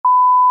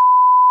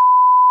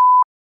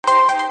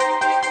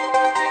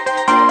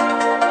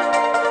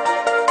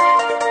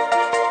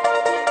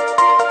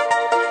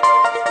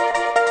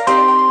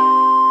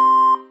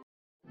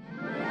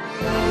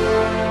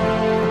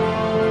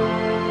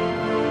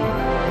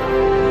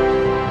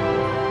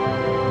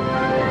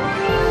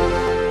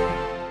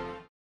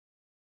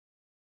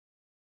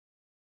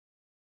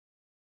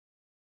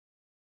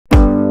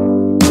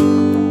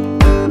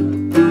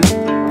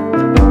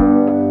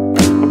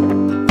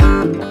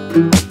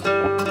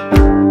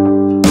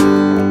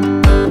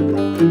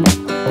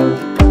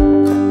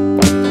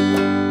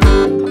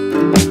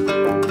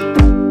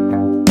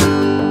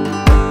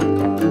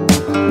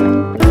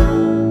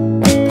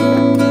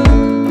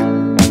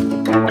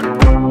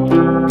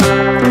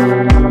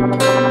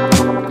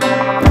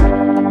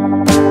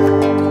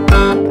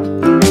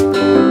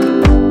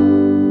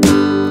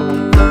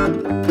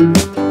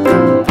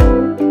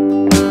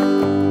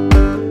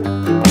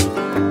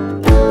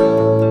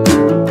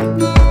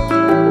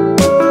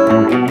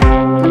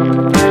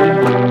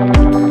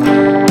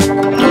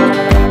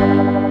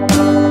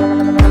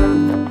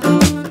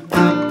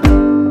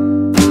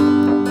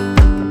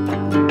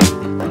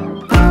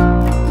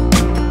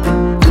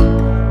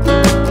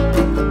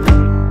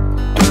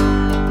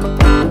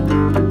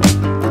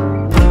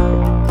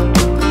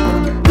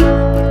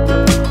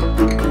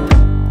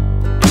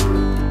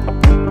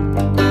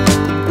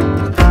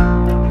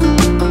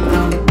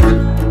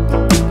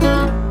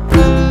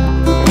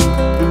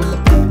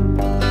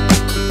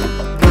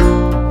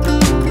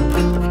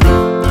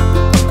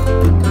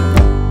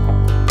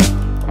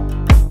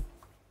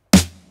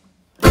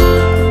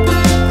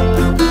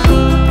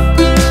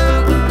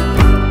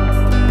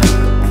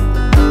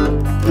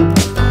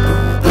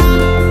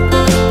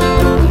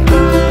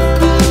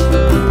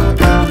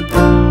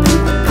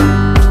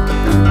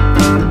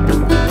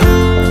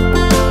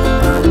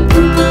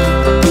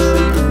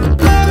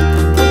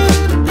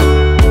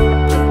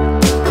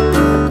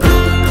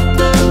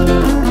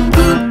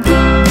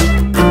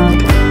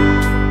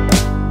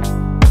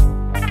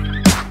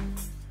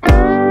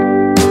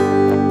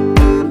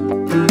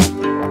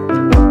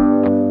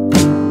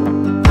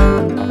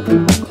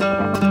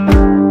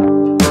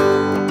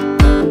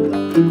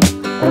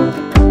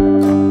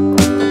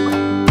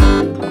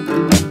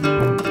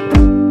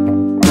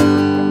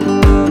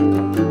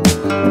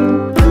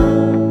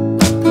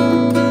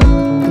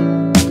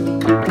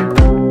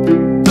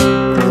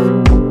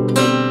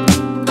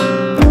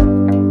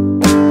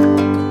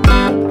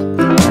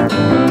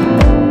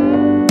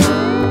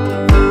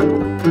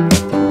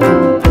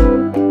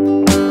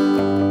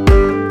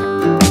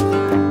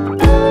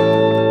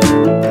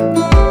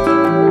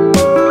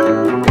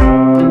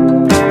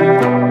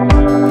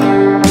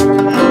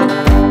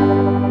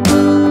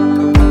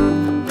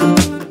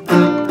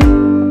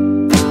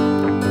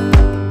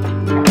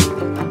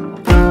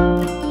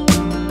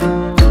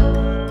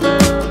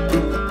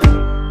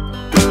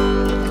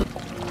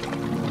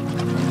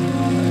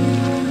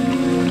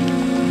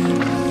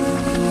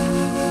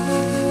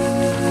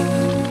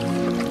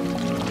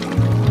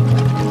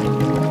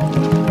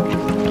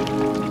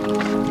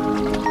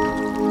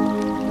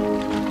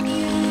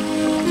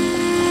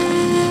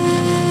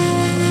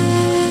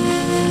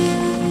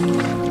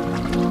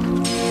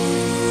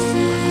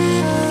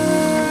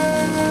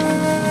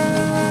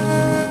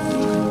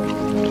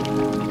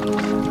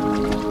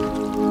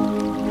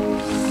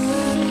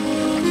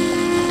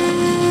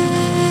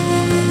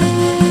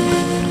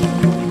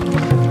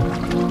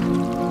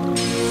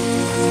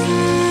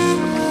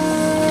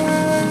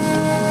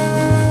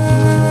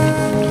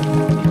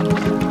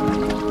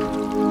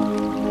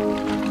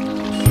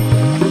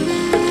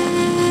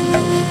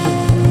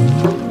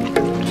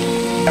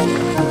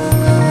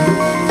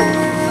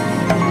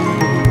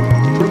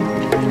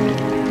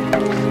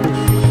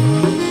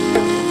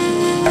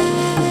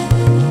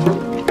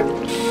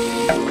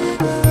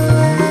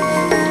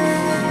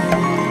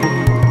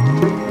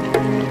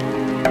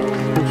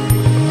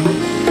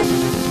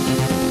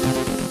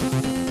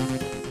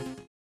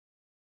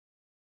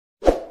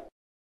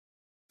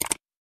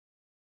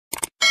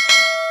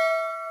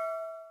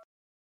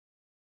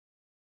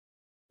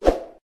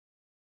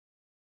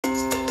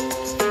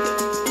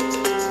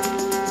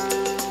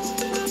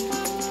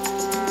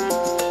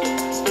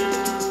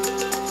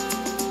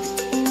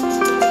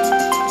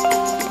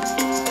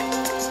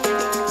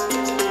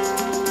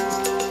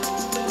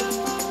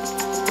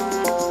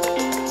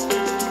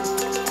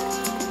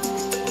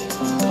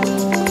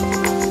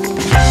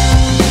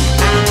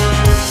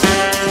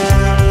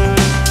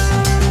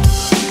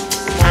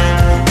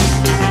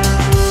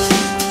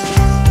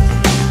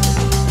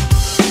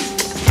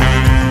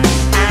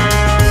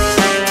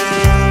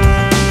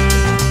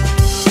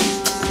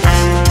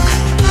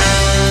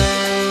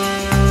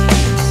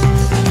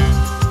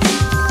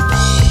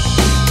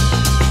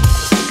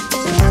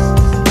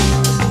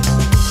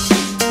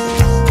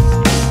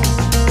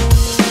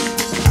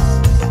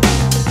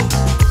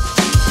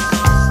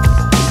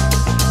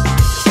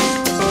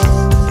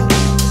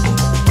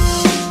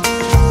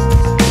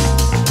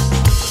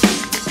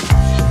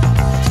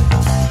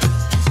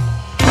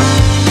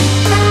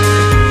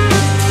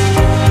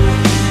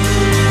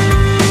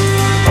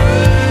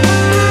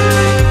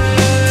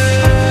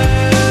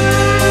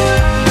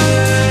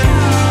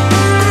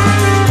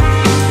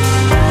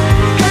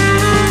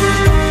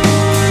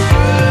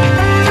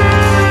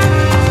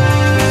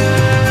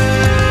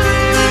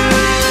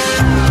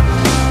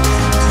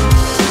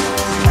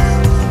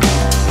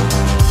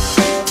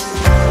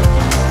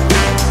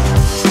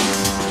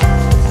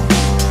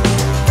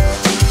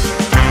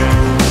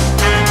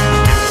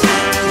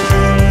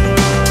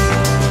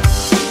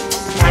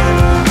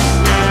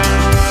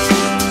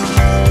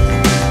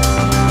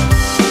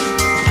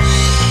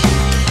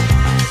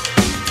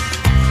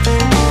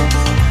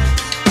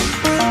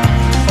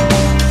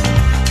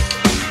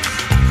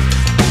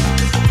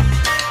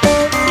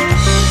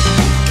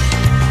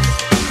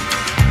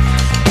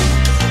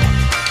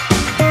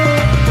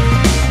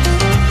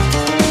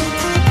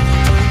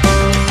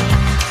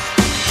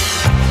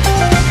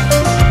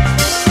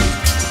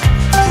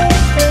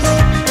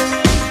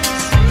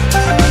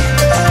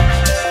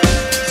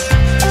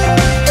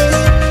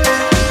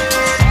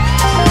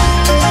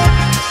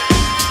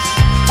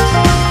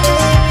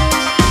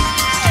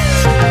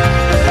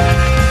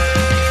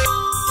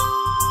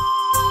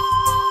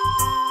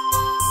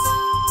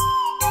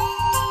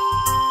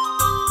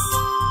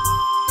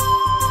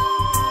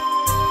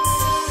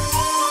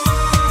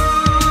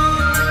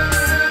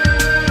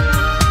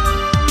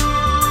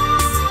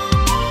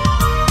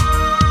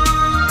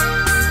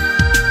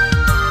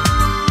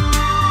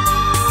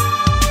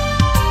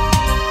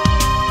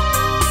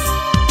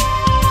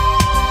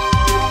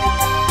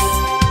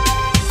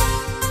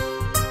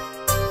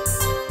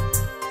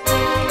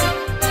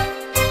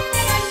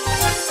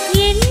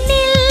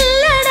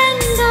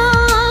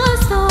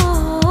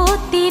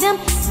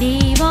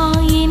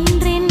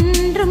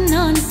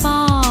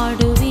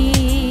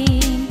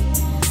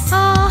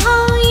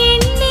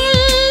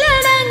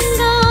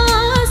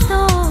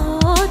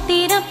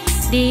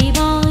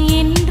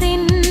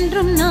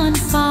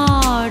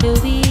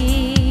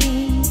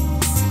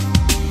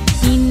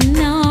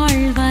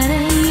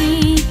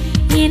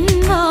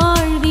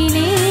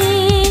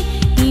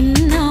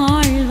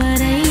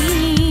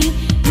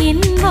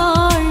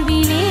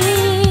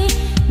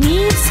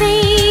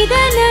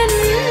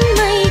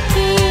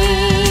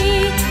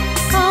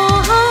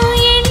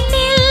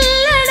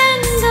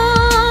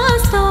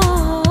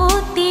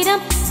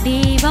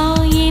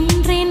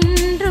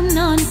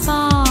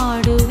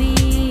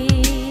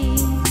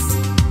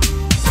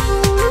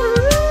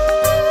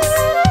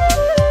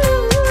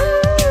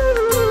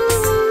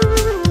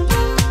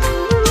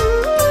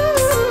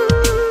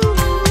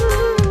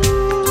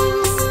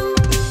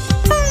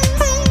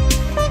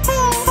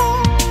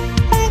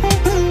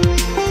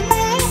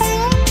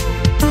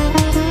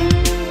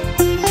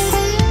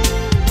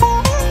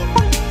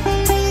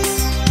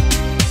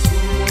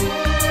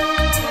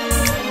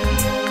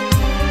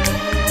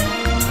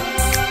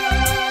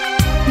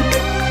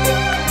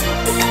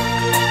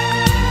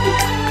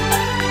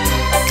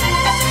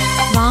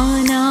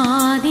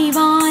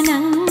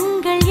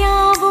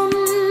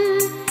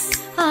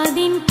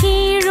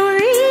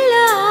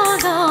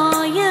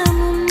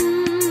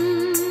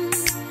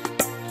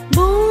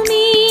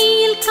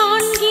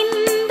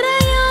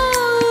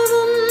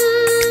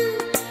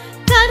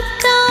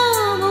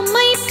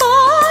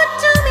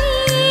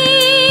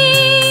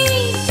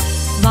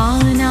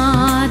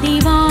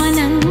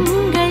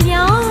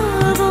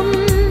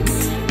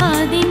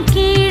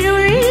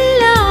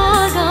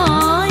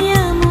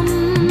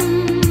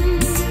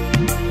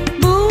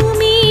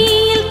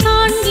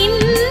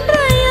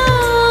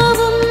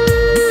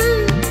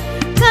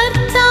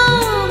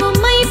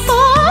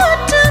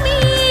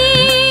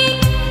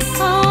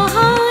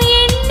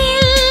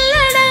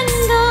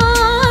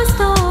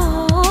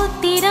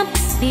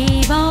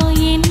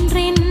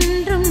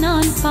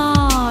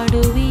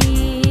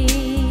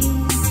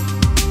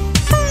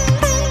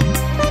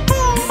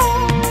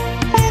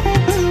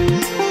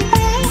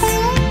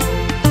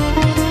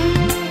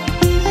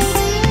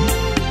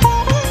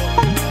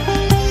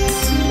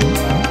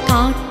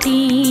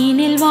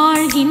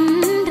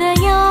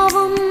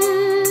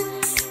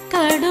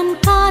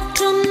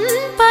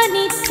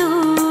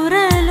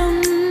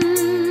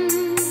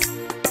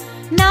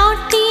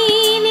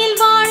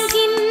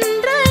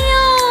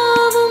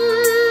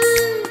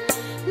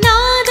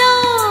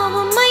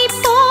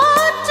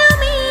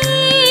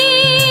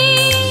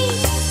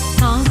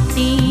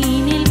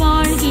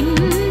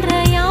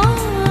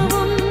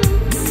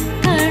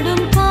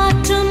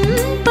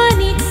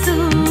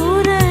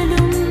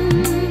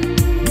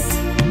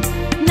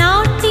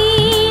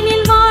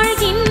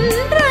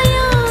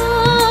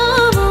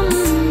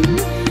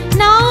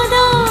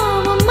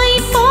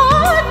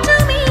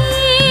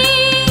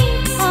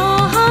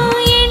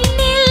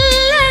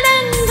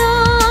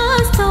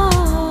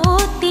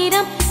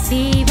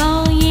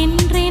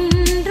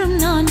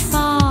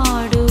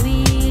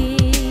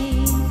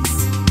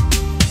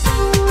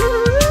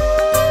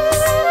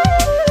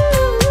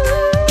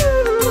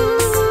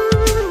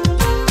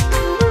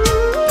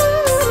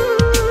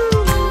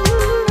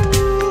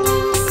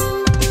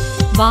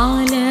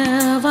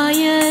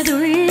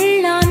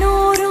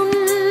ബാലവയതുള്ളനോരും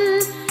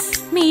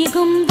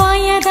മികും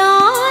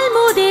വയതാൽ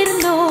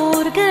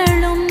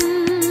മുതിർന്നോർകളും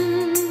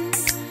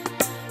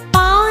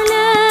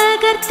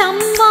പാലകർ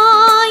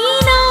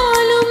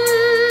തമ്പായിനാലും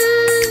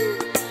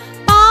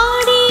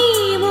പാടി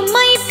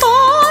ഉമ്മൈ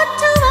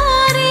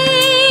പോറ്റുവാരേ.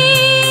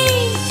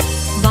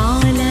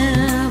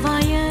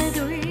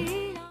 ബാലവയതുള്ള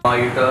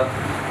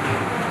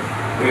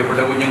പ്രിയപ്പെട്ട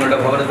കുഞ്ഞുങ്ങളുടെ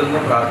ഭവനത്തിൽ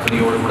നിന്ന്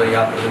പ്രാർത്ഥനയോടുകൂടെ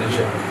യാത്ര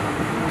തിരിച്ച്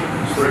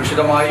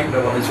സുരക്ഷിതമായി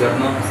ഇവിടെ വന്നു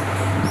ചേർന്ന്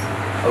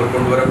അവർ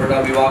കൊണ്ടുവരപ്പെട്ട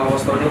വിവാഹ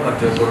വസ്ത്രങ്ങളും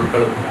മറ്റ്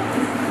പൊരുட்களுം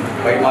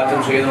കൈമാറ്റം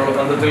ചെയ്യുന്നതിനുള്ള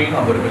ബന്ധത്തിൽ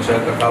നാം ഒരുമിച്ച്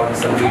കർത്താവിന്റെ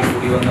സന്നിധിയിൽ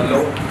കൂടി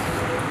വന്നല്ലോ.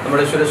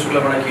 നമ്മുടെ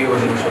ശിരസ്സുകളെ മടക്കി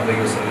ഒരു നിമിഷം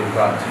ദൈവസന്നിധിയിൽ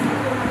പ്രാർത്ഥിക്കും.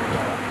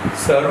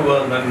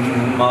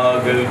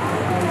 സർവനന്മകൾ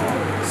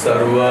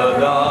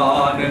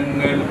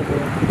സർവദാനങ്ങൾ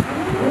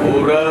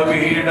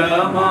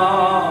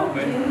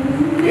ഉറവിടമാമൻ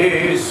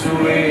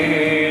യേശുവേ.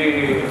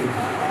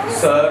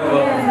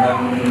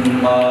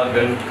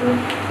 സർവനന്മകൾക്കും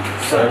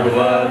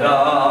സർവദാനങ്ങൾക്കും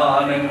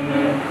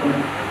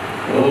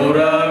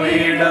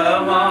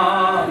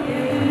ഉറവിടമാം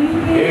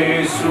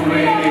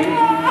യേശുവേ.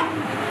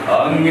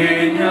 അങ്ങേ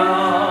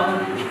ഞാൻ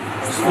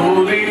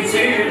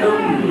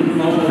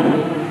സ്തുതിച്ചിടുന്നു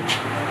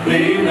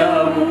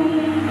ദിനവും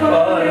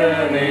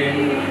പരനേ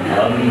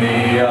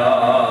നന്ദിയാ.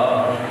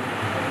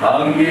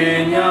 അങ്ങേ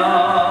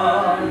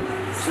ഞാൻ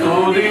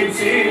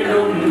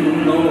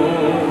സ്തുതിച്ചിടുന്നു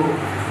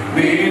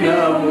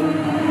ദിനവും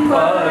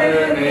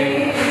പരനേ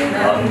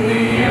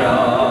നന്ദിയാ.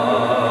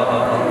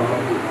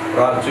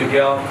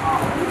 പ്രാർത്ഥിക്കാം.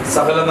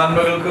 സകല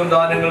നന്മകൾക്കും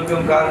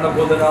ദാനങ്ങൾക്കും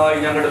കാരണഭൂതനായി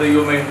ഞങ്ങളുടെ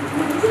ദൈവമേ,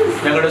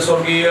 ഞങ്ങളുടെ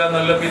സ്വർഗീയ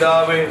നല്ല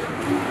പിതാവേ,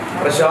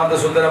 പ്രശാന്ത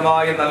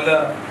സുന്ദരമായ നല്ല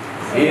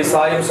ഈ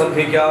സായം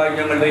സന്ധ്യയ്ക്കായി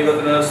ഞങ്ങൾ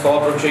ദൈവത്തിന്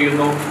സ്തോത്രം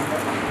ചെയ്യുന്നു.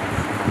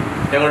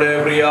 ഞങ്ങളുടെ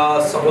പ്രിയ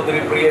സഹോദരി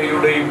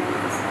പ്രിയയുടെയും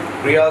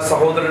പ്രിയ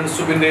സഹോദരൻ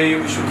സുബിൻ്റെയും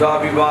വിശുദ്ധ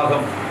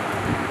വിവാഹം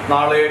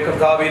നാളെ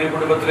കർത്താവിന്റെ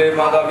കുടുംബത്തിലെ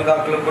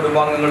മാതാപിതാക്കളും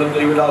കുടുംബാംഗങ്ങളും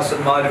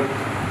ദൈവദാസന്മാരും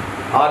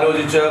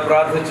ആലോചിച്ച്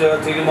പ്രാർത്ഥിച്ച്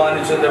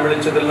തീരുമാനിച്ചതിൻ്റെ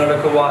വെളിച്ചത്തിൽ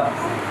നടക്കുവാൻ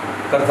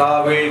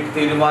കർത്താവെ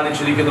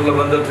തീരുമാനിച്ചിരിക്കുന്ന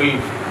ബന്ധത്തിൽ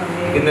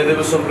ഇന്നേ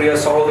ദിവസം പ്രിയ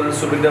സഹോദരൻ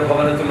സുബിൻ്റെ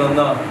ഭവനത്തിൽ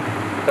നിന്ന്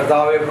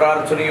കർത്താവെ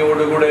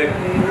പ്രാർത്ഥനയോടുകൂടെ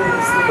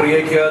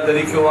പ്രിയയ്ക്ക്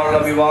ധരിക്കുവാനുള്ള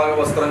വിവാഹ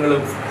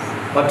വസ്ത്രങ്ങളും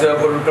മറ്റ്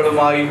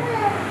പൊരുட்കളുമായി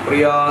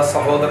പ്രിയ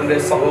സഹോദരൻ്റെ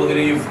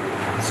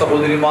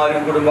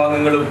സഹോദരിമാരും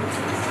കുടുംബാംഗങ്ങളും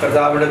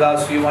കർത്താവിൻ്റെ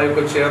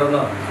ദാസിയുമായൊക്കെ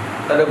ചേർന്ന്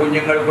തൻ്റെ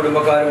കുഞ്ഞുങ്ങൾ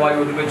കുടുംബക്കാരുമായി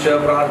ഒരുമിച്ച്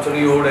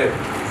പ്രാർത്ഥനയോടെ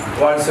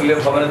വാത്സല്യ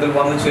ഭവനത്തിൽ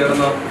വന്നു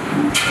ചേർന്ന്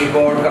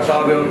ഇപ്പോൾ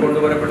കർത്താവ്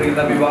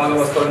കൊണ്ടുവരപ്പെട്ടിരിക്കുന്ന വിവാഹ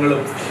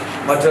വസ്ത്രങ്ങളും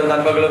മറ്റ്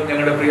നന്മകളും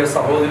ഞങ്ങളുടെ പ്രിയ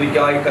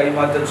സഹോദരിക്കായി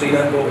കൈമാറ്റം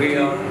ചെയ്യാൻ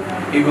പോകുകയാണ്.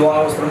 ഈ വിവാഹ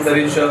വസ്ത്രം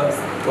ധരിച്ച്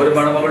ഒരു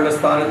മണമകളുടെ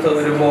സ്ഥാനത്ത്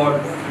വരുമ്പോൾ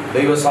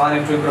ദൈവ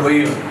സാന്നിധ്യ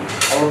കൃപയും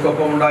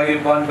അവർക്കൊപ്പം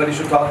ഉണ്ടായിരിക്കാൻ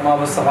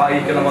പരിശുദ്ധാത്മാവ്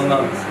സഹായിക്കണമെന്ന്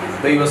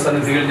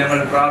ദൈവസന്നിധിയിൽ ഞങ്ങൾ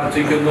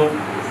പ്രാർത്ഥിക്കുന്നു.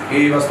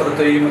 ഈ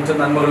വസ്ത്രത്തെയും മറ്റ്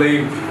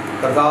നന്മകളെയും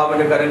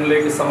കർത്താവിൻ്റെ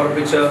കരങ്ങളിലേക്ക്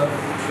സമർപ്പിച്ച്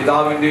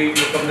പിതാവിൻ്റെയും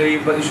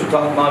പുത്രൻ്റെയും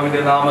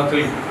പരിശുദ്ധാത്മാവിൻ്റെ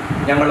നാമത്തിൽ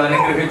ഞങ്ങൾ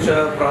അനുഗ്രഹിച്ച്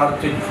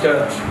പ്രാർത്ഥിച്ച്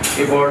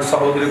ഇപ്പോൾ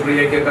സഹോദരി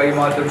പ്രിയയ്ക്ക്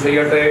കൈമാറ്റം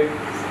ചെയ്യട്ടെ.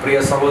 പ്രിയ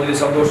സഹോദരി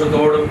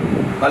സന്തോഷത്തോടും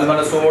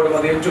നൽമനസ്സോടും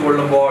അത്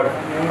ഏറ്റുകൊള്ളുമ്പോൾ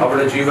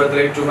അവളുടെ ജീവിതത്തിൽ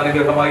ഏറ്റവും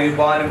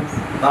അനുഗ്രഹമായിരിക്കാനും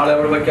നാളെ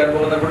അവൾ വയ്ക്കാൻ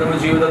പോകുന്ന കുടുംബ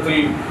ജീവിതത്തിൽ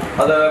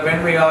അത്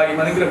മേന്മയായും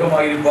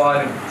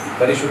അനുഗ്രഹമായിരിക്കാനും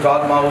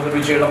പരിശുദ്ധാത്മാവ്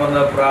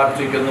ചെയ്യണമെന്ന്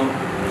പ്രാർത്ഥിക്കുന്നു.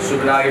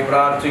 സുബിനായി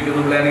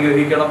പ്രാർത്ഥിക്കുന്നു. ഇവിടെ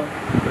അനുഗ്രഹിക്കണം.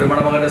 ഒരു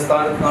മണമകന്റെ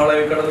സ്ഥാനത്ത് നാളെ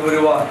കടന്നു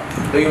വരുവാൻ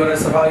ദൈവനെ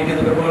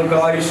സഹായിക്കുന്ന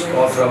കൃപകൾക്കായി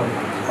സ്തോത്രം.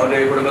 അവരുടെ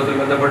കുടുംബത്തിൽ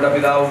ബന്ധപ്പെട്ട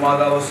പിതാവ്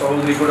മാതാവ്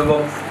സഹോദരി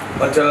കുടുംബം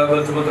മറ്റ്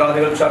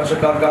ബന്ധുപുത്രാദികൾ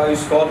ചർച്ചക്കാർക്കായി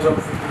സ്തോത്രം.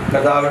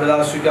 കർത്താവിന്റെ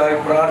ദാസിക്കായി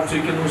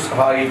പ്രാർത്ഥിക്കുന്നു.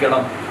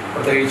 സഹായിക്കണം.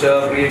 പ്രത്യേകിച്ച്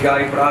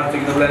പ്രിയക്കായി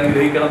പ്രാർത്ഥിക്കുന്നവരെ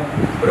അനുഗ്രഹിക്കണം.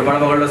 ഒരു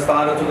മണമകളുടെ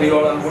സ്ഥാനത്ത്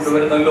ദൈവം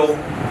കൊണ്ടുവരുന്നല്ലോ.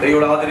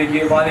 ദൈവം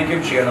ആദരിക്കുകയും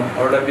മാനിക്കുകയും ചെയ്യണം.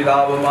 അവരുടെ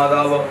പിതാവ്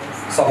മാതാവ്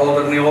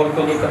സഹോദരനെ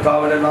ഓർക്കുന്നു.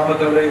 കർത്താവിന്റെ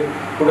നാമത്തിലൂടെ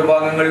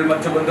കുടുംബാംഗങ്ങൾ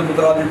മറ്റു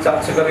ബന്ധുപുത്രാദി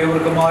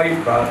ചർച്ചക്കറിയവർക്കുമായി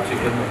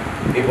പ്രാർത്ഥിക്കുന്നു.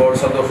 ഇപ്പോൾ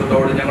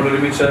സന്തോഷത്തോടെ ഞങ്ങൾ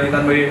ഒരുമിച്ച് ഈ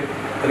നന്മയെ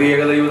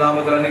ത്രിയേക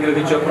ദൈവനാമത്തിൽ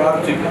അനുഗ്രഹിച്ച്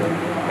പ്രാർത്ഥിക്കുന്നു.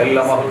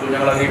 എല്ലാ മഹത്വവും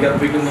ഞങ്ങൾ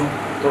അംഗീകരിപ്പിക്കുന്നു.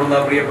 തുടർന്ന്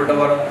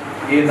പ്രിയപ്പെട്ടവർ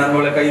ഈ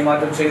നന്മകളെ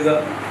കൈമാറ്റം ചെയ്ത്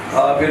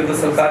ബിരുദ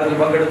സൽക്കാരത്തിൽ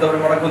പങ്കെടുത്തവർ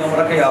മടക്കുന്ന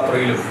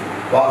മടക്കയാത്രയിലും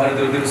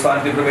വാഹനത്തിൽ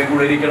തിരുസ്ഥാനത്തിൽ കൃപയും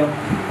കൂടെ ഇരിക്കണം.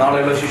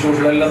 നാളെയുള്ള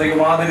ശുശ്രൂഷകളെല്ലാം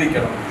ദൈവം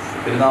ആദരിക്കണം.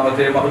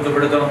 തിരുനാമത്തെ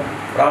മഹത്വപ്പെടുത്തണം.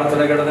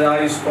 പ്രാർത്ഥന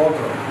ഘടനയായി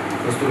സ്തോത്രം.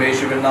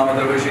 ക്രിസ്തുയേശുവിൻ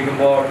നാമത്തിൽ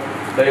അപേക്ഷിക്കുമ്പോൾ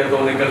ദയ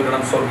തോന്നി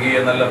കേൾക്കണം. സ്വർഗീയ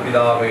നല്ല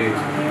പിതാവേ,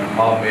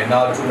 ആമേൻ.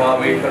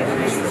 നാച്ചുമാവേ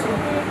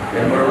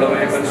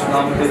എന്നോടുള്ളവയെ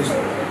പരിശുദ്ധനാമത്തിൽ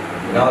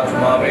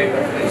നാച്ചുമാവേ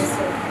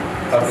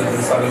കർത്തൃ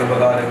സകല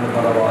ഉപകാരങ്ങൾ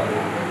നടവാതെ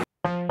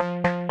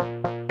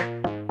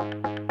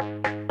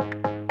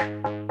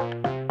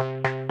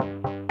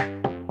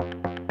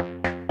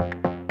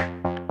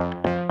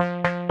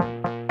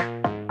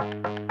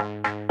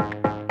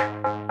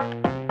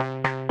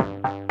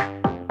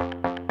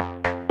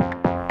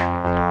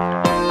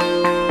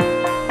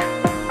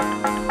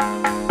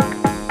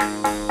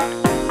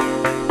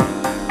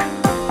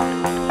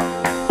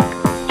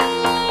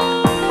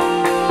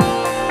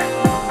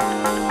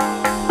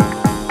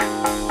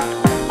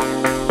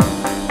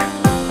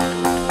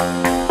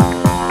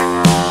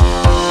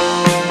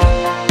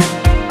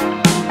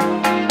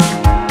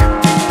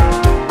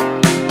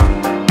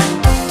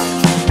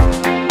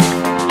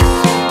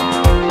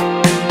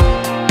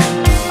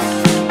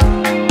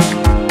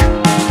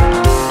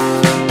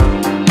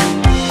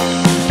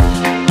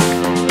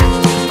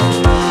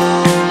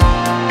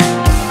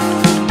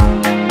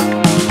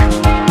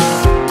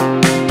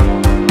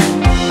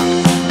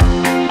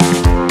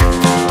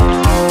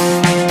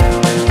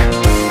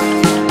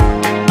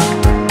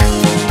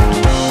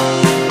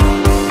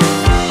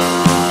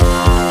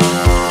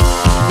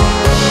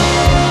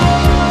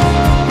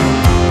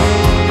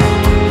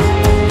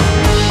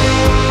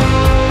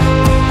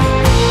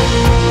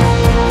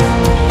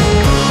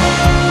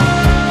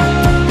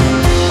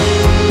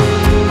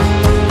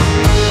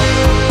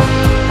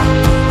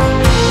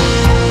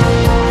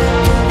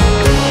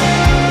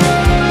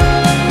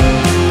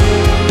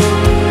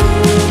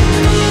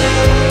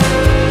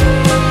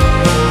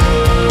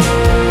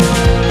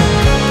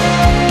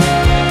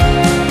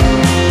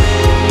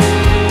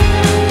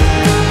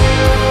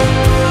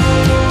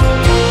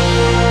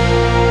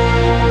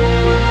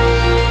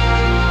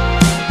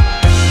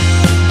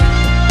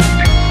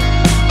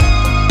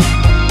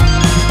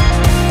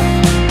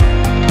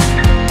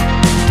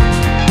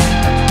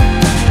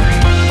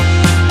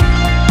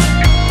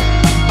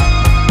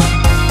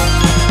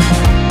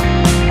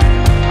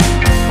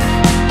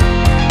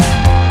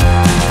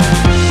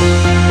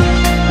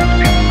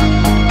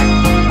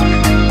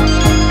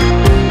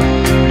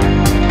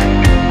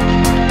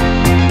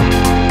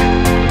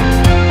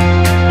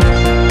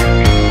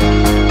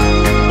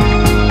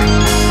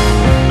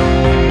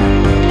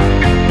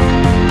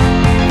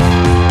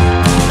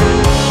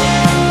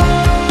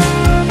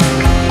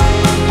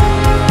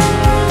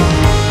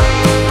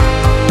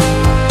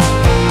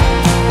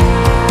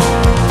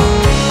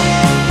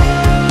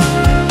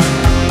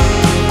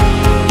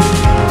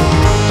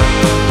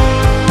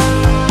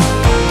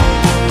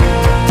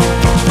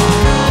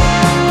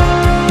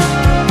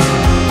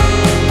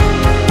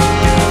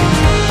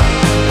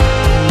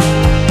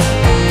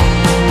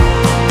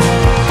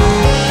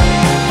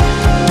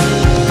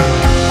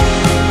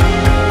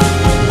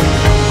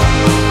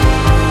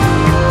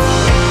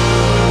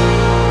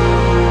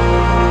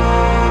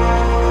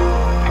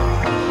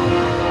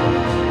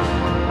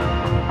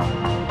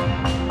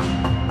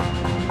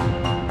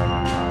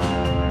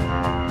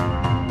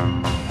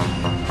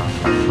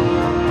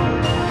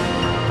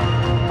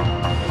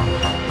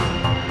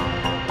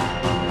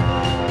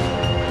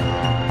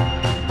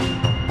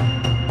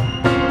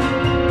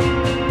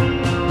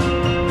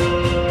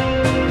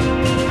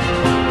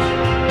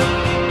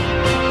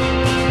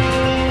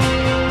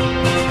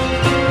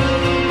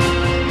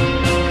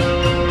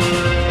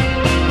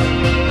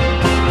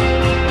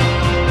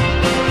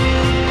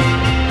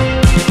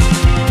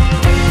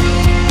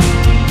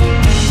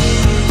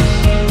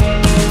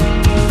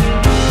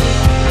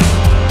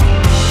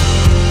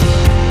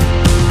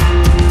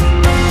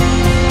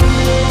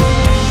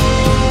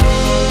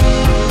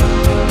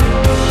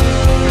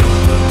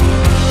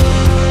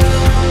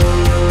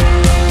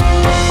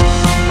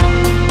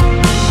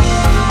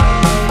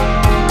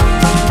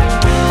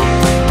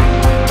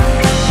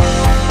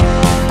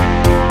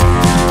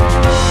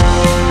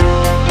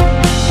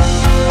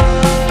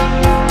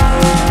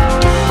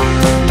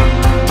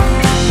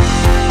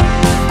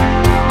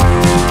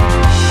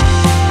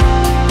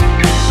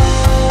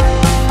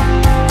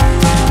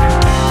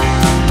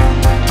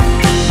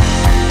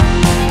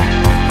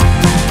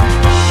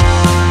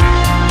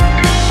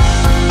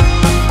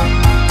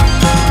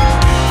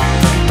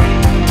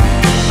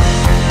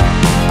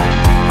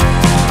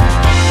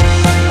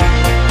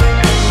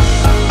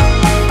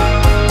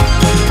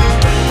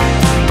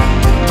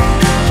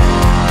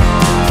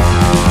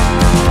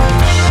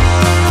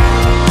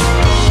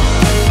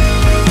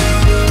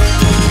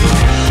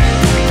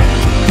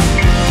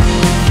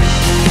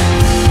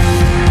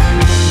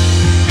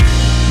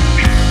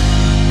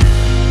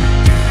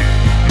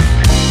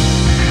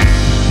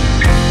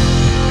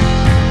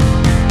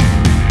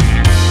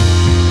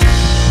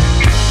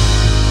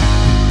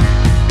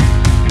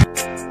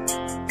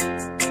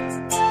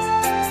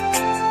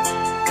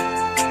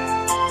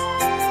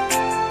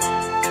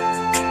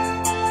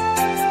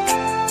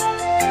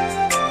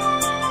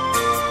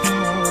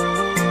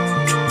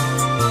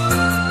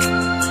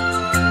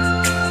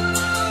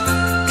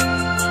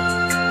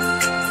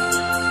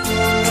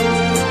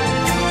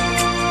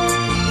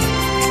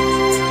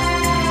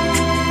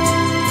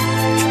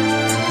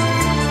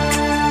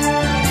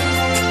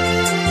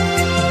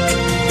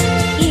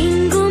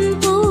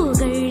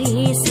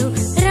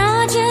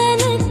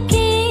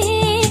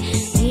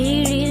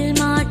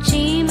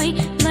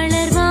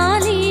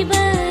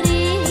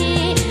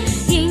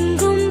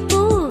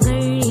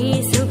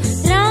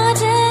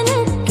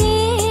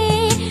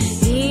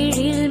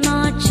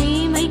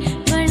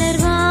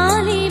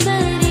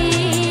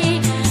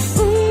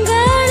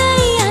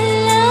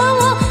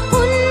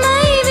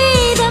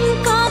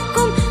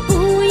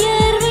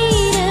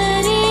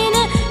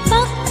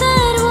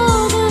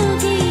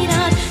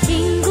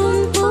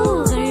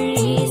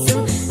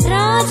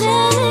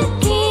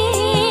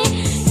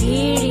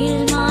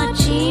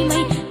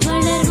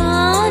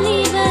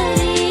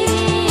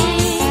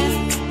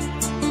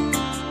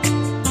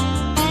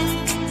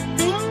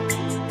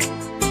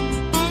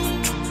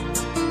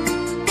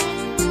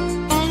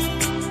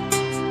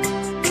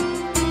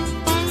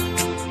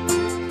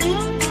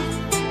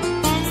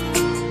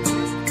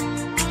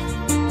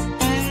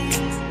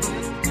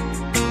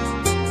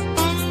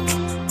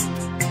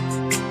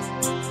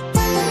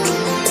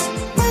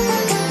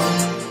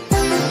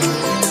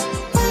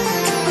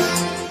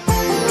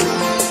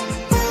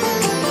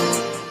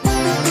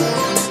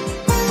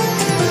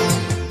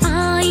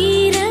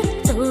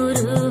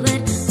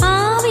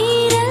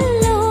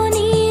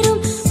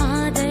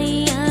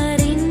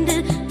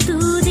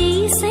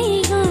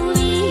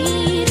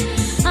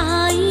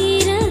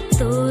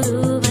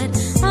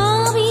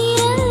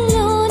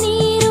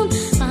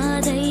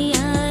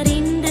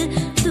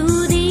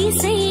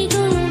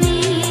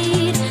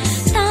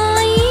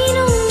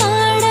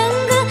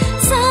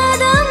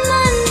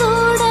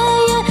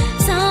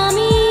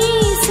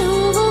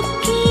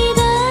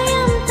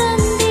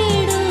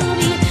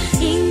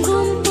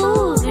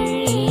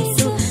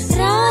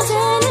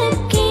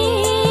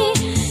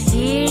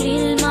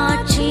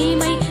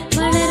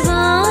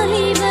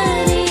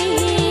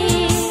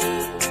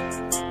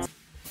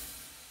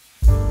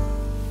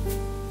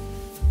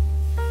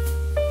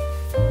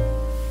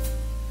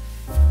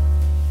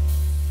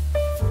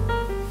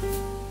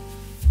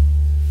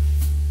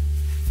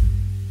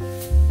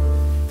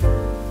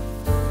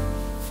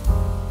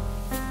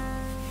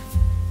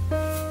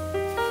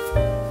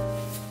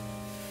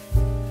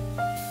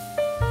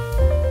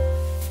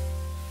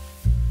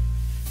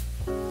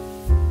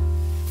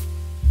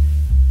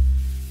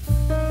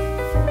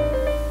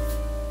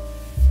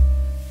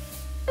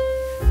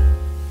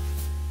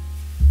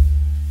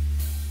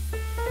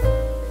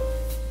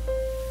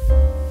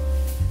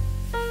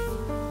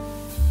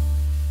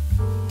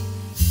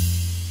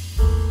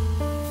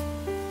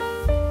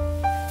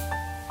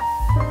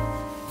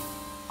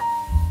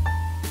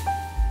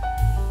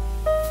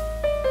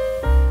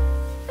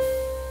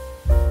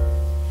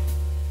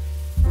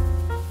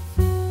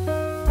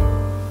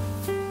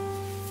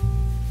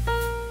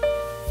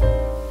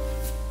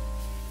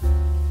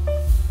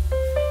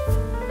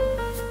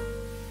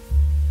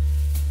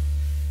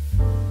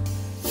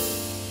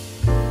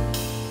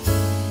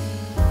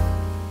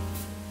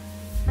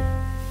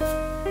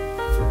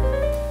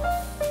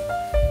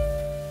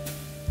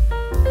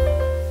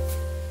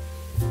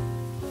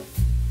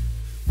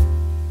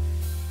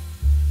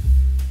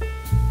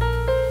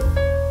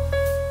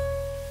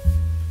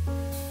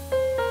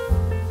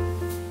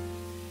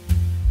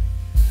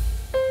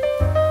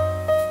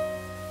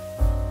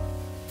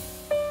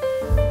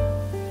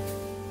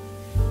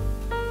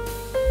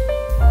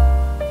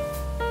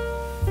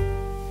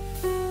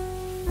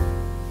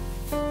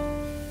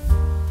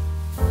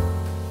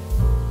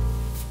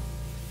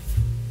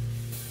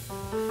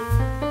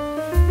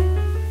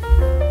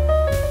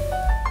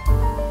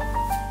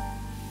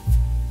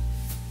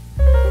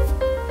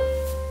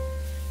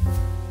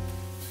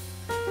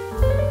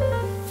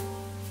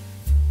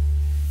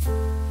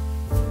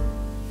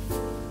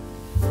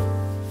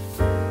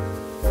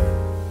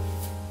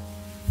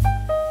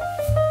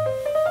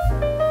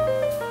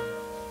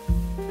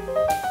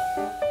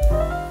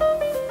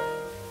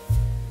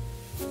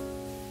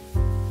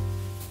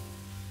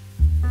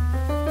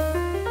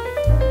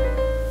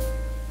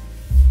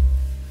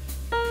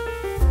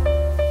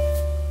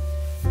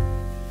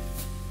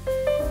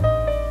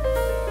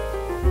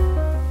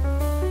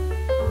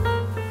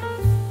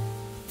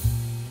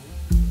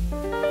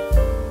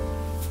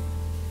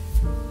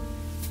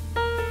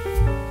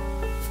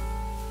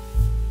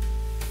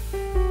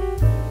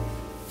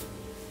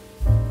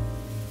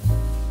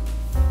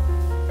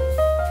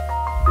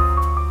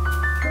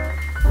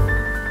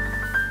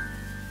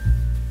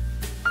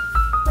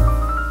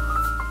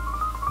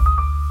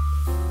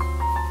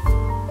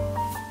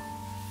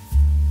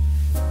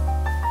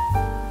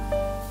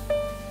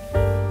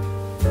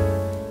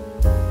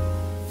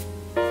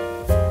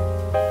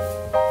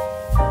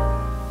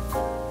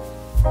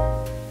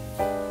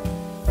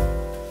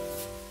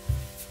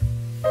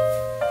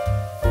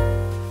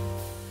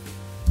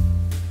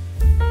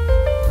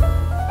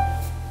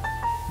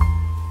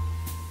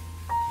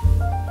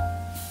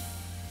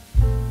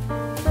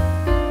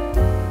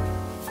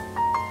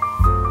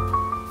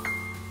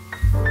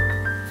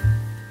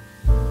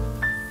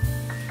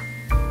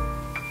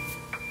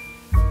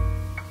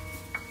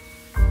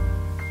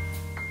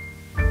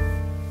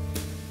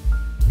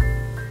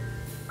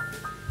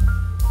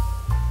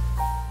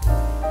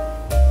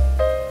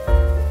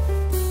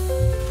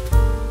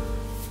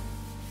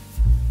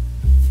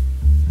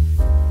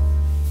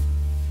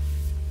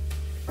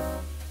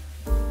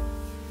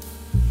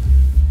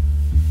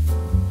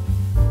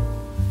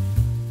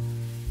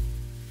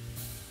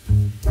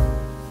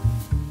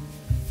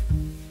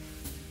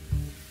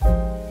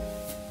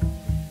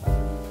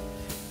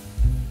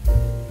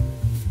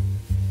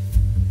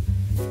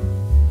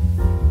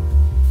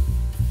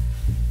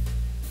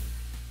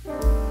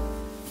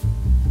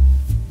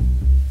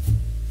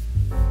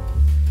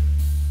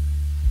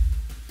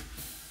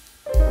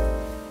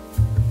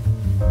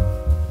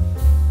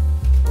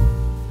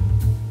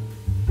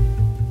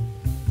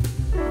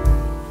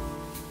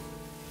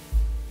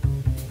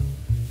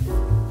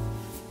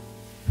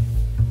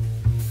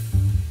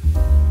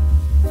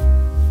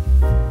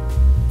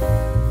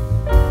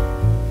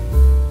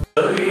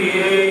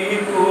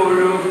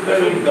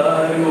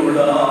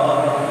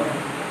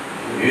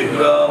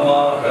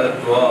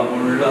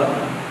മഹത്വമുള്ള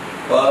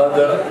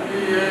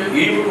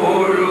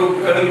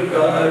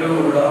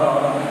ഇപ്പോഴുക്കൽക്കാരുട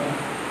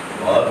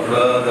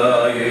മാത്രത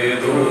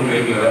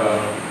ഏതുമില്ല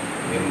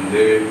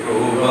നിന്റെ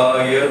കൃപ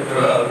എത്ര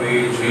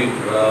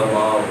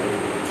വിചിത്രമാവൂ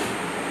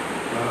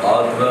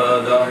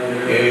മാത്രത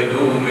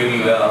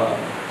ഏതുമില്ല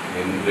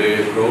നിന്റെ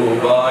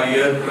കൃപ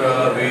എത്ര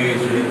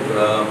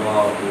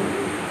വിചിത്രമാവൂ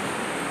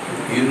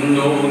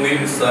ഇന്നു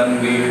നിൻ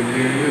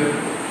സന്നിധിയിൽ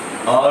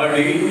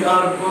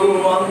ആടിയാർക്കു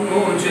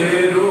വന്നു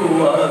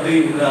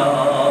ചേരുവതിനാ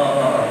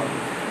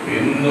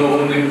ഇന്നു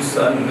നിൻ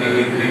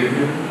സന്നിധിയിൽ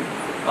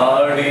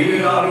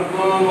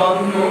ആടിയാർക്കു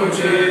വന്നു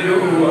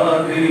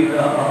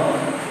ചേരുവതിനാ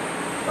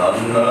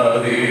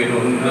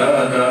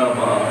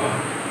തന്നതിനുന്നതമാ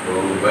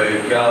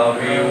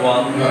കൃപയ്ക്കായി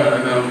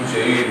വന്ദനം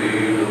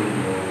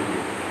ചെയ്തിടുന്നു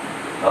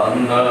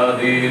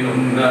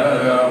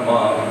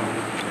തന്നതിനുന്നതമാ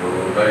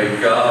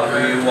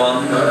കൃപയ്ക്കായി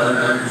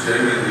വന്ദനം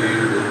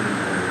ചെയ്തിടുന്നു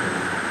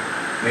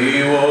നീ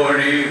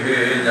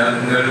ഒഴികെ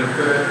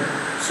ഞങ്ങൾക്ക്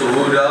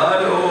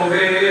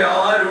സുരാലോകെ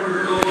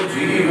ആരുള്ളൂ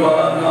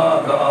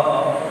ജീവനാഥ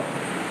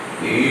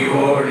നീ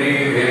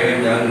ഒഴികെ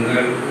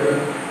ഞങ്ങൾക്ക്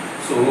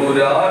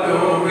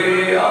സുരാലോകെ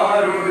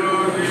ആരുള്ളൂ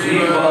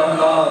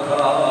ജീവനാഥ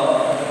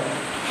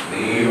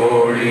നീ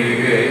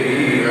ഒഴികെ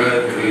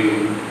ഈരത്തിൽ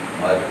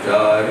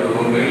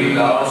മറ്റാരുമില്ല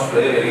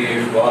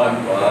ആശ്രയിപ്പാൻ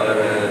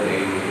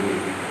പരനീ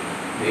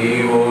നീ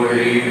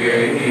ഒഴികെ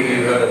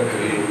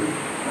ഈരത്തിൽ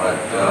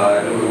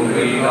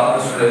മറ്റാരുമില്ല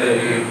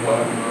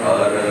ആശ്രയിപ്പാൻ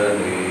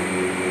പരനീ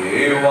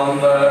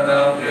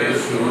വന്ദനം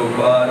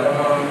യേശുപാര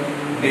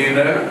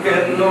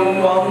നിനക്കെന്നും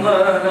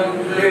വന്ദനം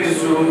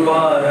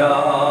യേശുപാര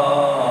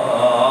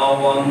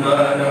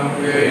വന്ദനം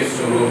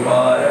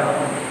യേശുപാര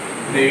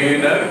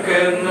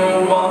നിനക്കെന്നും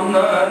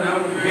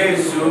വന്ദനം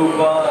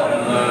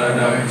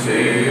യേശുപാരനം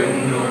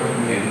ചെയ്യുന്നു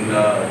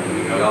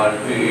നിന്നാൾ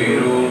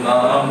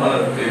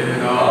തിരുനാമത്തിൽ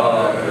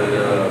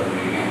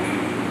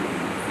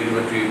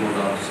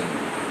 23-ാം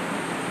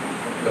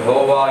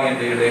യഹോവ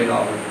എൻ്റെ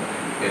ഇടയനാകും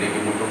എനിക്ക്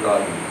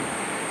മുട്ടുണ്ടാകും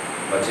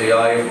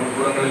പച്ചയായ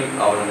പുൽപ്പുറങ്ങളിൽ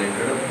അവൻ എന്നെ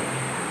കിടന്നു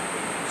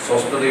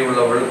സ്വസ്ഥതയുള്ള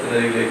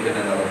വെള്ളത്തിനരികിലേക്ക്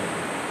എന്നെ നടത്തും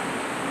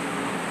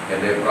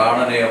എൻ്റെ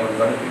പ്രാണനെ അവൻ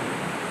തണുപ്പിക്കും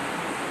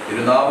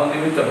തിരുനാമ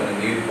നിമിത്തം എന്നെ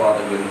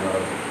നീതിപാതകളിൽ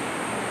നടത്തും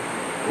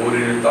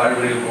ഊരിൽ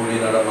താഴ്വരയിൽ കൂടി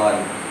നടന്നാൽ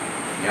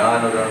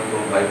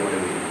ഞാനൊരനുഭവം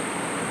ഭയപ്പെടുകയും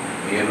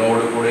നീ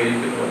എന്നോട് കൂടെ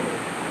ഇരിക്കുന്നുവല്ലോ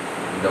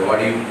എൻ്റെ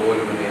വടിയും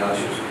പോലും എന്നെ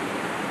ആശ്വസിക്കും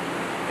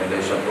എൻ്റെ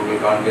ശത്രുക്കൾ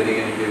കാണുക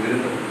എനിക്ക്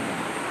വിരുന്നു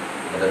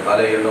എൻ്റെ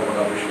തലയുടെ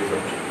കൊണ്ട്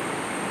അഭിഷേകം ചെയ്യും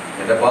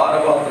എൻ്റെ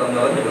പാനപാത്രം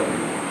നിറഞ്ഞു തന്നു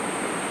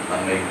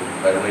അങ്ങയും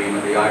കരുണയും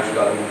എൻ്റെ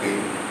ആയുഷ്കാലമൊക്കെ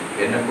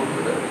എന്നെ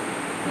കൊണ്ടുതരും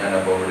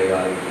ഞാനപ്പോൾ അവിടെ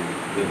ആയിരിക്കും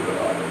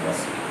ദീർഘകാലം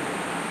വസിക്കും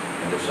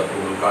എൻ്റെ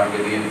ശത്രുക്കൾ കാണുക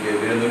എനിക്ക്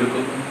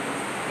വിരുന്നൊരുക്കുന്നു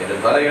എൻ്റെ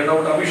തലയുടെ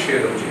കൊണ്ട്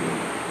അഭിഷേകം ചെയ്യും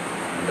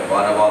എൻ്റെ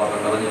പാനപാത്രം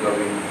നിറഞ്ഞു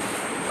കവിയും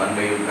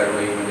നന്മയും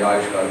കരുണയും എൻ്റെ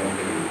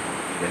ആയുഷ്കാലമൊക്കെ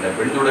എന്നെ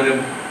പിന്തുടരും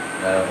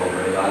ഞാനപ്പോൾ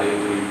അവിടെ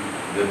ആലയത്തിൽ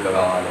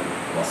ദീർഘകാലം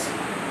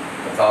വസിക്കും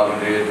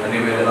കർത്താവിൻ്റെ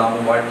ധന്യവേദ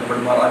നാമം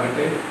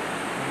വാഴ്ത്തപ്പെടുമാറാകട്ടെ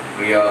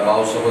പ്രിയ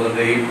ബാബു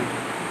സഹോദരൻ്റെയും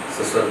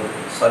സിസ്റ്റർ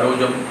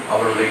സരോജം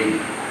അവരുടെയും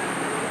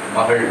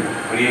മകൾ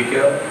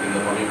പ്രിയയ്ക്ക് ഇന്ന്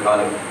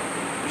പണിക്കാലം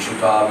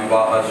വിശുദ്ധ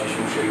വിവാഹ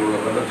ശുശ്രൂഷയുള്ള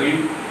ബന്ധത്തിൽ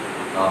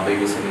നാം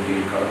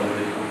ദൈവസന്നിധിയിൽ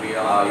കടന്നുകൊണ്ടിരിക്കുക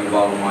ആ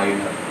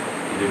യുവാവുമായിട്ട്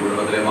എൻ്റെ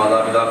കുടുംബത്തിലെ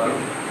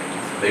മാതാപിതാക്കളും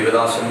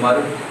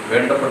ദൈവദാസന്മാരും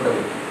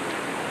വേണ്ടപ്പെട്ടവരും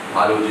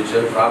ആലോചിച്ച്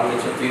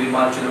പ്രാർത്ഥിച്ച്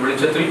തീരുമാനിച്ചത്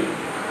വെളിച്ചത്തിൽ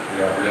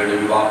പിള്ളേരുടെ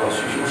വിവാഹ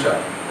ശുശ്രൂഷ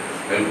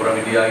മേൽപ്പുറം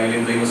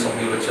ഇന്ത്യയിലും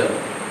ദൈവസഭയിൽ വെച്ച്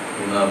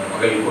ഇന്ന്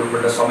മകൾ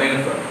ഉൾപ്പെട്ട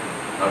സമയത്ത്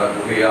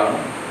നടക്കുകയാണ്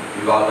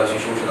വിവാഹ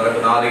ശുശ്രൂഷ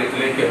നടക്കുന്ന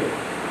ആലയത്തിലേക്ക്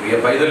പ്രിയ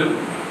പൈതലും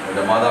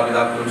എൻ്റെ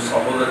മാതാപിതാക്കളും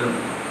സഹോദരനും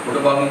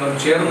കുടുംബാംഗങ്ങളും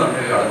ചേർന്ന്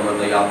കടന്നു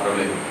വന്ന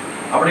യാത്രകളിൽ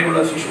അവിടെയുള്ള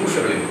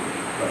ശുശ്രൂഷകളിൽ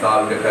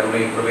കർത്താവിൻ്റെ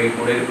കരുണയും കൃപയും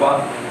കൂടെ ഇരുപ്പാൻ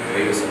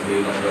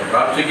ദൈവസന്നിധിയിൽ നമുക്ക്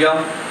പ്രാർത്ഥിക്കാം.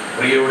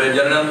 പ്രിയയുടെ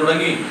ജനനം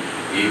തുടങ്ങി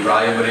ഈ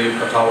പ്രായം വരെയും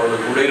കർത്താവോട്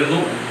കൂടെ ഇരുന്നു.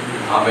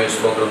 ആമേ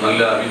സ്തോത്രം.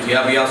 നല്ല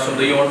വിദ്യാഭ്യാസം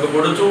ദൈവങ്ങൾക്ക്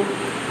കൊടുത്തു.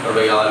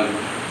 കൃപയാൽ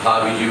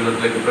ഭാവി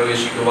ജീവിതത്തിലേക്ക്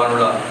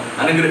പ്രവേശിക്കുവാനുള്ള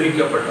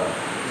അനുഗ്രഹിക്കപ്പെട്ട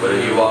ഒരു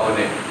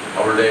യുവാവിനെ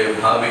അവളുടെ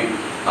ഭാവി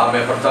ആമേ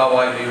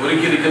ഭർത്താവായി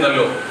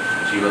ഒരുക്കിയിരിക്കുന്നല്ലോ.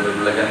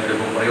 ജീവിതത്തിലുള്ള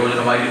അനുഗ്രഹവും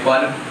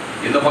പ്രയോജനമായിരിക്കാനും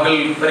ഇന്ന് പകൽ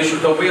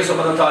പരിശുദ്ധ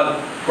ഉപയസമ്മതത്താൽ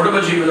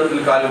കുടുംബജീവിതത്തിൽ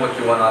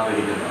കാലുവയ്ക്കുവാൻ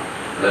ആഗ്രഹിക്കുന്ന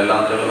എല്ലാ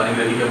നിലകളും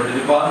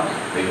അനുഗ്രഹിക്കപ്പെട്ടിരിക്കാൻ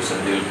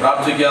ദൈവസന്നിധിയിൽ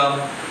പ്രാർത്ഥിക്കാം.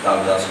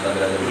 ദാവദാസന്റെ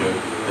ഗ്രഹങ്ങളിൽ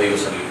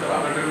ദൈവസന്നിധിയിൽ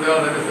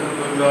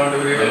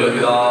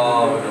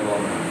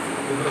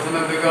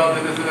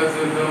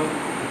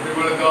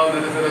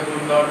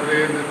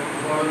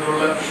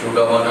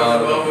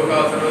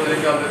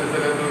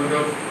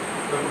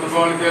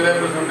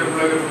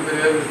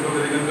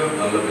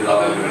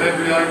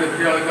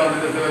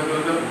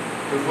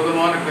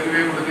പൊതുമാന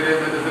കരുവയെ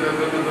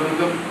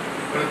കൊടുത്തിരുന്ന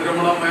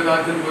തിരുമണം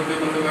മൈതാനത്തിൽ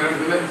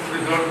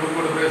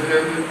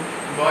പ്രദേശത്ത്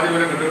ഭാര്യ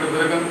വരെ കണ്ടിട്ട്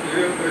പിറകം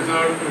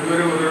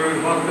ഇതുവരെ ഒരു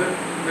മാസത്തെ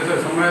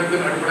സമയത്തിൽ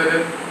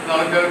അടിപ്പടയിൽ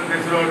ആൾക്കാർ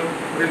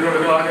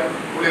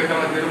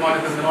പുള്ളിയെക്കാണ്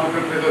തീരുമാനിക്കുന്ന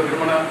ആൾക്കാർ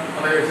തിരുമണ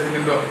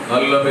അറിയിച്ചിരിക്കുന്നു.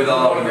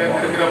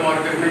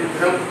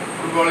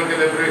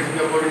 ഫുട്ബോളിലെ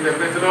പ്രവേശിക്കപ്പോഴും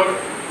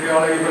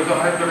ഇയാളെ ഈ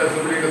സഹായത്തോടെ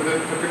സബലീകരണത്തിൽ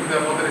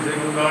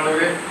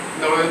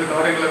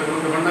കാര്യങ്ങളെ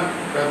കൊണ്ടുവന്ന്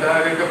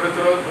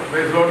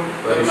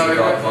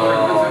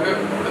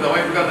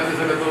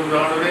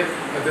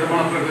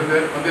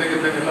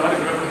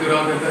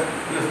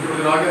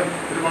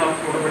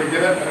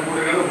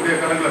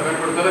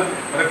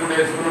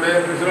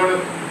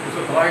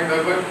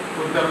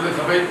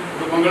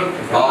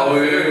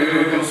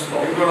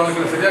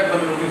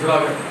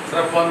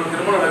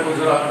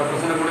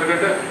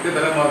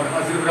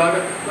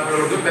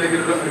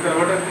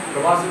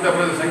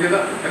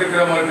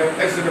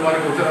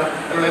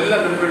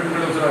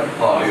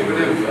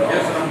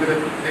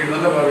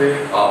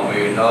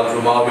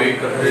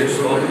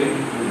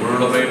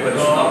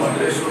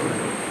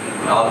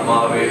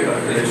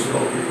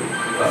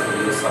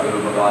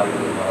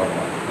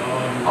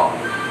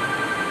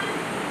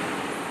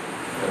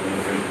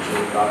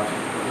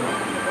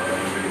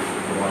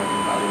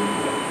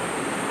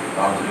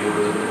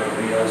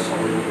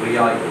Subin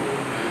Priya,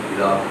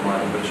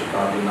 Kumaran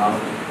Bachata, Nam,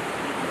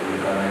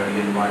 Kanayan,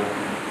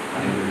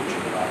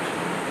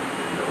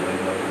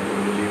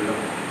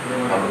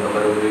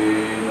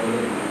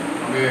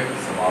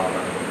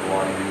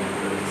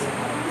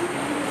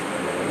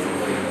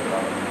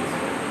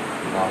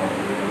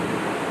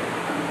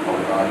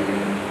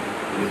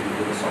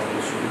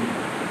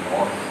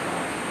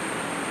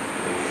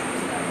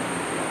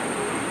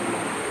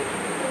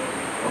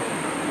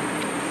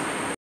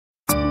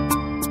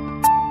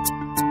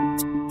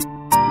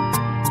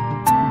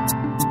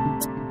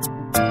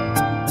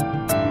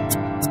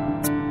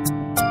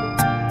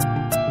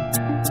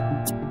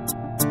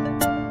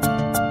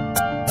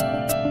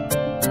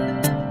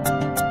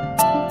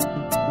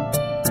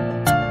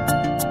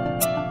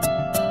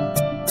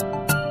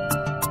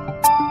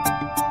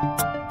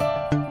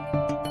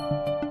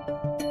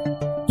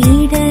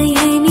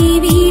 ഇടയനി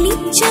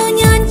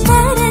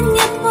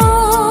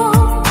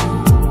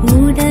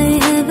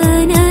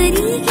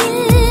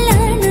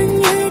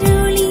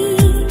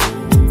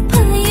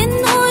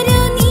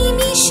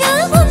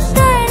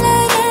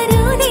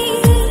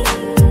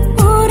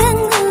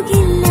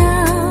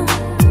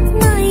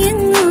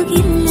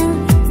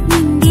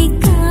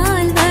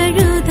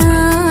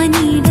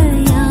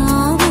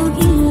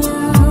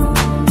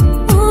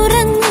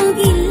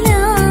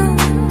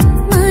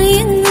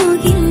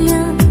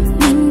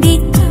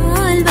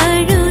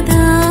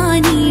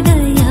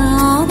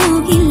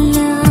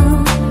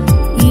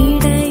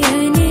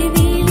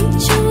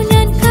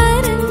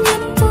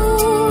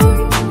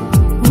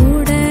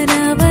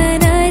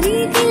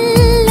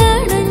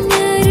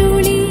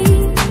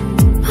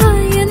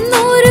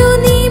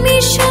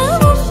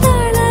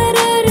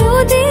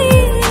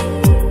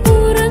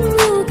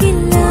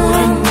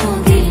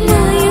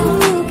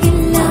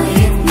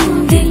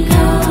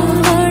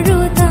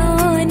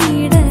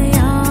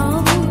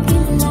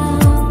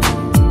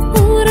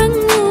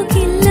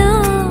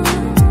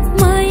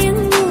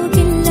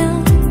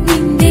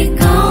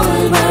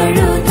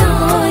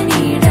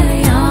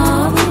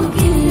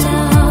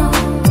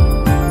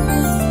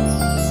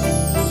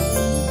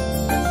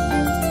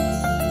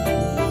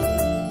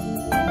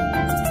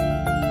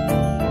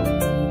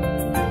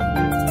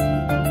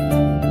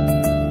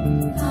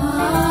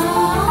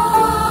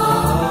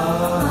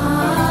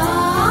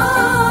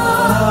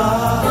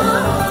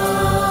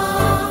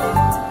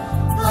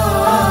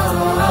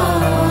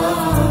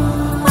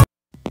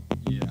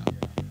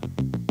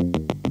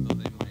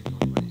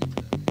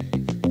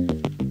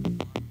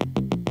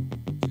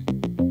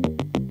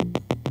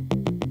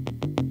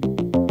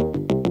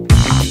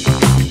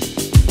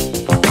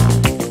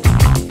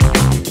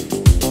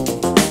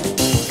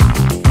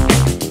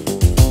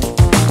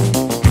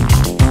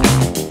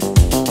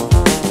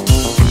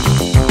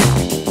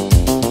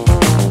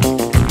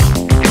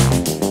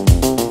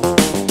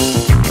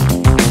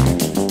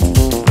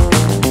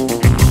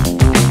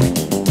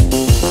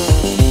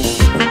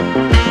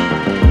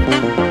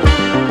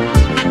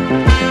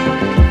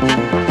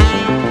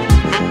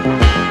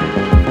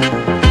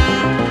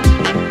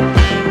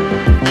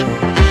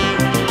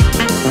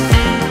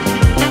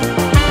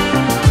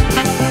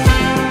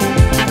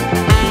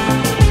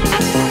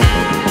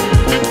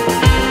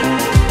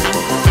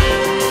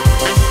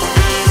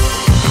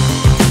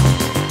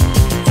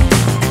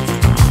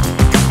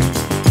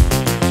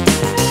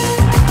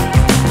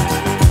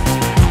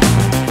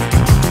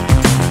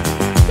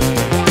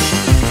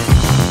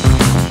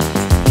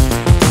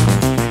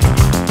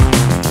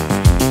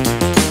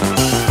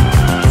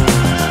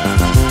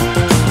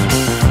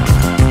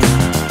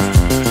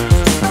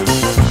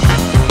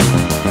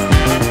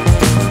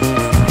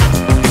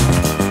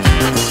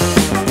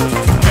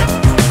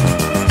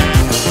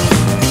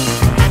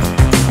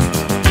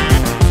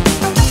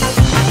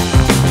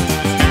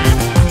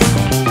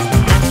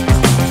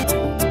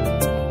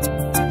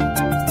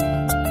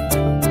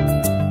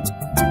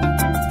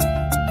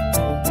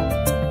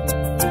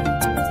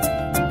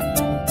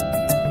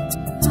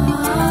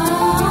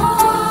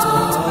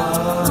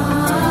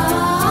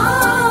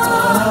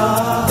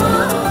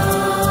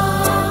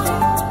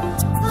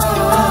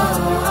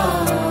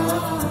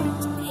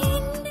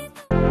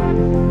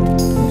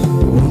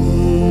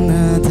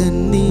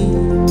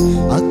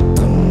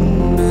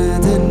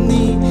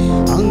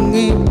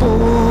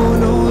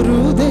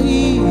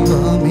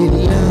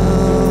ദൈവമില്ല.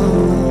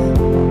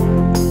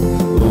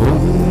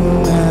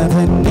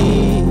 ഉന്നതനീ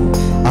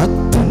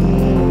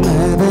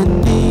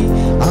അത്യുന്നതനീ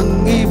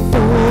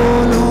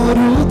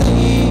അങ്ങേപ്പോലൊരു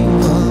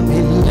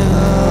ദൈവമില്ല.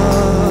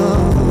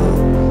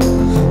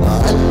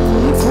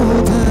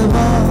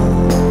 അത്ഭുതവാ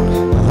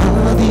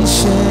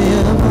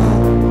അതിശയവാ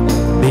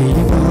നീ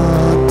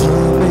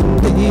മാത്രമൻ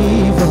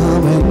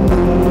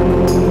ദൈവമെന്നും.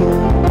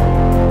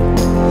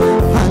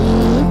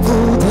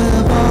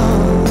 അത്ഭുതവാ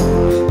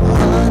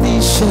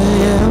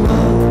അതിശയവാ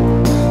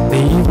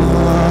നീ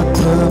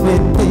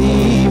മാത്രമൻ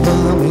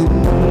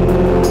ദൈവമെന്നും.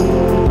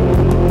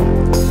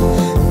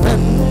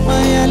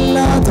 നന്മയല്ലാതൊന്നും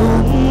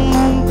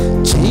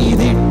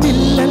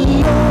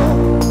ചെയ്തിട്ടില്ലല്ലോ,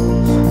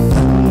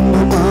 നന്മ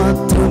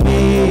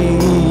മാത്രമേ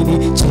ഇനി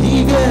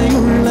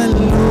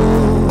ചെയ്യുകയുള്ളല്ലോ.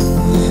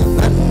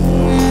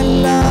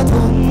 നന്മയല്ലാതൊന്നും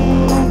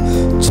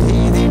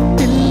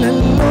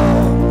ചെയ്തിട്ടില്ലല്ലോ,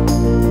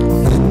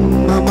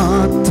 നന്മ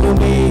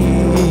മാത്രമേ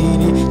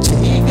ഇനി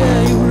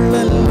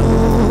ചെയ്യുകയുള്ളല്ലോ.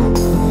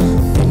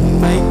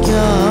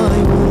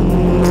 തിന്മയ്ക്കായി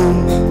ഒന്നും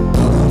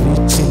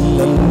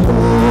ഭാവിച്ചില്ലല്ലോ,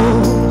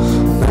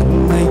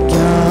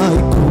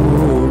 നന്മയ്ക്കായി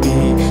കൂടി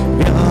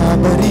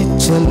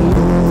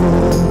വ്യാപരിച്ചല്ലോ.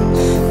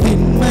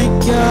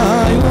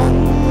 തിന്മയ്ക്കായി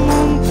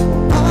ഒന്നും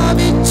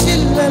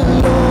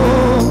ഭാവിച്ചില്ലല്ലോ,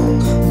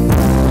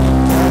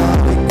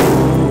 നന്മയ്ക്കായി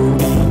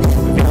കൂടി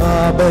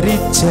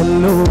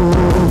വ്യാപരിച്ചല്ലോ.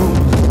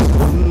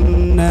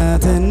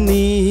 ഉന്നതൻ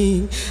നീ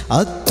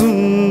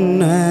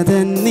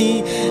അത്യുന്നതൻ നീ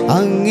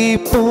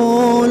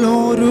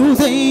അങ്ങേപ്പോലൊരു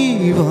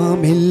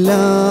ദൈവമില്ല.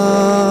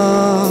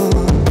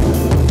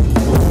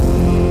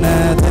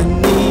 ഉന്നതൻ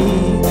നീ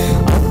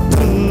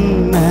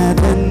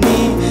അത്യുന്നതൻ നീ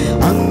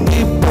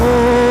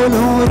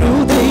അങ്ങേപ്പോലൊരു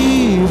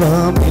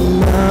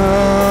ദൈവമില്ല.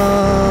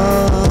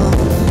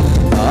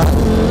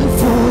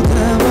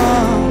 അത്ഭുതവാ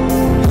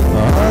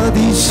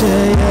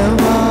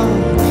അതിശയവാ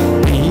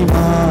നീ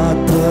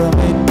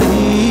മാത്രമേ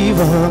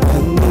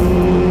ദൈവമെന്നും.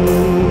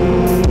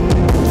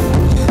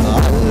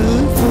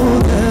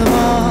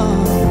 അത്ഭുതവാ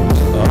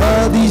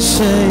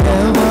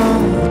അതിശയവാ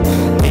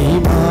നീ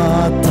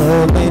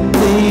മാത്രമേ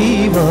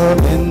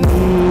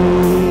ദൈവമെന്നും.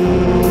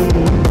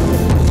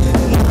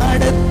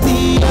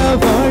 നടത്തിയ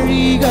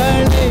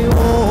വഴികളെ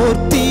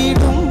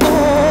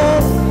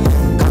ഓർത്തിടുമ്പോൾ,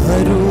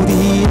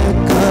 കരുതിയ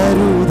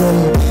കരുതൽ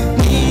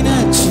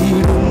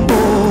നനച്ചിടുമ്പോൾ,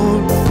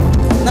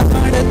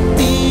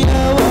 നടത്തിയ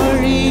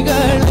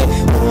വഴികളെ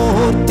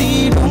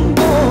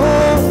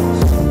ഓർത്തിടുമ്പോൾ,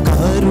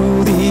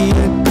 കരുതിയ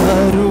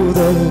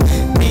കരുതൽ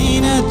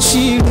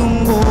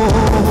നനച്ചിടുമ്പോൾ,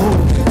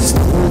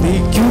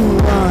 സ്തുതിക്കുവാനായിരം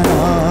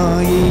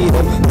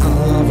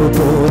നാവ്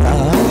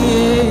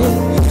പോരായേ,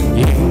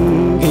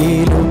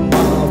 എങ്കിലും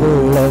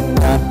അവളെ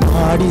ഞാൻ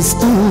പാടി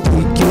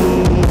സ്തുതിക്കും.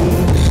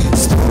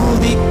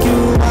 സ്തുതിക്കുവാനായിരം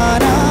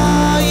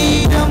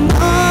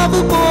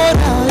നാവ്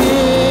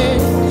പോരായേ,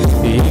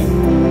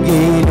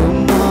 എങ്കിലും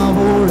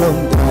അവളും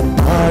ഞാൻ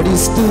പാടി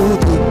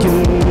സ്തുതിക്കും.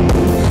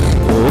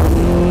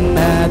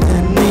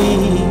 ഉന്നതൻ നീ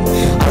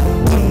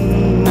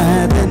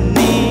അത്യുന്നതൻ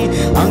നീ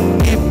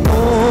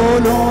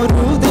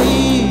അങ്ങേപ്പോലൊരു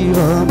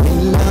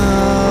ദൈവമില്ല.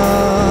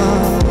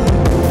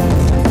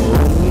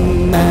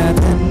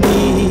 ഉന്നതൻ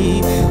നീ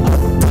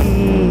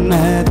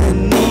അത്യുന്നതൻ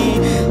നീ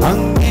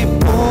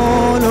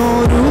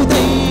അങ്ങേപ്പോലൊരു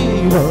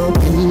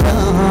ദൈവമില്ല.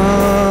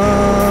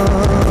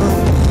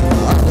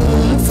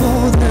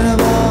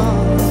 അത്ഭുതവാ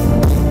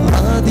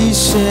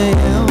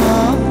അതിശയവാ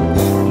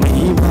നീ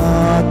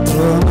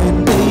മാത്രമൻ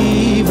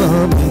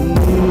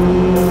ദൈവമെന്നും.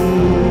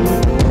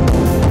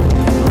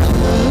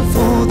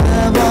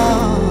 അത്ഭുതവാ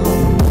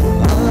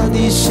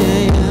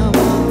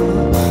അതിശയവാ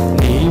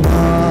നീ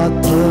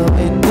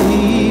മാത്രമൻ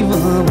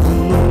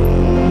ദൈവമെന്നും.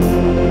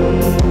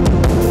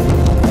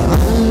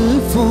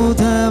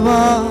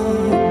 അത്ഭുതവാ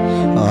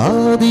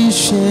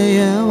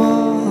അതിശയവാ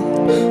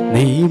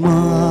നീ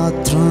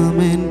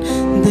മാത്രമൻ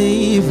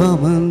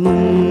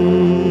ദൈവമെന്നും.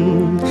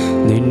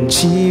 നിൻ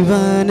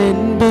ജീവനൻ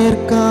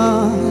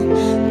പേർക്കായി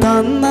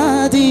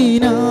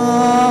തന്നതിനാ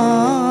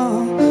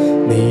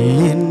നീ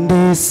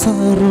എൻ്റെ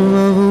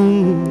സർവവും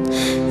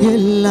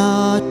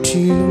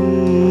എല്ലാറ്റിലും.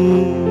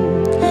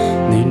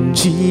 നിൻ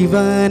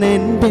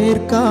ജീവനൻ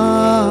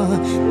പേർക്കായി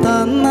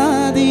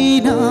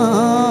തന്നതിനാ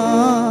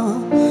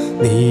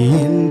നീ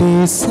എൻ്റെ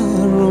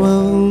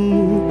സർവവും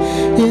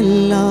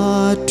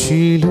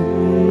എല്ലാറ്റിലും.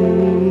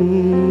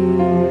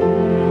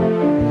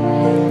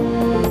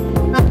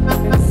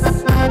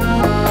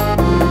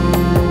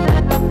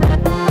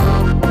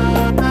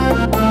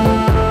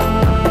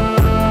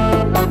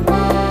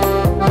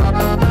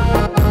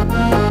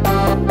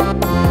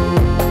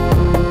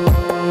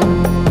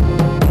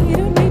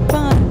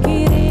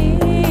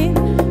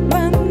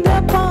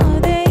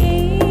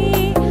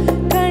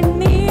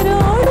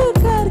 கண்ணீரோடு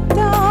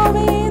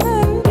கர்த்தாவே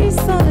நன்றி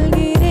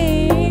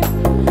சொல்கிறேன்.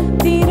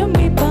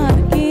 திரும்பி பார்க்கிறேன்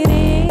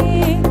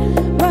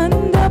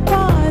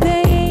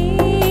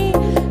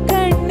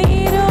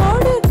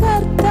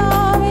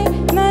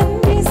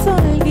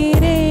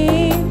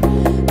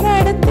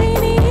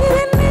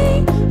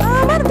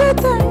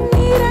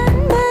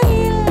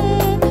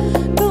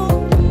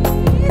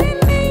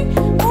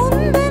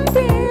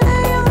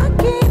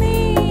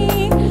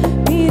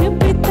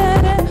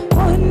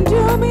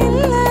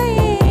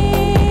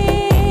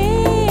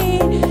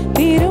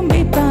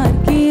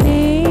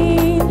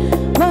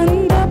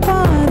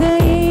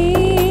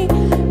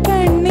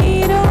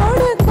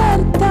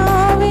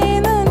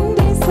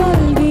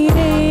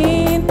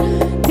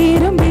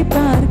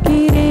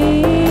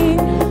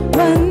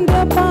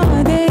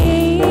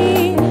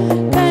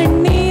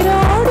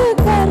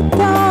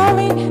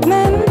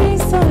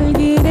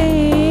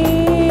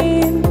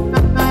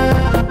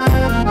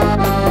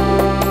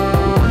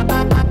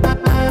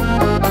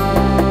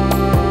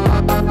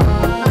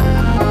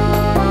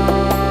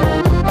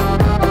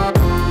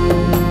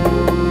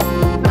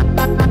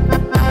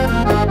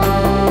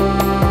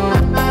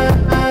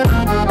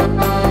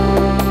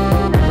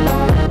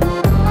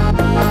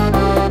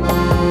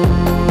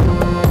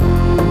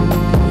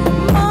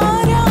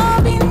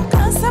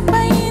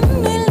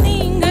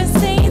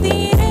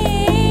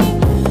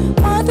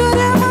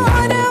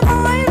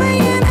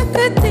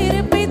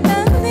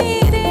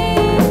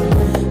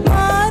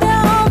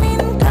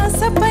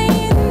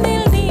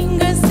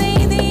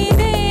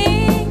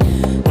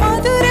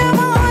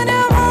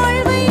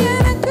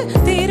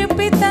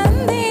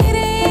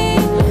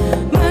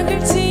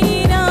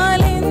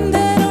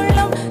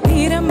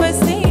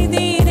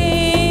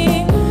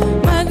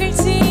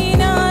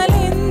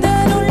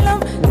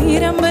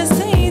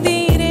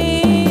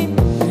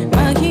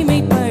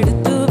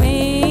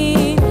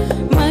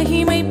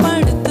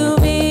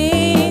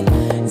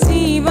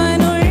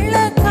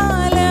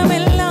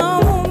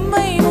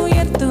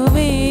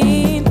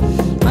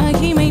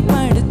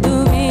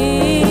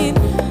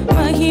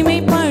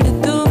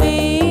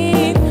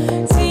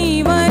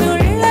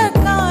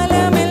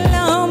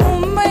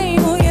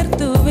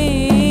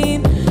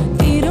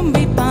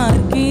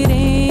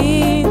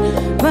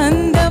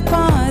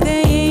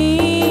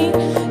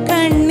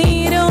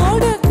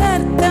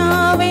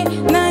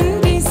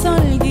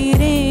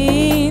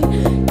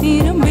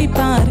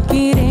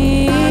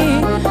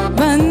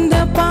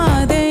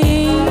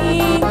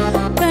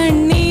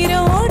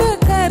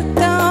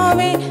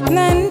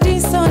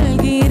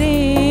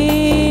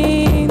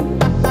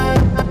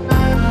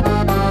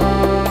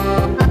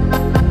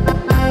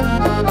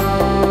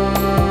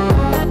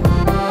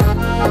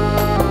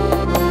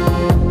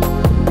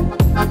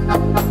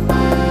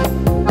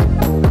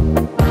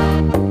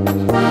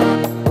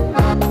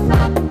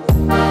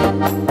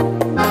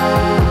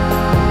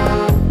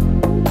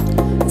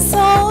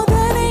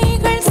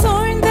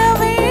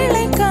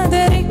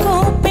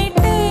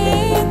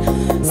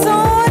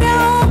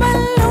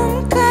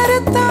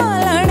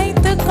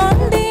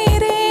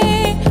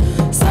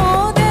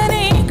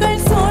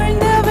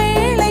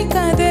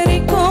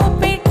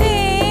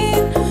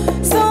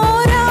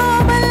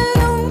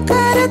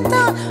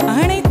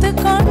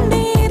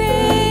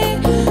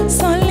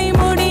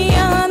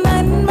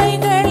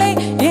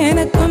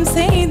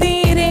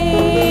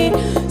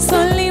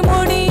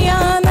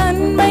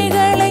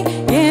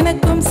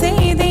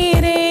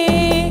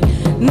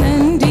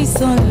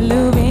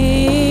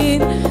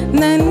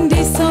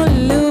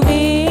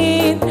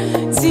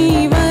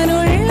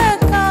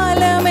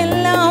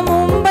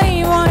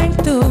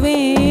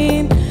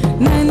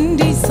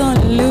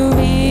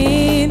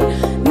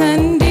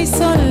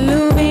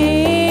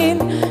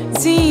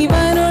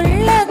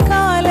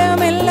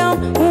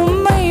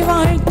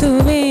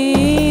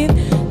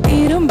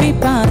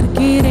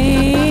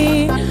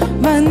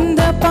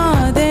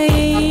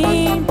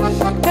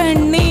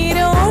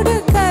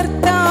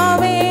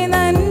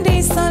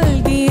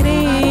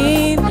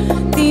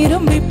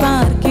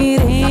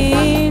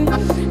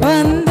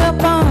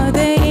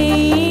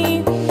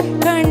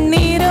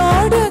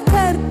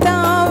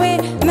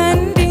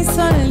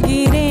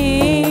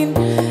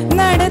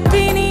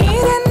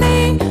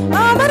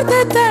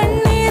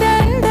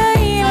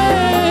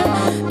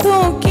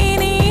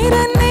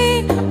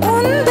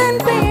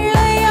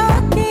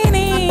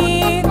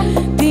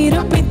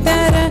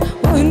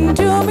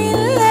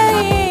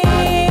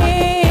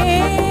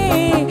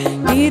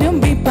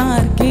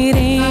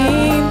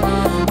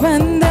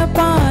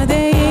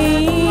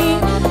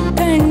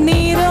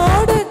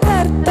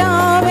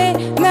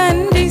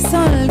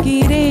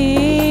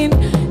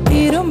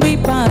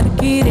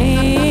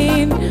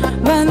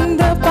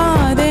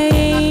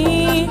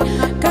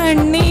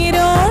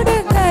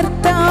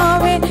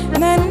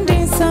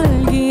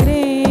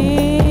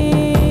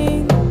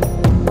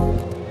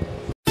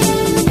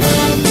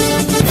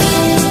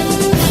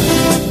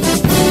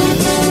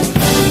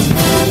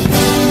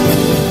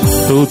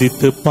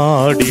துதித்து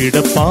பாடிட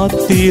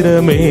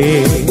பாத்திரமே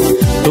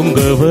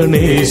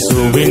துங்கவனே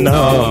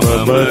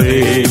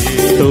சுவிநாமரே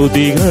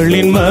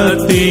துதிகளின்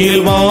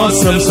மத்தியில்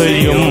வாசம்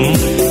செய்யும்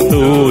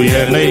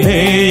தூயனை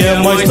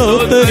நேயமாய்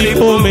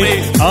ஸ்தோத்தரிப்போமே.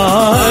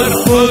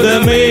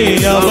 அற்புதமே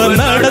அவர்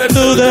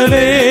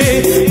நடத்துதலே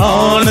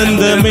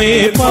ஆனந்தமே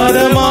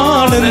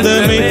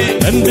பரமானந்தமே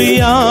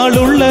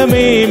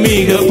நன்றியாளுள்ளமே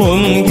மிக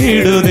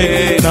பொங்கிடுதே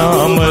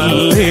நாம்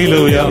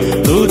அல்லேலூயா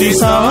துதி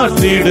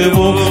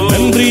சாற்றிடுவோம்.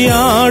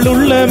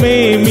 நன்றியாளுள்ளமே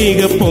மிக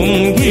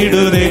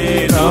பொங்கிடுதே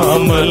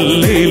நாம்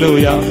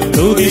அல்லேலூயா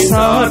துதி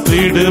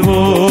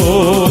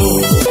சாற்றிடுவோம்.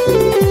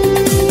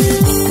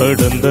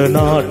 கடந்த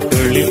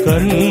நாட்களில்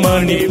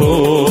கண்மணி போ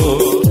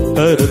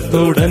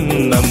கருத்துடன்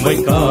நம்மை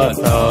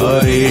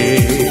காத்தாரே.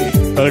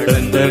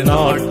 கடந்த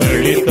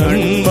நாட்களில்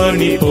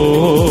கண்மணி போ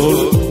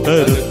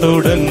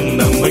கருத்துடன்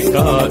நம்மை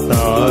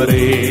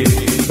காத்தாரே.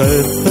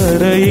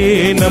 கர்த்தரையே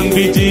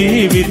நம்பி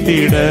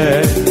ஜீவித்திட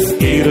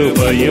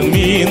கிருபையும்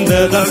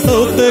மீந்ததா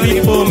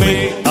ஸ்தோத்தரிப்போமே.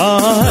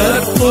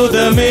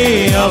 அற்புதமே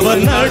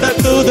அவர்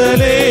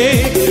நடத்துதலே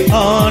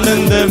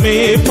ஆனந்தமே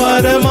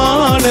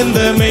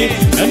பரமானந்தமே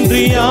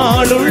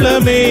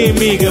நன்றியாளுள்ளமே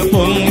மிக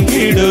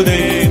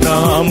பொங்கிடுதே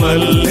நாம்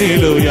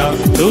அல்லேலூயா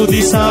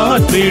துதி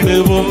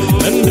சாற்றிடுவோம்.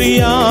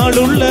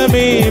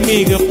 நன்றியாளுள்ளமே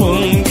மிக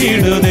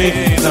பொங்கிடுதே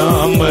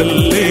நாம்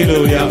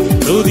அல்லேலூயா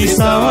துதி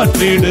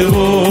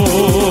சாற்றிடுவோம்.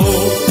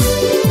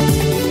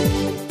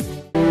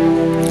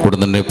 ഉടൻ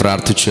തന്നെ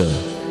പ്രാർത്ഥിച്ച്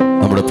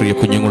നമ്മുടെ പ്രിയ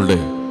കുഞ്ഞുങ്ങളുടെ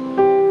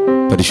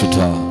പരിശുദ്ധ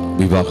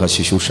വിവാഹ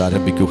ശുശ്രൂഷ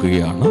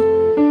ആരംഭിക്കുകയാണ്.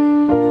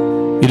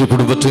 ഇരു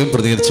കുടുംബത്തെയും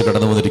പ്രതിനിധിച്ച്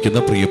കടന്നു വന്നിരിക്കുന്ന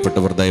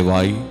പ്രിയപ്പെട്ടവർ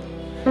ദയവായി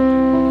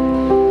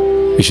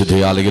വിശുദ്ധ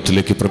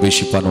ആലയത്തിലേക്ക്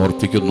പ്രവേശിപ്പാൻ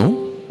ഓർപ്പിക്കുന്നു.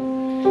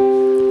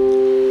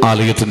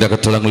 ആലയത്തിന്റെ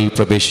അകത്തളങ്ങളിൽ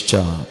പ്രവേശിച്ച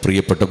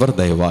പ്രിയപ്പെട്ടവർ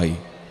ദയവായി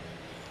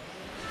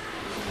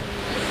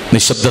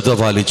നിശബ്ദത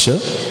പാലിച്ച്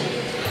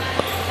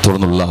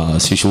തുടർന്നുള്ള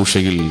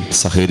ശുശ്രൂഷയിൽ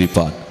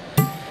സഹകരിപ്പാൻ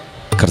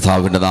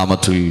കർത്താവിന്റെ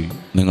നാമത്തിൽ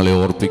നിങ്ങളെ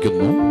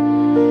ഓർപ്പിക്കുന്നു.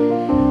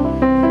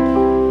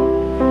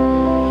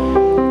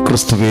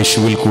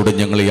 ക്രിസ്തുവേശുവിൽ കൂടെ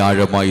ഞങ്ങളെ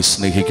ആഴമായി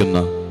സ്നേഹിക്കുന്ന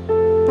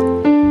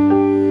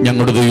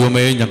ഞങ്ങളുടെ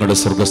ദൈവമേ, ഞങ്ങളുടെ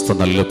സ്വർഗസ്ഥ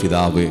നല്ല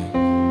പിതാവേ,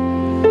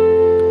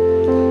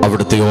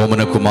 അവിടുത്തെ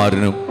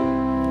ഓമനകുമാരനും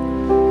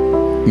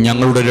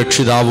ഞങ്ങളുടെ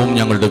രക്ഷിതാവും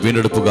ഞങ്ങളുടെ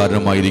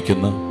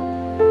വീണ്ടെടുപ്പുകാരനുമായിരിക്കുന്ന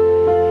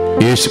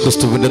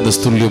യേശുക്രിസ്തുവിന്റെ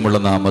നിസ്തുല്യമുള്ള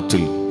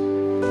നാമത്തിൽ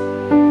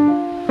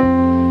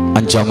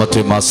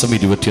 5-ാമത്തെ മാസം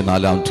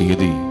 24-ാം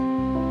തീയതി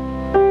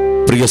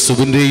പ്രിയ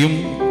സുബിന്റെയും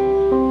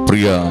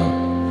പ്രിയ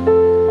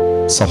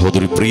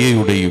സഹോദരി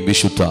പ്രിയയുടെയും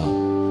വിശുദ്ധ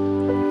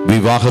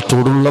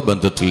വിവാഹത്തോടുള്ള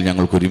ബന്ധത്തിൽ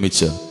ഞങ്ങൾക്ക്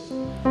ഒരുമിച്ച്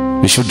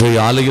വിശുദ്ധ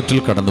ആലയത്തിൽ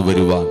കടന്നു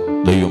വരുവാൻ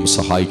ദൈവം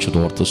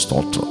സഹായിച്ചതോർത്ത്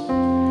സ്തോത്രം.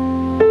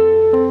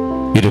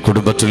 ഇരു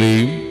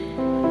കുടുംബത്തിലെയും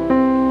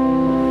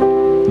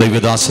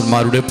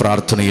ദൈവദാസന്മാരുടെ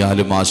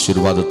പ്രാർത്ഥനയാലും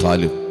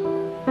ആശീർവാദത്താലും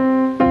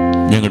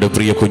ഞങ്ങളുടെ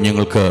പ്രിയ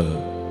കുഞ്ഞുങ്ങൾക്ക്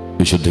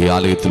വിശുദ്ധ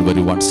ആലയത്തിൽ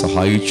വരുവാൻ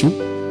സഹായിച്ചു.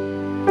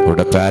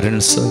 അവരുടെ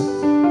പാരൻസ്,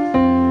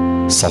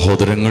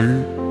 സഹോദരങ്ങൾ,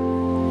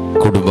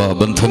 കുടുംബ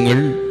ബന്ധങ്ങൾ,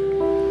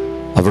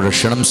 അവരുടെ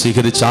ക്ഷണം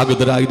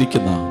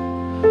സ്വീകരിച്ചാഗതരായിരിക്കുന്ന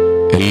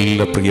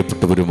എല്ലാ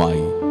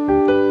പ്രിയപ്പെട്ടവരുമായി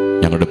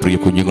ഞങ്ങളുടെ പ്രിയ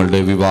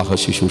കുഞ്ഞുങ്ങളുടെ വിവാഹ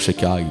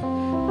ശുശ്രൂഷയ്ക്കായി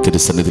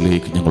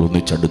തിരുസന്നിധിയിലേക്ക് ഞങ്ങൾ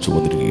ഒന്നിച്ചടുച്ചു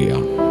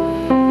വന്നിരിക്കുകയാണ്.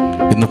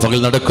 ഇന്ന് പകൽ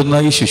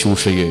നടക്കുന്ന ഈ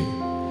ശുശ്രൂഷയെ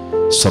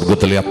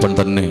സ്വർഗത്തിലെ അപ്പൻ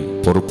തന്നെ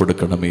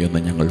പൊറുപ്പെടുക്കണമേ എന്ന്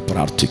ഞങ്ങൾ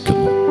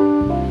പ്രാർത്ഥിക്കുന്നു.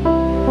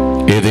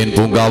 ഏതേൻ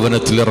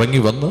പൂങ്കാവനത്തിൽ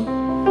ഇറങ്ങി വന്ന്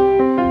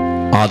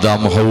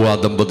ആദാം ഹവ്വ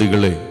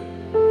ദമ്പതികളെ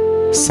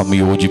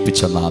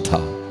സംയോജിപ്പിച്ച നാഥ,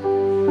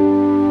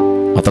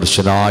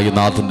 അദർശനായ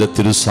നാഥന്റെ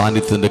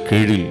തിരുസാന്നിധ്യത്തിന്റെ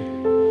കീഴിൽ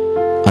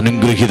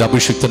അനുഗ്രഹീത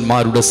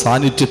അഭിഷിക്തന്മാരുടെ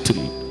സാന്നിധ്യത്തിൽ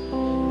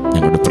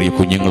ഞങ്ങളുടെ പ്രിയ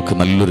കുഞ്ഞുങ്ങൾക്ക്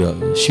നല്ലൊരു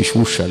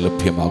ശുശ്രൂഷ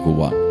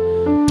ലഭ്യമാകുവാൻ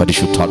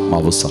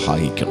പരിശുദ്ധാത്മാവ്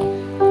സഹായിക്കണം.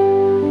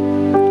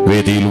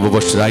 വേദിയിൽ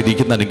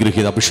ഉപഭക്ഷരായിരിക്കുന്ന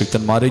അനുഗ്രഹീത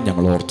അഭിഷിക്തന്മാരെ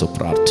ഞങ്ങൾ ഓർത്ത്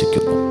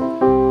പ്രാർത്ഥിക്കുന്നു.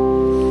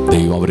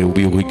 ദൈവം അവരെ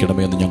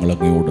ഉപയോഗിക്കണമെന്ന് ഞങ്ങൾ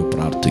അങ്ങയോട്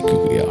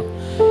പ്രാർത്ഥിക്കുകയാണ്.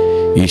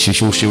 ഈ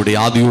ശുശ്രൂഷയുടെ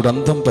ആദിയുടെ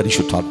അന്തം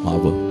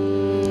പരിശുദ്ധാത്മാവ്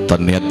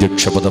തന്നെ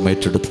അധ്യക്ഷപദം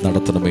ഏറ്റെടുത്ത്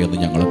നടത്തണമേ എന്ന്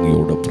ഞങ്ങൾ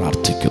അങ്ങയോട്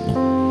പ്രാർത്ഥിക്കുന്നു.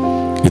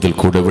 ഇതിൽ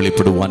കൂടെ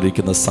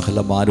വെളിപ്പെടുവാനിരിക്കുന്ന സകല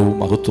മാനവും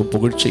മഹത്വവും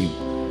പുകഴ്ചയും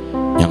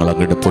ഞങ്ങൾ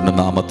അങ്ങയുടെ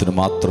പൊന്നുനാമത്തിന്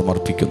മാത്രം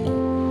അർപ്പിക്കുന്നു.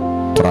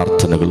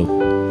 പ്രാർത്ഥനകളും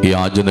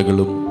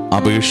യാചനകളും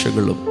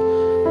അപേക്ഷകളും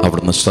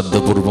അവിടുന്ന്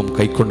ശ്രദ്ധപൂർവം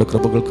കൈക്കൊണ്ട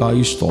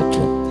കൃപകൾക്കായി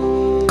സ്തോത്രം.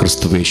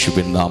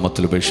 ക്രിസ്തുവേശുവിൻ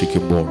നാമത്തിൽ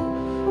അപേക്ഷിക്കുമ്പോൾ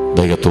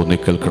ദയത്തോന്നി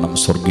കേൾക്കണം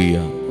സ്വർഗീയ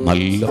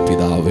നല്ല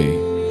പിതാവേ.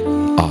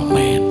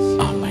 ആമേൻ,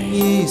 ആമേൻ.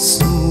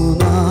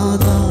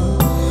 യേശുനാഥാ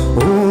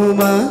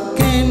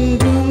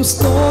ഉമക്കെന്നും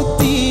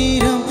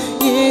സ്തോത്രം.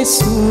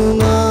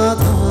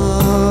 യേശുനാഥാ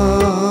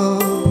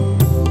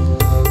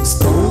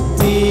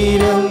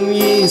സ്തോത്രം.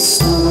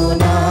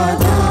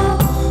 യേശുനാഥാ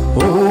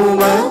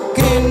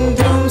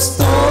ഉമക്കെന്നും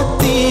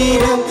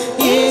സ്തോത്രം.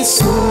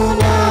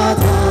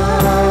 യേശുനാഥാ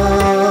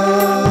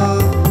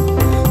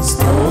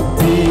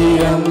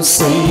സ്തോത്രം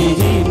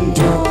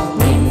ചെയ്യുന്നു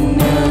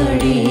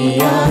നിന്നടിയാത്തീരു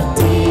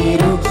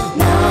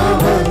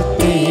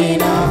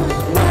നാമത്തിന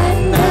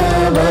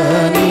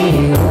നന്നവനേ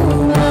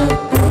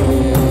ഉമക്ക്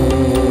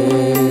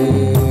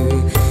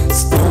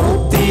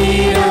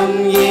സ്തോത്രം.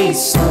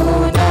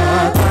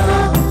 യേശുനാഥാ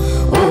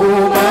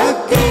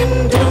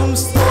ഉമക്കെന്നും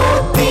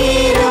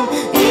സ്തോത്രം.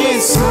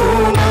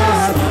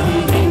 യേശുനാഥാ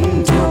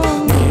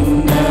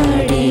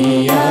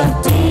നിന്നടിയാത്തീരു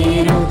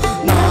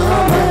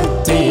നാമത്തിനാദരവ്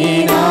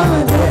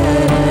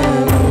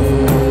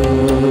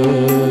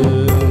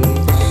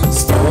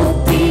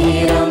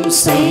സ്തോത്രം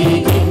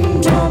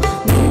ചെയ്യുന്നു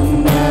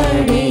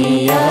നിന്നടിയാത്തീരു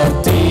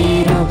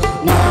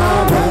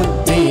നാമത്തിനാദരവ്.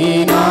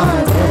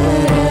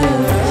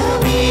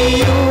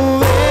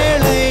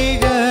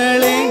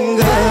 വേളൈകളെങ്ങൾക്ക്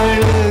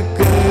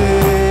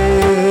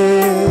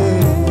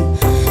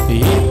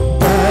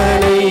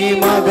ഇത്തனை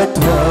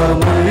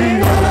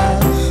മഹത്വമുള്ള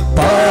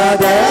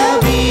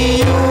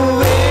പദവിയു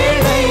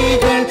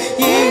വേളൈകൾ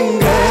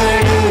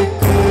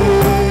എங்களுக்கு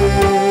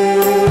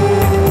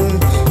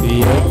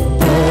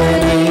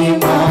എത്തனை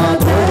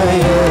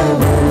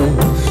മാതയവ്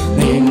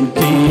നിൻ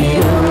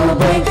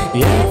കൃപை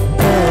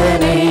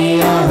എത്തனை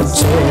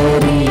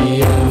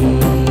ആശ്ചര്യം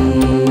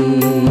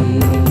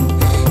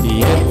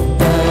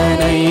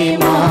എത്തனை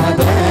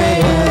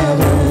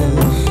മാതയവ്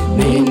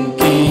നിൻ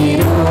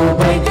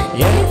കൃപை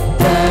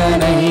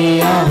എത്തனை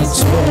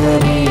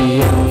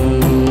ആശ്ചര്യം.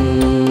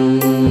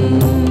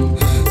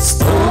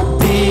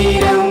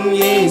 സ്തോത്രം.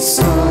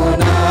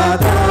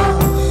 യേശുനാഥാ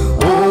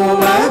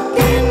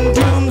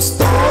ഉമക്കെന്നും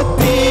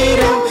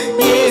സ്തോത്രം.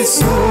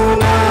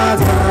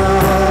 യേശുനാഥാ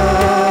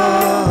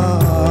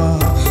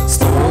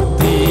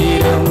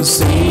സ്തോത്രം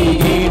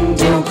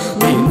ചെയ്യുന്നു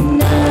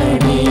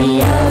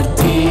നിന്നടിയാത്തീരു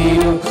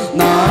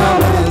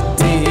നാമത്തിനാദരവ്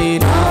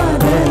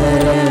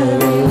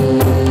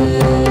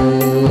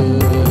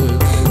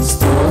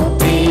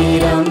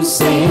സ്തോത്രം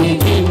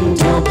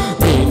ചെയ്യുന്നു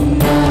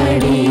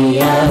നിന്നടിയാത്തീരു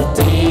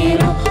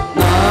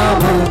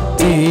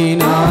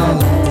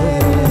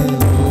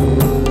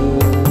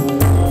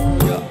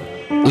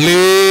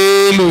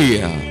ഹല്ലേലൂയ.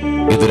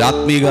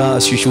 ഇതൊരാത്മീക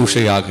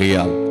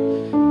ശുശ്രൂഷയാകയാൽ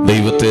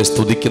ദൈവത്തെ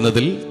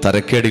സ്തുതിക്കുന്നതിൽ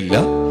തരക്കേടില്ല.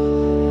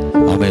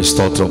 ആമേൻ,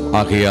 സ്തോത്രം.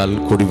 ആകയാൽ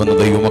കൂടി വന്ന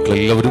ദൈവമക്കൾ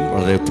എല്ലാവരും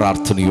വളരെ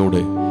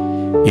പ്രാർത്ഥനയോടെ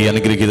ഈ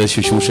അനുഗ്രഹീത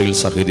ശുശ്രൂഷയിൽ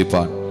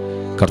സഹകരിപ്പാൻ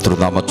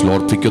കർത്തൃനാമത്തിൽ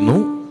ഓർപ്പിക്കുന്നു.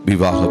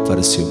 വിവാഹ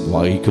പരസ്യം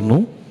വായിക്കുന്നു.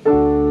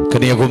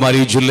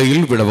 കന്യാകുമാരി ജില്ലയിൽ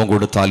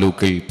വിളവങ്കോട്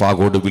താലൂക്കിൽ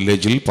പാകോട്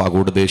വില്ലേജിൽ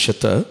പാകോട്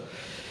ദേശത്ത്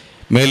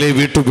മേലെ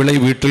വീട്ടുവിളை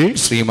വീട്ടിൽ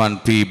ശ്രീമാൻ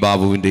പി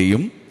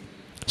ബാബുവിൻ്റെയും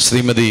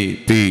ശ്രീമതി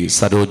പി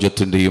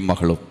സരോജത്തിൻ്റെയും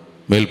മകളും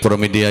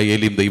മേൽപ്പുറം ഇന്ത്യ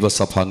ഏലിം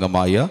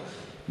ദൈവസഭാംഗമായ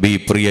ബി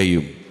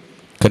പ്രിയയും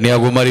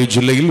കന്യാകുമാരി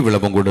ജില്ലയിൽ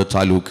വിളവങ്കോട്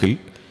താലൂക്കിൽ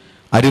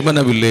അരിമന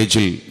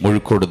വില്ലേജിൽ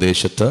മുഴുക്കോട്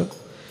ദേശത്ത്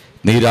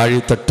നീരാഴി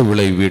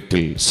തട്ടുവിളை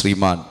വീട്ടിൽ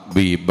ശ്രീമാൻ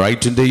ബി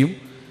ബ്രൈറ്റിൻ്റെയും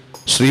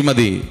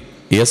ശ്രീമതി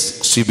എസ്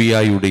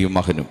സിബിയായുടെയും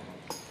മകനും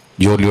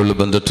ജോലിയുള്ള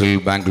ബന്ധത്തിൽ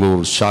Bangalore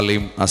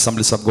ഷാലേം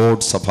assemblies of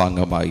God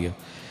സഭാംഗമായ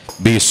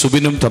B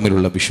സുബിനും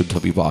തമ്മിലുള്ള വിശുദ്ധ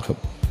വിവാഹം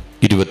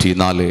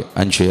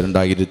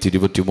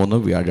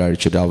 24/5/2023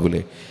 വ്യാഴാഴ്ച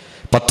രാവിലെ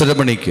 10:30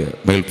 മണിക്ക്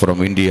മേൽപ്പുറം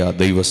ഇന്ത്യ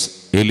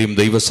ഏലിയം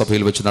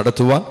ദൈവസഭയിൽ വെച്ച്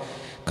നടത്തുവാൻ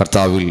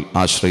കർത്താവിൽ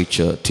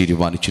ആശ്രയിച്ച്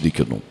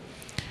തീരുമാനിച്ചിരിക്കുന്നു.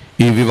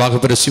 ഈ വിവാഹ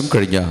പരസ്യം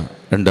കഴിഞ്ഞ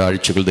 2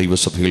 ആഴ്ചകൾ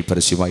ദൈവസഭയിൽ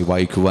പരസ്യമായി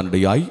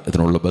വായിക്കുവാനിടയായി.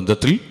 അതിനുള്ള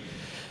ബന്ധത്തിൽ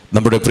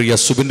നമ്മുടെ പ്രിയ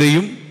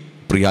സുബിൻ്റെയും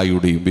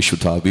പ്രിയായുടെയും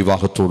വിശുദ്ധ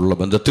വിവാഹത്തോടുള്ള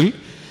ബന്ധത്തിൽ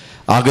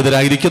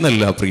ആഗതരായിരിക്കുന്ന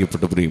എല്ലാ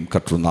പ്രിയപ്പെട്ടവരെയും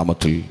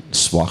കർത്തൃനാമത്തിൽ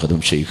സ്വാഗതം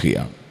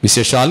ചെയ്യുകയാണ്.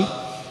 വിശേഷാൽ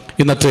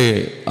ഇന്നത്തെ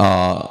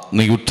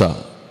നിയുക്ത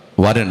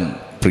വരൻ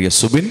പ്രിയ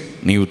സുബിൻ,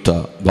 നിയുക്ത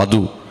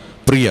വധു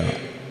പ്രിയ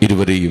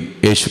ഇരുവരെയും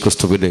യേശു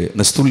ക്രിസ്തുവിൻ്റെ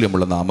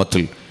നിസ്തുല്യമുള്ള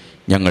നാമത്തിൽ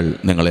ഞങ്ങൾ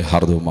നിങ്ങളെ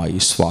ഹാർദവമായി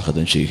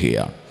സ്വാഗതം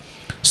ചെയ്യുകയാണ്.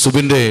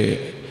 സുബിൻ്റെ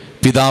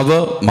പിതാവ്,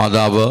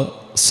 മാതാവ്,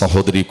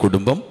 സഹോദരി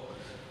കുടുംബം,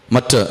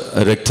 മറ്റ്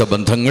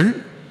രക്തബന്ധങ്ങൾ,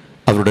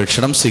 അവരുടെ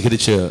ക്ഷണം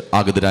സ്വീകരിച്ച്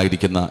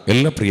ആഗതരായിരിക്കുന്ന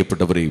എല്ലാ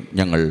പ്രിയപ്പെട്ടവരെയും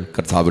ഞങ്ങൾ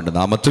കർത്താവിൻ്റെ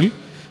നാമത്തിൽ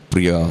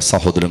പ്രിയ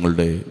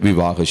സഹോദരങ്ങളുടെ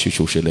വിവാഹ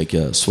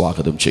ശുശ്രൂഷയിലേക്ക്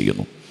സ്വാഗതം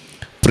ചെയ്യുന്നു.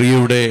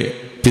 പ്രിയയുടെ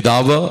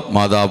പിതാവ്,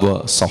 മാതാവ്,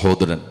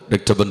 സഹോദരൻ,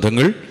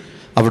 രക്തബന്ധങ്ങൾ,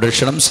 അവരുടെ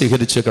ക്ഷണം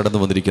സ്വീകരിച്ച് കടന്നു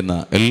വന്നിരിക്കുന്ന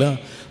എല്ലാ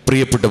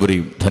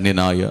പ്രിയപ്പെട്ടവരെയും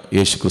ധന്യനായ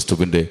യേശു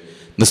ക്രിസ്തുവിൻ്റെ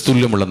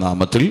നിസ്തുല്യമുള്ള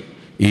നാമത്തിൽ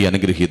ഈ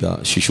അനുഗ്രഹീത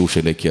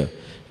ശുശ്രൂഷയിലേക്ക്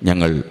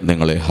ഞങ്ങൾ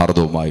നിങ്ങളെ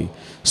ഹാർദവമായി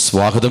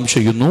സ്വാഗതം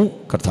ചെയ്യുന്നു.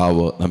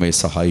 കർത്താവ് നമ്മെ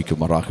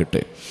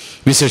സഹായിക്കുമാറാകട്ടെ.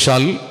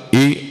 വിശേഷാൽ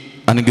ഈ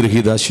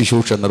അനുഗ്രഹീത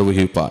ശുശ്രൂഷ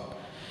നിർവഹിപ്പാൻ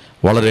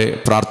വളരെ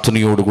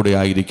പ്രാർത്ഥനയോടുകൂടി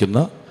ആയിരിക്കുന്ന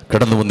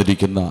കടന്നു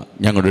വന്നിരിക്കുന്ന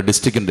ഞങ്ങളുടെ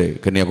ഡിസ്ട്രിക്റ്റിൻ്റെ,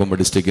 Kanyakumari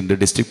ഡിസ്ട്രിക്റ്റിൻ്റെ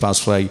district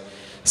പാസ്റ്ററായി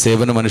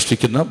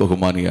സേവനമനുഷ്ഠിക്കുന്ന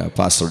ബഹുമാനിയ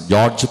pastor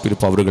George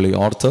Philip അവരുകളെ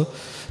ഓർത്ത്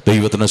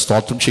ദൈവത്തിന്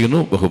സ്തോത്രം ചെയ്യുന്നു.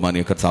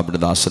 ബഹുമാനിയ കർത്താവിൻ്റെ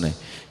ദാസനെ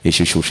ഈ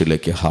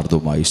ശുശ്രൂഷയിലേക്ക്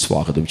ഹാർദവമായി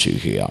സ്വാഗതം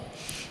ചെയ്യുകയാണ്.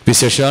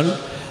 വിശേഷാൽ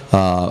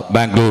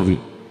ബാംഗ്ലൂരിൽ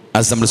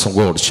assemblies of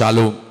God,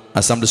 Shalom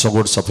assemblies of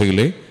God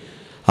സഭയിലെ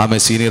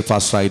സീനിയർ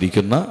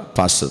പാസ്റ്ററായിരിക്കുന്ന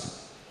പാസ്റ്റർ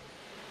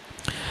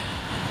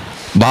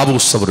ബാബു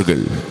അവരുകൾ,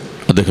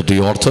 അദ്ദേഹത്തെ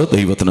ഓർത്ത്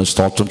ദൈവത്തിന്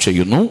സ്തോത്രം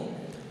ചെയ്യുന്നു.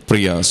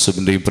 പ്രിയ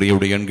സുബിൻ്റെയും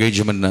പ്രിയയുടെ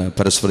എൻഗേജ്മെൻറ്റിന്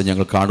പരസ്പരം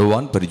ഞങ്ങൾ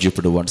കാണുവാൻ,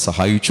 പരിചയപ്പെടുവാൻ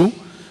സഹായിച്ചു.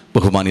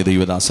 ബഹുമാനിയ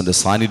ദൈവദാസൻ്റെ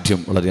സാന്നിധ്യം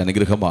വളരെ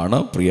അനുഗ്രഹമാണ്.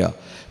 പ്രിയ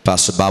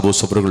പാസ്റ്റർ ബാബു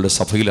അവരുകളുടെ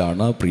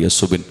സഭയിലാണ് പ്രിയ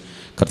സുബിൻ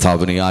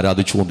കർത്താവിനെ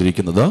ആരാധിച്ചു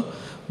കൊണ്ടിരിക്കുന്നത്.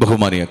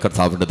 ബഹുമാനിയ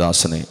കർത്താവിൻ്റെ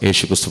ദാസനെ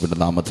യേശു ക്രിസ്തുവിൻ്റെ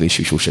നാമത്തിൽ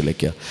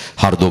ശുശ്രൂഷയിലേക്ക്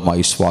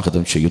ഹാർദവമായി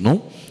സ്വാഗതം ചെയ്യുന്നു.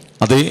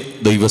 അതേ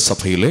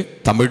ദൈവസഭയിലെ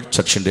തമിഴ്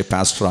ചർച്ചിൻ്റെ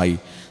പാസ്റ്ററായി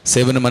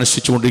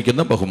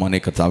സേവനമനുഷ്ഠിച്ചുകൊണ്ടിരിക്കുന്ന ബഹുമാനിയ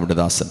കർത്താവിൻ്റെ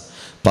ദാസൻ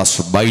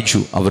പാസ്റ്റർ ബൈജു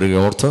അവരെ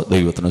ഓർത്ത്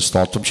ദൈവത്തിന്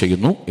സ്തോത്രം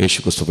ചെയ്യുന്നു. യേശു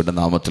ക്രിസ്തുവിൻ്റെ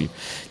നാമത്തിൽ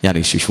ഞാൻ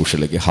ഈ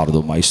ശുശ്രൂഷയിലേക്ക്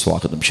ഹാർദവമായി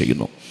സ്വാഗതം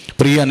ചെയ്യുന്നു.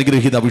 പ്രിയ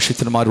അനുഗ്രഹീത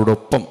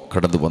അഭിഷിക്തന്മാരോടൊപ്പം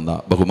കടന്നു വന്ന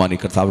ബഹുമാനി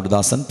കർത്താവിൻ്റെ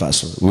ദാസൻ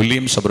പാസ്റ്റർ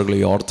വില്യം സബറുകളെ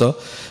ഓർത്ത്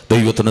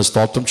ദൈവത്തിന്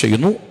സ്തോത്രം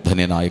ചെയ്യുന്നു.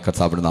 ധന്യനായ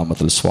കർത്താവിൻ്റെ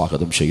നാമത്തിൽ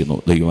സ്വാഗതം ചെയ്യുന്നു.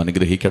 ദൈവം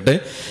അനുഗ്രഹിക്കട്ടെ.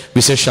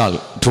 വിശേഷാൽ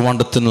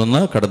ട്രിവാൻഡ്രത്തിൽ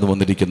നിന്ന് കടന്നു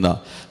വന്നിരിക്കുന്ന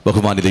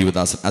ബഹുമാനി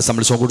ദൈവദാസൻ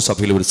അസംബ്ലീസ് ഓഫ് ഗോഡ്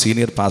സഭയിലെ ഒരു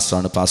സീനിയർ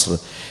പാസ്റ്ററാണ് പാസ്റ്റർ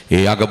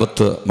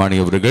യാഗബത്ത് മാണി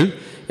അവരുകൾ.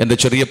 എൻ്റെ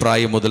ചെറിയ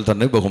പ്രായം മുതൽ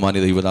തന്നെ ബഹുമാനി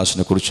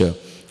ദൈവദാസനെ കുറിച്ച്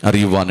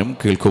അറിയുവാനും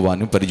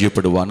കേൾക്കുവാനും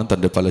പരിചയപ്പെടുവാനും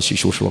തൻ്റെ പല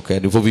ശുശ്രൂഷകളൊക്കെ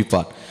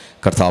അനുഭവിപ്പാൻ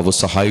കർത്താവ്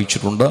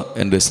സഹായിച്ചിട്ടുണ്ട്.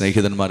 എൻ്റെ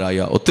സ്നേഹിതന്മാരായ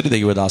ഒത്തിരി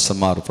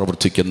ദൈവദാസന്മാർ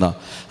പ്രവർത്തിക്കുന്ന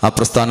ആ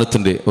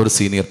പ്രസ്ഥാനത്തിൻ്റെ ഒരു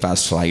സീനിയർ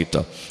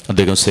പാസ്റ്ററായിട്ട്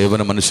അദ്ദേഹം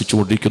സേവനം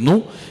അനുഷ്ഠിച്ചുകൊണ്ടിരിക്കുന്നു.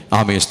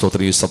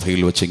 സ്തോത്രം ഈ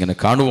സഭയിൽ വെച്ച് ഇങ്ങനെ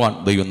കാണുവാൻ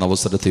ദൈവം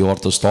അവസരത്തെ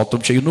ഓർത്ത്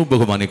സ്തോത്രം ചെയ്യുന്നു.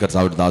 ബഹുമാനിയ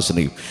കർത്താവിൻ്റെ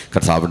ദാസനെയും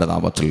കർത്താവിൻ്റെ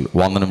നാമത്തിൽ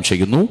വന്ദനം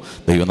ചെയ്യുന്നു.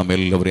 ദൈവം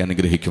നമ്മെല്ലാവരെയും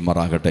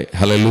അനുഗ്രഹിക്കുമാറാകട്ടെ.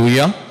 Hallelujah,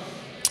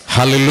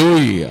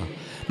 hallelujah.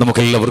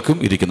 നമുക്കെല്ലാവർക്കും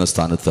ഇരിക്കുന്ന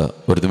സ്ഥാനത്ത്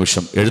ഒരു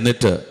നിമിഷം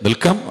എഴുന്നേറ്റ്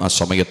നിൽക്കാം. ആ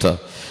സമയത്ത്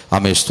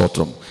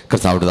സ്തോത്രം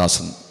കർത്താവിൻ്റെ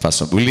ദാസൻ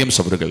പാസ്റ്റർ വില്യംസ്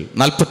അവരുകൾ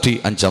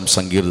 45-ാം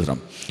സങ്കീർത്തനം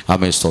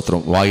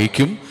സ്തോത്രം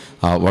വായിക്കും.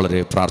 വളരെ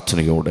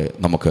പ്രാർത്ഥനയോടെ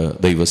നമുക്ക്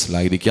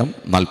ദൈവത്തിലായിരിക്കാം.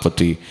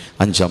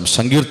 45-ാം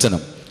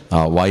സങ്കീർത്തനം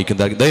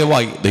വായിക്കുന്ന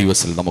ദയവായി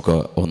ദൈവത്തിൽ നമുക്ക്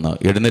ഒന്ന്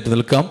എഴുന്നേറ്റ്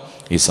നിൽക്കാം.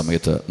 ഈ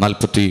സമയത്ത്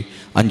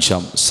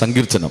 45-ാം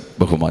സങ്കീർത്തനം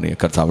ബഹുമാനിയ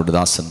കർത്താവിൻ്റെ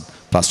ദാസൻ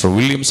പാസ്റ്റർ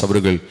വില്യംസ്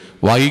അവരുകൾ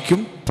വായിക്കും.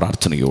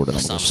 പ്രാർത്ഥനയോടെ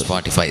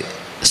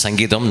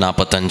സംഗീതം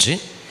 45.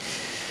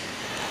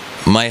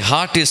 My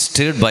heart is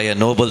stirred by a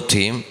noble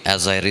theme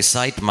as I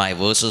recite my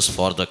verses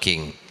for the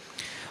King.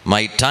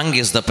 My tongue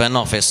is the pen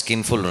of a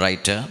skillful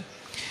writer.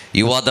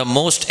 You are the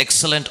most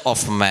excellent of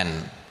men,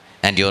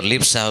 and your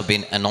lips have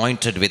been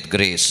anointed with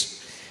grace,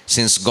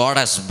 since God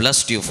has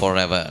blessed you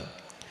forever.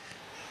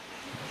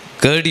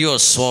 Gird your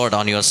sword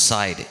on your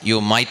side, you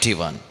mighty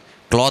one.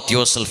 Clothe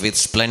yourself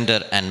with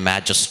splendor and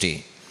majesty.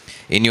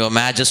 In your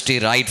majesty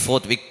ride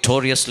forth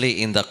victoriously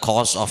in the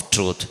cause of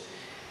truth,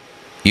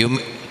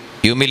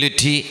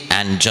 humility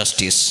and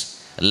justice.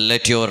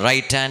 Let your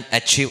right hand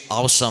achieve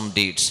awesome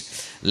deeds.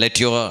 Let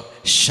your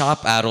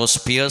sharp arrows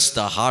pierce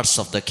the hearts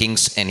of the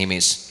king's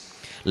enemies.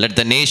 Let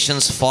the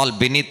nations fall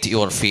beneath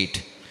your feet.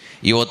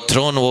 Your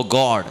throne, O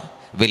God,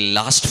 will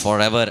last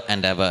forever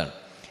and ever.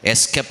 A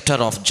scepter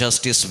of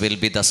justice will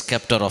be the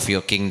scepter of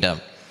your kingdom.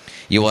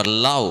 Your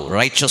love,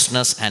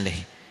 righteousness and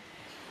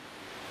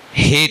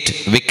hate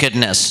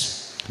wickedness.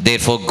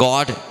 Therefore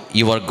God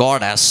your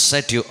God has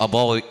set you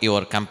above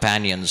your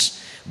companions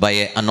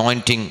by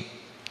anointing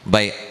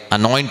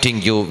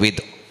you with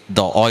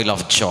the oil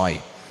of joy.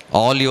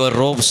 All your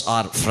robes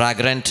are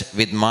fragrant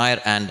with myrrh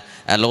and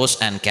aloes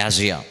and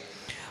cassia.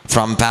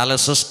 From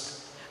palaces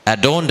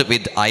adorned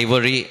with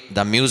ivory,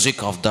 the music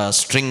of the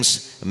strings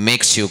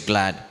makes you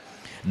glad.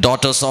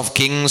 Daughters of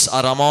kings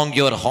are among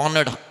your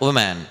honored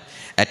women.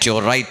 At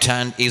your right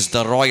hand is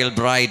the royal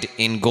bride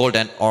in gold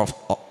and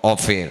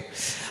Ophir.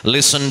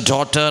 Listen,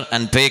 daughter,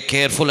 and pay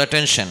careful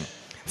attention.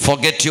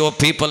 Forget your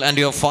people and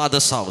your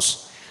father's house.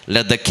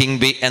 Let the king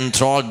be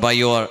enthralled by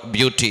your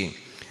beauty.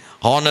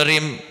 Honor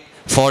him,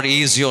 for he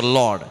is your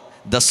Lord.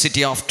 The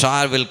city of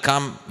Tyre will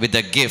come with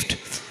a gift.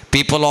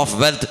 People of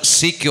wealth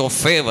seek your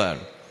favor.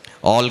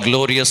 All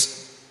glorious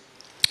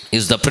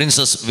is the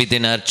princess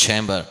within her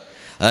chamber.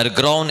 Her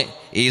crown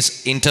is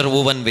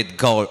interwoven with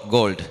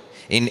gold.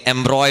 In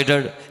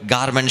embroidered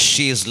garments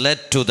she is led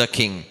to the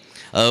king.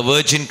 Her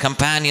virgin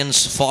companions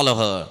follow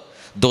her,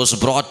 those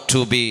brought to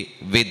be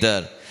with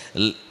her.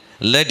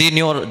 Led in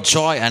your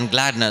joy and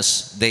gladness,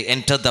 they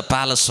enter the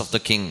palace of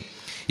the king.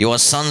 Your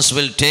sons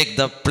will take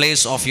the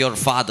place of your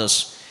fathers.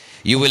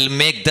 You will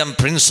make them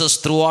princes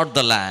throughout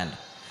the land.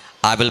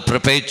 I will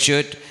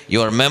perpetuate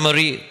your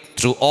memory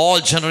through all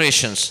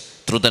generations.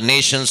 Through the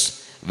nations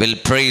will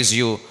praise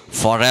you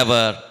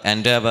forever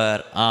and ever.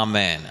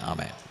 Amen.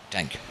 Amen.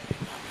 Thank you.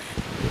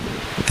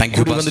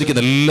 കൂടി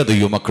വന്നിരിക്കുന്ന എല്ലാ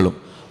ദൈവമക്കളും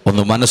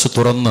ഒന്ന് മനസ്സ്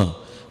തുറന്ന്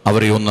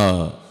അവരെ ഒന്ന്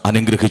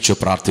അനുഗ്രഹിച്ച്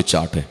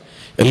പ്രാർത്ഥിച്ചാട്ടെ.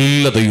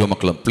 എല്ലാ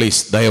ദൈവമക്കളും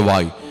പ്ലീസ്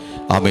ദയവായി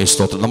ആമേൻ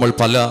സ്തോത്രം. നമ്മൾ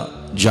പല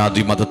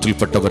ജാതി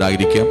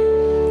മതത്തിൽപ്പെട്ടവരായിരിക്കാം,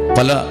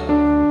 പല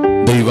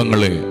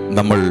ദൈവങ്ങളെ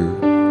നമ്മൾ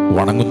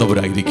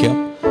വണങ്ങുന്നവരായിരിക്കാം.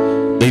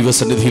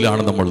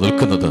 ദൈവസന്നിധിയിലാണ് നമ്മൾ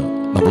നിൽക്കുന്നത്.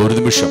 നമ്മൾ ഒരു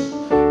നിമിഷം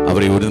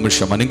അവരെ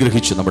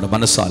അനുഗ്രഹിച്ച് നമ്മുടെ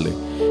മനസ്സാലെ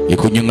ഈ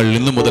കുഞ്ഞുങ്ങളിൽ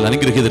ഇന്നു മുതൽ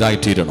അനുഗ്രഹീതരായി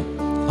തീരണം.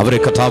 അവരെ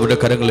കർത്താവിന്റെ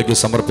കരങ്ങളിലേക്ക്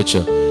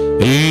സമർപ്പിച്ച്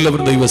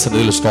എല്ലാവരും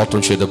ദൈവസന്നിധിയിൽ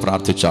സ്തോത്രം ചെയ്ത്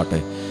പ്രാർത്ഥിച്ചാട്ടെ.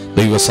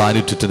 ദൈവ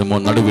സാന്നിധ്യത്തിന്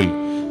നടുവിൽ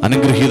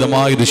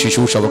അനുഗ്രഹീതമായൊരു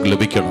ശുശ്രൂഷ അവർക്ക്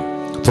ലഭിക്കണം.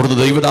 തുടർന്ന്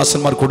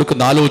ദൈവദാസന്മാർ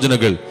കൊടുക്കുന്ന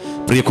ആലോചനകൾ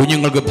പ്രിയ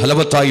കുഞ്ഞുങ്ങൾക്ക്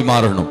ഫലവത്തായി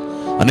മാറണം.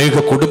 അനേക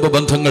കുടുംബ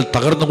ബന്ധങ്ങൾ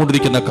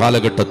തകർന്നുകൊണ്ടിരിക്കുന്ന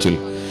കാലഘട്ടത്തിൽ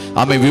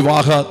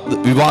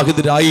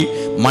വിവാഹിതരായി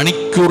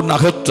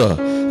മണിക്കൂറിനകത്ത്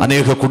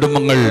അനേക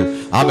കുടുംബങ്ങൾ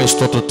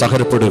സ്തോത്രം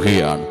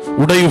തകരപ്പെടുകയാണ്,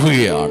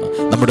 ഉടയുകയാണ്.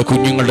 നമ്മുടെ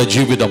കുഞ്ഞുങ്ങളുടെ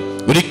ജീവിതം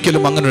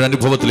ഒരിക്കലും അങ്ങനെ ഒരു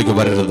അനുഭവത്തിലേക്ക്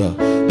വരരുത്.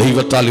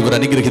 ദൈവത്താൽ ഇവർ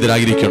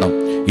അനുഗ്രഹീതരായിരിക്കണം,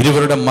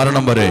 ഇരുവരുടെ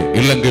മരണം വരെ,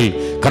 ഇല്ലെങ്കിൽ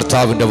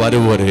കർത്താവിന്റെ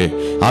വരവ് വരെ.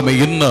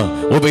 ഇന്ന്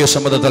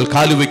ഉഭയസമ്മതത്താൽ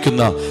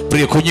കാലുവെക്കുന്ന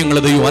പ്രിയ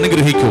കുഞ്ഞുങ്ങളെ ദൈവം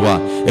അനുഗ്രഹിക്കുവാൻ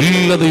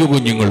എല്ലാ ദൈവ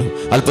കുഞ്ഞുങ്ങളും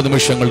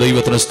അല്പനിമിഷങ്ങൾ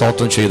ദൈവത്തിന്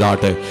സ്തോത്രം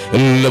ചെയ്താട്ടെ.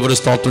 എല്ലാവരും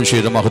സ്തോത്രം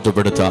ചെയ്ത്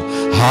മഹത്വപ്പെടുത്താം.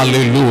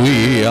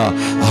 Hallelujah,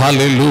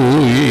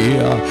 hallelujah,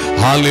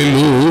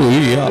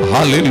 hallelujah,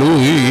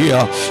 hallelujah.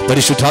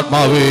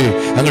 പരിശുദ്ധാത്മാവേ,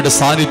 അങ്ങയുടെ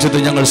സാന്നിധ്യത്തെ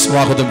ഞങ്ങൾ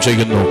സ്വാഗതം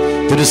ചെയ്യുന്നു.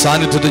 തിരു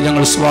സാന്നിധ്യത്തെ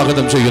ഞങ്ങൾ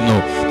സ്വാഗതം ചെയ്യുന്നു.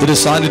 തിരു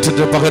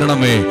സാന്നിധ്യത്തെ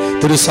പകരണമേ,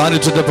 തിരു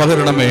സാന്നിധ്യത്തെ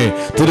പകരണമേ,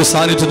 തിരു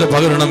സാന്നിധ്യത്തെ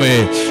പകരണമേ.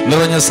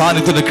 നിറഞ്ഞ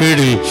സാന്നിധ്യത്തിന്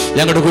കീഴിൽ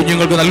ഞങ്ങളുടെ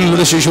കുഞ്ഞുങ്ങൾക്ക്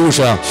നല്ലൊരു ശുശ്രൂഷ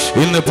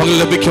ഇന്ന് പകൽ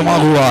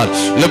ലഭ്യമാകുവാൻ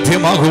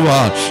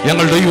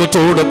ഞങ്ങൾ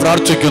ദൈവത്തോട്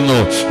പ്രാർത്ഥിക്കുന്നു.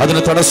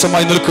 അതിന്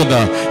തടസ്സമായി നിൽക്കുന്ന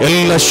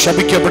എല്ലാ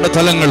ശപിക്കപ്പെട്ട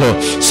തലങ്ങളും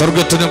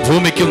സ്വർഗത്തിനും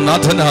ഭൂമിക്കും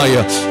നാഥനായ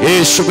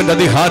യേശുവിന്റെ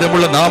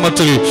അധികാരമുള്ള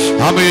നാമത്തിൽ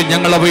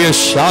ഞങ്ങൾ അവയെ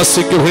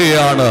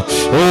ശാസിക്കുകയാണ്.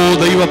 ഓ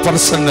ദൈവ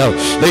പ്രസന്നം,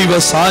 ദൈവ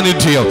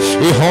സാന്നിധ്യം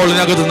ഈ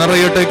ഹാളിനകത്ത്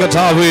നിറയട്ടെ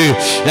കർത്താവേ.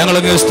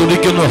 ഞങ്ങളങ്ങ്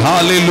സ്തുതിക്കുന്നു.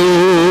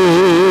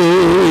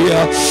 ഹല്ലേലൂയ.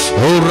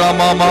 ഓ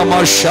രാമമാമ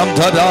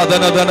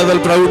ശംധരാധനധനദൽ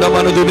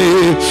പ്രൗഢമനുദിനേ.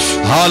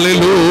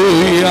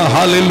 Hallelujah,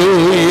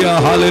 hallelujah,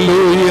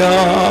 hallelujah.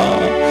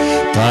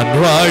 താൻ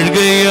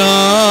വാഴുകയാൽ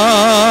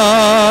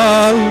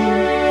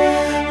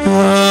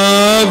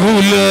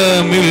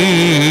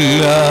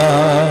ആകുലമില്ല,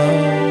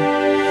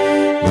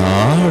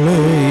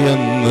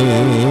 നാളെയെന്ന്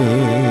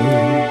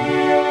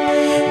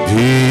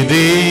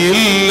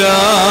ഭീതിയില്ല,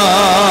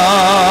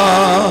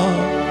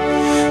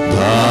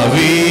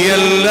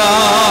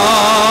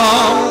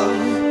 ഭാവിയെല്ലാം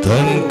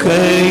തൻ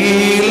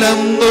കയ്യിലെന്നോർത്താൽ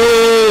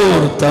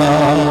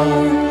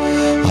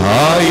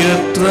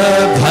ആയത്ര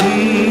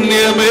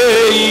ധന്യമേ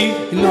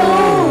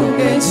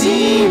ലോകജീവിതം.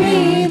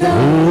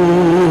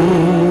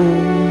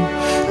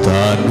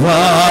 താൻ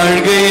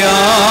വാഴുകയാൽ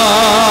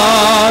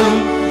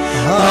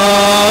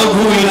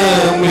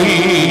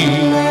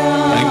ആകുലമില്ല,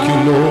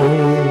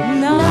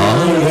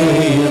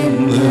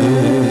 നാളെയെന്ന്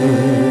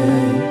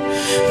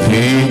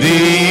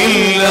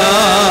ഭീതിയില്ല,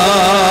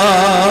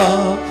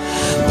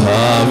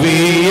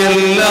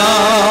 ഭാവിയെല്ലാം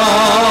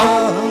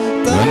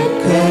തൻ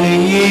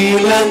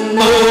കയ്യിലെന്നോർത്താൽ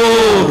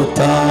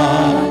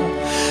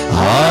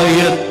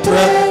ആയത്ര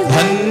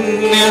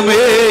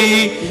ധന്യമേ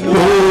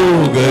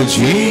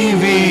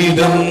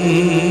ലോകജീവിതം.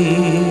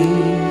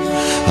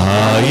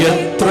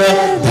 ആയത്ര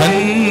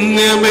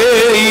ധന്യമേ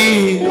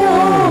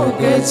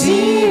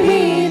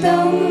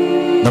ലോകജീവിതം.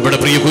 നമ്മുടെ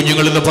പ്രിയ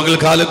കുഞ്ഞുങ്ങൾ ഇന്ന്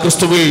പകൽക്കാല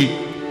ക്രിസ്തുവിൽ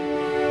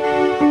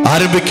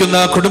ആരംഭിക്കുന്ന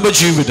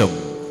കുടുംബജീവിതം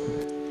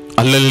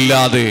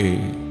അല്ലല്ലാതെ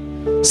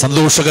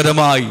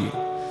സന്തോഷകരമായി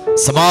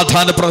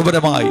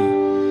സമാധാനപ്രദമായി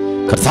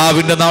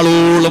കർത്താവിന്റെ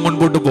നാളോളം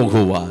മുൻപോട്ട്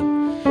പോകുവാൻ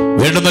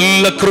വേണ്ട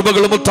നല്ല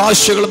കൃപകളും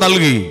ഒത്താശകളും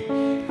നൽകി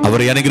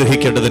അവരെ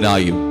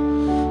അനുഗ്രഹിക്കേണ്ടതിനായും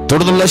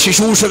തുടർന്നുള്ള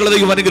ശുശ്രൂഷകളെ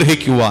ദൈവം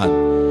അനുഗ്രഹിക്കുവാൻ,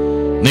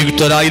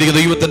 നിയുക്തരായിരിക്കുന്ന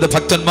ദൈവത്തിന്റെ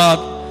ഭക്തന്മാർ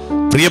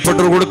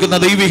പ്രിയപ്പെട്ടവർ കൊടുക്കുന്ന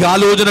ദൈവിക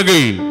ആലോചനകൾ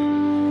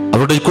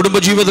അവരുടെ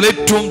കുടുംബജീവിതത്തിൽ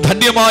ഏറ്റവും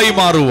ധന്യമായി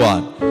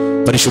മാറുവാൻ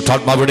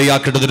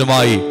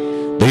പരിശുദ്ധാത്മാവിടയാക്കേണ്ടതിനുമായി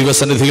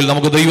ദൈവസന്നിധിയിൽ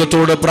നമുക്ക്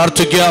ദൈവത്തോട്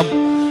പ്രാർത്ഥിക്കാം.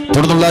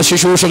 തുടർന്നുള്ള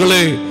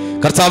ശുശ്രൂഷകളെ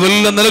കർത്താവ്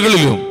എല്ലാ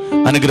നിലകളിലും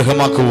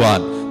അനുഗ്രഹമാക്കുവാൻ,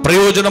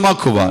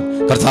 പ്രയോജനമാക്കുവാൻ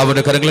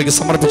കർത്താവിന്റെ കരങ്ങളിലേക്ക്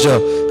സമർപ്പിച്ച്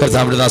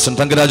കർത്താവിന്റെ ദാസൻ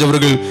തങ്കരാജ്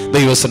അവர்கள்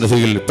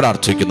ദൈവസന്നിധിയിൽ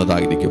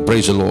പ്രാർത്ഥിക്കുന്നതായിരിക്കും.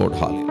 Praise the Lord.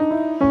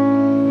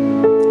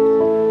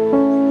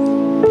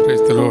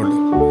 Praise the Lord.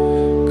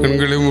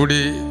 കண்களை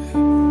மூடி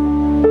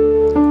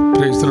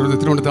പ്രൈസ് ദി ലോർഡ്.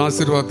 திருமண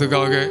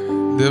ஆசீர்வாதத்துக்காக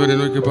தேவனை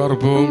நோக்கி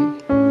பார்ப்போம்.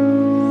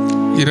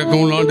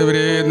 இரக்கமுள்ள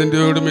ஆண்டவரே,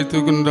 நன்றியோடு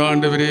மெய்த்துக்கின்ற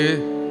ஆண்டவரே,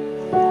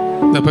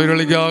 இந்த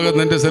பயிர்களுக்காக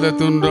நன்றி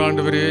செலுத்துகின்ற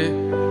ஆண்டவரே,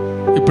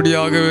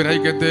 இப்படியாக ஒரு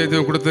ஐக்கியத்தை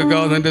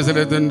கொடுத்ததுக்காக நன்றி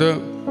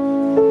செலுத்துகின்றோம்.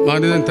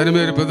 மனிதன்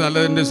தனிமை இருப்பது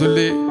நல்லது என்று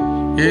சொல்லி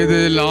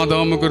ஏதில்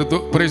ஆதாமுக்கு ஒரு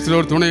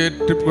பிரேசிலோடு துணை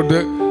ஏற்றுக்கொண்டு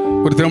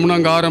ஒரு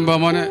திருமணம்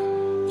ஆரம்பமான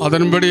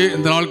அதன்படி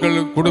இந்த நாட்கள்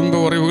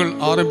குடும்ப உறவுகள்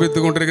ஆரம்பித்து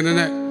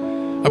கொண்டிருக்கின்றன.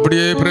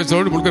 அப்படியே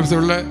பிரேசிலோடு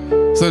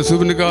முழுக்க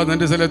சுபினுக்காக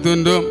நன்றி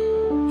செலுத்துகின்றோம்.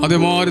 அதே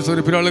மாதிரி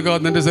சொல்லி பிரியாளுக்காக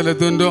நன்றி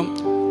செலுத்துகின்றோம்.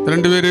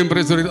 ரெண்டு பேரையும்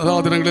பிரேசிலோடு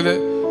அதாவது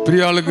இடங்களில்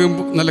பிரியாளுக்கும்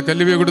நல்ல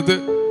கல்வியை கொடுத்து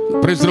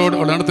பிரேசிலோடு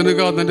அவள்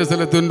நடத்தினுக்காக நன்றி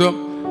செலுத்துகின்றோம்.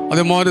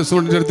 அதே மாதிரி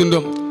சூழ்நிலை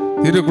எடுத்துட்டோம்.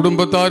 இரு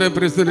குடும்பத்தாரை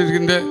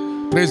பிரேசிலிருக்கின்ற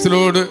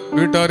பிரேசிலோடு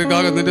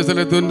வீட்டாருக்காக நன்றி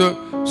செலுத்துகின்றோம்.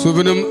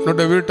 சுபினும்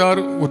என்னுடைய வீட்டார்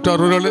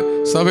உற்றார்கள்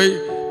சபை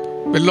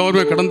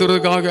எல்லோருமே கடந்து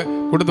வருவதற்காக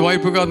கொடுத்த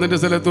வாய்ப்புக்காக நன்றி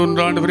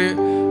செலுத்துகின்ற ஆண்டவரே.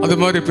 அது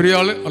மாதிரி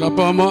பிரியாள்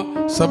அப்பா அம்மா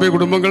சபை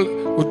குடும்பங்கள்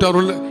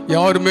உற்றார்கள்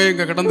யாருமே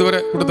இங்கே கடந்து வர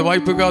கொடுத்த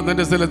வாய்ப்புக்காக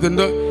நன்றி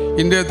செலுத்துகின்றோம்.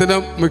 இன்றைய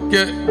தினம் முக்கிய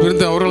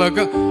விருந்த அவர்களாக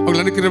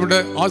அவர்கள் நினைக்கிறவிட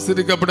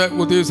ஆசிரியக்கப்பட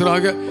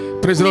உதவிசராக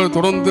பிரேசிலோடு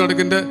தொடர்ந்து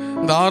நடக்கின்ற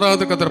இந்த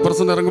 6வது கத்தர்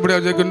பிரசன்னம்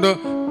இறங்கும்படியாக ஜெயிக்கின்றோம்.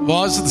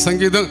 வாசித்த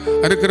சங்கீதம்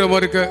அறுக்கிறமா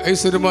இருக்க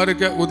ஐஸ்வர்யமா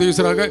இருக்க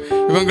உதவிசராக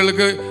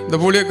இவங்களுக்கு இந்த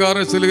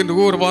ஊழியக்காரர் செல்கின்ற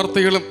ஒவ்வொரு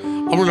வார்த்தைகளும்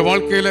அவங்களுடைய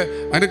வாழ்க்கையில்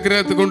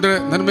அனுக்கிரகத்தை கொண்டு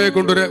நன்மையை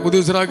கொண்டு வர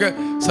உதவிசராக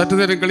சற்று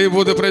நேரம் கழியும்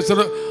போது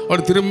பிரேசர்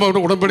அவர் திரும்ப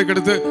உடன்படிக்கை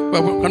எடுத்து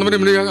கணவனை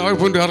மனைவியாக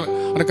போன்றார்.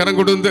 அந்த கரம்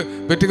கொண்டு வந்து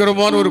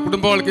வெற்றிகரமான ஒரு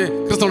குடும்ப வாழ்க்கை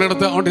கிறிஸ்தவ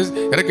இடத்தை அவனுடைய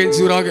இறக்கையின்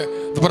சீராக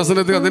இந்த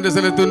பிரசனத்துக்கு அதே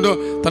செலுத்துண்டோ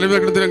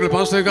தலைமையாக எடுத்து எங்கள்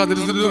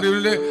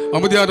பாஸ்டருக்காக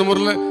அமைதியான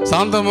முறையில்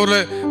சாந்த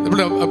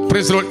முறையில்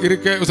பிரேசரோடு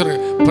இருக்க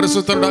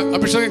பரிசுத்தரோட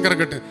அபிஷேகம்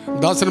கரக்கட்டு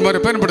தாசன்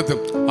மாதிரி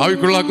பயன்படுத்தும்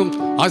ஆவிக்குள்ளாக்கும்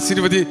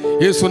ஆசீர்வதி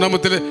இயேசு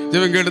நாமத்தில்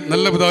ஜெபங்கள்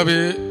நல்ல பிதாவே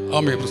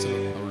ஆமென்.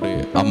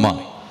 അമ്മ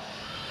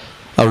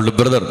അവളുടെ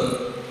ബ്രദർ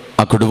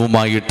ആ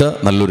കുടുംബവുമായിട്ട്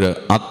നല്ലൊരു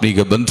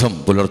ആത്മീക ബന്ധം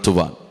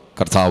പുലർത്തുവാൻ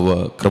കർത്താവ്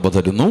കൃപ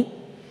തരുന്നു.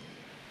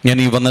 ഞാൻ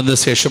ഈ വന്നതിന്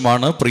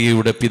ശേഷമാണ്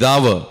പ്രിയയുടെ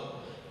പിതാവ്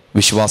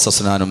വിശ്വാസ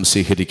സ്നാനം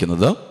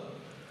സ്വീകരിക്കുന്നത്.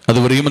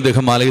 അതുവരെയും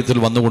അദ്ദേഹം ആലയത്തിൽ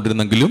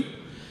വന്നുകൊണ്ടിരുന്നെങ്കിലും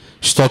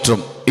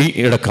സ്തോത്രം ഈ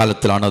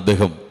ഇടക്കാലത്തിലാണ്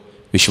അദ്ദേഹം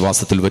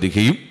വിശ്വാസത്തിൽ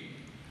വരികയും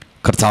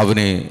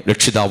കർത്താവിനെ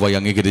രക്ഷിതാവായി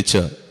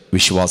അംഗീകരിച്ച്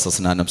വിശ്വാസ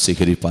സ്നാനം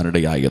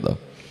സ്വീകരിപ്പാനിടയായത്.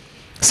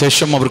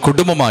 ശേഷം അവർ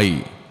കുടുംബമായി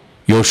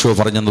യോശുവ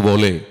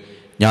പറഞ്ഞതുപോലെ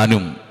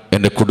ഞാനും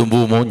എൻ്റെ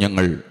കുടുംബവുമോ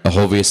ഞങ്ങൾ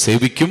യഹോവയെ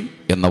സേവിക്കും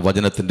എന്ന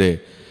വചനത്തിൻ്റെ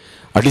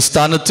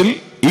അടിസ്ഥാനത്തിൽ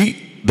ഈ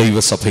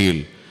ദൈവസഭയിൽ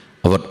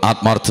അവർ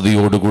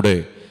ആത്മാർത്ഥതയോടുകൂടെ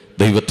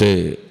ദൈവത്തെ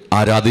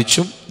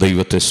ആരാധിച്ചും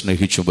ദൈവത്തെ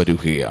സ്നേഹിച്ചും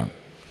വരികയാണ്.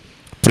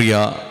 പ്രിയ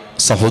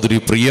സഹോദരി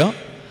പ്രിയ,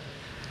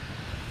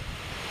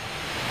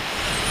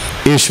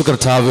 യേശു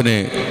കർത്താവിനെ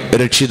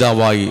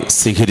രക്ഷിതാവായി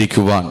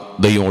സ്വീകരിക്കുവാൻ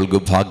ദൈവങ്ങൾക്ക്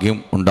ഭാഗ്യം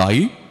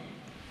ഉണ്ടായി.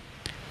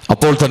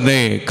 അപ്പോൾ തന്നെ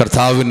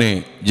കർത്താവിനെ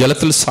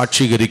ജലത്തിൽ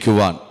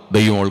സാക്ഷീകരിക്കുവാൻ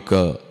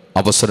ദൈവങ്ങൾക്ക്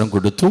അവസരം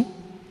കൊടുത്തു.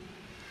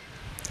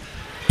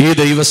 ഈ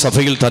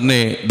ദൈവസഭയിൽ തന്നെ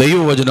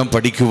ദൈവവചനം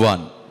പഠിക്കുവാൻ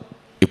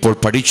ഇപ്പോൾ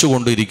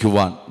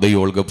പഠിച്ചുകൊണ്ടിരിക്കുവാൻ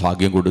ദൈവങ്ങൾക്ക്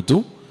ഭാഗ്യം കൊടുത്തു.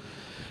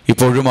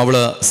 ഇപ്പോഴും അവൾ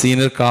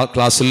സീനിയർ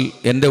ക്ലാസ്സിൽ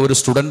എൻ്റെ ഒരു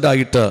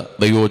സ്റ്റുഡൻ്റായിട്ട്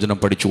ദൈവവചനം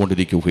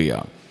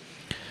പഠിച്ചുകൊണ്ടിരിക്കുകയാണ്.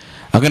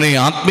 അങ്ങനെ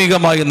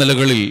ആത്മീകമായ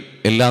നിലകളിൽ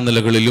എല്ലാ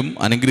നിലകളിലും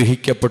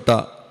അനുഗ്രഹിക്കപ്പെട്ട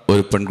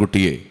ഒരു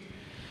പെൺകുട്ടിയെ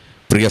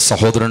പ്രിയ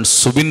സഹോദരൻ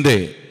സുബിൻ്റെ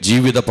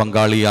ജീവിത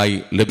പങ്കാളിയായി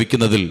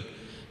ലഭിക്കുന്നതിൽ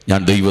ഞാൻ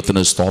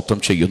ദൈവത്തിന്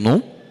സ്തോത്രം ചെയ്യുന്നു.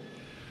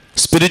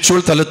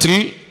 സ്പിരിച്വൽ തലത്തിൽ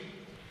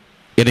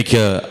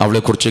എനിക്ക്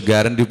അവളെക്കുറിച്ച്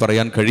ഗ്യാരണ്ടി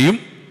പറയാൻ കഴിയും.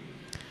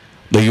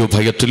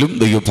 ദൈവഭയത്തിലും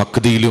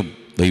ദൈവഭക്തിയിലും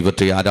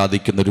ദൈവത്തെ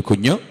ആരാധിക്കുന്നൊരു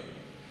കുഞ്ഞ്.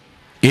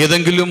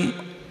 ഏതെങ്കിലും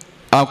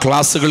ആ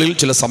ക്ലാസ്സുകളിൽ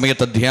ചില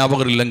സമയത്ത്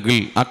അധ്യാപകരില്ലെങ്കിൽ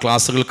ആ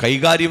ക്ലാസ്സുകൾ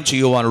കൈകാര്യം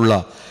ചെയ്യുവാനുള്ള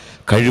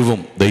കഴിവും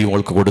ദൈവം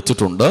അവൾക്ക്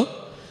കൊടുത്തിട്ടുണ്ട്.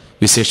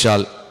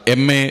 വിശേഷാൽ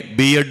MA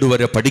B.Ed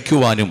വരെ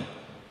പഠിക്കുവാനും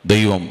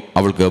ദൈവം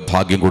അവൾക്ക്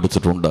ഭാഗ്യം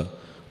കൊടുത്തിട്ടുണ്ട്.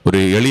 ഒരു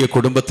എളിയ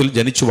കുടുംബത്തിൽ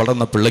ജനിച്ചു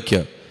വളർന്ന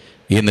പിള്ളയ്ക്ക്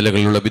ഈ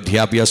നിലകളിലുള്ള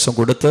വിദ്യാഭ്യാസം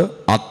കൊടുത്ത്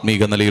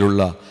ആത്മീക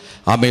നിലയിലുള്ള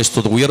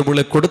ആമേസ്തുത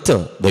ഉയർവുകളെ കൊടുത്ത്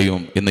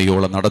ദൈവം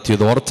ഇന്നയോളം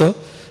നടത്തിയതോർത്ത്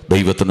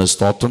ദൈവത്തിന്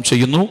സ്തോത്രം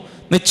ചെയ്യുന്നു.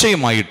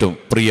 നിശ്ചയമായിട്ടും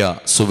പ്രിയ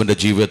സുവിൻ്റെ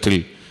ജീവിതത്തിൽ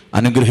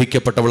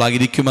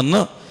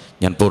അനുഗ്രഹിക്കപ്പെട്ടവളായിരിക്കുമെന്ന്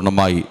ഞാൻ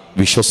പൂർണ്ണമായി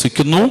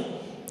വിശ്വസിക്കുന്നു.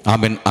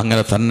 ആമേൻ.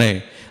 അങ്ങനെ തന്നെ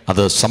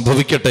അത്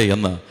സംഭവിക്കട്ടെ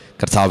എന്ന്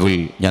കർത്താവിൽ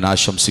ഞാൻ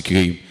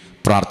ആശംസിക്കുകയും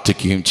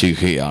പ്രാർത്ഥിക്കുകയും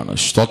ചെയ്യുകയാണ്.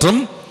 സ്തോത്രം.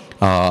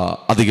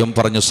 അധികം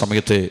പറഞ്ഞ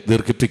സമയത്തെ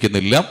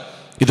ദീർഘിപ്പിക്കുന്നില്ല.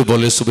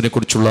 ഇതുപോലെ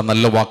സുബിനെക്കുറിച്ചുള്ള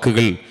നല്ല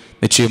വാക്കുകൾ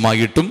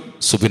നിശ്ചയമായിട്ടും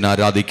സുബിൻ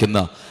ആരാധിക്കുന്ന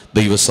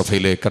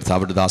ദൈവസഭയിലെ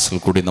കർത്താവിൻ്റെ ദാസിൽ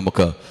കൂടി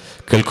നമുക്ക്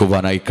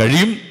കേൾക്കുവാനായി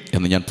കഴിയും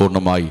എന്ന് ഞാൻ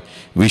പൂർണ്ണമായി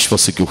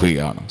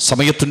വിശ്വസിക്കുകയാണ്.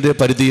 സമയത്തിൻ്റെ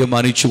പരിധിയെ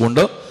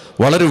മാനിച്ചുകൊണ്ട്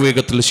വളരെ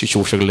വേഗത്തിൽ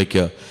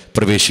ശുശ്രൂഷകളിലേക്ക്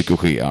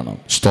പ്രവേശിക്കുകയാണ്.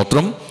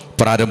 സ്തോത്രം.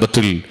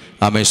 പ്രാരംഭത്തിൽ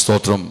ആമേ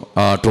സ്തോത്രം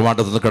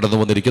ട്രിവാൻഡ്രത്ത് നിന്ന് കടന്നു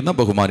വന്നിരിക്കുന്ന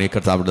ബഹുമാനീയ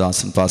കർത്താവിൻ്റെ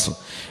ദാസൻ പാസ്റ്റർ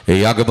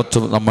യാഗമത്ത്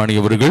നമ്മാണി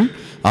അവരുകൾ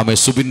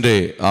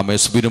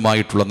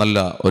സുബിനുമായിട്ടുള്ള നല്ല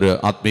ഒരു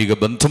ആത്മീക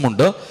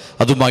ബന്ധമുണ്ട്.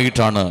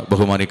 അതുമായിട്ടാണ്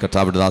ബഹുമാനീയ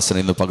കർത്താവിൻ്റെ ദാസൻ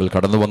ഇന്ന് പകൽ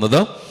കടന്നു വന്നത്.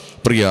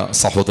 പ്രിയ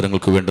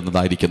സഹോദരങ്ങൾക്ക്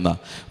വേണ്ടുന്നതായിരിക്കുന്ന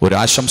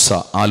ഒരാശംസ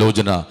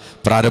ആലോചന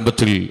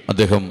പ്രാരംഭത്തിൽ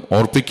അദ്ദേഹം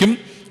ഓർപ്പിക്കും.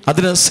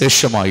 അതിന്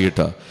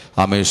ശേഷമായിട്ട്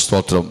ആമേ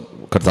സ്തോത്രം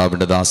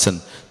കർത്താവിൻ്റെ ദാസൻ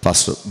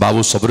പാസ്റ്റർ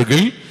ബാബു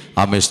സബറുകൾ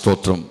ആമേ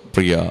സ്തോത്രം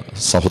പ്രിയ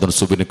സഹോദരൻ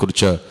സുബിനെ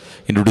കുറിച്ച്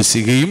ഇൻട്രൊഡ്യൂസ്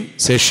ചെയ്യുകയും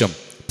ശേഷം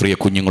പ്രിയ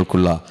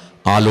കുഞ്ഞുങ്ങൾക്കുള്ള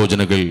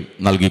ആലോചനകൾ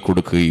നൽകി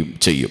കൊടുക്കുകയും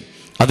ചെയ്യും.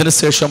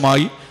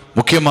 അതിനുശേഷമായി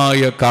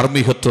മുഖ്യമായ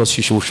കാർമ്മികത്വ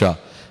ശുശ്രൂഷ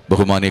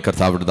ബഹുമാനീയ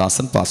കർത്താവിൻ്റെ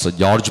ദാസൻ പാസ്റ്റർ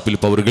ജോർജ്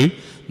ഫിലിപ്പ് അവരുകൾ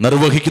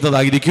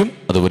നിർവഹിക്കുന്നതായിരിക്കും.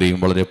 അതുവരെയും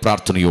വളരെ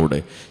പ്രാർത്ഥനയോടെ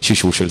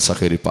ശുശ്രൂഷയിൽ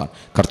സഹകരിപ്പാൻ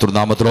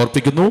കർത്തൃനാമത്തിൽ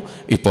ഓർപ്പിക്കുന്നു.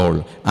 ഇപ്പോൾ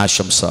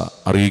ആശംസ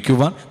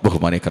അറിയിക്കുവാൻ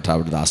ബഹുമാനീയ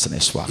കർത്താവിൻ്റെ ദാസനെ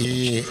സ്വാഗതം.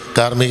 ഈ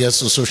കാർമ്മിക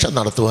ശുശ്രൂഷ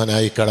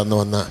നടത്തുവാനായി കടന്നു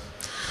വന്ന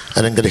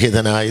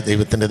അനുഗ്രഹീതനായ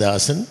ദൈവത്തിൻ്റെ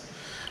ദാസൻ,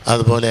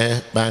 അതുപോലെ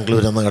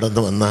ബാംഗ്ലൂരിൽ നിന്ന്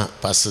കടന്നു വന്ന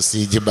പാസ്റ്റർ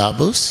CG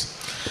ബാബൂസ്,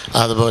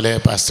 അതുപോലെ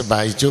പാസ്റ്റർ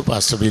ബൈജു,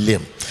 പാസ്റ്റർ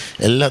വില്യം,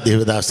 എല്ലാ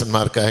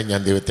ദൈവദാസന്മാർക്കായി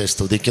ഞാൻ ദൈവത്തെ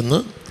സ്തുതിക്കുന്നു.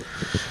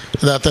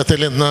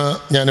 യഥാർത്ഥത്തിൽ ഇന്ന്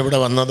ഞാനിവിടെ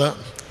വന്നത്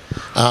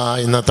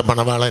ഇന്നത്തെ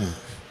മണവാളൻ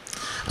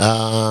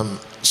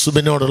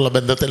സുബിനോടുള്ള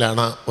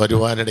ബന്ധത്തിലാണ്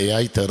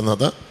വരുവാനിടയായി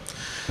തീർന്നത്.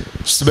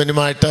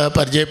 സുബിനുമായിട്ട്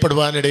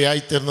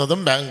പരിചയപ്പെടുവാനിടയായി തീർന്നതും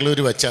ബാംഗ്ലൂർ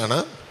വെച്ചാണ്.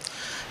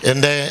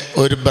 എൻ്റെ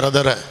ഒരു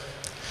ബ്രദറ്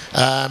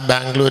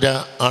ബാംഗ്ലൂർ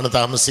ആണ്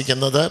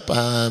താമസിക്കുന്നത്.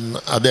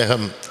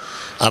 അദ്ദേഹം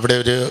അവിടെ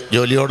ഒരു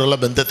ജോലിയോടുള്ള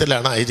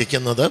ബന്ധത്തിലാണ്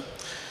ആയിരിക്കുന്നത്.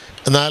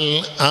 എന്നാൽ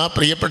ആ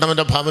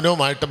പ്രിയപ്പെട്ടവൻ്റെ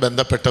ഭവനവുമായിട്ട്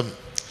ബന്ധപ്പെട്ടും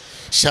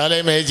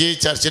ശാലേം AG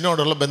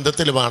ചർച്ചിനോടുള്ള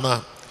ബന്ധത്തിലുമാണ്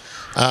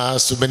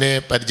സുബിനെ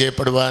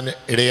പരിചയപ്പെടുവാൻ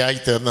ഇടയായി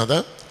തീർന്നത്.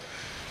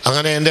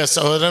 അങ്ങനെ എൻ്റെ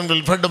സഹോദരൻ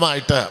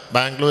വിൽഫ്രഡുമായിട്ട്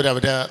ബാംഗ്ലൂർ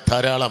അവർ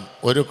ധാരാളം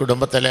ഒരു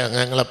കുടുംബത്തിലെ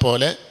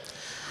അംഗങ്ങളെപ്പോലെ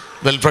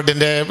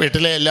വിൽഫ്രഡിൻ്റെ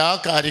വീട്ടിലെ എല്ലാ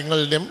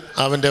കാര്യങ്ങളിലും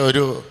അവൻ്റെ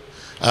ഒരു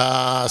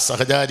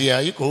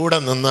സഹചാരിയായി കൂടെ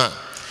നിന്ന്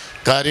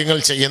കാര്യങ്ങൾ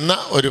ചെയ്യുന്ന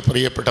ഒരു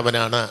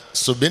പ്രിയപ്പെട്ടവനാണ്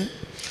സുബിൻ.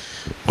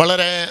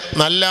 വളരെ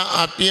നല്ല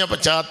ആത്മീയ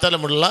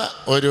പശ്ചാത്തലമുള്ള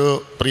ഒരു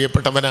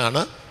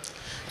പ്രിയപ്പെട്ടവനാണ്.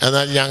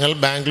 എന്നാൽ ഞങ്ങൾ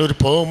ബാംഗ്ലൂർ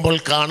പോകുമ്പോൾ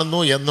കാണുന്നു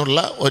എന്നുള്ള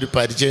ഒരു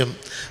പരിചയം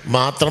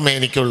മാത്രമേ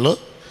എനിക്കുള്ളൂ.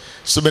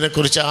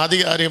 സുബിനെക്കുറിച്ച്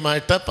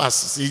ആധികാരികമായിട്ട്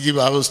പാസ്റ്റർ CG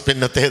ബാബൂസ്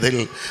പിന്നത്തേതിൽ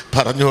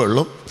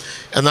പറഞ്ഞുകൊള്ളും.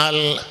 എന്നാൽ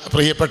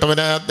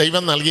പ്രിയപ്പെട്ടവന്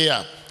ദൈവം നൽകിയ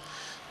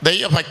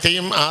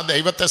ദൈവഭക്തിയും ആ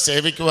ദൈവത്തെ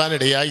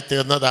സേവിക്കുവാനിടയായി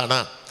തീർന്നതാണ്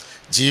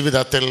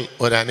ജീവിതത്തിൽ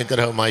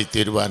ഒരനുഗ്രഹമായി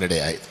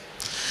തീരുവാനിടയായത്.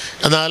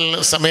 എന്നാൽ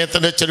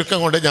സമയത്തിൻ്റെ ചുരുക്കം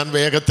കൊണ്ട് ഞാൻ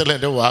വേഗത്തിൽ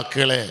എൻ്റെ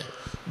വാക്കുകളെ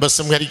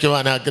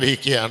ഉപസംഹരിക്കുവാൻ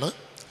ആഗ്രഹിക്കുകയാണ്.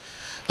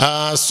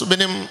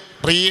 സുബിനും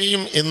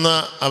പ്രിയയും ഇന്ന്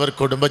അവർ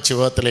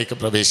കുടുംബജീവിതത്തിലേക്ക്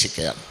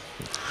പ്രവേശിക്കുകയാണ്.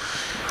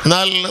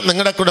 എന്നാൽ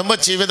നിങ്ങളുടെ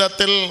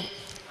കുടുംബജീവിതത്തിൽ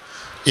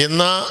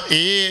ഇന്ന്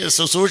ഈ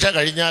ശുശ്രൂഷ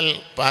കഴിഞ്ഞാൽ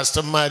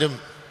പാസ്റ്റർമാരും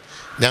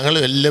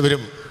ഞങ്ങളും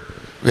എല്ലാവരും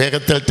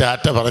വേഗത്തിൽ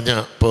ടാറ്റ പറഞ്ഞ്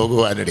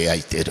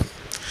പോകുവാനിടയായിത്തീരും.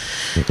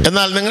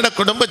 എന്നാൽ നിങ്ങളുടെ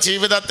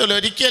കുടുംബജീവിതത്തിൽ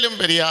ഒരിക്കലും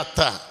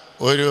പിരിയാത്ത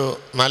ഒരു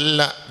നല്ല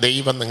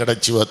ദൈവം നിങ്ങളുടെ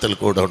ജീവിതത്തിൽ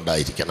കൂടെ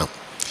ഉണ്ടായിരിക്കണം.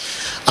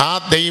 ആ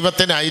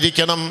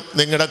ദൈവത്തിനായിരിക്കണം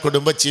നിങ്ങളുടെ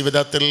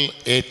കുടുംബജീവിതത്തിൽ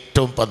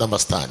ഏറ്റവും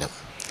പ്രഥമസ്ഥാനം.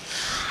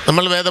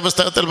 നമ്മൾ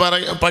വേദപുസ്തകത്തിൽ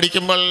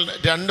പഠിക്കുമ്പോൾ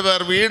 2 പേർ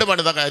വീട്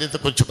പണിത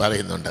കാര്യത്തെക്കുറിച്ച്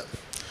പറയുന്നുണ്ട്.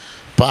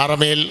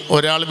 പാറമേൽ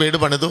ഒരാൾ വീട്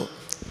പണിതു,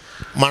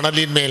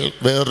 മണലിന്മേൽ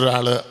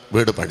വേറൊരാൾ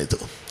വീട് പണിതു.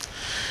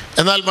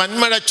 എന്നാൽ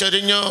വൻമഴ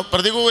ചൊരിഞ്ഞു,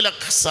 പ്രതികൂല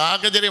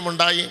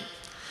സാഹചര്യമുണ്ടായി.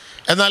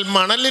 എന്നാൽ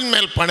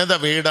മണലിന്മേൽ പണിത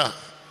വീട്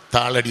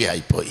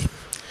താളടിയായിപ്പോയി.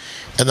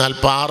 എന്നാൽ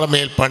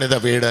പാറമേൽ പണിത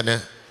വീടിന്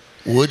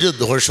ഒരു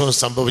ദോഷവും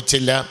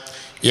സംഭവിച്ചില്ല.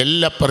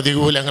 എല്ലാ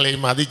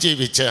പ്രതികൂലങ്ങളെയും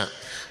അതിജീവിച്ച്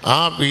ആ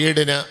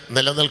വീടിന്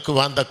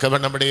നിലനിൽക്കുവാൻ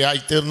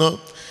തക്കവണ്ണമിടയായിത്തീർന്നു.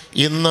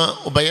 ഇന്ന്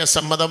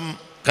ഉഭയസമ്മതം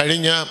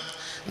കഴിഞ്ഞ്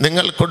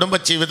നിങ്ങൾ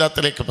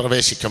കുടുംബജീവിതത്തിലേക്ക്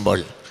പ്രവേശിക്കുമ്പോൾ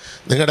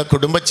നിങ്ങളുടെ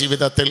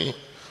കുടുംബജീവിതത്തിൽ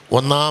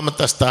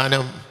ഒന്നാമത്തെ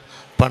സ്ഥാനം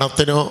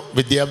പണത്തിനോ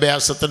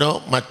വിദ്യാഭ്യാസത്തിനോ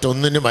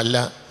മറ്റൊന്നിനുമല്ല,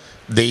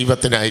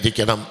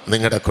 ദൈവത്തിനായിരിക്കണം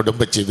നിങ്ങളുടെ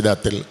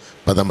കുടുംബജീവിതത്തിൽ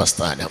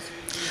പ്രഥമസ്ഥാനം.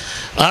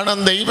 കാരണം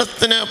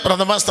ദൈവത്തിന്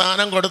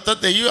പ്രഥമസ്ഥാനം കൊടുത്ത്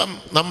ദൈവം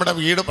നമ്മുടെ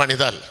വീട്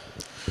പണിതാൽ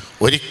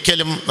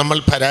ഒരിക്കലും നമ്മൾ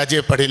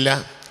പരാജയപ്പെടില്ല.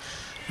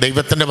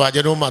 ദൈവത്തിൻ്റെ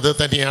വചനവും അത്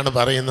തന്നെയാണ്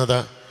പറയുന്നത്.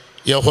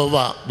 യഹോവ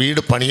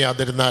വീട്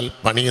പണിയാതിരുന്നാൽ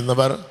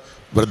പണിയുന്നവർ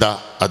വൃഥ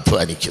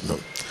അധ്വാനിക്കുന്നു.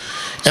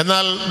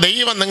 എന്നാൽ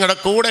ദൈവം നിങ്ങളുടെ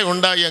കൂടെ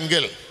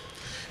ഉണ്ടായെങ്കിൽ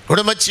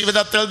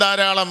കുടുംബജീവിതത്തിൽ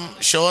ധാരാളം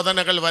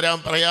ശോധനകൾ വരാം,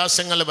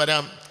 പ്രയാസങ്ങൾ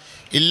വരാം,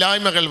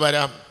 ഇല്ലായ്മകൾ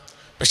വരാം.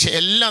 പക്ഷെ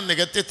എല്ലാം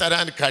നികത്തി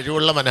തരാൻ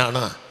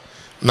കഴിവുള്ളവനാണ്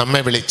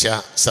നമ്മെ വിളിച്ച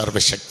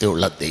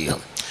സർവശക്തിയുള്ള ദൈവം.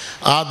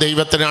 ആ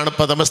ദൈവത്തിനാണ്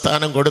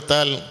പ്രഥമസ്ഥാനം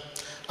കൊടുത്താൽ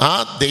ആ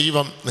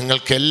ദൈവം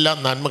നിങ്ങൾക്ക് എല്ലാ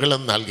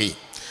നന്മകളും നൽകി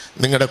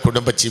നിങ്ങളുടെ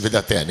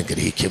കുടുംബജീവിതത്തെ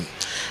അനുഗ്രഹിക്കും.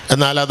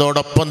 എന്നാൽ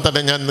അതോടൊപ്പം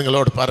തന്നെ ഞാൻ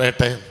നിങ്ങളോട്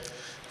പറയട്ടെ,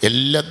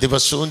 എല്ലാ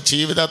ദിവസവും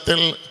ജീവിതത്തിൽ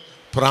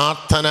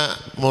പ്രാർത്ഥന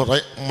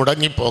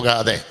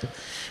മുടങ്ങിപ്പോകാതെ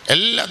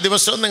എല്ലാ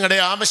ദിവസവും നിങ്ങളുടെ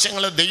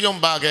ആവശ്യങ്ങൾ ദൈവം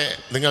മുമ്പാകെ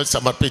നിങ്ങൾ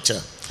സമർപ്പിച്ച്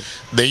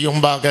ദൈവം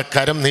മുമ്പാകെ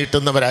കരം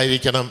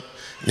നീട്ടുന്നവരായിരിക്കണം.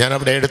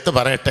 ഞാനവിടെ എടുത്തു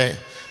പറയട്ടെ,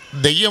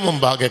 ദൈവം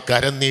മുമ്പാകെ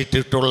കരം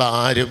നീട്ടിയിട്ടുള്ള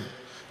ആരും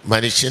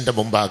മനുഷ്യൻ്റെ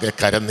മുമ്പാകെ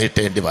കരം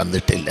നീട്ടേണ്ടി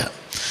വന്നിട്ടില്ല.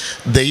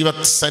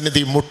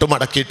 ദൈവസന്നിധി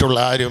മുട്ടുമടക്കിയിട്ടുള്ള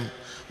ആരും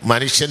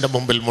മനുഷ്യൻ്റെ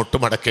മുമ്പിൽ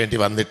മുട്ടുമടക്കേണ്ടി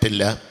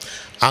വന്നിട്ടില്ല.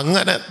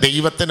 അങ്ങനെ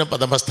ദൈവത്തിന്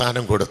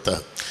പ്രഥമസ്ഥാനം കൊടുത്ത്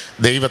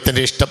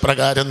ദൈവത്തിൻ്റെ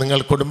ഇഷ്ടപ്രകാരം നിങ്ങൾ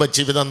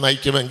കുടുംബജീവിതം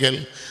നയിക്കുമെങ്കിൽ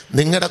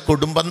നിങ്ങളുടെ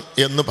കുടുംബം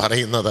എന്ന്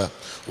പറയുന്നത്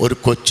ഒരു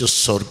കൊച്ചു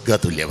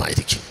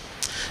സ്വർഗതുല്യമായിരിക്കും.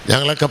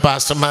 ഞങ്ങളൊക്കെ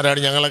പാസ്റ്റർമാരാണ്.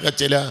 ഞങ്ങളൊക്കെ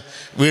ചില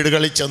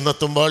വീടുകളിൽ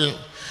ചെന്നെത്തുമ്പോൾ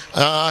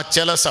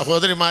ചില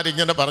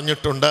സഹോദരിമാരിങ്ങനെ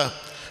പറഞ്ഞിട്ടുണ്ട്,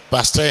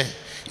 പാസ്റ്ററെ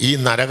ഈ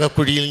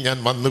നരകക്കുഴിയിൽ ഞാൻ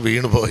വന്ന്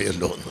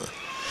വീണുപോയല്ലോ എന്ന്.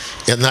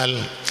 എന്നാൽ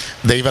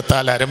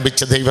ദൈവത്താൽ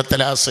ആരംഭിച്ച് ദൈവത്തിൽ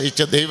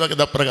ആശ്രയിച്ച്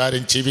ദൈവഗത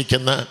പ്രകാരം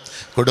ജീവിക്കുന്ന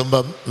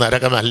കുടുംബം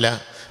നരകമല്ല.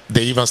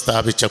 ദൈവം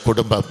സ്ഥാപിച്ച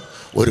കുടുംബം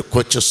ഒരു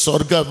കൊച്ചു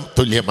സ്വർഗം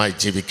തുല്യമായി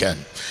ജീവിക്കാൻ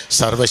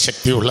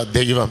സർവശക്തിയുള്ള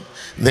ദൈവം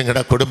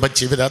നിങ്ങളുടെ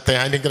കുടുംബജീവിതത്തെ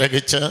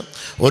അനുഗ്രഹിച്ച്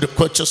ഒരു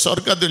കൊച്ചു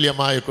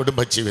സ്വർഗതുല്യമായ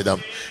കുടുംബജീവിതം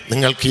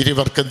നിങ്ങൾക്ക്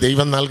ഇരുവർക്കും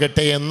ദൈവം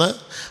നൽകട്ടെ എന്ന്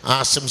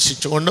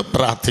ആശംസിച്ചുകൊണ്ടും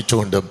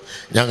പ്രാർത്ഥിച്ചുകൊണ്ടും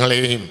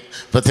ഞങ്ങളെയും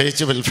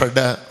പ്രത്യേകിച്ച്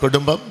വിൽഫ്രഡ്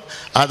കുടുംബം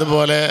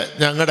അതുപോലെ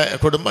ഞങ്ങളുടെ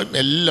കുടുംബം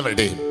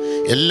എല്ലാവരുടെയും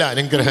എല്ലാ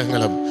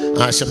അനുഗ്രഹങ്ങളും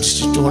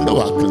ആശംസിച്ചുകൊണ്ട്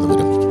വാക്കുകൾ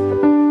വിരമിക്കും.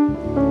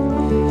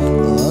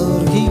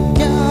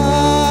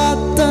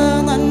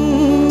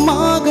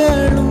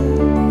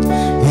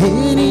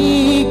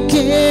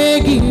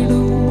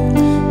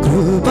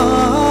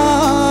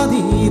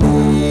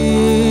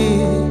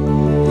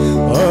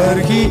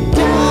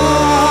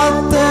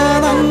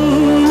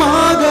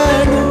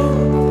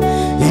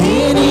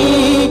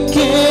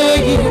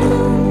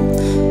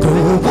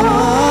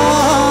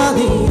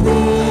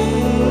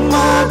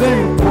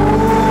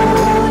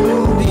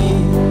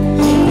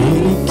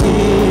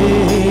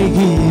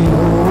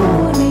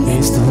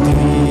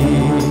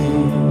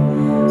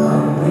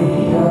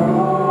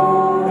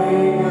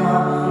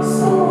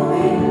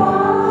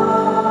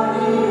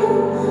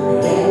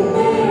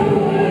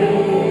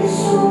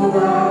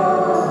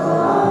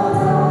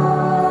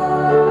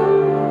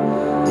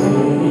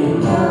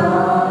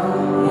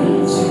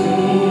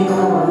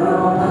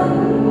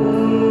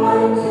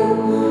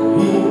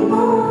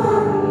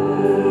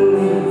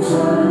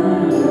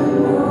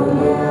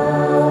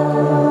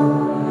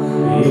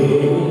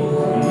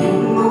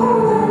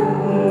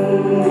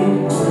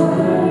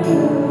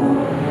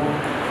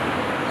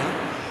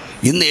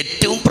 ഇന്ന്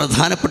ഏറ്റവും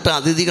പ്രധാനപ്പെട്ട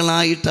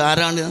അതിഥികളായിട്ട്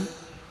ആരാണ്?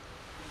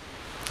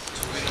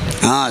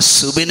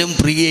 സുബിനും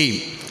പ്രിയയും.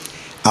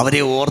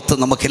 അവരെ ഓർത്ത്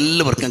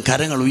നമുക്കെല്ലാവർക്കും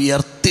കരങ്ങൾ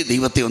ഉയർത്തി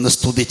ദൈവത്തെ ഒന്ന്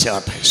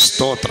സ്തുതിച്ചാട്ടെ.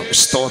 സ്തോത്രം,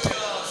 സ്തോത്രം.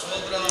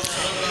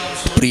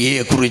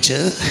 പ്രിയയെക്കുറിച്ച്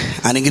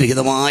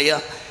അനുഗ്രഹീതമായ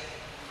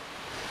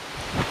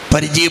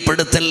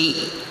പരിചയപ്പെടുത്തൽ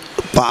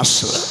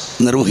പാസ്റ്റർ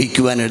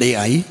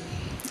നിർവഹിക്കുവാനിടയായി.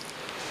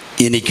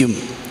 എനിക്കും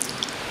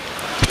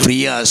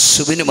പ്രിയ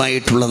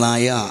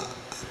സുബിനുമായിട്ടുള്ളതായ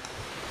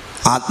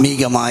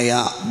ആത്മീകമായ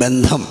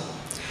ബന്ധം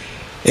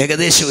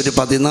ഏകദേശം ഒരു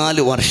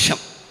 14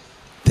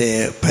 വർഷത്തെ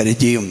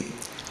പരിചയം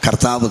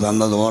കർത്താവ്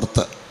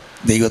തന്നതോർത്ത്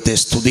ദൈവത്തെ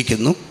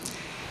സ്തുതിക്കുന്നു.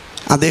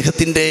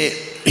 അദ്ദേഹത്തിൻ്റെ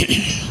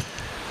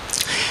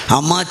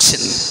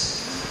അമ്മാച്ചൻ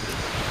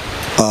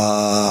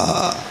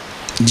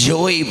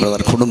ജോയ്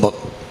ബ്രദർ കുടുംബം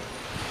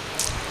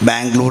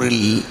ബാംഗ്ലൂരിൽ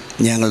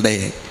ഞങ്ങളുടെ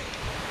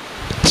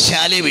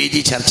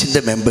ശാലേവേജി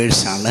ചർച്ചിൻ്റെ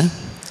മെമ്പേഴ്സാണ്.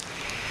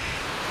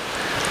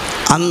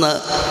 അന്ന്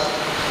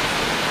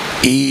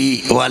ഈ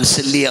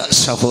വാത്സല്യ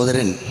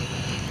സഹോദരൻ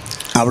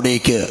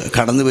അവിടേക്ക്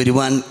കടന്നു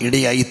വരുവാൻ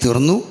ഇടയായി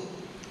തീർന്നു.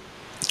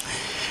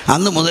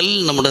 അന്ന് മുതൽ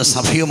നമ്മുടെ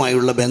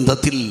സഭയുമായുള്ള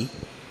ബന്ധത്തിൽ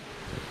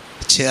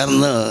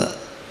ചേർന്ന്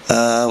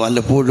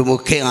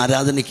വല്ലപ്പോഴുമൊക്കെ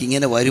ആരാധനയ്ക്ക്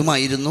ഇങ്ങനെ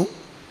വരുമായിരുന്നു.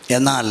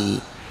 എന്നാൽ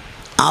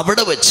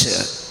അവിടെ വച്ച്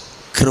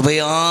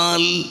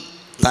കൃപയാൽ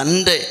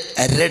തൻ്റെ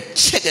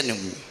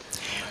രക്ഷകനും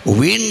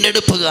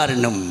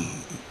വീണ്ടെടുപ്പുകാരനും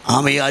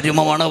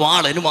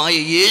അരുമമണവാളനുമായ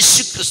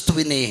യേശു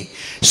ക്രിസ്തുവിനെ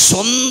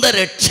സ്വന്തം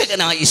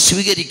രക്ഷകനായി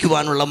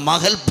സ്വീകരിക്കുവാനുള്ള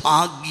മഹൽ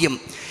ഭാഗ്യം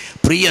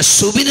പ്രിയ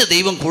സുബിന്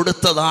ദൈവം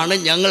കൊടുത്തതാണ്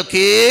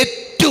ഞങ്ങൾക്ക്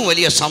ഏറ്റവും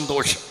വലിയ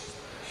സന്തോഷം.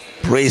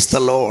 Praise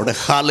the Lord,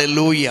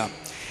 hallelujah.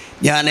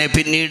 ഞാൻ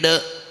പിന്നീട്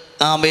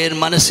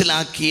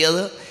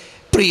മനസ്സിലാക്കിയത്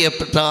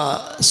പ്രിയപ്പെട്ട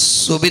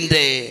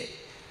സുബിൻ്റെ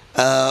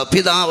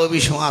പിതാവ്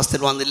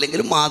വിശ്വാസത്തിൽ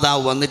വന്നില്ലെങ്കിലും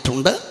മാതാവ്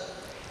വന്നിട്ടുണ്ട്.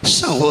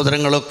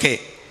 സഹോദരങ്ങളൊക്കെ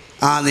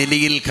ആ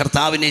നിലയിൽ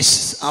കർത്താവിനെ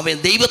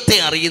ദൈവത്തെ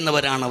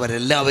അറിയുന്നവരാണ്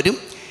അവരെല്ലാവരും.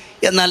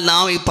 എന്നാൽ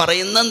നാം ഈ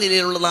പറയുന്ന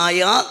നിലയിലുള്ളതായ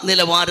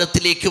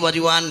നിലവാരത്തിലേക്ക്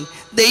വരുവാൻ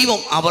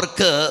ദൈവം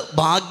അവർക്ക്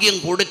ഭാഗ്യം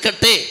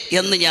കൊടുക്കട്ടെ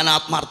എന്ന് ഞാൻ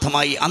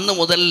ആത്മാർത്ഥമായി അന്ന്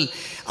മുതൽ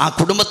ആ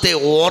കുടുംബത്തെ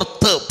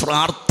ഓർത്ത്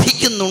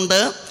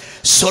പ്രാർത്ഥിക്കുന്നുണ്ട്.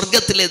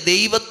 സ്വർഗത്തിലെ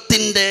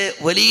ദൈവത്തിൻ്റെ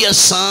വലിയ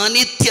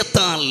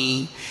സാന്നിധ്യത്താൽ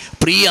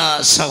പ്രിയ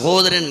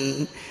സഹോദരൻ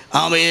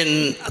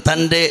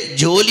തൻ്റെ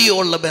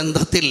ജോലിയുള്ള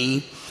ബന്ധത്തിൽ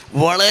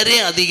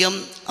വളരെയധികം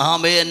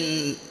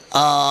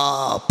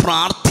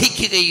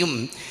പ്രാർത്ഥിക്കുകയും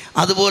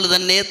അതുപോലെ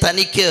തന്നെ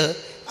തനിക്ക്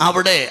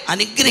അവിടെ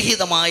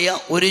അനുഗ്രഹീതമായ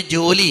ഒരു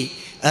ജോലി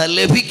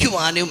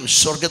ലഭിക്കുവാനും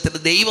സ്വർഗത്തിൽ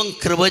ദൈവം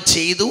കൃപ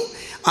ചെയ്തു.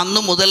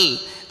 അന്നു മുതൽ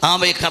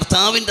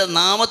കർത്താവിൻ്റെ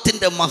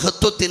നാമത്തിൻ്റെ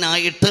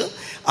മഹത്വത്തിനായിട്ട്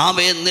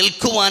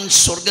നിൽക്കുവാൻ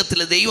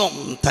സ്വർഗത്തിലെ ദൈവം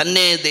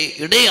തന്നെ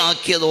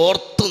ഇടയാക്കിയത്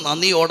ഓർത്ത്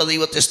നന്ദിയോടെ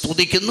ദൈവത്തെ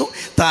സ്തുതിക്കുന്നു.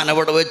 താൻ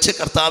അവിടെ വെച്ച്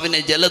കർത്താവിനെ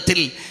ജലത്തിൽ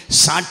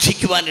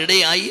സാക്ഷിക്കുവാൻ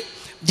ഇടയായി.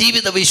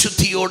 ജീവിത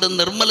വിശുദ്ധിയോടും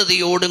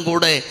നിർമ്മലതയോടും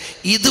കൂടെ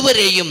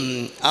ഇതുവരെയും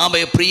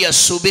പ്രിയ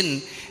സുബിൻ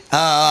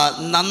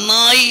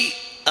നന്നായി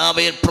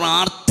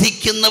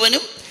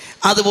പ്രാർത്ഥിക്കുന്നവനും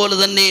അതുപോലെ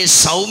തന്നെ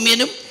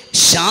സൗമ്യനും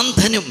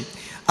ശാന്തനും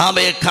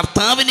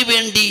കർത്താവിന്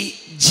വേണ്ടി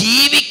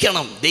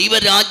ജീവിക്കണം,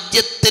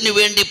 ദൈവരാജ്യത്തിന്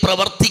വേണ്ടി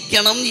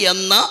പ്രവർത്തിക്കണം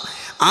എന്ന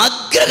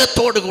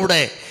ആഗ്രഹത്തോടു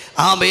കൂടെ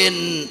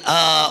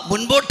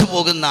മുൻപോട്ട്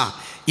പോകുന്ന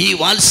ഈ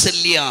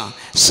വാത്സല്യ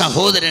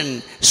സഹോദരൻ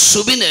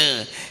സുബിന്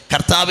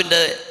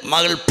കർത്താവിൻ്റെ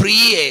മകൾ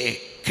പ്രിയയെ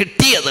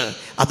കിട്ടിയത്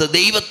അത്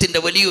ദൈവത്തിൻ്റെ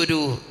വലിയൊരു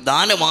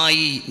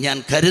ദാനമായി ഞാൻ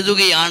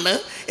കരുതുകയാണ്.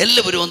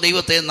 എല്ലാവരും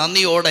ദൈവത്തെ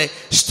നന്ദിയോടെ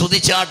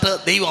സ്തുതിച്ചാട്ട്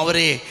ദൈവം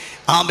അവരെ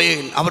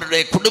അവരുടെ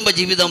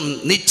കുടുംബജീവിതം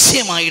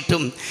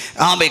നിശ്ചയമായിട്ടും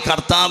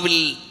കർത്താവിൽ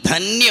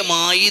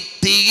ധന്യമായി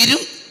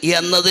തീരും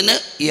എന്നതിന്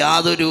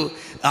യാതൊരു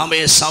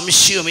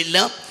സംശയവുമില്ല.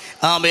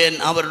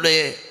 അവരുടെ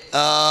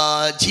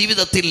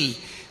ജീവിതത്തിൽ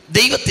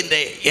ദൈവത്തിൻ്റെ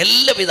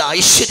എല്ലാവിധ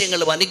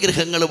ഐശ്വര്യങ്ങളും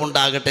അനുഗ്രഹങ്ങളും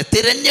ഉണ്ടാകട്ടെ.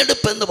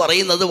 തിരഞ്ഞെടുപ്പ് എന്ന്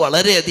പറയുന്നത്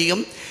വളരെയധികം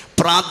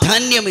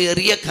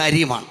പ്രാധാന്യമേറിയ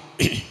കാര്യമാണ്.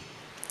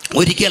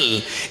 ഒരിക്കൽ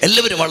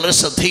എല്ലാവരും വളരെ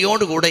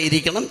ശ്രദ്ധയോടുകൂടെ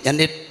ഇരിക്കണം.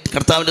 എൻ്റെ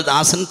കർത്താവിൻ്റെ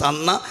ദാസൻ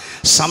തന്ന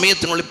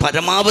സമയത്തിനുള്ളിൽ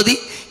പരമാവധി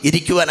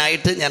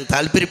ഇരിക്കുവാനായിട്ട് ഞാൻ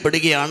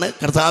താല്പര്യപ്പെടുകയാണ്.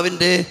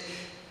 കർത്താവിൻ്റെ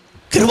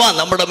കൃപ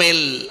നമ്മുടെ മേൽ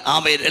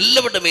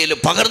എല്ലാവരുടെ മേലും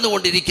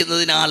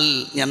പകർന്നുകൊണ്ടിരിക്കുന്നതിനാൽ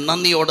ഞാൻ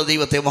നന്ദിയോടെ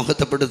ദൈവത്തെ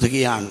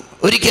മഹത്വപ്പെടുത്തുകയാണ്.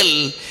 ഒരിക്കൽ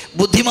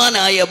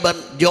ബുദ്ധിമാനായ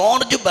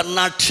ജോർജ്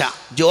ബെർണാഡ്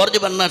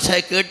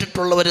ഷായെ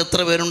കേട്ടിട്ടുള്ളവർ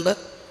എത്ര പേരുണ്ട്?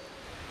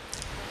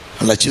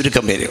 അല്ല,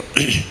 ചുരുക്കം പേര്.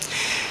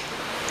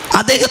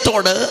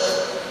 അദ്ദേഹത്തോട്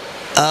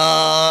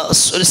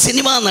ഒരു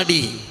സിനിമാ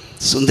നടി,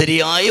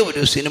 സുന്ദരിയായ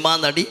ഒരു സിനിമാ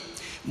നടി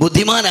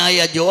ബുദ്ധിമാനായ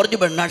ജോർജ്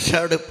ബെർണാഡ്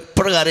ഷായോട്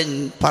ഇപ്രകാരം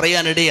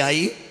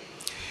പറയാനിടയായി,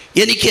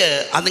 എനിക്ക്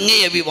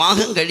അങ്ങയെ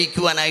വിവാഹം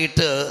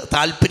കഴിക്കുവാനായിട്ട്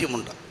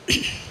താല്പര്യമുണ്ട്.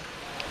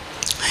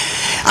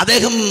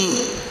 അദ്ദേഹം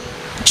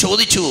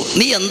ചോദിച്ചു,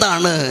 നീ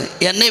എന്താണ്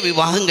എന്നെ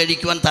വിവാഹം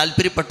കഴിക്കുവാൻ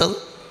താല്പര്യപ്പെട്ടത്?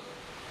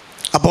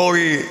 അപ്പോൾ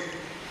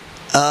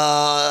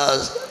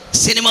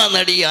സിനിമാ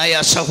നടിയായ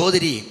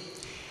സഹോദരി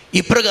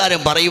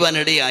ഇപ്രകാരം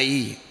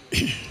പറയുവാനിടയായി,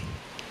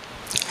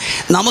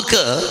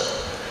 നമുക്ക്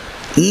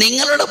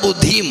നിങ്ങളുടെ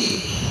ബുദ്ധിയും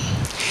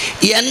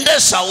എൻ്റെ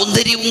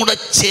സൗന്ദര്യവും കൂടെ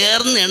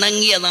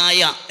ചേർന്നിണങ്ങിയതായ,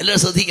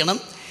 എല്ലാവരും ശ്രദ്ധിക്കണം,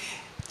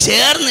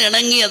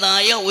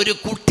 ചേർന്നിണങ്ങിയതായ ഒരു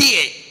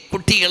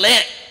കുട്ടികളെ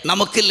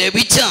നമുക്ക്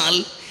ലഭിച്ചാൽ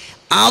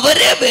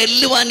അവരെ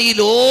വെല്ലുവാൻ ഈ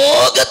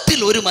ലോകത്തിൽ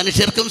ഒരു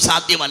മനുഷ്യർക്കും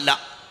സാധ്യമല്ല.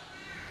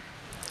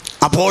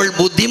 അപ്പോൾ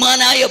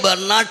ബുദ്ധിമാനായ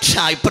ബെർണാഡ്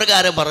ഷാ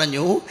ഇപ്രകാരം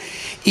പറഞ്ഞു,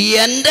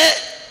 എൻ്റെ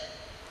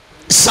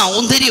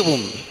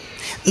സൗന്ദര്യവും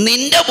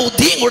നിന്റെ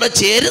ബുദ്ധിയും കൂടെ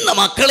ചേരുന്ന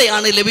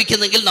മക്കളെയാണ്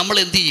ലഭിക്കുന്നതെങ്കിൽ നമ്മൾ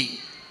എന്തു ചെയ്യും?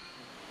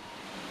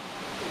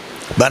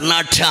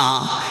 ബെർണാഡ് ഷാ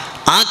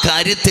ആ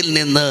കാര്യത്തിൽ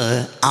നിന്ന്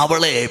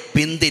അവളെ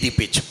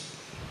പിന്തിരിപ്പിച്ചു.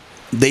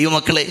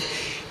 ദൈവമക്കളെ,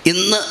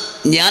 ഇന്ന്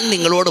ഞാൻ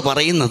നിങ്ങളോട്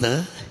പറയുന്നത്,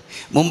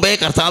 മുമ്പേ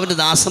കർത്താവിൻ്റെ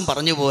ദാസൻ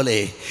പറഞ്ഞ പോലെ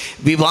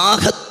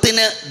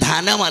വിവാഹത്തിന്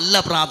ധനമല്ല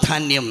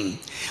പ്രാധാന്യം,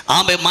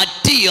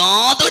 മറ്റ്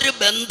യാതൊരു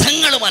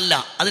ബന്ധങ്ങളുമല്ല.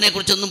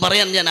 അതിനെക്കുറിച്ചൊന്നും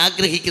പറയാൻ ഞാൻ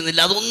ആഗ്രഹിക്കുന്നില്ല,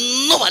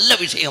 അതൊന്നുമല്ല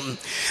വിഷയം.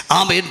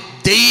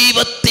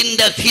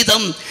 ദൈവത്തിൻ്റെ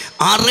ഹിതം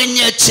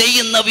അറിഞ്ഞ്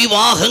ചെയ്യുന്ന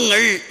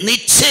വിവാഹങ്ങൾ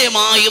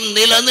നിശ്ചയമായും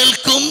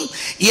നിലനിൽക്കും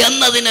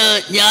എന്നതിന്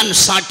ഞാൻ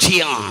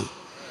സാക്ഷിയാണ്.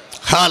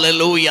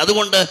 ഹല്ലേലൂയ.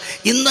 അതുകൊണ്ട്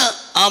ഇന്ന്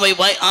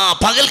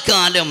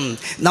പകൽക്കാലം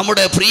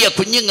നമ്മുടെ പ്രിയ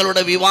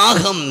കുഞ്ഞുങ്ങളുടെ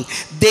വിവാഹം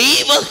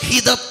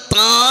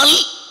ദൈവഹിതത്താൽ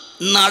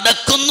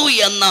നടക്കുന്നു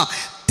എന്ന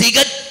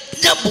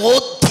തികഞ്ഞ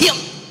ബോധ്യം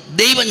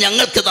ദൈവം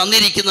ഞങ്ങൾക്ക്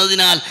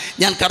തന്നിരിക്കുന്നതിനാൽ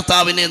ഞാൻ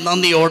കർത്താവിനെ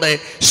നന്ദിയോടെ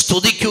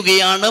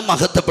സ്തുതിക്കുകയാണ്,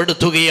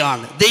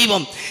 മഹത്വപ്പെടുത്തുകയാണ്.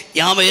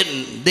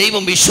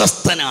 ദൈവം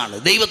വിശ്വസ്തനാണ്.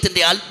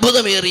 ദൈവത്തിൻ്റെ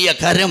അത്ഭുതമേറിയ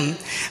കരം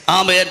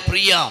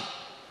പ്രിയ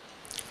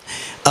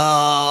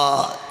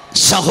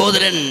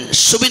സഹോദരൻ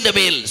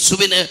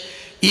സുബിന്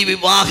ഈ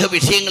വിവാഹ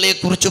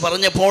വിഷയങ്ങളെക്കുറിച്ച്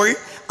പറഞ്ഞപ്പോൾ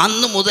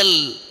അന്നു മുതൽ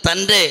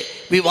തൻ്റെ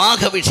വിവാഹ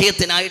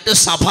വിഷയത്തിനായിട്ട്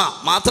സഭ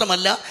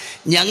മാത്രമല്ല,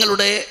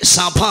 ഞങ്ങളുടെ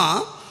സഭ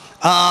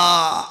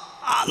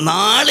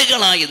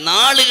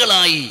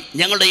നാളുകളായി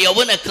ഞങ്ങളുടെ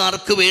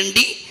യൗവനക്കാർക്ക്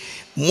വേണ്ടി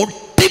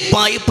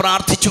മുട്ടിപ്പായി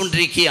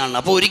പ്രാർത്ഥിച്ചുകൊണ്ടിരിക്കുകയാണ്.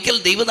 അപ്പോൾ ഒരിക്കൽ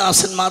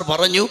ദൈവദാസന്മാർ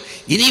പറഞ്ഞു,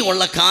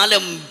 ഇനിയുള്ള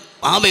കാലം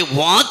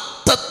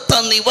വാഗ്ദത്ത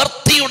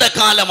നിവർത്തിയുടെ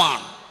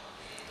കാലമാണ്.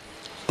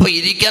 അപ്പോൾ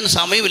ഇരിക്കാൻ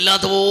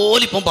സമയമില്ലാത്ത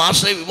പോലെ ഇപ്പം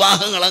പാർശ്വ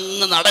വിവാഹങ്ങൾ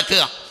അങ്ങ്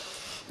നടക്കുക.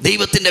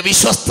 ദൈവത്തിൻ്റെ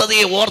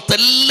വിശ്വസ്തതയെ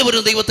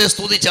ഓർത്തെല്ലാവരും ദൈവത്തെ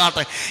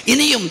സ്തുതിച്ചാട്ടെ.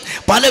 ഇനിയും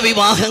പല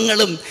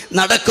വിവാഹങ്ങളും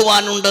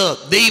നടക്കുവാനുണ്ട്.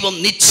 ദൈവം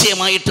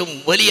നിശ്ചയമായിട്ടും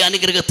വലിയ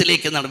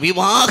അനുഗ്രഹത്തിലേക്ക് നടക്കും.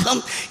 വിവാഹം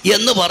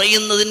എന്ന്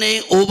പറയുന്നതിനെ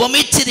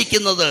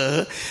ഉപമിച്ചിരിക്കുന്നത്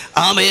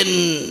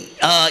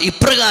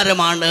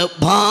ഇപ്രകാരമാണ്,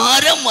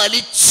 ഭാരം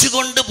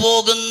വലിച്ചുകൊണ്ട്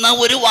പോകുന്ന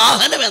ഒരു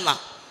വാഹനമെന്ന.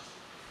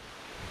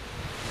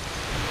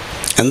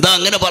 എന്താ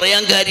അങ്ങനെ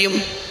പറയാൻ കാര്യം?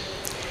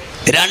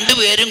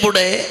 രണ്ടുപേരും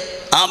കൂടെ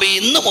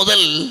ഇന്ന്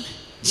മുതൽ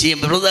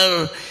ബ്രദർ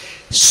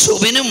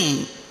സുബിനും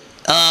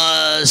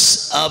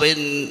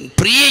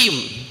പ്രിയയും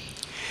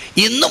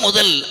ഇന്നു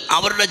മുതൽ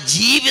അവരുടെ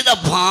ജീവിത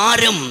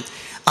ഭാരം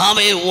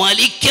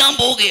വലിക്കാൻ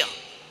പോവുകയാണ്.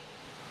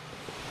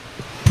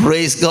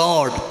 Praise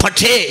God.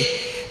 പക്ഷേ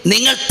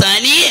നിങ്ങൾ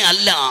തനിയെ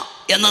അല്ല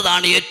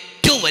എന്നതാണ്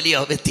ഏറ്റവും ഏറ്റവും വലിയ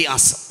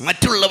വ്യത്യാസം.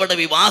 മറ്റുള്ളവരുടെ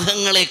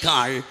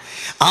വിവാഹങ്ങളെക്കാൾ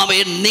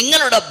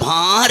നിങ്ങളുടെ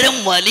ഭാരം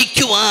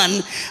വലിക്കുവാൻ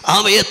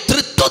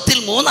തൃത്വത്തിൽ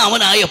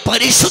മൂന്നാമനായ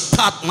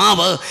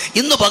പരിശുദ്ധാത്മാവ്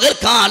ഇന്ന്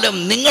പകൽക്കാലം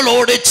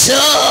നിങ്ങളോട്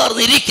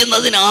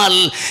ചേർന്നിരിക്കുന്നതിനാൽ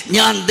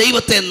ഞാൻ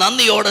ദൈവത്തെ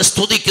നന്ദിയോടെ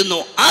സ്തുതിക്കുന്നു.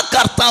 ആ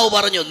കർത്താവ്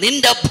പറഞ്ഞു,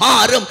 നിന്റെ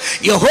ഭാരം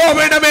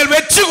യഹോവയുടെ മേൽ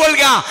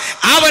വെച്ചുകൊള്ളുക,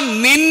 അവൻ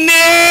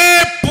നിന്നെ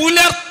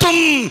പുലർത്തും.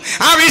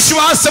 ആ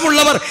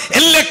വിശ്വാസമുള്ളവർ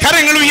എല്ലാ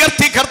കരങ്ങളും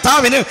ഉയർത്തി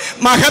കർത്താവിന്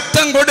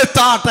മഹത്വം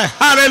കൊടുത്താട്ടെ.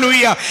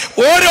 ഹല്ലേലൂയ.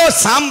 ഓരോ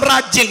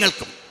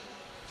സാമ്രാജ്യങ്ങൾക്കും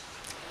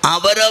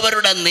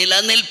അവരവരുടെ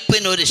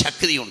നിലനിൽപ്പിനൊരു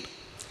ശക്തിയുണ്ട്.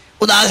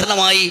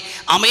 ഉദാഹരണമായി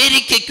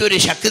അമേരിക്കയ്ക്കൊരു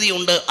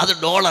ശക്തിയുണ്ട്, അത്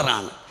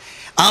ഡോളറാണ്.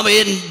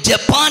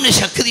 ജപ്പാന്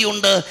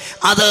ശക്തിയുണ്ട്,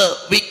 അത്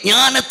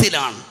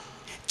വിജ്ഞാനത്തിലാണ്.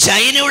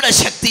 ചൈനയുടെ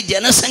ശക്തി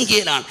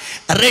ജനസംഖ്യയിലാണ്.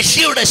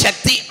 റഷ്യയുടെ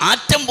ശക്തി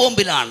ആറ്റം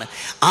ബോംബിലാണ്.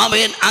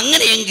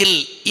 അങ്ങനെയെങ്കിൽ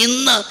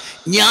ഇന്ന്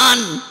ഞാൻ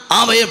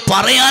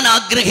പറയാൻ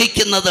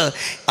ആഗ്രഹിക്കുന്നത്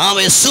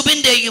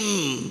സുബിൻ്റെയും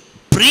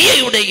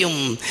പ്രിയയുടെയും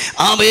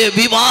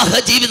വിവാഹ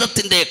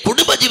ജീവിതത്തിൻ്റെ,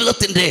 കുടുംബ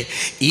ജീവിതത്തിൻ്റെ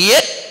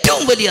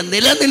ഏറ്റവും വലിയ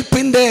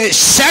നിലനിൽപ്പിൻ്റെ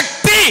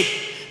ശക്തി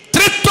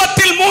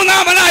തൃത്വത്തിൽ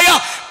മൂന്നാമനായ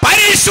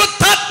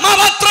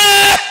പരിശുദ്ധാത്മാവത്രേ.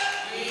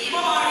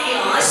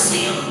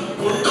 ആശയം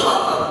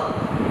കൊണ്ടുവന്നത്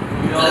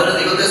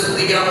ദൈവത്തെ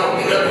സ്തുതിക്കാമോ?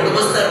 നിങ്ങളുടെ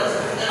കുടുംബസ്ഥർ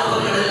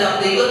അവരെല്ലാം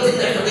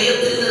ദൈവത്തിന്റെ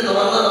ഹൃദയത്തിൽ നിന്ന്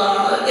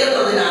വന്നതാണ്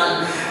എന്നതിനാൽ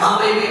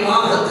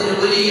വിവാഹത്തിന്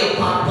വലിയ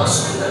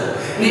പർപ്പസുണ്ട്,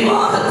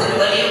 വിവാഹത്തിന്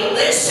വലിയ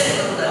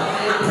ഉദ്ദേശങ്ങളുണ്ട്.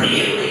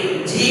 പ്രിയയുടെയും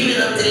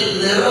ജീവിതത്തിൽ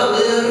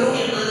നിറവേറും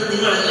എന്നത്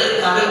നിങ്ങളെല്ലാം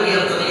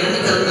കരമുയർത്തണം.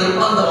 എനിക്ക്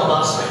നിർബന്ധമാണ്.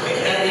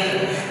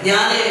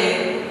 ഞാൻ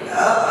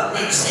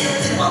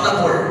നിശ്ചയത്തിൽ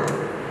വന്നപ്പോൾ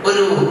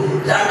ഒരു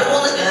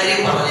 2-3 കാര്യം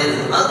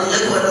പറഞ്ഞിരുന്നു. അത്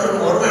നിങ്ങൾക്ക്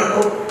വല്ലവർക്കും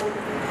ഓർമ്മയുണ്ടോ?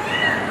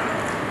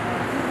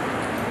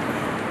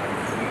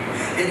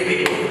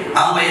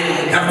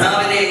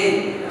 കർത്താവിനെ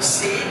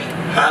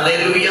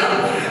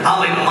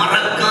അവൻ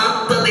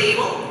മറക്കാത്ത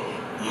ദൈവം,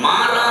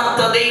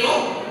 മാറാത്ത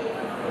ദൈവം,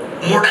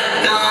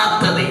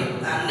 മുടക്കാത്ത ദൈവം.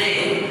 തന്നെ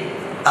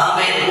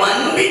അവൻ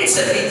വൻപിച്ച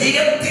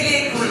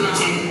വിജയത്തിലേക്ക്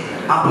വിളിച്ച്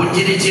ആ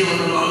പുഞ്ചിരിച്ച്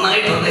ഒന്ന്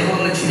നന്നായിട്ട് അദ്ദേഹം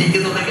ഒന്ന്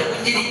ചിരിക്കുന്നതൊക്കെ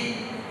പുഞ്ചിരി.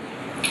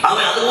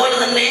 അതുപോലെ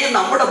തന്നെ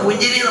നമ്മുടെ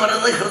പുഞ്ചിരി എന്ന്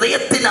പറയുന്നത്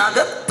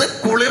ഹൃദയത്തിനകത്ത്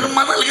കുളിർമ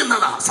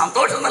നൽകുന്നതാ,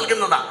 സന്തോഷം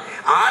നൽകുന്നതാ,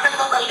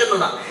 ആനന്ദം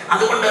നൽകുന്നതാ.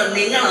 അതുകൊണ്ട്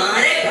നിങ്ങൾ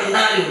ആരെ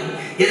കണ്ടാലും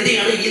എന്ത്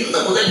ചെയ്യണം? ഇന്ന്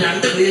മുതൽ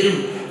 2 പേരും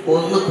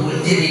ഒന്ന്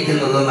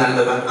പുഞ്ചിരിക്കുന്നത്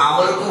നല്ലതാണ്.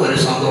 അവർക്കും ഒരു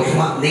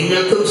സന്തോഷമാണ്,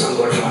 നിങ്ങൾക്കും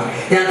സന്തോഷമാണ്.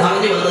 ഞാൻ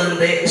പറഞ്ഞു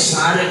വന്നതിൻ്റെ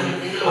സാരം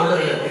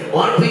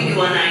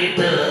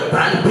ഓർപ്പിക്കുവാനായിട്ട്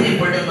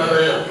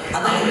താല്പര്യപ്പെടുന്നത്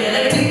അതായത്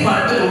ഇലക്ട്രിക്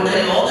പാട്ടിലൂടെ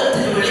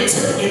ലോകത്തിന്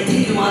വെളിച്ചം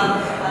എത്തിക്കുവാൻ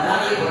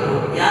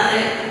ഞാൻ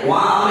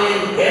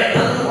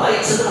കേട്ടതും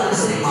വായിച്ചതും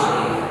അനുസരിച്ച്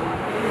മാറി.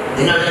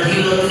 നിങ്ങളുടെ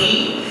ജീവിതത്തിൽ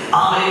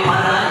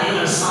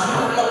പരാജയങ്ങൾ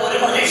സാധനമുള്ള ഒരു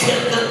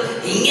മനുഷ്യർക്ക്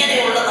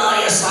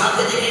ഇങ്ങനെയുള്ളതായ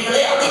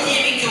സാഹചര്യങ്ങളെ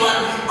അതിജീവിക്കുവാൻ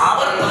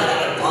അവർ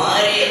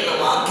ഭാര്യ എന്ന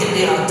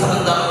വാക്കിന്റെ അർത്ഥം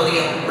എന്താണെന്ന്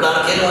അറിയാം? ഇവിടെ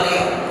ആർക്കെങ്കിലും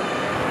അറിയാം?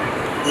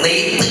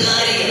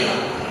 നെയ്ത്തുകാരി എന്ന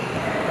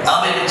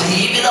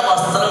ജീവിത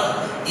വസ്ത്രം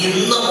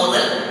ഇന്നു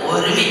മുതൽ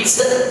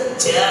ഒരുമിച്ച്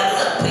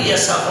ചേർന്ന് പ്രിയ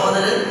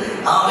സഹോദരൻ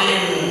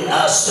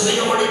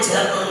സുബിനോട്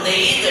ചേർന്ന്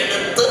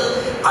നെയ്തെടുത്ത്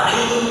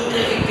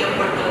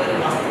അനുഗ്രഹിക്കപ്പെട്ട ഒരു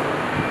വസ്ത്രം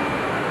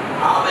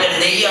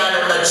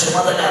നെയ്യാനുള്ള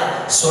ചുമതല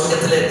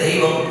സ്വർഗത്തിലെ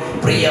ദൈവം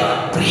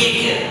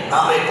പ്രിയയ്ക്ക്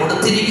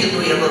കൊടുത്തിരിക്കുന്നു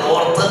എന്നത്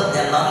ഓർത്ത്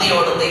ഞാൻ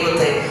നന്ദിയോടെ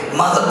ദൈവത്തെ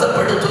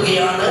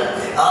മഹത്വപ്പെടുത്തുകയാണ്.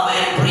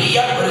 പ്രിയ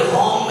ഒരു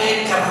ഹോം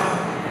മേക്കറാണ്.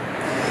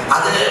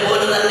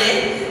 അതേപോലെ തന്നെ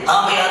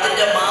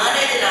അതിന്റെ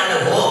മാനേജരാണ്,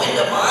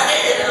 ഹോമിന്റെ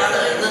മാനേജരാണ്.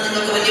 ഇന്ന്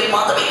നിങ്ങൾക്ക് വലിയ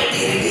പദവി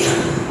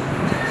കിട്ടിയിരിക്കുകയാണ്.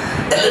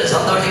 എല്ലാവരും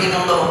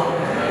സന്തോഷിക്കുന്നുണ്ടോ?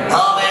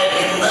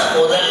 ഇന്ന്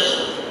മുതൽ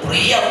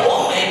പ്രിയ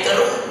ഹോം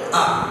മേക്കറും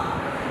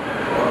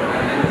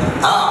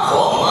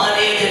ഹോം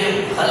മാനേജരും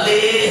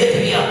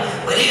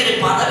വലിയൊരു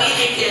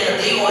പദവിയിലേക്ക്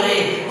ദൈവം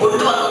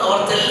കൊണ്ടുവന്നത്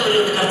ഓർത്ത് എല്ലാവരും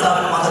ഒരു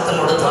കർത്താവിന് മഹത്വം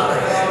കൊടുത്താണ്.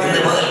 ഇന്ന്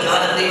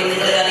പകൽക്കാലം ദൈവം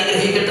നിങ്ങളെ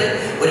അനുഗ്രഹിക്കട്ടെ.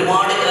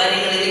 ഒരുപാട്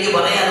കാര്യങ്ങൾ എനിക്ക്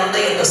പറയാനുണ്ട്,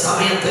 എൻ്റെ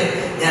സമയത്ത്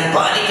ഞാൻ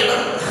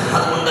പാലിക്കണം.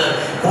 അതുകൊണ്ട്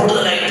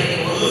കൂടുതലായിട്ട്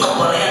ഒന്നും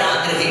പറയാൻ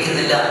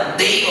ആഗ്രഹിക്കുന്നില്ല.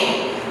 ദൈവം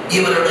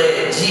ഇവരുടെ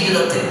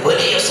ജീവിതത്തിൽ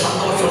വലിയ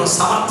സന്തോഷവും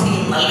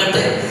സമൃദ്ധിയും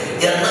നൽകട്ടെ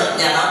എന്ന്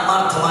ഞാൻ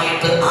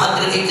ആത്മാർത്ഥമായിട്ട്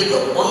ആഗ്രഹിക്കുന്നു.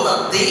 ഒന്ന്,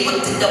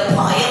 ദൈവത്തിൻ്റെ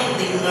ഭയം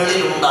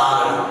നിങ്ങളിൽ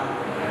ഉണ്ടാകണം.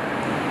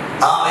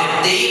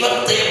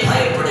 ദൈവത്തെ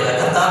ഭയപ്പെടുക.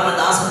 കർത്താവിന്റെ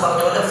ദാസൻ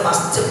പറഞ്ഞ പോലെ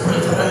ഫസ്റ്റ്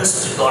പ്രിഫറൻസ്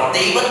ടു ഗോഡ്.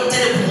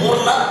 ദൈവത്തിന്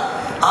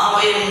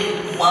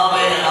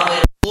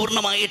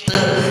പൂർണ്ണമായിട്ട്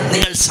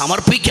നിങ്ങൾ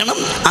സമർപ്പിക്കണം.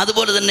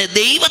 അതുപോലെ തന്നെ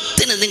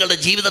ദൈവത്തിന് നിങ്ങളുടെ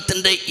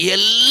ജീവിതത്തിൻ്റെ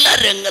എല്ലാ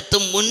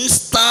രംഗത്തും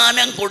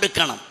മുൻസ്ഥാനം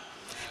കൊടുക്കണം.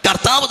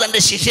 കർത്താവ് തൻ്റെ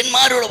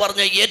ശിഷ്യന്മാരോട്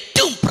പറഞ്ഞ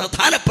ഏറ്റവും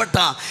പ്രധാനപ്പെട്ട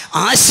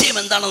ആശയം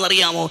എന്താണെന്ന്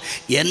അറിയാമോ?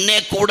 എന്നെ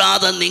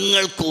കൂടാതെ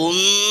നിങ്ങൾക്ക്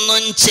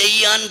ഒന്നും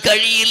ചെയ്യാൻ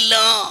കഴിയില്ല.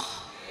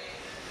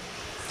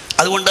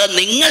 അതുകൊണ്ട്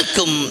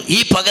നിങ്ങൾക്കും ഈ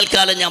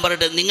പകൽക്കാലം ഞാൻ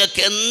പറയട്ടെ,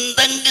 നിങ്ങൾക്ക്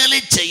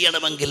എന്തെങ്കിലും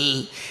ചെയ്യണമെങ്കിൽ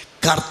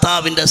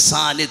കർത്താവിൻ്റെ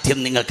സാന്നിധ്യം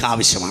നിങ്ങൾക്ക്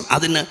ആവശ്യമാണ്.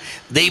 അതിന്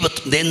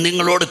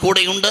നിങ്ങളോട്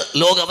കൂടെയുണ്ട്.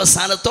 ലോക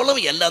അവസാനത്തോളം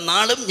എല്ലാ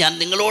നാളും ഞാൻ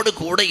നിങ്ങളോട്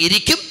കൂടെ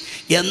ഇരിക്കും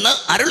എന്ന്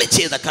അരുളി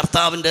ചെയ്ത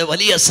കർത്താവിൻ്റെ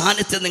വലിയ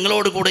സാന്നിധ്യം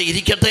നിങ്ങളോട് കൂടെ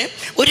ഇരിക്കട്ടെ.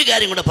 ഒരു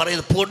കാര്യം കൂടെ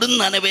പറയുന്നത്,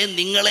 പൊടുന്നനവേ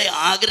നിങ്ങളെ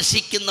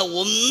ആകർഷിക്കുന്ന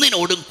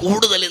ഒന്നിനോടും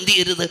കൂടുതൽ എന്ത്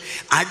ചെയ്യരുത്?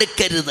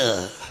 അടുക്കരുത്.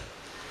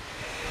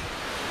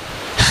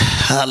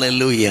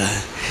 ഹല്ലേലൂയ.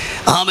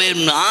 ആമേൻ.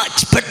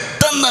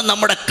 പെട്ടെന്ന്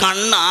നമ്മുടെ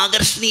കണ്ണ്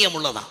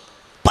ആകർഷണീയമുള്ളതാണ്.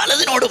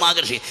 പലതിനോടും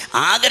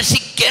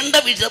ആകർഷിക്കേണ്ട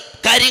വിധം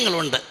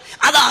കാര്യങ്ങളുണ്ട്,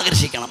 അത്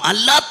ആകർഷിക്കണം.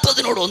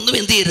 അല്ലാത്തതിനോടൊന്നും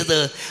എന്ത് ചെയ്യരുത്,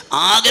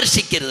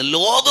 ആകർഷിക്കരുത്.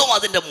 ലോകവും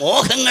അതിൻ്റെ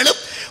മോഹങ്ങളും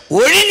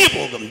ഒഴിഞ്ഞു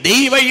പോകും.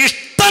 ദൈവ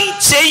ഇഷ്ടം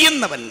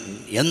ചെയ്യുന്നവൻ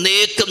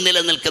എന്നേക്കും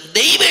നിലനിൽക്കും.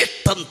 ദൈവ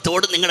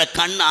ഇഷ്ടത്തോട് നിങ്ങളുടെ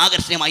കണ്ണ്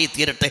ആകർഷണീയമായി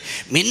തീരട്ടെ.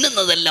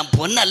 മിന്നുന്നതെല്ലാം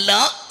പൊന്നല്ല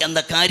എന്ന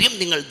കാര്യം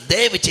നിങ്ങൾ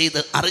ദയവ് ചെയ്ത്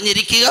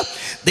അറിഞ്ഞിരിക്കുക.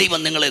 ദൈവം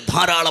നിങ്ങളെ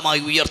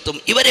ധാരാളമായി ഉയർത്തും.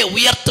 ഇവരെ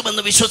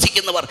ഉയർത്തുമെന്ന്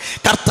വിശ്വസിക്കുന്നവർ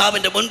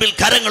കർത്താവിൻ്റെ മുൻപിൽ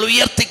കരങ്ങൾ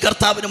ഉയർത്തി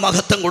കർത്താവിന്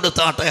മഹത്വം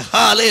കൊടുത്താട്ടെ.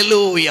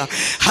 Hallelujah,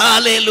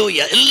 hallelujah.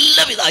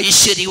 എല്ലാവിധ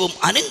ഐശ്വര്യവും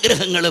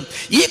അനുഗ്രഹങ്ങളും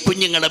ഈ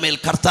കുഞ്ഞുങ്ങളുടെ മേൽ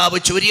കർത്താവ്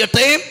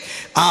ചൊരിയട്ടെ.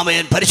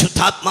 ആമേൻ.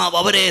 പരിശുദ്ധാത്മാവ്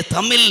അവരെ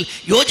തമ്മിൽ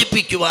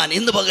യോജിപ്പിക്കുവാൻ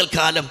ഇന്ന്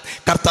പകൽക്കാലം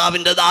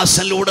കർത്താവിൻ്റെ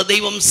ദാസനിലൂടെ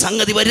ദൈവം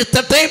സംഗതി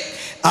വരുത്തട്ടെ.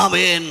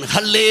 ആമേൻ.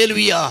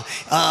 ഹല്ലേലൂയ.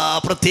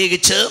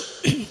 പ്രത്യേകിച്ച്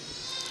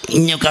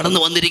ഇനി കടന്നു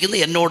വന്നിരിക്കുന്ന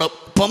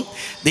എന്നോടൊപ്പം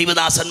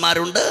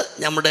ദൈവദാസന്മാരുണ്ട്,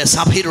 നമ്മുടെ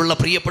സഭയിലുള്ള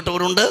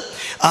പ്രിയപ്പെട്ടവരുണ്ട്.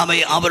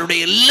 അവരുടെ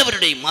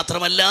എല്ലാവരുടെയും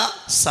മാത്രമല്ല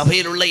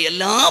സഭയിലുള്ള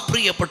എല്ലാ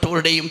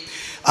പ്രിയപ്പെട്ടവരുടെയും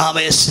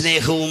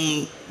സ്നേഹവും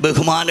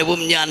ബഹുമാനവും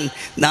ഞാൻ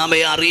നാമെ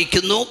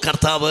അറിയിക്കുന്നു.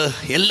 കർത്താവ്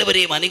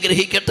എല്ലാവരെയും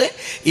അനുഗ്രഹിക്കട്ടെ.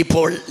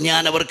 ഇപ്പോൾ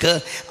ഞാൻ അവർക്ക്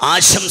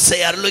ആശംസ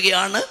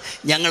അരുളുകയാണ്.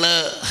 ഞങ്ങൾ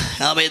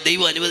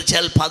ദൈവം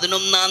അനുവദിച്ചാൽ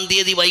 11-ാം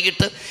തീയതി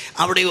വൈകിട്ട്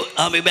അവിടെ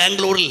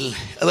ബാംഗ്ലൂരിൽ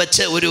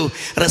വെച്ച് ഒരു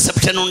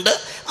റിസപ്ഷനുണ്ട്.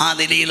 ആ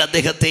നിലയിൽ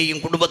അദ്ദേഹത്തെയും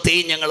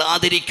കുടുംബത്തെയും ഞങ്ങൾ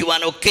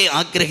ആദരിക്കുവാനൊക്കെ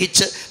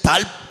ആഗ്രഹിച്ച്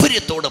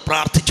താല്പര്യത്തോടെ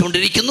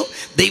പ്രാർത്ഥിച്ചുകൊണ്ടിരിക്കുന്നു.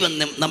 ദൈവം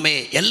നമ്മെ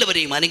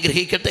എല്ലാവരെയും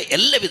അനുഗ്രഹിക്കട്ടെ.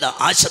 എല്ലാവിധ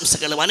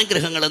ആശംസകളും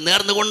അനുഗ്രഹങ്ങളും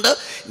നേർന്നുകൊണ്ട്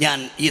ഞാൻ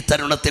ഈ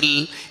തരുണത്തിൽ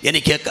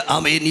എനിക്ക്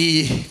ഈ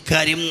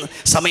കാര്യം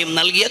സമയം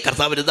നൽകിയ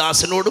കർത്താവിന്റെ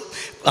ദാസനോടും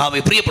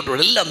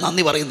പ്രിയപ്പെട്ടവരോടും എല്ലാം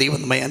നന്ദി പറയും. ദൈവം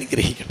നമ്മെ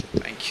അനുഗ്രഹിക്കട്ടെ.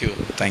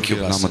 தேங்க்யூ.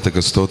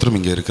 நாமத்துக்கு ஸ்தோத்திரம்.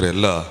 இங்கே இருக்கிற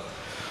எல்லா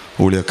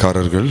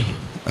ஊழியக்காரர்கள்,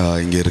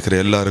 இங்கே இருக்கிற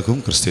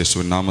எல்லாருக்கும்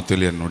கிறிஸ்தேசுவின்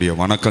நாமத்தில் என்னுடைய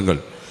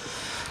வணக்கங்கள்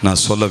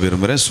நான் சொல்ல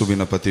விரும்புகிறேன்.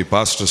 சுபினை பற்றி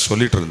பாஸ்டர்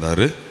சொல்லிட்டு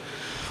இருந்தார்.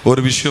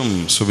 ஒரு விஷயம்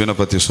சுபினை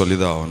பற்றி சொல்லி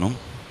தான் ஆகணும்.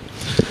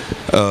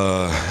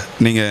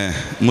 நீங்கள்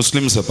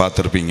முஸ்லீம்ஸை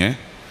பார்த்துருப்பீங்க,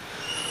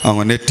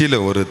 அவங்க நெற்றியில்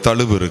ஒரு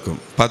தழுவு இருக்கும்.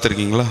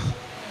 பார்த்துருக்கீங்களா?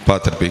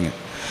 பார்த்துருப்பீங்க.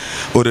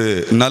 ஒரு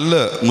நல்ல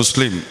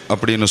முஸ்லீம்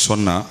அப்படின்னு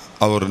சொன்னால்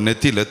அவர்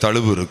நெத்தியில்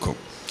தழுவு இருக்கும்.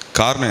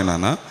 காரணம்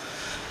என்னென்னா,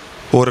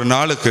 ஒரு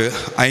நாளுக்கு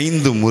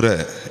 5 முறை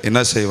என்ன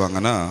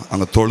செய்வாங்கன்னா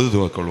அங்கே தொழுது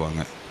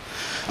கொள்வாங்க.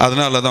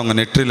 அதனால தான் அவங்க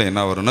நெற்றியில்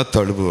என்ன வரும்னா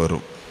தழுவு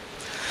வரும்.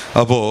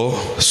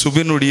 அப்போது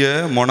சுபினுடைய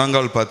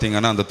முழங்கால்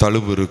பார்த்திங்கன்னா அந்த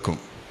தழுவு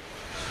இருக்கும்.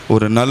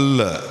 ஒரு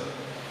நல்ல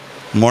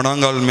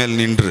முழங்கால் மேல்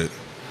நின்று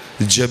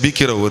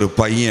ஜபிக்கிற ஒரு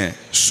பையன்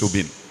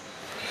சுபின்.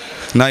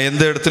 நான்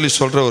எந்த இடத்துலையும்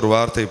சொல்கிற ஒரு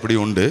வார்த்தை இப்படி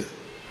உண்டு,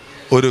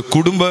 ஒரு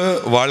குடும்ப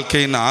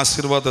வாழ்க்கையின்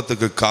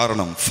ஆசீர்வாதத்துக்கு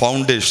காரணம்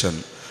ஃபவுண்டேஷன்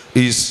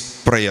இஸ்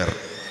ப்ரேயர்.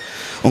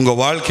 உங்கள்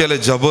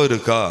வாழ்க்கையில் ஜபம்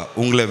இருக்கா,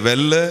 உங்களை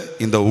வெல்ல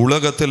இந்த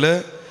உலகத்தில்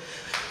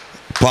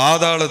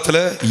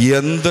பாதாளத்தில்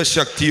எந்த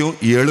சக்தியும்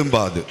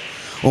எழும்பாது.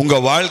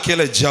 உங்கள்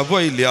வாழ்க்கையில்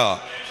ஜபம் இல்லையா,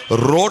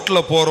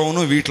 ரோட்டில்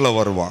போகிறவனும் வீட்டில்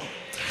வருவான்.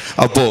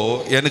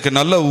 அப்போது எனக்கு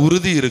நல்ல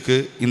உறுதி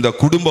இருக்குது, இந்த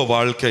குடும்ப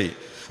வாழ்க்கை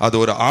அது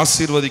ஒரு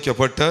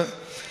ஆசீர்வதிக்கப்பட்ட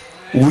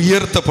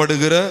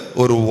உயர்த்தப்படுகிற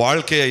ஒரு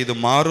வாழ்க்கையை இது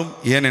மாறும்.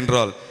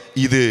 ஏனென்றால்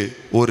இது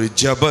ஒரு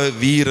ஜப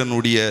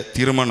வீரனுடைய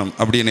திருமணம்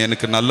அப்படின்னு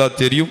எனக்கு நல்லா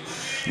தெரியும்.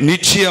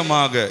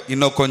 நிச்சயமாக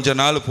இன்னும் கொஞ்ச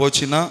நாள்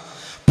போச்சுன்னா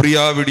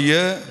பிரியாவுடைய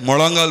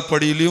முழங்கால்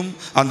படியிலும்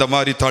அந்த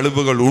மாதிரி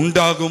தழுவுகள்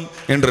உண்டாகும்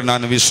என்று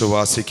நான்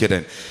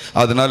விசுவாசிக்கிறேன்.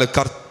 அதனால்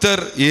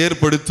கர்த்தர்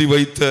ஏற்படுத்தி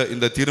வைத்த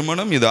இந்த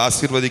திருமணம் இது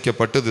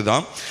ஆசீர்வதிக்கப்பட்டது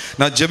தான்.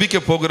 நான் ஜபிக்க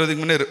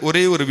போகிறதுக்கு முன்னே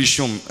ஒரே ஒரு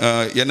விஷயம்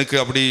எனக்கு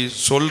அப்படி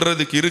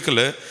சொல்கிறதுக்கு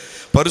இருக்கல.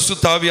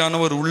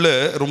 பரிசுத்தாவியானவர் உள்ள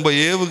ரொம்ப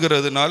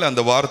ஏவுகிறதுனால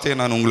அந்த வார்த்தையை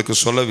நான் உங்களுக்கு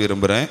சொல்ல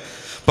விரும்புகிறேன்.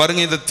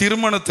 பாருங்கள், இந்த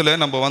திருமணத்தில்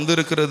நம்ம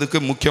வந்திருக்கிறதுக்கு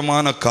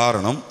முக்கியமான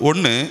காரணம்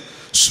ஒன்று,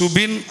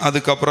 சுபின்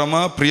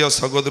அதுக்கப்புறமா பிரியா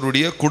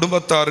சகோதரருடைய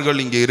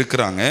குடும்பத்தார்கள் இங்கே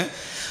இருக்கிறாங்க.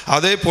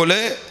 அதே போல்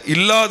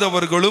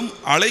இல்லாதவர்களும்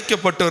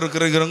அழைக்கப்பட்டு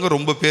இருக்கிறவங்க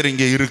ரொம்ப பேர்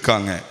இங்கே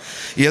இருக்காங்க.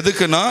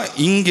 எதுக்குன்னா,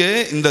 இங்கே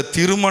இந்த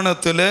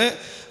திருமணத்தில்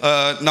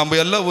நம்ம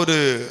எல்லாம் ஒரு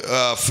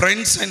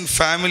friends and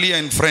family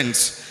and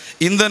friends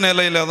இந்த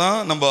நிலையில தான்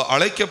நம்ம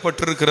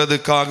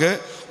அழைக்கப்பட்டிருக்கிறதுக்காக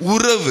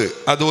உறவு,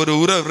 அது ஒரு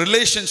உறவு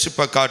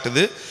ரிலேஷன்ஷிப்பை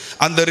காட்டுது.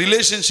 அந்த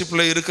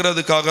ரிலேஷன்ஷிப்பில்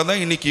இருக்கிறதுக்காக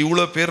தான் இன்னைக்கு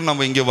இவ்வளோ பேர்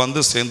நம்ம இங்கே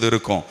வந்து சேர்ந்து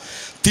இருக்கோம்.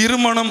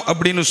 திருமணம்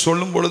அப்படின்னு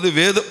சொல்லும் பொழுது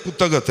வேத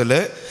புத்தகத்தில்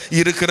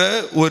இருக்கிற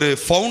ஒரு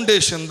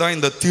ஃபவுண்டேஷன் தான்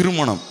இந்த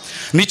திருமணம்.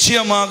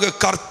 நிச்சயமாக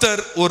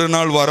கர்த்தர் ஒரு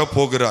நாள்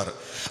வரப்போகிறார்.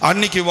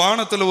 அன்னைக்கு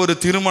வானத்தில் ஒரு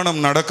திருமணம்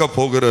நடக்க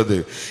போகிறது.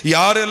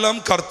 யாரெல்லாம்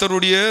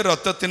கர்த்தருடைய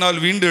இரத்தத்தினால்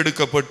வீண்டு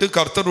எடுக்கப்பட்டு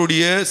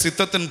கர்த்தருடைய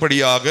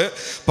சித்தத்தின்படியாக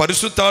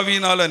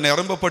பரிசுத்தாவியினால்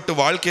நிரம்பப்பட்டு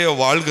வாழ்க்கையை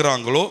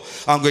வாழ்கிறாங்களோ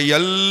அவங்க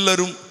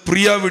எல்லாரும்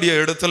பிரியாவுடைய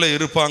இடத்துல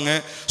இருப்பாங்க.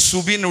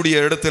 சுபினுடைய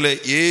இடத்துல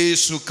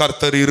இயேசு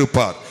கர்த்தர்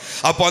இருப்பார்.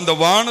 அப்போ அந்த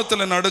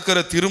வானத்தில் நடக்கிற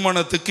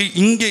திருமணத்துக்கு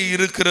இங்கே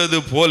இருக்கிறது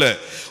போல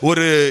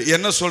ஒரு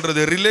என்ன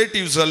சொல்றது,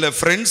 ரிலேட்டிவ்ஸ் அல்ல,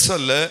 ஃப்ரெண்ட்ஸ்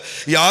அல்ல,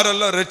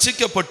 யாரெல்லாம்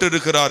ரட்சிக்கப்பட்டு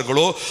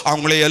இருக்கிறார்களோ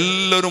அவங்களை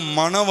எல்லாரும்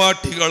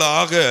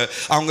மனவாட்டிகளாக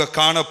அவங்க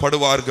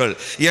காணப்படுவார்கள்.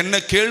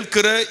 என்ன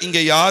கேட்கிற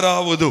இங்கே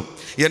யாராவதும்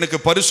எனக்கு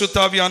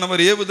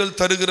பரிசுத்தாவியானவர் ஏவுதல்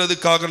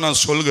தருகிறதுக்காக நான்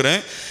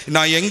சொல்கிறேன்.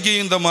 நான்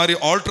எங்கேயும் இந்த மாதிரி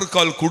ஆல்டர்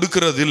கால்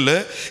கொடுக்கறது இல்லை.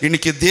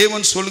 இன்னைக்கு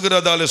தேவன்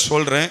சொல்கிறதால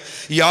சொல்கிறேன்.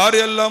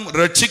 யாரெல்லாம்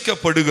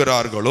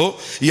ரட்சிக்கப்படுகிறார்களோ,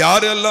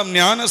 யாரெல்லாம்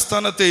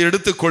ஞானஸ்தானத்தை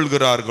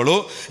எடுத்துக்கொள்கிறார்களோ,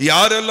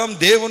 யாரெல்லாம்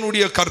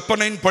தேவனுடைய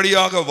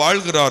கற்பனையின்படியாக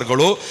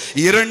வாழ்கிறார்களோ,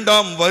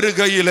 இரண்டாம்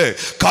வருகையில்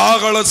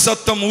காகள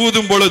சத்தம்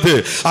ஊதும் பொழுது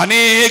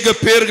அநேக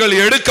பேர்கள்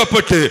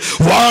எடுக்கப்பட்டு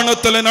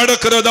வானத்தில்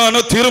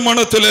நடக்கிறதான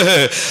திருமணத்தில்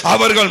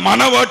அவர்கள்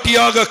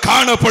மனவாட்டியாக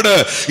காணப்பட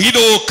இதோ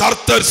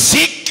கர்த்தர்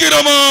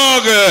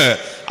சீக்கிரமாக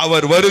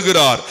அவர்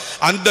வருகிறார்.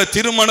 அந்த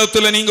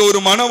திருமணத்தில் நீங்க ஒரு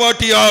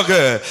மனவாட்டியாக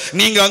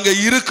நீங்க அங்க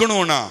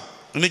இருக்கணும்னா,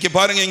 இன்னைக்கு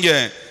பாருங்க, இங்க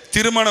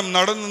திருமணம்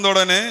நடந்த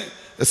உடனே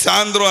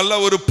சாயந்தரம்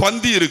எல்லாம் ஒரு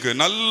பந்தி இருக்கு,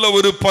 நல்ல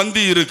ஒரு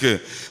பந்தி இருக்கு.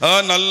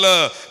 நல்ல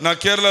நான்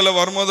கேரளாவில்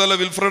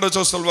வரும்போதெல்லாம் வில்ஃப்ரெடோ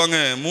சொல்லுவாங்க,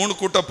 3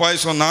 கூட்ட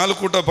பாயசம் 4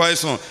 கூட்ட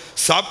பாயசம்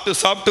சாப்பிட்டு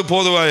சாப்பிட்டு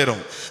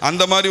போதுவாயிரும்.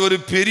 அந்த மாதிரி ஒரு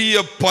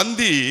பெரிய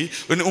பந்தி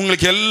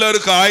உங்களுக்கு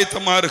எல்லாருக்கும்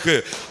ஆயத்தமா இருக்கு.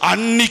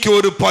 அன்னைக்கு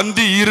ஒரு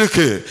பந்தி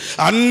இருக்கு,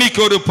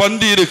 அன்னைக்கு ஒரு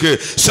பந்தி இருக்கு.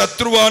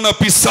 சத்ருவான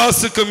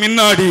பிசாசுக்கு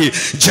முன்னாடி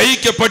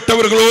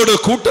ஜெயிக்கப்பட்டவர்களோடு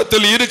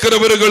கூட்டத்தில்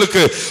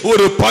இருக்கிறவர்களுக்கு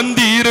ஒரு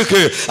பந்தி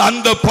இருக்கு.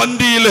 அந்த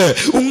பந்தியில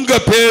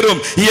உங்க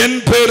பேரும் என்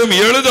பேரும்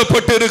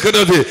எழுதப்பட்டு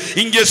இருக்கிறது.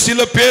 இங்கே சில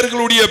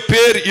பேர்களுடைய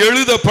பேர்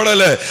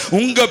எழுதப்படல,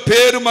 உங்க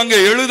பேரும் அங்க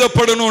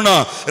எழுதப்படணும்னா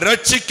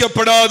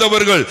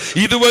ரட்சிக்கப்படாதவர்கள்,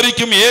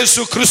 இதுவரைக்கும்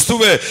இயேசு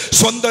கிறிஸ்துவை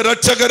சொந்த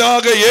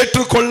இரட்சகராக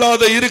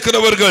ஏற்றுக்கொள்ளாத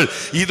இருக்கிறவர்கள்,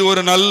 இது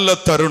ஒரு நல்ல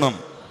தருணம்.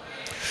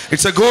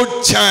 இட்ஸ் a good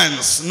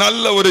chance,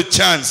 நல்ல ஒரு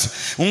சான்ஸ்.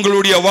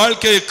 உங்களுடைய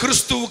வாழ்க்கையை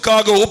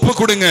கிறிஸ்துவுக்காக ஒப்பு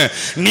கொடுங்க.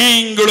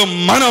 நீங்களும்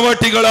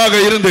மனவாட்டிகளாக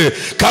இருந்து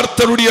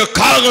கர்த்தருடைய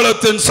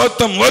காகளத்தின்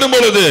சத்தம் வரும்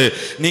பொழுது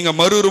நீங்க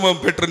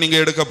மறுரூபம் பெற்று நீங்க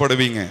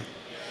எடுக்கப்படுவீங்க.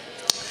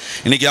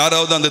 இன்னைக்கு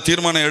யாராவது அந்த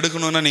தீர்மானம்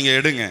எடுக்கணும்னா நீங்க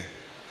எடுங்க.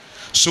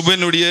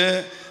 சுபினுடைய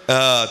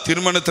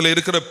திருமணத்தில்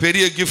இருக்கிற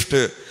பெரிய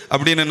கிஃப்ட்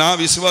அப்படின்னு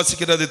நான்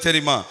விசுவாசிக்கிறது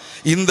தெரியுமா?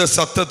 இந்த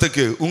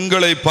சத்தத்துக்கு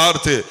உங்களை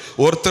பார்த்து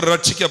ஒருத்தர்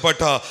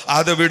ரட்சிக்கப்பட்டா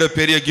அதை விட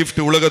பெரிய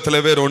கிஃப்ட் உலகத்தில்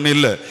வேற ஒன்றும்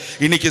இல்லை.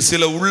 இன்னைக்கு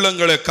சில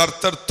உள்ளங்களை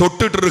கர்த்தர்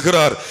தொட்டுட்டு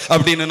இருக்கிறார்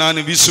அப்படின்னு நான்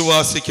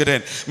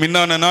விசுவாசிக்கிறேன்.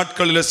 முன்னான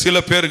நாட்களில் சில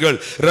பேர்கள்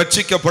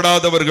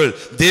ரட்சிக்கப்படாதவர்கள்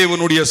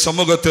தேவனுடைய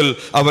சமூகத்தில்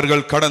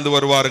அவர்கள் கடந்து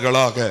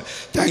வருவார்களாக.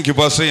 தேங்க்யூ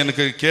பாஸ்டர்,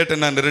 எனக்கு கேட்ட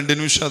நான் 2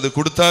 நிமிஷம் அது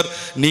கொடுத்தார்.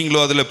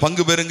 நீங்களும் அதில்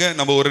பங்கு பெறுங்க.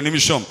 நம்ம ஒரு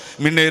நிமிஷம்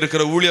முன்னே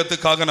இருக்கிற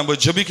ஊழியத்துக்காக நம்ம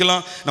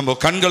ஜெபிக்கலாம். நம்ம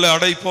கண்களை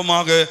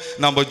அடைப்போமாக,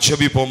 நம்ம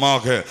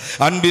ஜெபிப்போமாக.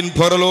 அன்பின்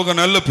பரலோக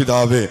நல்ல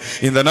பிதாவே,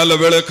 இந்த நல்ல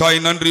வேளைக்காய்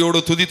நன்றியோடு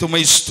துதித்துமை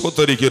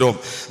ஸ்தோத்தரிக்கிறோம்.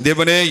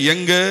 தேவனே,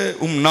 எங்க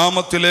உம்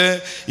நாமத்திலே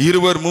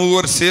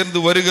 2-3 சேர்ந்து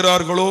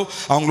வருகிறார்களோ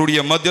அவங்களுடைய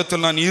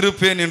மத்தியத்தில் நான்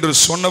இருப்பேன் என்று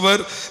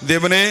சொன்னவர்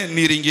தேவனே,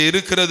 நீர் இங்கே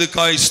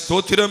இருக்கிறதுக்காய்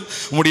ஸ்தோத்திரம்.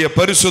 உம்முடைய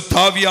பரிசுத்த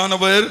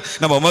ஆவியானவர்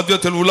நம்ம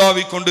மத்தியத்தில்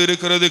உலாவிக் கொண்டு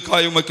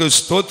இருக்கிறதுக்காய் உமக்கு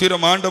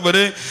ஸ்தோத்திரம்.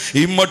 ஆண்டவரே,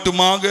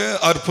 இம்மட்டுமாக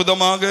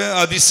அற்புதமாக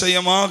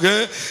அதிசயமாக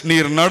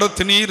நீர்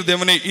நடத்தினீர்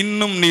தேவனே.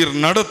 இன்னும் நீர்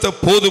நடத்த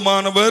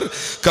போதுமானவர்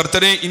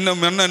கர்த்தரே.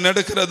 இன்னும் என்ன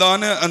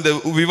நடக்கிறதான அந்த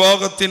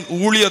விவாகத்தின்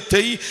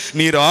ஊழியத்தை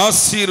நீர்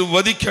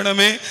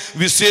ஆசீர்வதிக்கணுமே.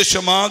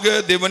 விசேஷமாக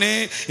தேவனே,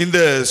 இந்த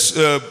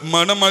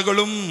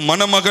மணமகளும்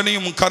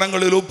மணமகனையும்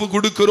கரங்களில் ஒப்பு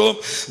கொடுக்கிறோம்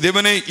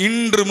தேவனே.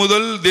 இன்று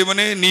முதல்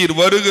தேவனே நீர்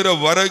வருகிற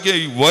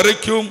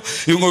வரைக்கும்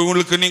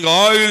உங்களுக்கு நீங்க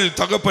ஆயுள்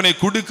தகப்பனை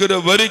கொடுக்கிற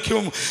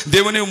வரைக்கும்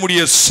தேவனே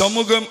உம்முடைய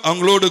சமூகம்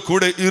அவங்களோடு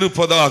கூட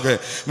இருப்பதாக.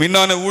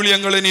 மின்னான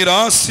ஊழியங்களை நீர்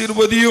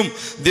ஆசீர்வதியும்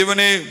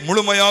தேவனே.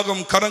 முழுமையாக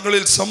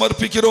கரங்களில்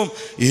சமர்ப்பிக்கிறோம்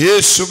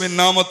യേശുവിൻ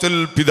നാമത്തിൽ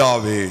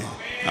പിതാവേ,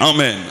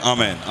 ആമേൻ,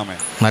 ആമേൻ, ആമേൻ.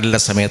 നല്ല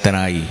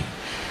സമയത്തിനായി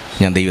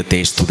ഞാൻ ദൈവത്തെ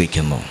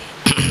സ്തുതിക്കുന്നു.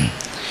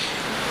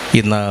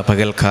 ഇന്ന്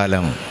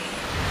പകൽക്കാലം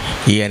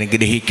ഈ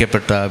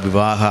അനുഗ്രഹിക്കപ്പെട്ട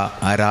വിവാഹ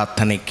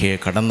ആരാധനയ്ക്ക്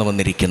കടന്നു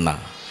വന്നിരിക്കുന്ന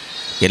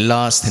എല്ലാ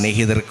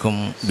സ്നേഹിതർക്കും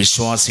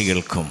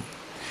വിശ്വാസികൾക്കും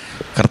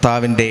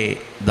കർത്താവിൻ്റെ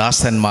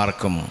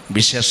ദാസന്മാർക്കും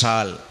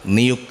വിശേഷാൽ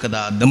നിയുക്ത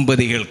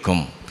ദമ്പതികൾക്കും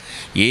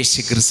യേശു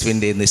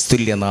ക്രിസ്തുവിൻ്റെ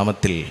നിസ്തുല്യ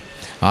നാമത്തിൽ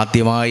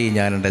ആദ്യമായി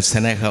ഞാൻ എൻ്റെ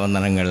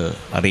സ്നേഹവന്ദനങ്ങൾ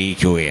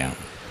അറിയിക്കുകയാണ്.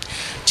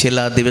 ചില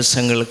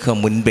ദിവസങ്ങൾക്ക്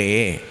മുൻപേ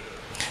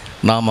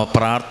നാം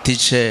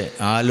പ്രാർത്ഥിച്ച്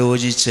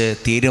ആലോചിച്ച്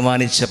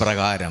തീരുമാനിച്ച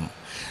പ്രകാരം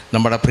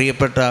നമ്മുടെ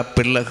പ്രിയപ്പെട്ട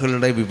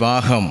പിള്ളകളുടെ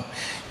വിവാഹം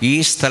ഈ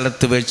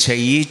സ്ഥലത്ത് വെച്ച്,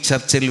 ഈ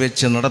ചർച്ചിൽ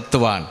വെച്ച്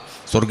നടത്തുവാൻ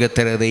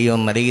സ്വർഗത്തിലെ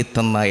ദൈവം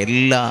നൽകിത്തന്ന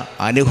എല്ലാ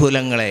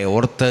അനുകൂലങ്ങളെ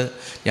ഓർത്ത്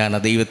ഞാൻ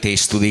ദൈവത്തെ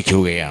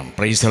സ്തുതിക്കുകയാണ്.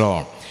 Praise the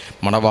Lord.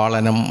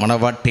 മണവാളനും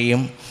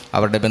മണവാട്ടിയും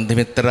അവരുടെ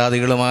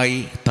ബന്ധുമിത്രാദികളുമായി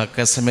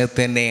തക്ക സമയത്ത്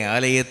തന്നെ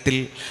ആലയത്തിൽ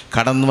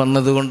കടന്നു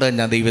വന്നതുകൊണ്ട്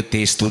ഞാൻ ദൈവത്തെ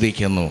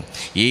സ്തുതിക്കുന്നു.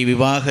 ഈ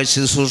വിവാഹ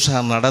ശുശ്രൂഷ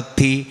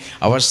നടത്തി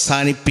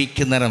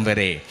അവസാനിപ്പിക്കുന്നതിനം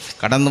വരെ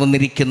കടന്നു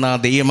വന്നിരിക്കുന്ന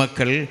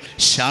ദൈവമക്കൾ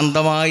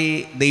ശാന്തമായി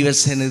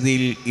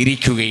ദൈവസന്നിധിയിൽ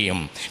ഇരിക്കുകയും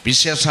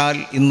വിശേഷാൽ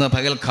ഇന്ന്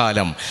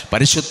പകൽക്കാലം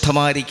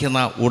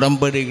പരിശുദ്ധമായിരിക്കുന്ന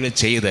ഉടമ്പടികൾ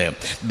ചെയ്ത്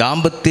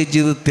ദാമ്പത്യ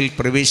ജീവിതത്തിൽ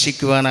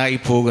പ്രവേശിക്കുവാനായി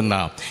പോകുന്ന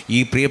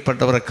ഈ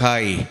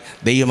പ്രിയപ്പെട്ടവർക്കായി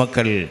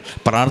ദൈവമക്കൾ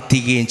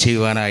പ്രാർത്ഥിക്കുകയും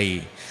ചെയ്യുവാനായി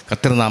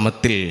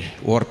കർത്തൃനാമത്തിൽ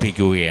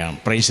ഓർപ്പിക്കുകയാണ്.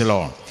 Praise the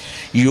Lord.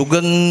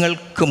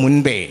 യുഗങ്ങൾക്ക്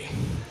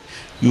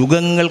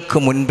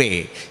മുൻപേ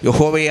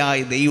യഹോവയായ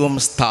ദൈവം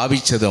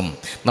സ്ഥാപിച്ചതും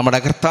നമ്മുടെ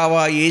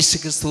കർത്താവായ യേശു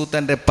ക്രിസ്തു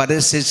തൻ്റെ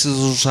പരസ്യ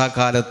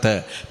ശുശ്രൂഷാകാലത്ത്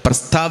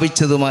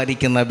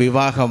പ്രസ്താവിച്ചതുമായിരിക്കുന്ന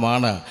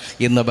വിവാഹമാണ്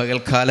ഇന്ന്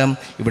പകൽക്കാലം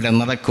ഇവിടെ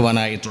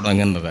നടക്കുവാനായി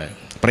തുടങ്ങുന്നത്.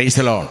 Praise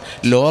the Lord.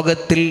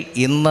 ലോകത്തിൽ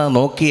ഇന്ന്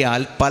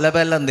നോക്കിയാൽ പല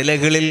പല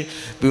നിലകളിൽ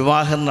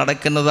വിവാഹം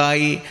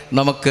നടക്കുന്നതായി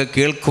നമുക്ക്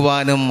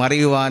കേൾക്കുവാനും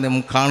അറിയുവാനും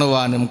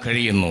കാണുവാനും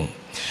കഴിയുന്നു.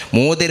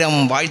 മോതിരം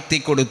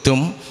വാഴ്ത്തിക്കൊടുത്തും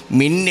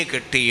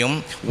മിന്നുകെട്ടിയും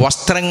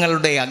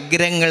വസ്ത്രങ്ങളുടെ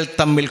അഗ്രങ്ങൾ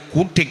തമ്മിൽ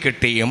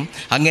കൂട്ടിക്കെട്ടിയും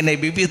അങ്ങനെ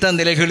വിവിധ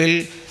നിലകളിൽ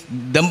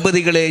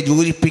ദമ്പതികളെ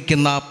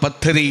യോജിപ്പിക്കുന്ന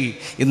പദ്ധതി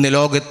ഇന്ന്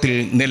ലോകത്തിൽ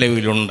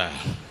നിലവിലുണ്ട്.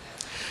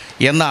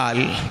 എന്നാൽ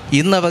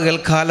ഇന്ന്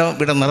പകൽക്കാലം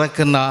ഇവിടെ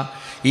നടക്കുന്ന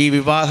ഈ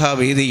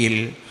വിവാഹവേദിയിൽ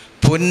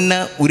പൊന്ന്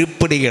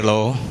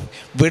ഉരുപ്പടികളോ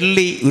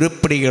വെള്ളി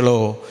ഉരുപ്പടികളോ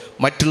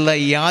മറ്റുള്ള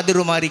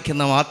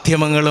യാതൊരുമായിരിക്കുന്ന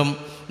മാധ്യമങ്ങളും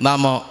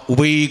നാം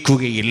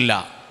ഉപയോഗിക്കുകയില്ല.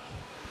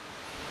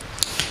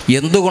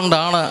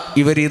 എന്തുകൊണ്ടാണ്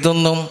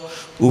ഇവരിതൊന്നും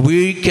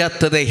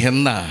ഉപയോഗിക്കാത്തത്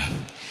എന്ന്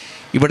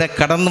ഇവിടെ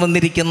കടന്നു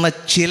വന്നിരിക്കുന്ന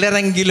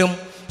ചിലരെങ്കിലും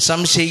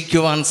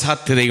സംശയിക്കുവാൻ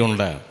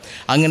സാധ്യതയുണ്ട്.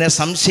 അങ്ങനെ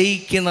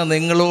സംശയിക്കുന്ന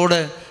നിങ്ങളോട്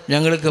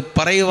ഞങ്ങൾക്ക്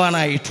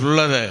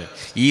പറയുവാനായിട്ടുള്ളത്,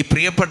 ഈ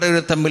പ്രിയപ്പെട്ടവർ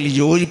തമ്മിൽ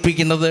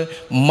യോജിപ്പിക്കുന്നത്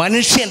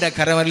മനുഷ്യൻ്റെ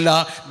കരമല്ല,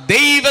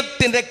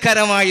 ദൈവത്തിൻ്റെ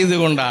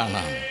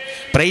കരമായതുകൊണ്ടാണ്.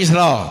 Praise the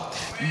Lord.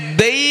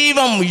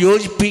 ദൈവം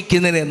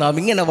യോജിപ്പിക്കുന്നതിനെ നാം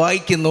ഇങ്ങനെ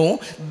വായിക്കുന്നു,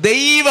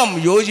 ദൈവം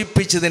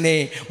യോജിപ്പിച്ചതിനെ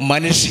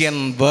മനുഷ്യൻ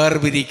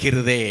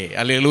വേർപിരിക്കരുതേ.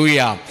 ഹല്ലേലൂയ.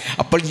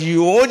 അപ്പോൾ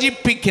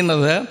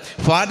യോജിപ്പിക്കുന്നത്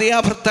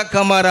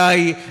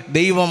ഭാര്യാഭർത്താക്കന്മാരായി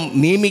ദൈവം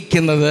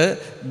നിയമിക്കുന്നത്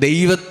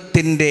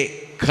ദൈവത്തിൻ്റെ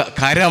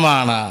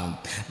കരമാണ്.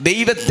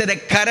 ദൈവത്തിൻ്റെ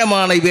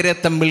കരമാണ് ഇവരെ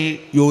തമ്മിൽ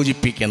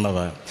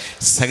യോജിപ്പിക്കുന്നത്.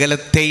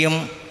 സകലത്തെയും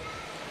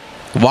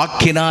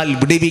വാക്കിനാൽ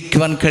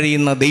വിടുവിക്കുവാൻ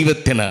കഴിയുന്ന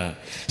ദൈവത്തിന്,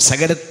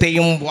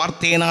 സകലത്തെയും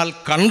വാർത്തയിനാൽ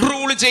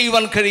കൺട്രോൾ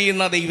ചെയ്യുവാൻ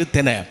കഴിയുന്ന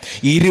ദൈവത്തിന്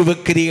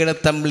ഇരുവക്രികളെ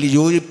തമ്മിൽ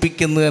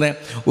യോജിപ്പിക്കുന്നതിന്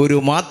ഒരു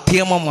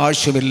മാധ്യമം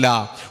ആവശ്യമില്ല,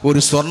 ഒരു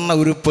സ്വർണ്ണ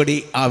ഉരുപ്പടി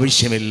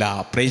ആവശ്യമില്ല.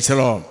 Praise the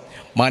Lord.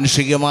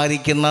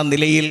 മാനുഷികമായിരിക്കുന്ന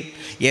നിലയിൽ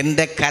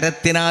എൻ്റെ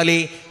കരത്തിനാലേ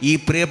ഈ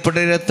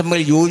പ്രിയപ്പെട്ടവരെ തമ്മിൽ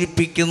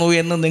യോജിപ്പിക്കുന്നു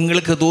എന്ന്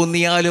നിങ്ങൾക്ക്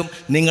തോന്നിയാലും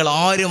നിങ്ങൾ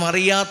ആരും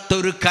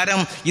അറിയാത്തൊരു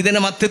കരം ഇതിന്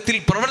മധ്യത്തിൽ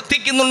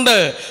പ്രവർത്തിക്കുന്നുണ്ട്.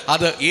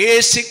 അത്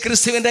യേശു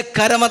ക്രിസ്തുവിൻ്റെ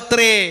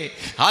കരമത്രേ.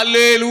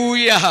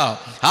 Hallelujah,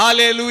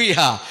 hallelujah.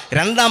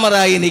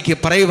 രണ്ടാമതായി എനിക്ക്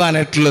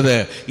പറയുവാനായിട്ടുള്ളത്,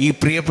 ഈ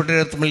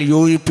പ്രിയപ്പെട്ടവരെ തമ്മിൽ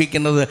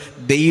യോജിപ്പിക്കുന്നത്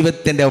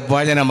ദൈവത്തിൻ്റെ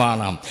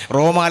വചനമാണ്.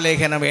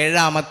 റോമാലേഖനം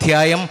 7-ാം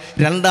അധ്യായം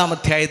 2-ാം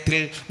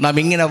അധ്യായത്തിൽ നാം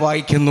ഇങ്ങനെ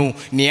വായിക്കുന്നു,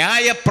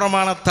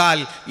 ന്യായപ്രമാണത്താൽ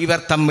ഇവർ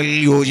തമ്മിൽ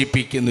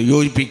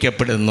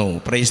യോജിപ്പിക്കപ്പെടുന്നു.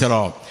 Praise the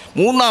Lord.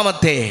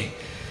 മൂന്നാമത്തെ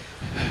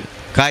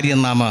കാര്യം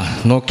നാം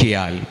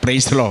നോക്കിയാൽ,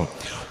 പ്രൈസ് ദി ലോർഡ്,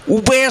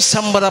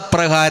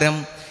 ഉഭയസമ്മതപ്രകാരം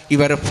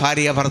ഇവർ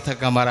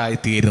ഭാര്യാഭർത്താക്കന്മാരായി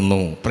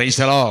തീരുന്നു.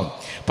 Praise the Lord.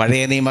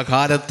 പഴയ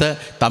നിയമകാലത്ത്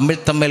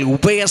തമ്മിൽ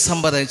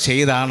ഉഭയസമ്മതം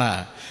ചെയ്താണ്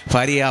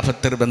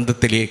ഭാര്യാഭർത്തൃ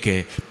ബന്ധത്തിലേക്ക്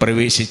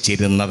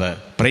പ്രവേശിച്ചിരുന്നത്.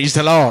 Praise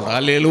the Lord.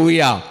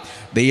 ഹല്ലേലൂയ.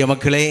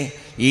 ദൈവമക്കളെ,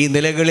 ഈ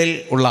നിലകളിൽ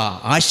ഉള്ള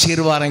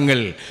ആശീർവാദങ്ങൾ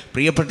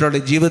പ്രിയപ്പെട്ടവരുടെ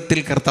ജീവിതത്തിൽ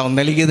കർത്താവ്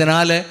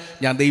നൽകിയതിനാൽ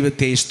ഞാൻ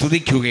ദൈവത്തെ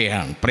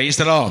സ്തുതിക്കുകയാണ്. Praise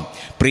the Lord.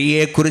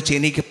 പ്രിയയെക്കുറിച്ച്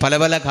എനിക്ക് പല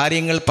പല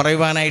കാര്യങ്ങൾ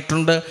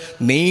പറയുവാനായിട്ടുണ്ട്.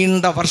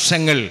 നീണ്ട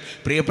വർഷങ്ങൾ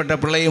പ്രിയപ്പെട്ട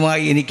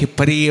പിള്ളയുമായി എനിക്ക്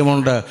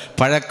പരിചയമുണ്ട്,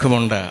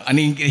 പഴക്കമുണ്ട്.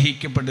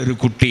 അനുഗ്രഹിക്കപ്പെട്ടൊരു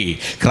കുട്ടി,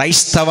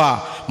 ക്രൈസ്തവ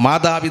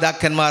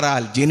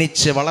മാതാപിതാക്കന്മാരാൽ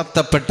ജനിച്ച്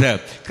വളർത്തപ്പെട്ട്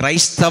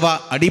ക്രൈസ്തവ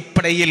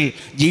അടിപ്പടയിൽ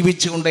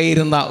ജീവിച്ചു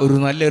കൊണ്ടേയിരുന്ന ഒരു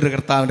നല്ലൊരു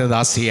കർത്താവിൻ്റെ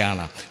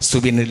ദാസിയാണ്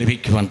സുബിന്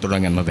ലഭിക്കുവാൻ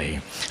തുടങ്ങുന്നത്.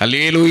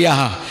 ഹല്ലേലൂയ.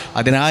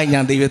 അതിനായി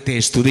ഞാൻ ദൈവത്തെ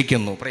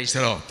സ്തുതിക്കുന്നു. Praise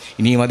the Lord.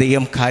 ഇനിയും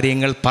അധികം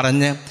കാര്യങ്ങൾ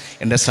പറഞ്ഞ്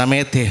എൻ്റെ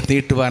സമയത്തെ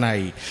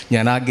നീട്ടുവാനായി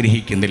ഞാൻ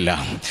ആഗ്രഹിക്കുന്നില്ല.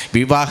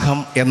 വിവാഹം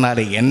എന്നാൽ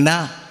എന്നാ,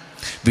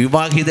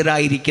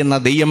 വിവാഹിതരായിരിക്കുന്ന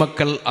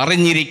ദൈവമക്കൾ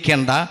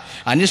അറിഞ്ഞിരിക്കേണ്ട,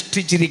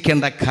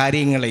 അനുഷ്ഠിച്ചിരിക്കേണ്ട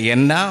കാര്യങ്ങൾ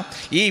എന്നാ,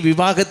 ഈ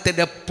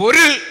വിവാഹത്തിൻ്റെ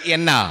പൊരുൾ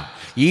എന്നാ,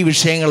 ഈ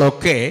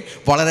വിഷയങ്ങളൊക്കെ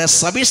വളരെ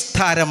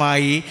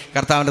സവിസ്താരമായി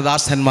കർത്താവിൻ്റെ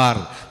ദാസന്മാർ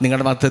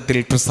നിങ്ങളുടെ മധ്യത്തിൽ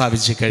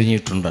പ്രസ്താവിച്ച്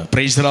കഴിഞ്ഞിട്ടുണ്ട്.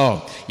 Praise the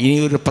Lord.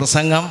 ഇനിയൊരു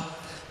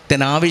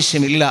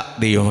പ്രസംഗത്തിനാവശ്യമില്ല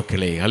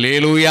ദൈവമക്കളെ.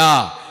 ഹല്ലേലൂയ,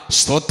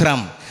 സ്തോത്രം.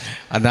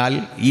 എന്നാൽ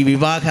ഈ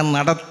വിവാഹം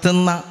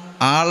നടത്തുന്ന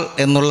ആൾ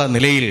എന്നുള്ള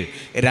നിലയിൽ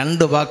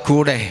രണ്ട്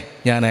വാക്കുകൂടെ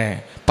ഞാൻ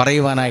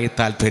പറയുവാനായി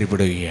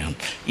താല്പര്യപ്പെടുകയാണ്.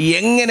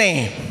 എങ്ങനെ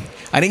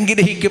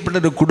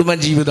അനുഗ്രഹിക്കപ്പെട്ടൊരു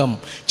കുടുംബജീവിതം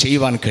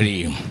ചെയ്യുവാൻ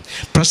കഴിയും?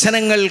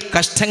 പ്രശ്നങ്ങൾ,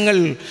 കഷ്ടങ്ങൾ,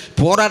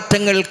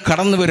 പോരാട്ടങ്ങൾ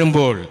കടന്നു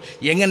വരുമ്പോൾ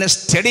എങ്ങനെ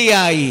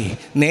സ്റ്റഡിയായി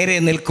നേരെ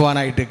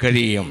നിൽക്കുവാനായിട്ട്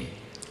കഴിയും?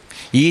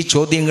 ഈ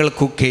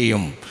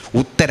ചോദ്യങ്ങൾക്കൊക്കെയും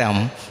ഉത്തരം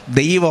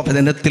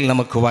ദൈവവചനത്തിൽ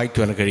നമുക്ക്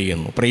വായിക്കുവാൻ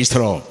കഴിയുന്നു. Praise the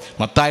Lord.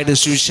 മത്തായിയുടെ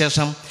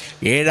സുവിശേഷം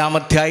 7-ാം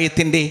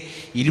അധ്യായത്തിൻ്റെ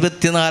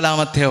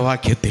 24-ാമത്തെ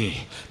വാക്യത്തിൽ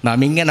നാം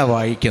ഇങ്ങനെ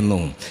വായിക്കുന്നു,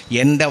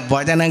 എൻ്റെ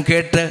വചനം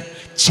കേട്ട്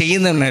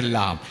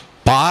ചെയ്യുന്നതിനെല്ലാം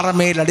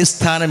പാറമേൽ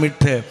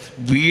അടിസ്ഥാനമിട്ട്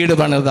വീട്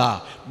പണിത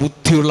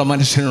ബുദ്ധിയുള്ള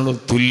മനുഷ്യനോട്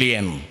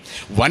തുല്യൻ.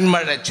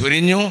 വൻമഴ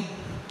ചൊരിഞ്ഞു,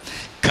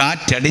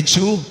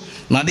 കാറ്റടിച്ചു,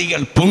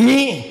 നദികൾ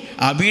പൊങ്ങി,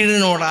 ആ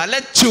വീടിനോട്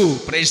അലച്ചു.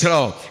 Praise the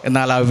Lord.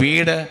 എന്നാൽ ആ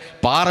വീട്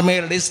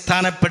പാറമേൽ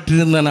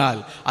അടിസ്ഥാനപ്പെട്ടിരുന്നതിനാൽ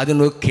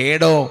അതിനൊരു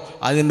കേടോ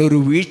അതിനൊരു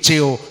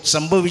വീഴ്ചയോ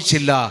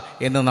സംഭവിച്ചില്ല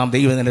എന്ന് നാം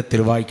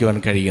ദൈവദിനത്തിൽ വായിക്കുവാൻ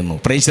കഴിയുന്നു.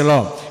 Praise the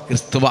Lord.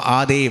 ക്രിസ്തുവ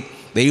ആദ്യം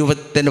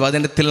ദൈവത്തിൻ്റെ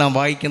വചനത്തിൽ നാം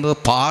വായിക്കുന്നത്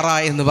പാറ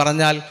എന്ന്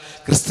പറഞ്ഞാൽ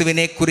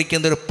ക്രിസ്തുവിനെ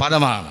കുറിക്കുന്നൊരു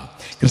പദമാണ്.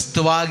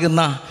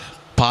 ക്രിസ്തുവാകുന്ന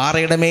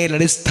പാറയുടെ മേൽ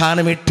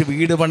അടിസ്ഥാനമിട്ട്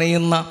വീട്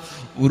പണിയുന്ന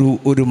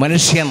ഒരു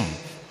മനുഷ്യൻ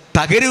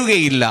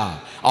തകരുകയില്ല,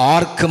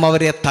 ആർക്കും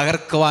അവരെ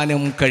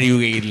തകർക്കുവാനും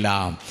കഴിയുകയില്ല.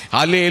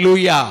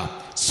 ഹല്ലേലൂയ.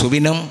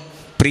 സുബിനും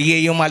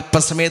പ്രിയയും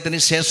അല്പസമയത്തിന്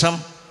ശേഷം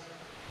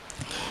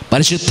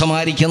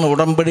പരിശുദ്ധമായിരിക്കുന്ന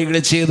ഉടമ്പടികൾ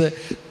ചെയ്ത്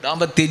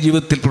ദാമ്പത്യ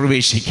ജീവിതത്തിൽ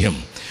പ്രവേശിക്കും.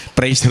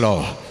 Praise the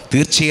Lord.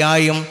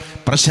 തീർച്ചയായും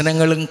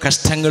പ്രശ്നങ്ങളും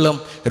കഷ്ടങ്ങളും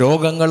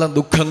രോഗങ്ങളും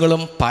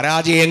ദുഃഖങ്ങളും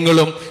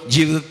പരാജയങ്ങളും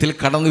ജീവിതത്തിൽ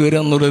കടന്നു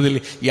വരുമെന്നുള്ളതിൽ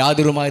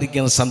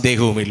യാതൊരുമായിരിക്കുന്ന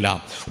സന്ദേഹവുമില്ല.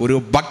 ഒരു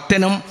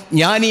ഭക്തനും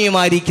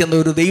ജ്ഞാനിയുമായിരിക്കുന്ന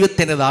ഒരു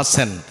ദൈവത്തിൻ്റെ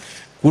ദാസൻ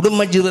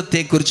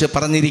കുടുംബജീവിതത്തെക്കുറിച്ച്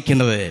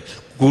പറഞ്ഞിരിക്കുന്നത്,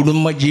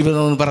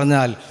 കുടുംബജീവിതം എന്ന്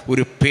പറഞ്ഞാൽ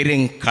ഒരു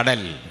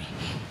പെരുങ്കടൽ.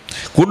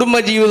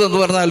 കുടുംബജീവിതം എന്ന്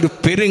പറഞ്ഞാൽ ഒരു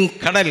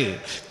പെരുങ്കടൽ.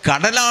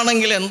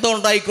 കടലാണെങ്കിൽ എന്തോ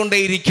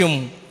ഉണ്ടായിക്കൊണ്ടേയിരിക്കും,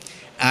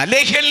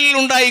 അലഹൽ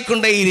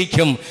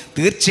ഉണ്ടായിക്കൊണ്ടേയിരിക്കും.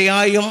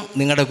 തീർച്ചയായും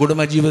നിങ്ങളുടെ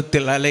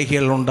കുടുംബജീവിതത്തിൽ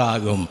അലഹൽ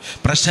ഉണ്ടാകും,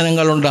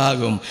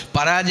 പ്രശ്നങ്ങളുണ്ടാകും,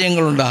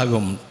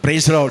 പരാജയങ്ങളുണ്ടാകും.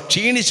 Praise the Lord.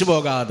 ക്ഷീണിച്ചു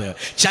പോകാതെ,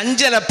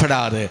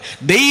 ചഞ്ചലപ്പെടാതെ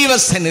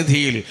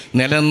ദൈവസന്നിധിയിൽ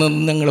നിലനിന്ന്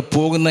നിങ്ങൾ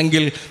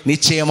പോകുന്നെങ്കിൽ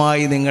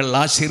നിശ്ചയമായി നിങ്ങൾ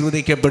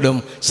ആശീർവദിക്കപ്പെടും,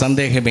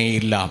 സന്ദേഹമേ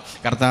ഇല്ല.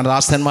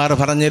 കർത്താദാസന്മാർ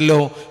പറഞ്ഞല്ലോ,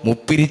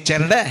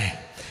 മുപ്പിരിച്ചരുടെ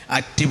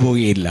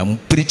അറ്റുപോവുകയില്ല,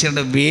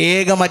 മുപ്പിരിച്ചരുടെ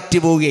വേഗം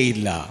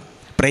അറ്റുപോവുകയില്ല.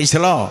 Praise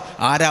the Lord.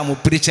 ആരാ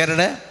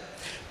മുപ്പിരിച്ചരുടെ?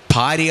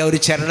 ഭാര്യ ഒരു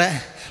ചരട്,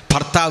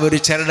 ഭർത്താവ് ഒരു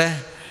ചരട്,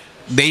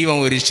 ദൈവം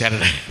ഒരു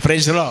ചരട്.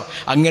 Praise the Lord.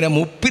 അങ്ങനെ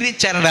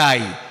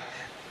മുപ്പിരിച്ചരടായി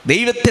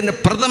ദൈവത്തിൻ്റെ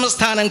പ്രഥമ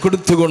സ്ഥാനം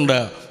കൊടുത്തുകൊണ്ട്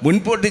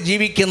മുൻപോട്ട്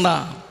ജീവിക്കുന്ന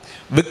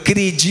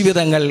വ്യക്തി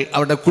ജീവിതങ്ങൾ,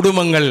 അവരുടെ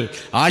കുടുംബങ്ങൾ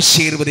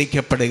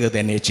ആശീർവദിക്കപ്പെടുക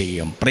തന്നെ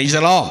ചെയ്യും. Praise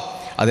the Lord.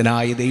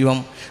 അതിനായി ദൈവം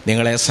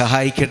നിങ്ങളെ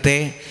സഹായിക്കട്ടെ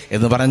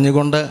എന്ന്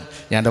പറഞ്ഞുകൊണ്ട്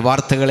ഞാൻ എൻ്റെ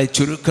വാർത്തകളെ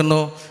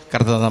ചുരുക്കുന്നു.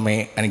 കർത്താവ് നമ്മെ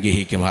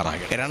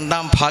അനുഗ്രഹിക്കുമാറാകട്ടെ.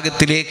 രണ്ടാം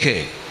ഭാഗത്തിലേക്ക്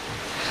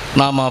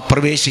നാം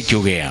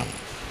പ്രവേശിക്കുകയാണ്.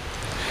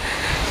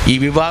 ഈ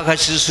വിവാഹ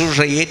ശുശ്രൂഷ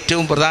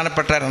ഏറ്റവും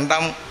പ്രധാനപ്പെട്ട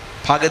രണ്ടാം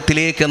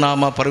ഭാഗത്തിലേക്ക്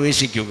നാം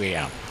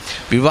പ്രവേശിക്കുകയാണ്.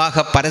 വിവാഹ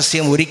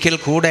പരസ്യം ഒരിക്കൽ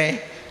കൂടെ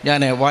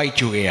ഞാൻ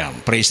വായിക്കുകയാണ്.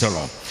 Praise the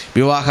Lord.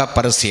 വിവാഹ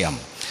പരസ്യം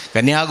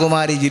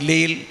കന്യാകുമാരി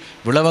ജില്ലയിൽ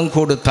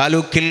വിളവങ്കോട്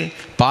താലൂക്കിൽ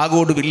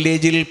പാകോട്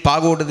വില്ലേജിൽ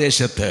പാകോട്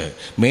ദേശത്ത്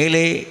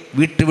മേലെ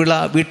വീട്ടുവിള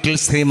വീട്ടിൽ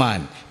ശ്രീമാൻ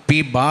P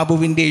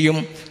ബാബുവിൻ്റെയും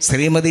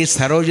Shrimati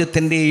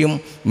സരോജത്തിൻ്റെയും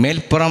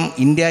Melpuram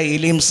India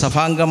എലിം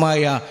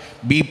സഭാംഗമായ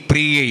B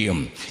പ്രിയയും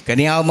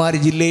Kanyakumari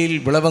ജില്ലയിൽ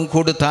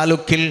വിളവങ്കോട്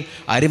താലൂക്കിൽ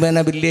അരിമന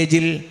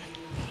വില്ലേജിൽ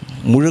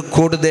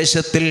മുഴുക്കോട്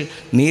ദേശത്തിൽ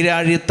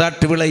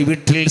നീരാഴിത്താട്ടുവിള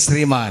വീട്ടിൽ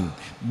ശ്രീമാൻ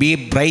ബി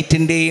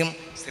ബ്രൈറ്റിൻ്റെയും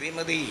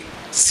ശ്രീമതി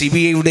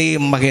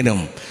സിബിയയുടെയും മകനും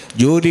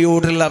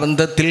ജോലിയോടുള്ള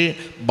ബന്ധത്തിൽ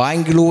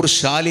Bangalore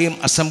ശാലിം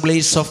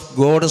assemblies of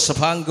God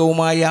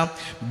സഭാംഗവുമായ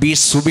B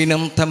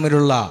സുബിനും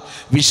തമ്മിലുള്ള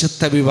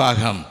വിശുദ്ധ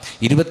വിവാഹം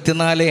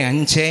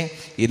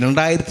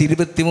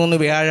 24/5/2023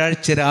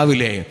 വ്യാഴാഴ്ച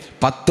രാവിലെ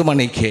 10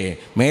 മണിക്ക്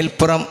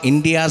മേൽപ്പുറം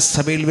ഇന്ത്യ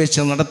സഭയിൽ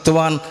വെച്ച്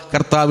നടത്തുവാൻ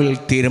കർത്താവിൽ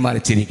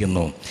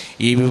തീരുമാനിച്ചിരിക്കുന്നു.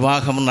 ഈ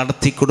വിവാഹം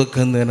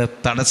നടത്തിക്കൊടുക്കുന്നതിന്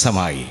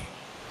തടസ്സമായി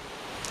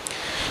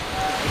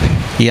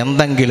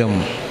എന്തെങ്കിലും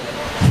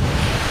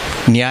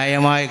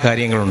ന്യായമായ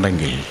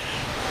കാര്യങ്ങളുണ്ടെങ്കിൽ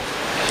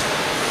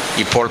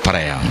ഇപ്പോൾ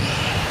പറയാം.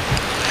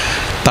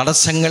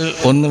 തടസ്സങ്ങൾ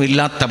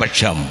ഒന്നുമില്ലാത്ത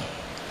പക്ഷം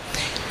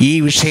ഈ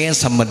വിഷയം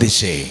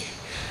സംബന്ധിച്ച്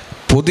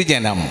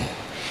പൊതുജനം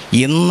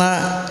ഇന്ന്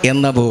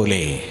എന്ന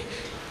പോലെ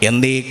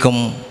എന്നേക്കും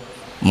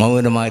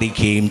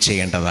മൗനമായിരിക്കുകയും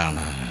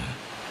ചെയ്യേണ്ടതാണ്.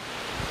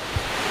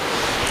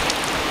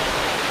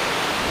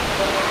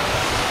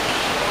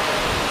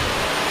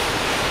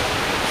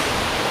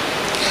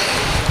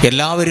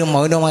 എല്ലാവരും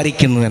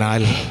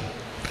മൗനമായിരിക്കുന്നതിനാൽ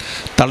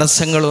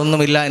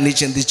തടസ്സങ്ങളൊന്നുമില്ല എന്ന്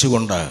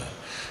ചിന്തിച്ചുകൊണ്ട്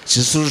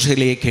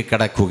ശുശ്രൂഷയിലേക്ക്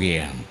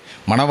കടക്കുകയാണ്.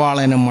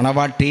 മണവാളനും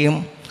മണവാട്ടിയും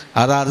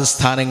അതാത്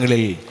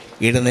സ്ഥാനങ്ങളിൽ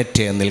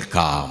എഴുന്നേറ്റ്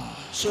നിൽക്കാം.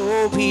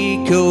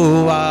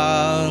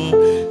 ശോഭിക്കുവാൻ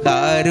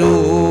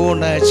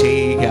കരുണ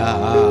ചെയ്യുക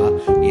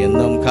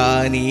എന്നും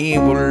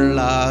കാനിവുള്ള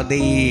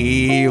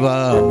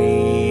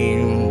ദൈവമേ,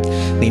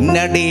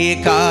 നിന്നടി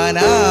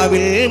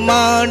കാനാവിൽ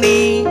മാണി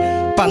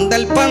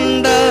പന്തൽ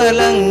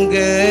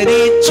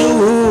പണ്ടലങ്കരിച്ചു,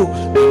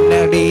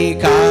 നിന്നടി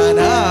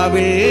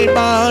കാനാവിൽ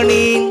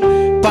മാണി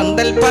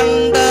പന്തൽ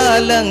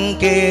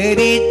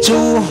പണ്ടലങ്കരിച്ചു,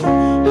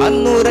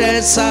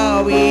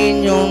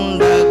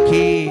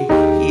 അന്നുരസാവിഞ്ഞുണ്ടാക്കി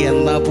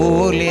എന്ന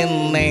പോലെ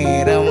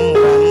നേരം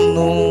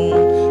വന്നു,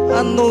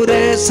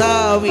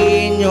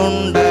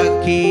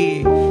 അന്നുരസാവിഞ്ഞുണ്ടാക്കി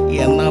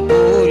എന്ന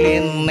പോലെ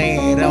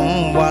നേരം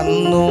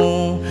വന്നു,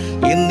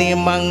 ഇനി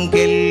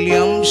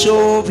മംഗല്യം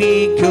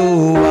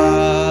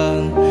ശോഭിക്കുവാൻ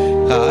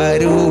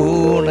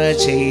കരുണ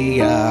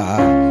ചെയ്യ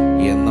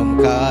എന്നും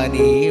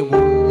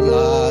കാനിവുള്ള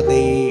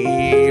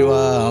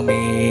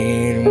ദൈവമേ,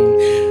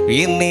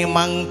 ഇനി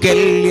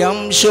മംഗല്യം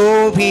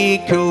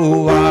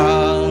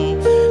ശോഭിക്കുവാൻ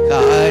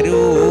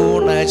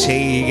കരുണ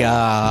ചെയ്യ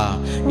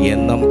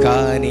എന്നും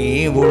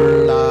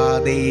കാനിവുള്ള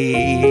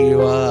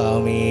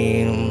ദൈവമേ.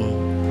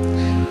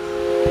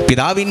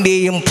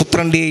 പിതാവിൻ്റെയും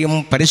പുത്രൻ്റെയും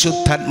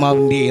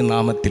പരിശുദ്ധാത്മാവിൻ്റെയും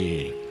നാമത്തിൽ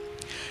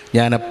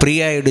ഞാൻ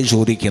പ്രിയയോട്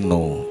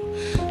ചോദിക്കുന്നു,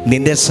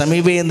 നിന്റെ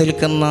സമീപേ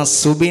നിൽക്കുന്ന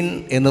സുബിൻ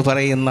എന്ന്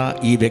പറയുന്ന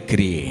ഈ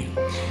വ്യക്തിയെ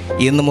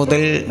ഇന്നു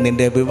മുതൽ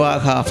നിന്റെ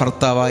വിവാഹ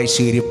ഭർത്താവായി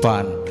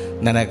സ്വീകരിപ്പാൻ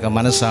നിനക്ക്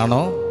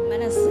മനസ്സാണോ?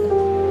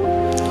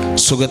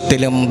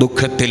 സുഖത്തിലും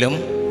ദുഃഖത്തിലും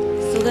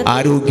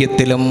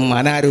ആരോഗ്യത്തിലും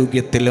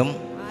അനാരോഗ്യത്തിലും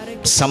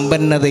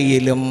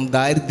സമ്പന്നതയിലും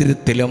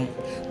ദാരിദ്ര്യത്തിലും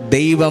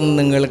ദൈവം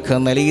നിങ്ങൾക്ക്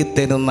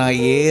നൽകിത്തരുന്ന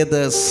ഏത്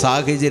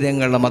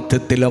സാഹചര്യങ്ങളുടെ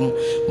മധ്യത്തിലും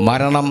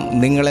മരണം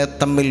നിങ്ങളെ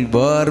തമ്മിൽ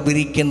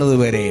വേർപിരിക്കുന്നത്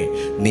വരെ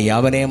നീ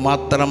അവനെ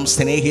മാത്രം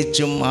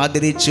സ്നേഹിച്ചും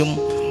ആദരിച്ചും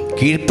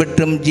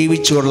കീഴ്പ്പെട്ടും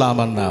ജീവിച്ചു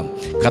കൊള്ളാമെന്ന്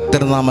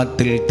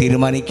കർത്തൃനാമത്തിൽ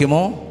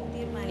തീരുമാനിക്കുമോ?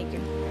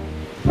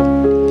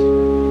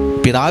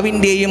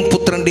 പിതാവിൻ്റെയും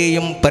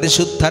പുത്രൻ്റെയും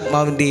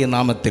പരിശുദ്ധാത്മാവിൻ്റെയും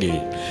നാമത്തിൽ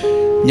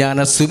ഞാൻ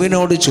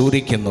സുബിനോട്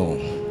ചോദിക്കുന്നു,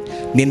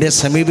 നിന്റെ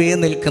സമീപേ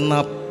നിൽക്കുന്ന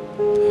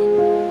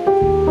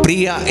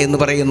പ്രിയ എന്ന്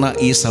പറയുന്ന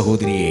ഈ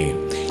സഹോദരിയെ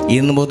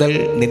ഇന്നു മുതൽ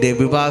നിന്റെ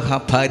വിവാഹ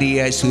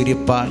ഭാര്യയായി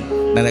സ്വീകരിപ്പാൻ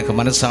നിനക്ക്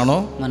മനസ്സാണോ?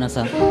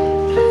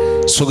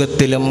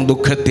 സുഖത്തിലും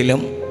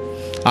ദുഃഖത്തിലും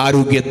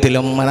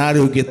ആരോഗ്യത്തിലും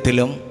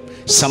അനാരോഗ്യത്തിലും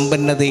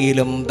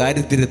സമ്പന്നതയിലും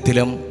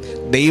ദാരിദ്ര്യത്തിലും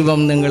ദൈവം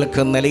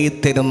നിങ്ങൾക്ക്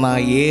നൽകിത്തരുന്ന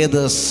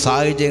ഏത്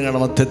സാഹചര്യങ്ങളുടെ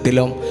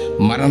മധ്യത്തിലും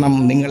മരണം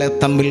നിങ്ങളെ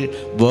തമ്മിൽ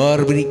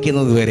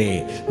വേർപിരിക്കുന്നതുവരെ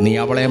നീ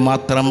അവളെ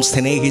മാത്രം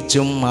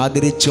സ്നേഹിച്ചും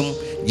ആദരിച്ചും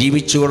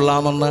ജീവിച്ചു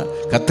കൊള്ളാമെന്ന്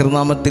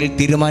കർത്തൃനാമത്തിൽ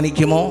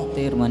തീരുമാനിക്കുമോ?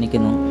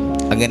 തീരുമാനിക്കുന്നു.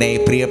 അങ്ങനെ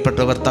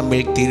പ്രിയപ്പെട്ടവർ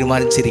തമ്മിൽ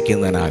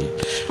തീരുമാനിച്ചിരിക്കുന്നതിനാൽ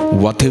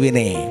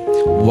വധുവിനെ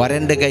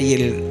വരൻ്റെ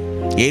കയ്യിൽ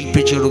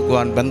ഏൽപ്പിച്ചു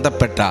കൊടുക്കുവാൻ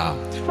ബന്ധപ്പെട്ട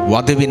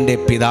വധുവിൻ്റെ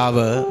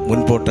പിതാവ്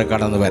മുൻപോട്ട്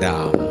കടന്നു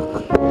വരാം.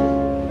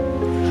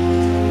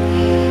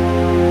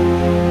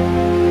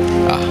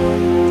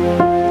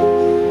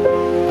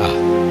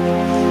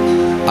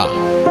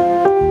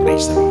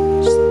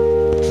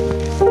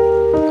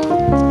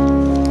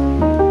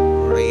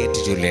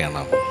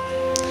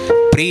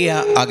 പ്രിയ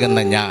ആകുന്ന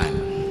ഞാൻ,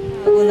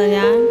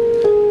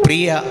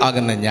 പ്രിയ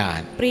ആകുന്ന ഞാൻ,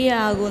 പ്രിയ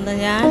ആകുന്ന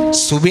ഞാൻ,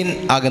 സുബിൻ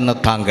ആകുന്ന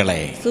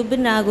താങ്കളെ,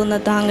 സുബിൻ ആകുന്ന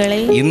താങ്കളെ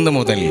ഇന്നു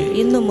മുതൽ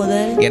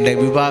എന്റെ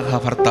വിവാഹ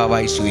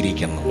ഭർത്താവായി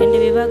സ്വീകരിക്കുന്നു. എന്റെ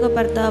വിവാഹ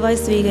ഭർത്താവായി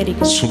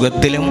സ്വീകരിക്കുന്നു.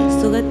 സുഖത്തിലും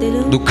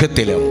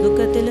ദുഃഖത്തിലും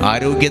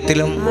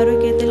ആരോഗ്യത്തിലും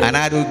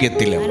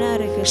അനാരോഗ്യത്തിലും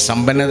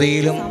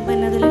സമ്പന്നതയിലും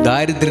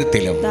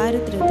ദാരിദ്ര്യത്തിലും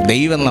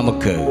ദൈവം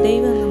നമുക്ക്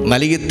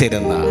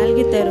നൽകിത്തരുന്ന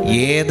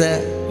ഏത്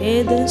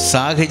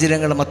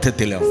സാഹചര്യങ്ങളുടെ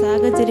മധ്യത്തിലും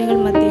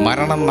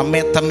മരണം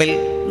നമ്മെ തമ്മിൽ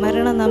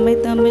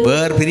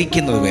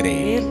വേർപിരിക്കുന്നത് വരെ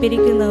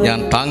ഞാൻ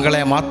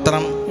താങ്കളെ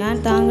മാത്രം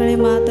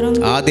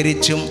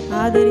ആദരിച്ചും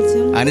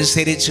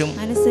അനുസരിച്ചും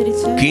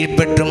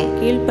കീഴ്പ്പെട്ടും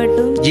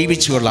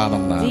ജീവിച്ചു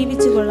കൊള്ളാമെന്ന്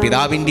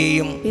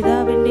പിതാവിൻ്റെയും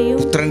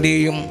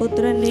പുത്രൻ്റെയും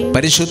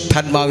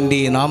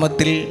പരിശുദ്ധാത്മാവിൻ്റെയും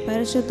നാമത്തിൽ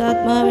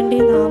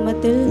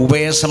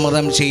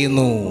ഉഭയസമ്മതം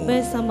ചെയ്യുന്നു.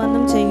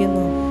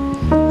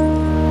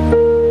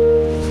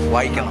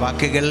 വായിക്കാൻ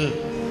വാക്കുകൾ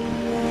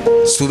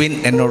സുബിൻ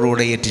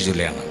എന്നോടുകൂടെ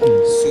ഏറ്റുചൊല്ലുകയാണ്.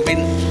 സുബിൻ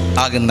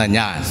ആകുന്ന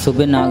ഞാൻ,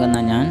 സുബിൻ ആകുന്ന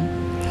ഞാൻ,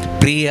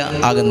 പ്രിയ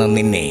ആകുന്ന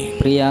നിന്നെ,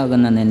 പ്രിയ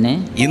ആകുന്ന നിന്നെ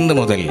ഇന്നു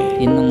മുതൽ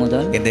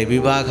എൻ്റെ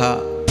വിവാഹ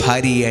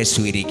ഭാര്യയായി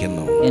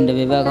സ്വീകരിക്കുന്നു. എൻ്റെ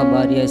വിവാഹ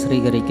ഭാര്യയായി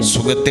സ്വീകരിക്കുന്നു.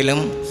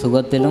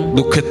 സുഖത്തിലും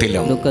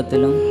ദുഃഖത്തിലും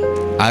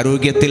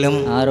ആരോഗ്യത്തിലും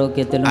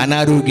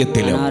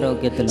അനാരോഗ്യത്തിലും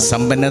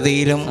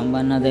സമ്പന്നതയിലും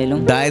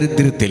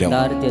ദാരിദ്ര്യത്തിലും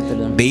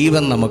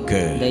ദൈവം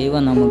നമുക്ക്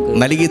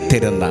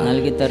നൽകിത്തരുന്ന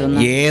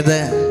ഏത്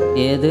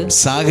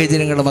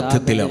സാഹചര്യങ്ങളുടെ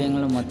മധ്യത്തിലും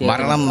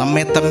മരണം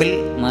നമ്മെ തമ്മിൽ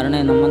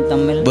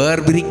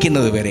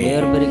വേർപിരിക്കുന്നത് വരെ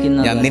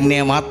ഞാൻ നിന്നെ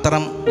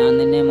മാത്രം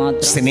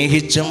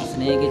സ്നേഹിച്ചും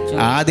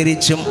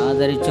ആദരിച്ചും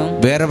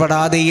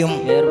വേർപെടാതെയും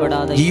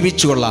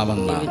ജീവിച്ചു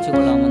കൊള്ളാമെന്ന്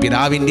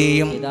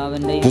പിതാവിൻ്റെയും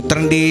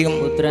പുത്രൻ്റെയും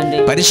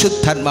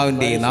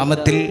പരിശുദ്ധാത്മാവിൻ്റെയും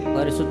നാമത്തിൽ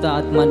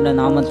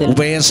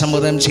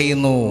ഉഭയസമ്മതം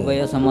ചെയ്യുന്നു.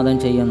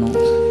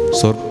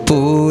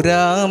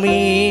 സ്വർപ്പൂരാമീ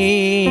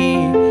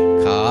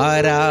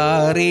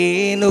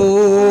കാരാറീനോ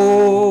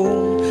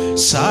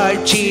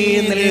സാക്ഷി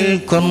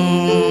നിൽക്കും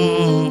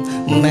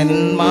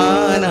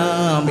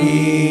നന്മാനാമീ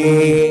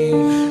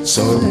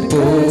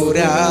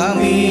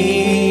സ്വർപ്പൂരാമീ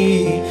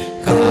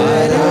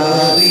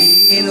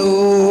കാരാറീനോ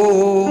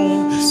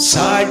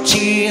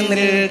സാക്ഷി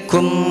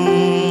നിൽക്കും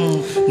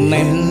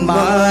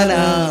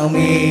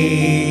നന്മാനാമീ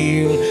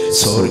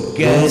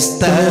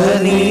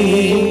സ്വർഗസ്ഥനീ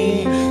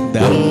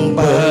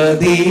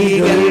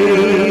ദമ്പതികൾ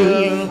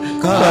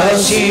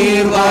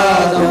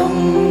ആശീർവാദം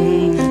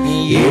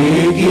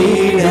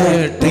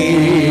ഏകിടട്ടെ.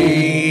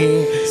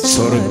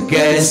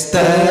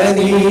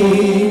 സ്വർഗസ്ഥനീ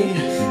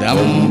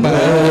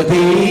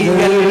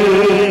ദമ്പതികൾ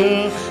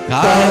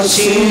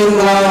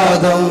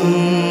ആശീർവാദം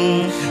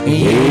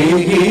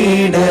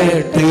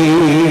ഏകിടട്ടെ.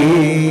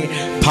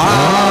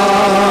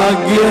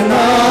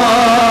 ഭാഗ്യനാൾ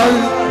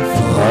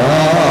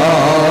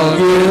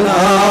ഭാഗ്യനാൾ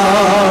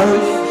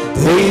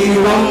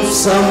ദൈവം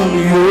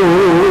സംയോജിപ്പിച്ച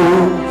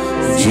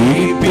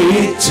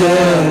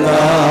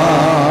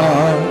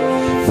നാൾ.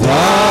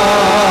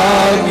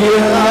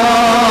 ഭാഗ്യനാൾ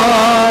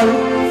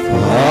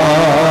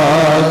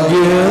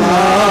ഭാഗ്യനാൾ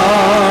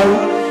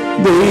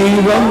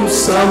ദൈവം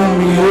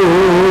സംയോജിപ്പിച്ച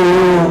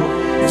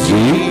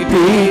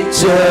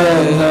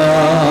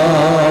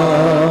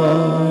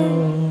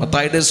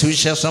മത്തായിയുടെ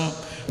സുവിശേഷം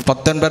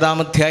 19-ാം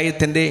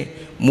അധ്യായത്തിൻ്റെ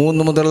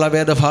 3 മുതലുള്ള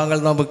വേദഭാഗങ്ങൾ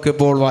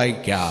നമുക്കിപ്പോൾ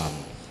വായിക്കാം.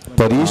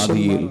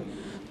 പരീക്ഷയിൽ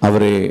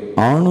അവരെ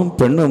ആണും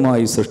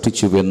പെണ്ണുമായി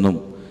സൃഷ്ടിച്ചുവെന്നും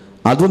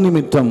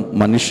അതുനിമിത്തം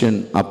മനുഷ്യൻ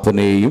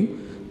അപ്പനെയും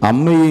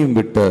അമ്മയെയും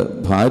വിട്ട്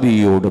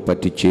ഭാര്യയോട്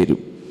പറ്റിച്ചേരും,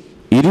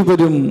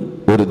 ഇരുവരും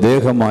ഒരു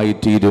ദേഹമായി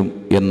തീരും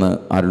എന്ന്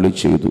അരുളി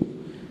ചെയ്തു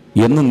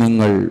എന്ന്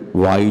നിങ്ങൾ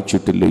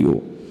വായിച്ചിട്ടില്ലയോ?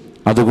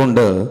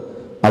 അതുകൊണ്ട്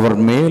അവർ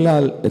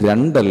മേലാൽ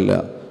രണ്ടല്ല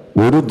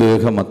ഒരു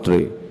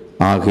ദേഹമത്രേ.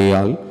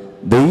 ആകയാൽ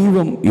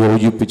ദൈവം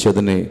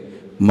യോജിപ്പിച്ചതിനെ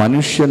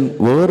മനുഷ്യൻ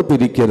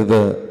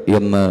വേർപിരിക്കരുത്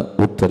എന്ന്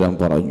ഉത്തരം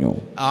പറഞ്ഞു.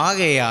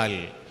 ആകയാൽ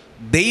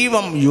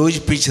ദൈവം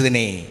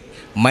യോജിപ്പിച്ചതിനെ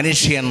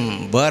മനുഷ്യൻ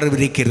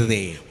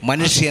വേർപിരിക്കരുതേ,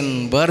 മനുഷ്യൻ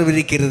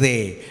വേർപിരിക്കരുതേ.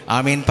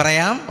 ആമേൻ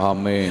പറയാം.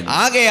 ആമേൻ.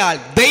 ആകയാൽ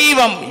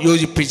ദൈവം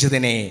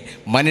യോജിപ്പിച്ചതിനെ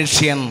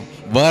മനുഷ്യൻ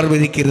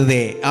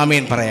വേർപിരിക്കരുതേ.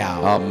 ആമേൻ പറയാം.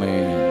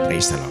 ആമേൻ.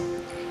 Praise the Lord.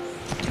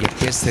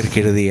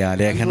 എഴുതിയ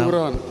ലേഖനം,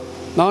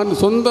 நான்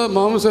சொந்த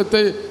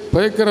மாம்சத்தை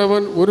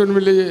பயக்கிறவன்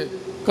ஒருவனிலேயே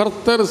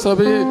கர்த்தர்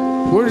சபையை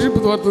போஷிப்பு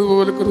பார்த்தது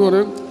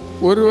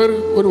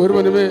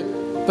ஒருவனுமே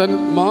தன்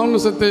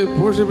மாம்சத்தை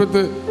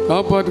போஷிப்பித்து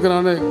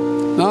காப்பாற்றுகிறானே.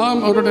 நாம்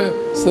அவருடைய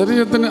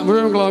சரீரத்தின்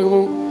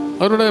அவயவங்களாகவும்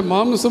அவருடைய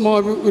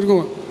மாம்சமாகவும்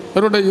இருக்கும்,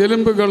 அவருடைய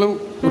எலும்புகளும்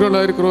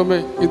உருளாக இருக்கிறோமே.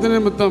 இது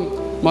நிமித்தம்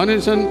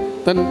மனுஷன்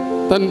தன்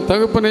தன்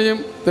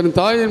தகப்பனையும் தன்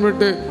தாயையும்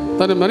விட்டு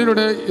தன்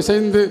மனைவியுடைய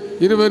இசைந்து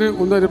இருவரும்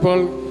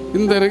உந்தரிப்பாள்.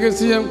 இந்த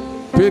ரகசியம்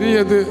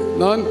பெரியது.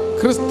 நான்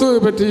கிறிஸ்துவை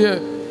பற்றிய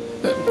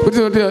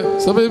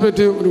சபையை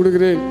பற்றி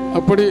கொடுக்கிறேன்.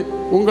 அப்படி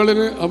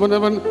உங்களில்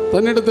அவனவன்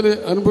தன்னிடத்தில்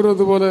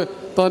அன்புறது போல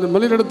தான்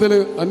மனிதனிடத்தில்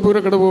அன்புற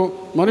கடவும்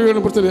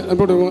மனைவியிடம்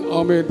அன்புடுவோம்.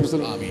 ആമേൻ.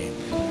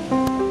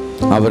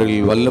 അവരിൽ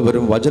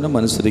വല്ലവരും വചനം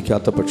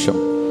അനുസരിക്കാത്ത പക്ഷം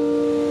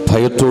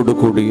ഭയത്തോടു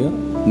കൂടിയ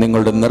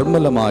നിങ്ങളുടെ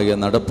നിർമ്മലമായ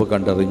നടപ്പ്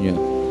കണ്ടറിഞ്ഞ്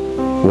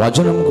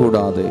വചനം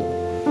കൂടാതെ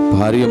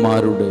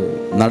ഭാര്യമാരുടെ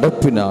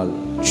നടപ്പിനാൽ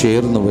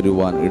ചേർന്ന്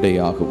വരുവാൻ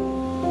ഇടയാകും.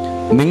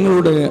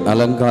 നിങ്ങളുടെ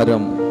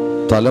അലങ്കാരം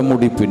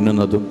തലമുടി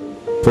പിന്നുന്നതും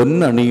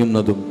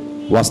പൊന്നണിയുന്നതും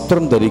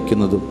വസ്ത്രം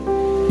ധരിക്കുന്നതും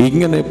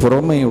ഇങ്ങനെ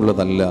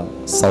പുറമേയുള്ളതല്ല,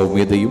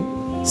 സൗമ്യതയും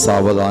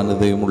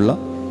സാവധാനതയുമുള്ള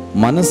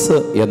മനസ്സ്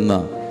എന്ന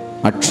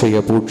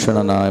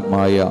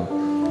അക്ഷയഭൂഷണമായ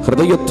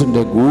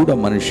ഹൃദയത്തിൻ്റെ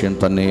ഗൂഢമനുഷ്യൻ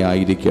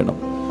തന്നെയായിരിക്കണം.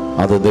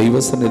 അത്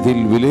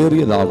ദൈവസന്നിധിയിൽ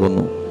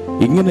വിലയേറിയതാകുന്നു.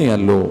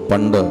 ഇങ്ങനെയല്ലോ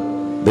പണ്ട്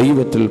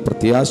ദൈവത്തിൽ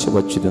പ്രത്യാശ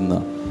വച്ചിരുന്ന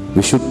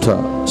വിശുദ്ധ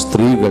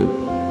സ്ത്രീകൾ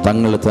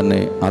തങ്ങളെ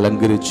തന്നെ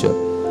അലങ്കരിച്ച്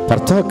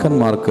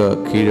ഭർത്താക്കന്മാർക്ക്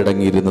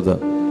കീഴടങ്ങിയിരുന്നത്.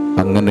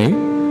 അങ്ങനെ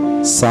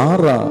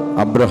സാറ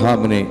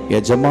അബ്രഹാമിനെ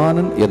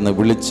യജമാനൻ എന്ന്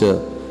വിളിച്ച്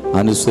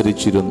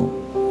അനുസരിച്ചിരുന്നു.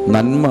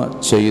 നന്മ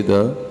ചെയ്ത്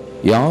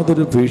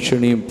യാതൊരു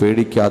ഭീഷണിയും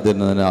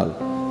പേടിക്കാതിരുന്നതിനാൽ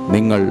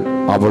നിങ്ങൾ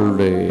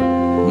അവളുടെ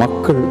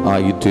മക്കൾ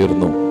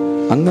ആയിത്തീർന്നു.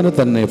 അങ്ങനെ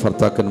തന്നെ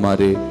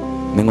ഭർത്താക്കന്മാരെ,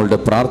 നിങ്ങളുടെ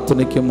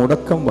പ്രാർത്ഥനയ്ക്ക്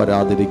മുടക്കം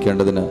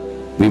വരാതിരിക്കേണ്ടതിന്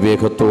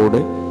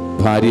വിവേകത്തോടെ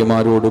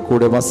ഭാര്യമാരോട്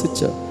കൂടെ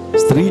വസിച്ച്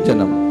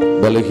സ്ത്രീജനം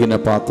ബലഹീന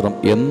പാത്രം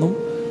എന്നും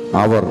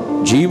അവർ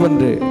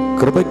ജീവന്റെ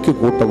കൃപയ്ക്ക്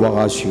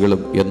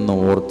കൂട്ടവകാശികളും എന്ന്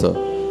ഓർത്ത്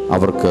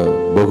അവർക്ക്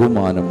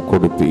ബഹുമാനം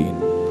കൊടുപ്പീൻ.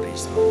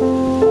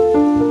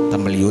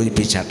 നമ്മൾ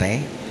യോജിപ്പിച്ചാട്ടെ.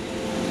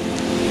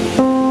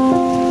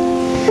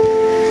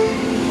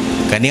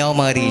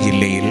 കന്യാകുമാരി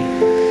ജില്ലയിൽ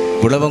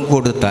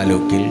വിളവങ്കോട്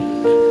താലൂക്കിൽ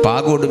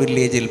പാകോട്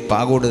വില്ലേജിൽ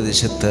പാകോട്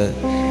ദേശത്ത്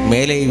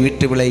മേലെ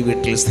വീട്ടുവിളൈ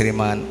വീട്ടിൽ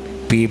ശ്രീമാൻ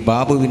പി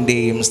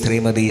ബാബുവിൻ്റെയും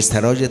ശ്രീമതി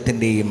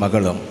സരോജത്തിൻ്റെയും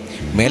മകളും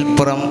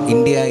മേൽപ്പുറം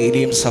ഇന്ത്യ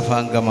ഇരിയം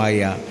സഭാംഗമായ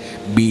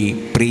ബി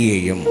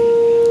പ്രിയയും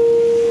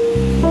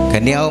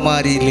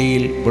കന്യാകുമാരി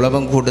ജില്ലയിൽ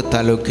വിളവങ്കോട്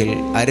താലൂക്കിൽ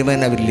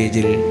അരുമന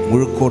വില്ലേജിൽ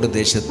മുഴുക്കോട്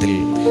ദേശത്തിൽ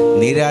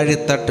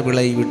നീരാഴിത്തട്ട്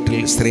വിളൈ വീട്ടിൽ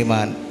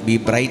ശ്രീമാൻ ബി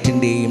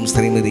ബ്രൈറ്റിൻ്റെയും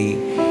ശ്രീമതി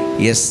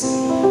എസ്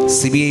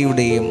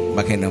സിബിയയുടെയും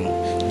മകനും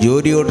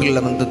ജോലിയോടുള്ള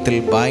ബന്ധത്തിൽ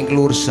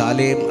Bangalore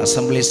Salem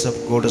assemblies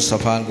of God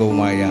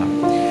സഭാംഗവുമായ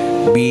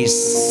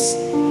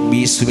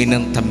B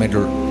സുവിനും തമ്മിൽ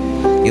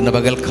ഇന്ന്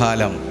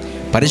പകൽക്കാലം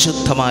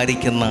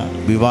പരിശുദ്ധമായിരിക്കുന്ന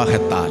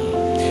വിവാഹത്താൽ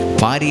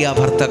ഭാര്യ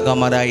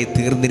ഭർത്താക്കന്മാരായി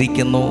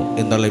തീർന്നിരിക്കുന്നു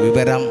എന്നുള്ള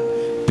വിവരം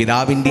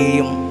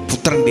പിതാവിൻ്റെയും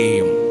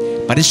പുത്രൻ്റെയും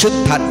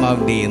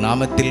പരിശുദ്ധാത്മാവിൻ്റെയും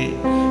നാമത്തിൽ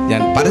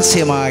ഞാൻ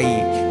പരസ്യമായി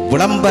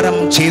വിളംബരം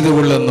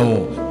ചെയ്തുകൊള്ളുന്നു.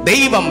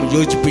 ദൈവം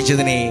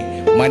യോജിപ്പിച്ചതിനെ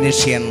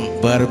മനുഷ്യൻ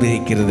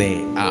വേർപിരിക്കരുതേ.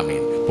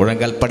 ആമേൻ.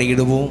 മുഴങ്കൽ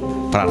പടിയിടുവും,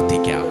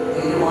 പ്രാർത്ഥിക്കാം.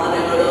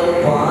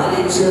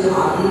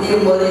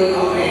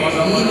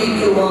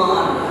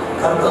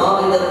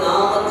 കർത്താവിന്റെ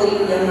നാമത്തിൽ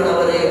ഞങ്ങൾ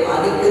അവരെ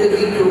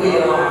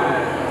അനുഗ്രഹിക്കുകയാണ്.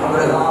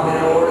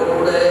 അബ്രഹാമിനോട്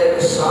കൂടെ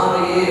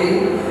സാറയെയും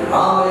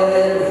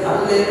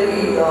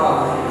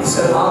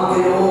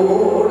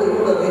ഇസ്ഹാക്കിനോട്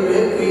കൂടെ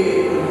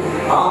റിബേക്കയെയും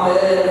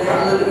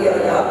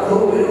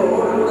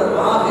യാക്കോബിനോട് കൂടെ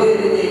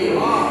റാഹേലിനെയും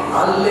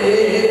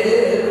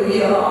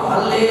ഹല്ലേലൂയ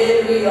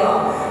ഹല്ലേലൂയ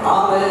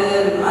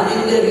ആമേൻ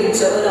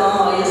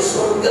അനുഗ്രഹിച്ചവനായ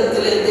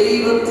സ്വർഗ്ഗത്തിലെ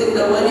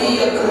ദൈവത്തിന്റെ വലിയ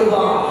കൃപ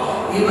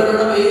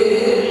ഇവരുടെ മേൽ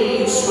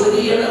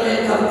ചൊരിയണമേ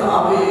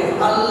കർത്താവേ.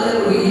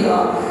 ഹല്ലേലൂയ.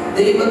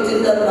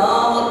 ദൈവത്തിന്റെ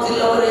നാമത്തിൽ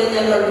അവരെ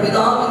ഞങ്ങൾ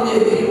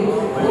പിതാവിന്റെയും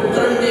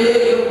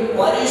പുത്രന്റെയും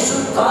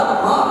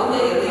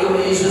പരിശുദ്ധാത്മാവിന്റെയും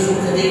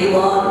ദൈവശുദ്ധ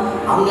ചെയ്യുവാൻ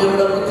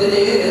അങ്ങയുടെ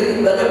ബുദ്ധിനെ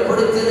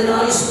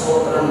ബലപ്പെടുത്തിയതിനായി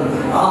സ്തോത്രം.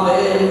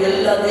 ആമേൻ.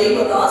 എല്ലാ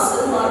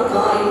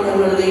ദൈവദാസന്മാർക്കായി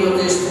ഞങ്ങൾ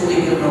ദൈവത്തെ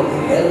സ്തുതിക്കുന്നു.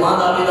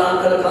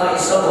 മാതാപിതാക്കൾക്കായി,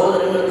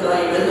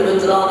 സഹോദരങ്ങൾക്കായി,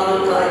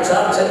 ബന്ധുമിത്രാദികൾക്കായി,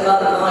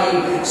 ചർച്ചക്കാർക്കായി,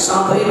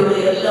 സഭയുടെ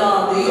എല്ലാ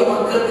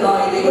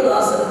ദൈവമക്കൾക്കായി,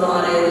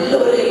 ദൈവദാസന്മാരെ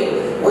എല്ലാവരെയും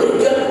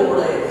ഒരിക്കൽ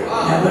കൂടെ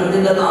ഞങ്ങൾ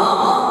നിന്റെ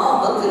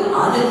നാമത്തിൽ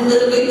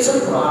അനുഗ്രഹിച്ച്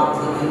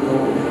പ്രാർത്ഥിക്കുന്നു.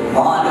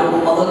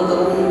 മാനവും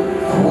മഹത്വവും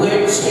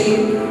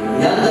പുകഴ്ചയും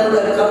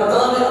ഞങ്ങളുടെ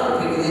കർത്താവിനെ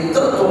അർപ്പിക്കുന്നു.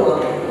 ഇത്രത്തോളം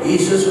ഈ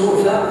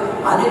ശുശ്രൂഷ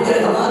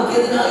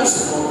അനുഗ്രഹമാക്കിയതിനായി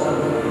സ്തോത്രം.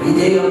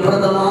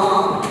 വിജയപ്രദമാ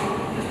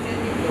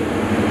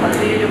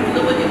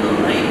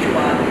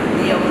നയിക്കുവാൻ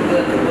നീ അവർക്ക്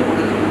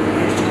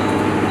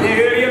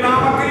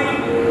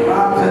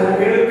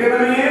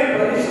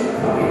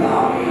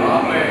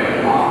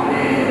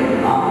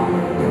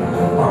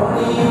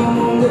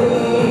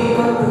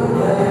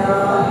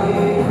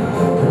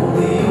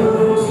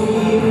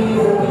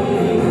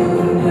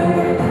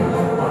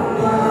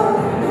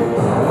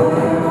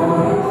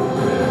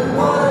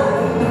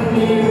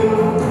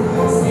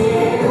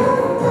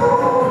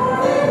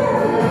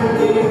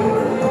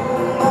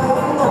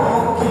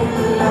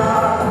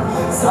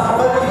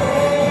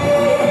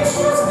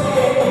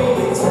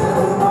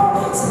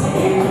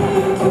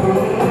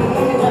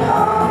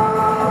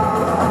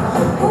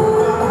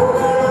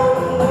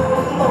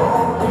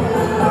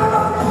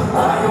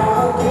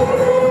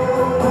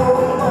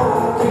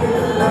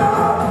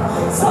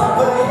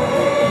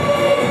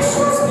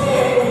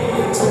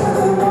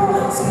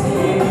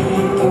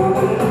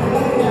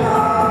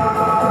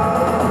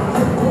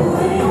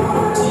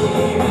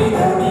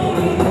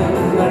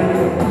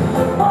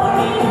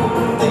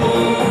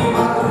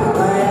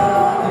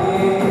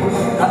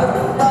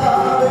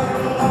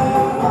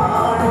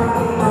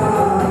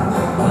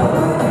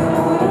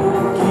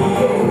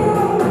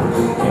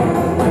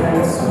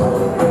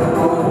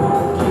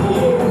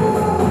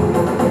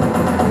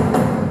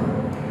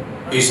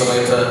ഈ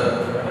സമയത്ത്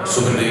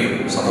സുഖിന്റെയും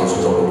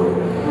സന്തോഷത്തോടുകൂടി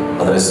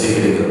അതിനെ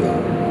സ്വീകരിക്കുന്ന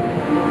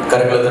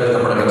കരങ്ങളിൽ തന്നെ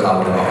നമ്മുടെ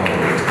കർത്താവിന്റെ നാമത്തിൽ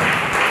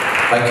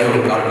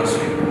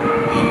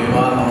ഈ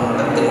വിവാഹം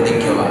നടത്തി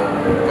മുടിക്കുവാൻ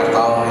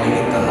കർത്താവ്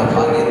നൽകി തന്ന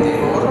ഭാഗ്യത്തെ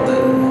ഓർത്ത്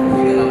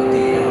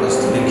ഇതിനകത്തെ ഞങ്ങളെ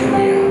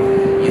സ്തുതിക്കുകയാണ്.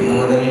 ഇന്നു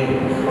മുതൽ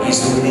ഈ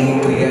സുഖിനെയും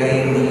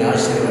പ്രിയയെയും നീ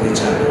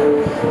ആശീർവദിച്ചാൽ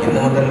ഇന്നു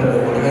മുതൽ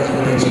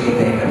കുടുംബജീവിതം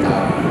ചെയ്യുന്ന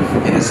കർത്താവ്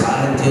എൻ്റെ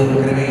സാന്നിധ്യവും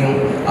കൃപയും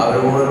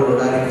അവരോട്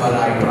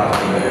ഉണ്ടായിരിക്കാനായി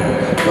പ്രാർത്ഥിക്കുന്നു.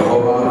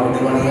 യഹോവ വീട്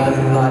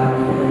പണിയാതിരുന്നാൽ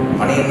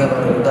പണിയുന്നവർ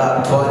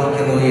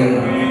അധ്വാനിക്കുന്നു എന്ന്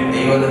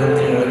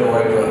ദൈവദിനത്തിൽ ഞങ്ങൾക്ക്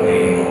വായിക്കുവാൻ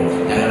കഴിയുന്നു.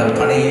 ഞങ്ങളുടെ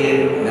പണിയിൽ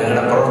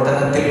ഞങ്ങളുടെ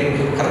പ്രവർത്തനത്തിൽ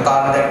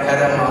കർത്താവിൻ്റെ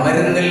കരം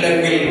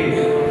അമരുന്നില്ലെങ്കിൽ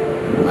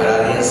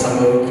പരാജയം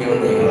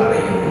സംഭവിക്കുമെന്ന് ഞങ്ങൾ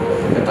അറിയുന്നു.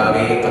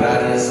 കർത്താവെ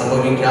പരാജയം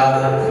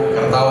സംഭവിക്കാതെ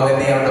കർത്താവ്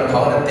തന്നെ അവരുടെ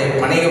ഭവനത്തെ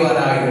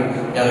പണിയുവാനായി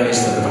ഞങ്ങൾ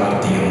ഈശ്വരൻ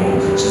പ്രാർത്ഥിക്കുന്നു.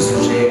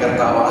 ശുശ്രൂഷയെ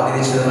കർത്താവ്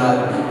ആദരിച്ചതിനാൽ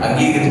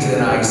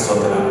അംഗീകരിച്ചതിനായി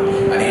സ്തോത്രം.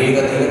 അനേക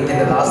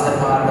ദൈവത്തിൻ്റെ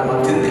ദാസന്മാരുടെ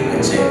മധ്യത്തിൽ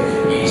വെച്ച്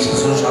ഈ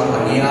ശുശ്രൂഷ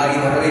ഭംഗിയായി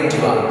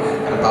നിറവേറ്റുവാൻ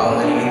കർത്താവ്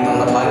നൽകി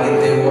തന്ന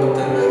ഭാഗ്യത്തെ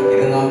ഓർത്ത്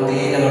ഇരുന്നാമത്തെ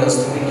ഞങ്ങൾ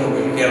സ്തുതിക്കും.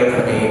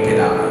 കേൾക്കണമേ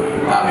പിതാവേ.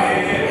 ആമേൻ.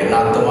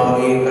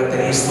 എന്നാത്മാവേ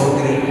കർത്തനെ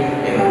സ്തോത്രി,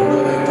 എന്നോട്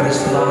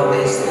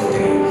പരിശുദ്ധനാമത്തെ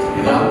സ്തോത്രി.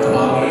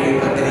 എന്നാത്മാവേ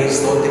കർത്തനെ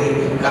സ്തോത്രി.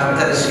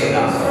 കർത്തരശേന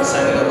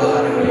സകല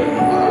ഭാരങ്ങളെയും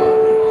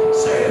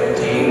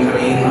സകലത്തെയും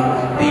കഴിയുന്ന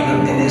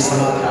ദൈവത്തിൻ്റെ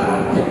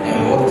സമാധാനം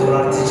ഞങ്ങൾ ഓർത്ത്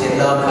പ്രാർത്ഥിച്ച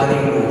എല്ലാ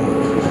കാര്യങ്ങളോടും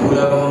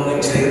ഭൂലോകമൊന്നും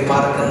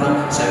പാർക്കുന്ന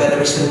സകല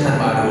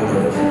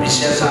വിശുദ്ധന്മാരോടും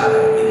വിശേഷാൽ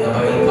ഇന്ന്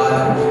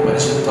പകൽക്കാലം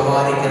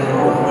പരിശുദ്ധമായിരിക്കുന്ന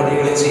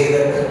ഉടമ്പടികൾ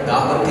ചെയ്ത്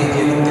ദാമ്പത്യ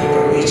ജീവിതത്തിൽ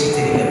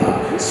പ്രവേശിച്ചിരിക്കുന്ന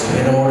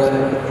സുഖനോട്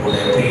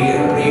കൂടെ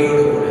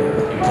പ്രിയയോട്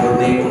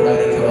കൂടെ ഇപ്പോൾ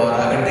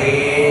ഉണ്ടായിരിക്കുമാറാകട്ടെ.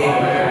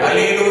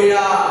 Hallelujah,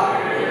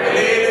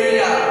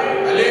 hallelujah,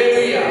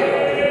 hallelujah.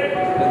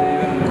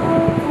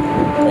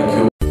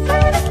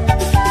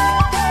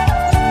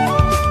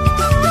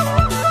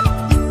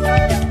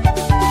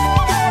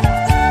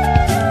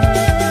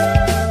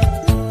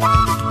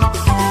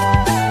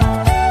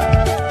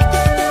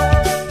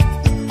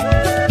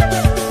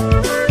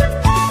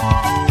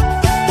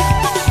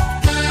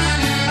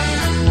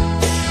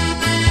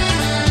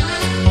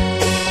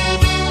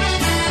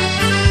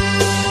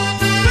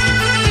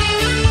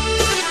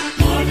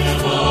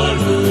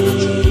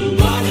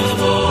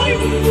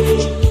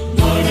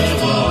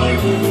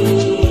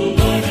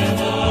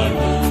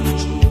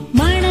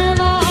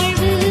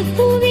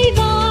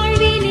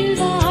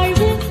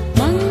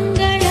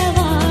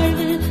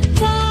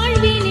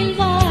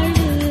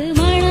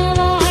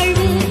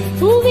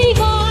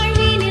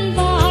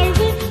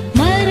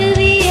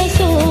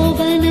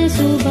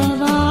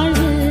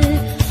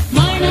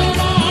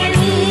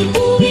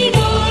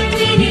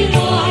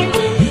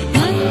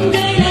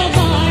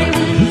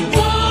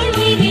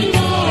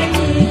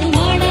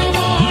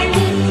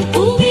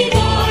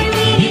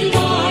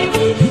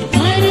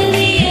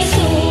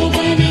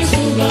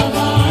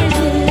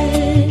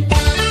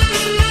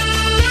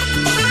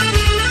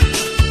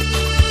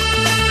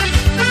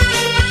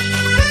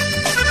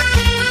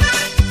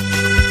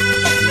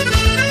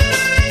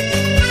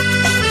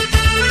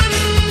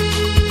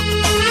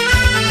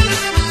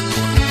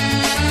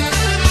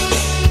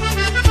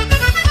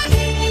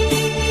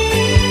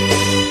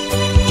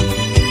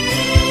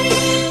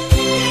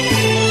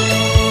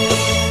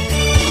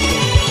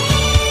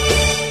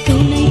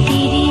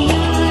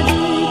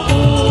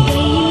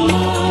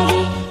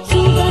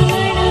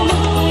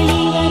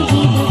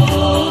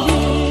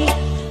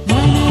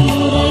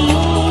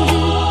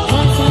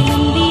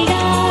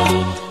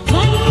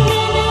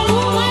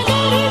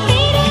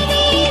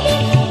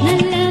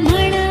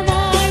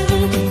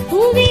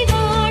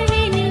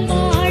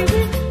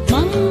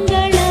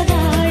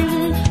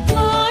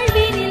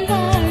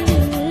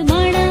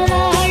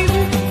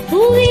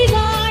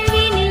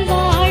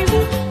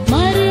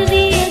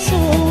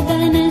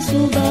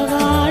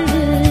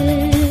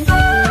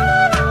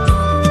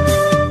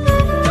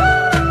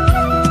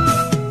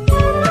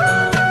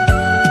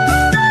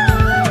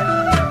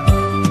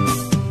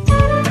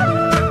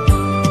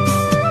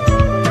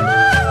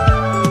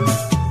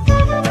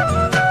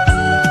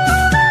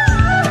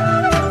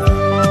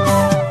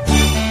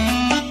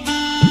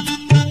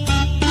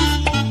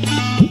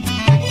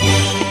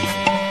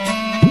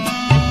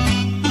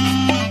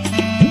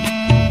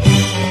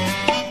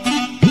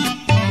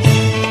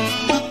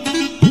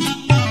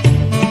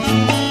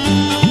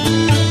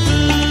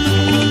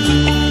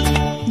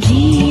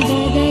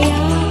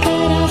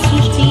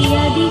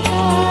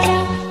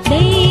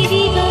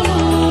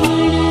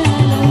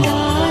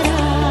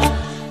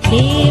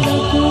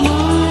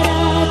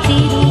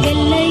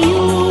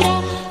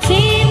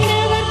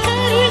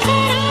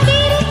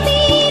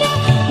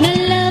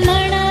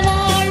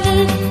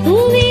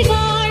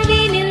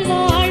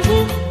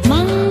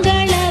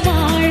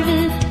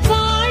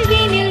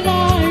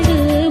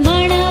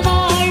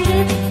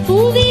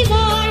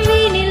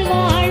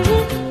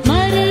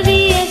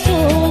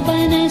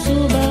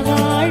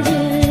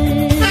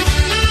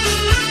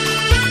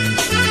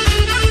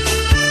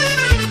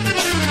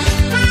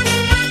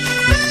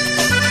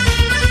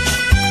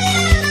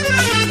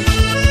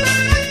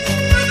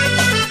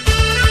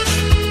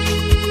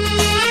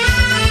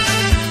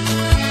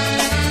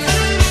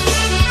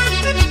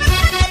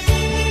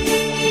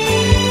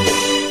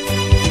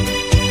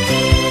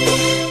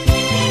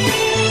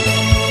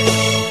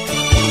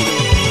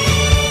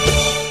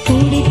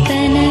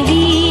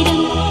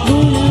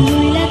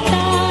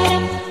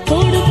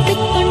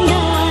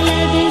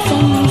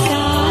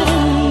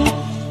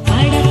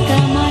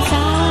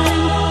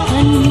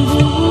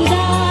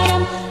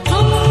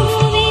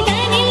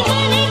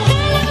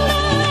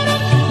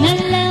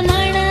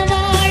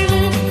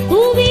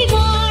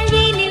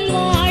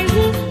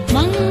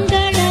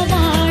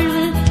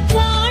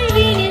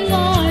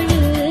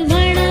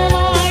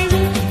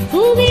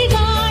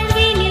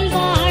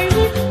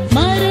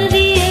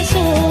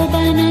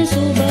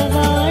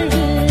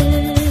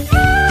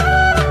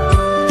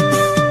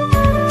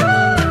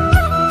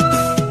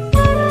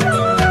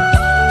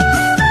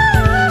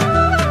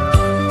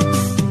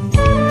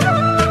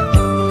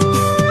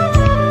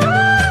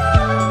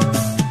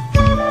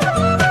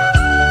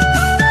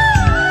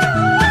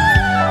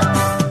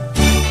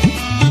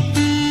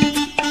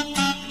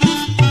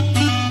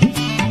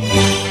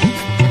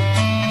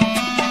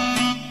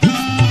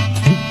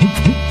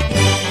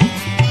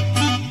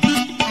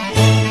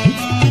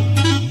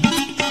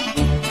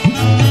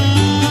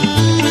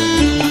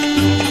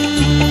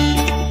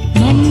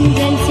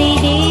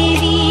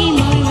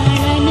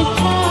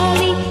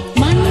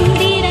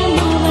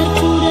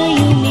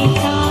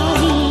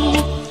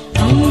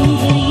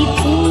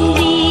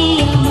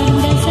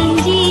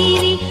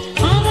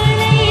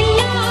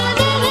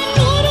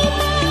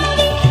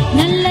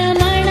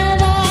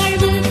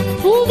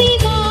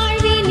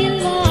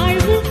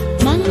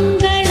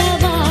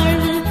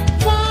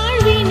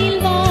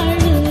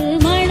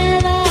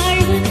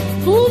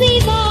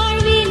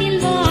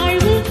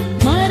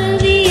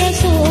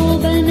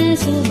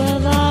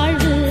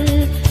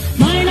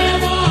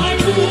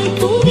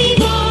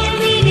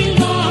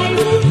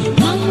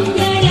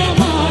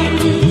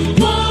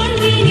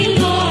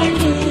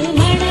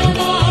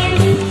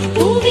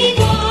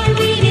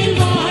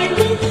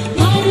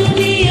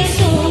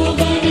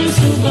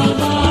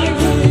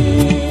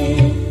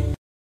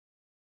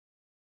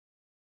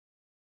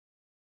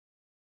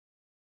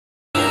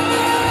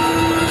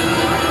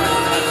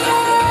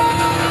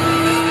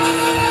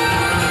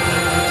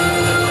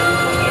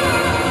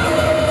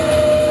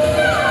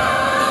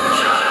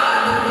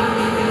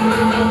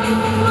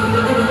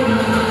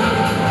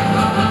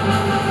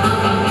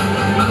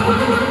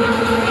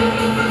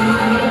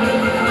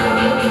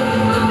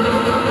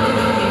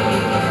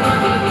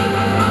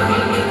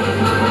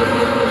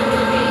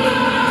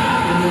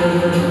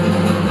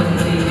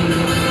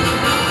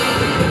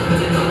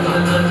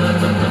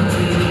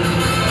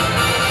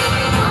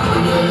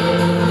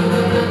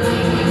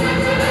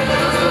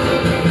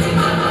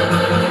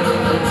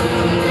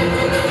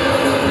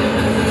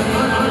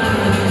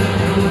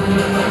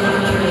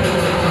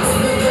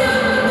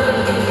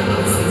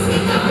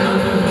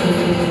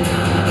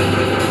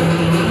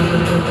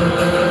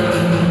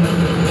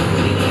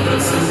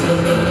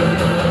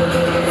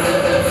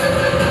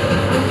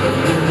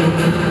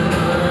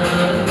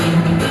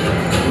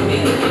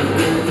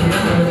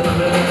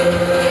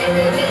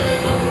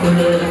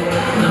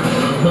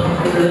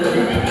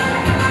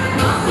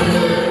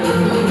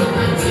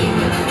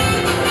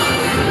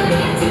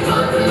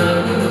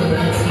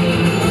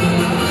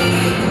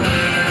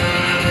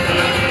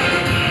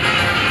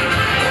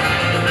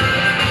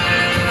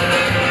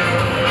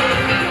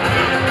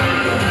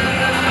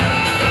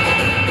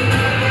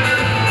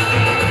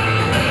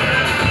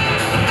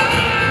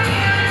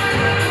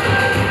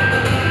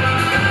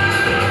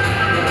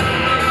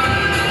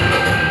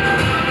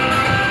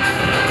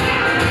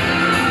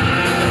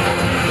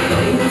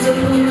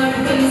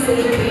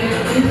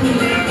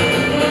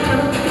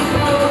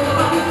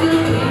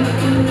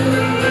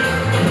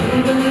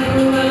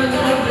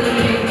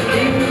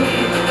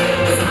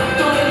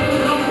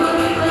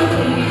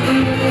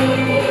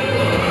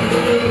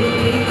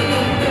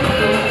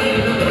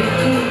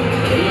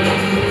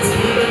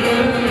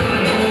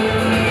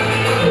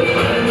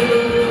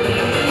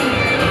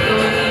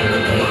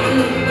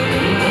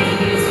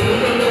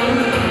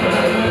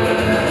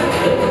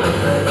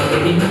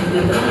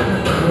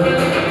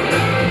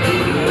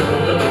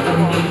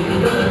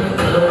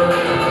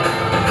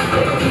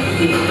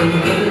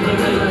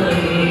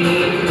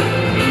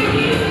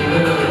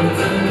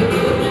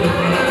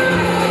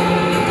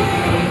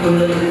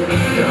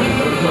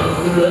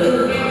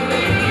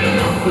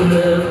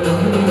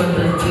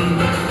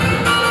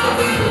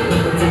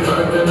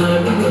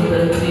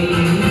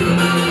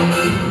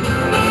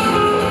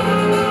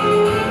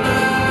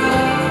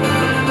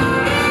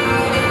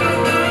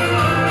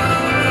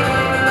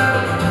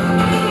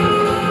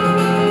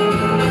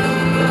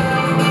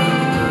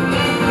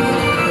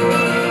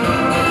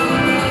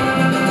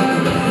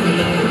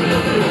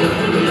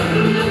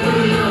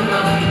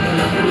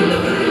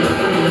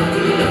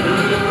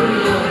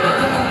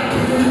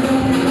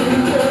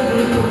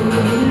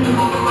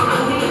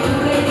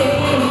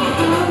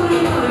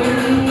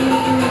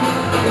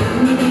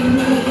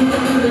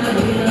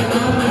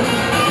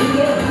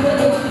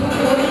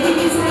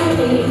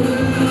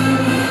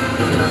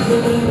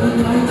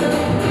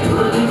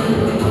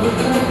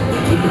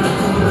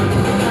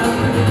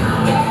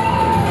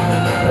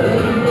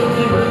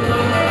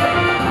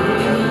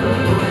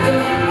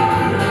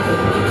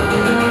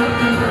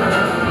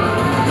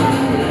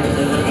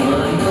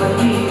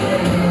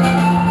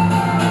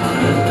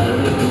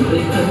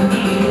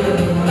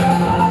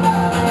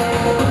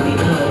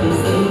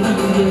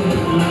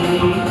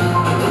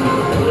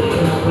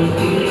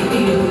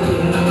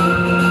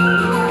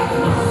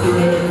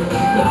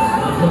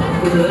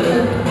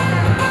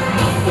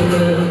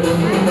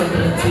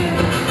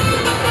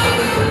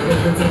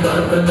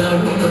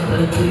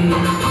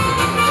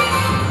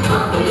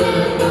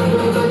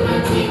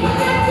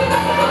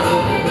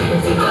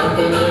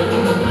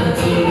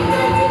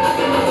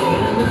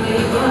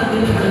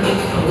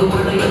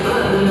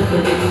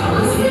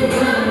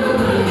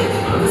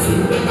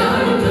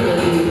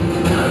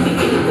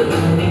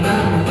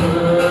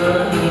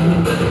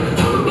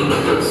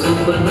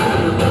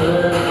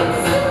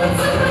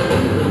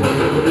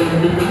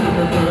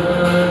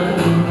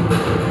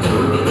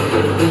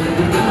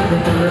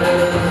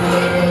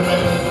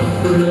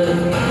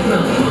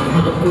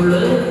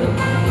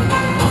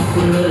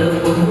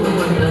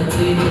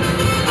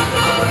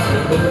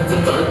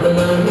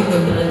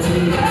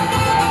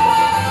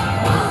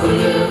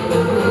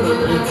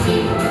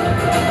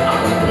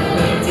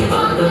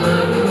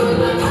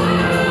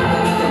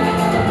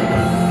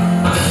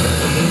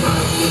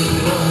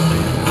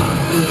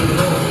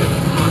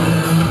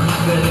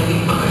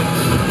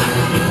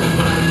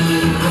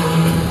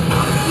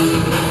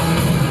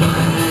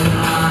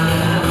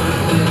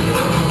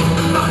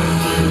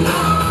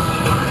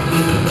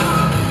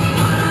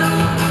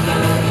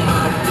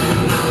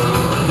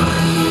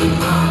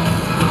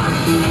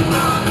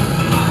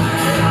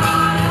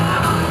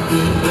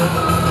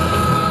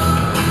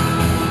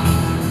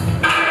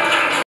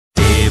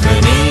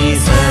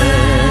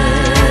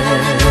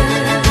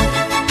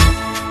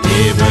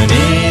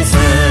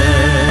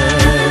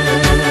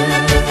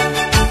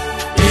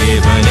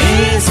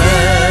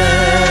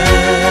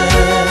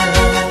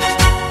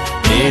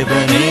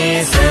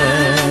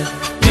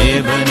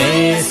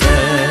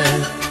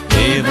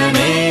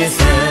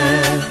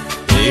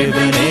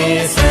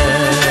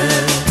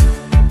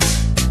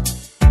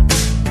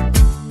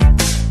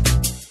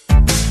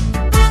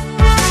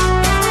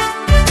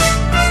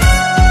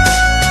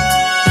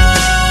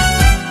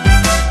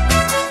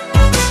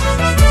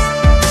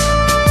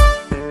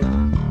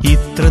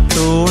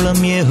 ഇത്രത്തോളം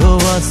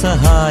യഹോവ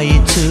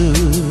സഹായിച്ചു,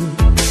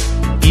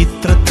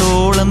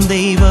 ഇത്രത്തോളം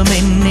ദൈവം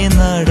എന്നെ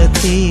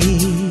നടത്തി.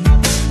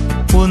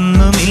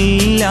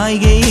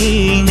 ഒന്നുമില്ലായ്കയിൽ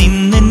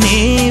നിന്നെന്നെ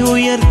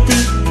ഉയർത്തി,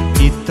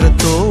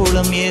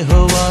 ഇത്രത്തോളം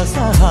യഹോവ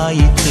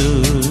സഹായിച്ചു.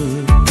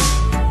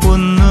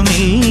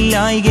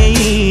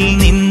 ഒന്നുമില്ലായ്കയിൽ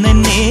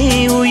നിന്നെന്നെ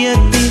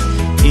ഉയർത്തി,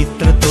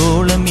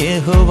 ഇത്രത്തോളം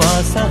യഹോവ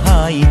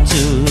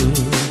സഹായിച്ചു.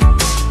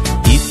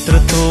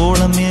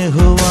 ഇത്രത്തോളം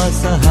യഹോവ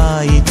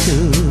സഹായിച്ചു,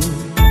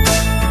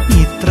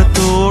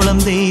 ഇത്രത്തോളം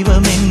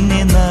ദൈവം എന്നെ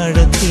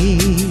നടത്തി.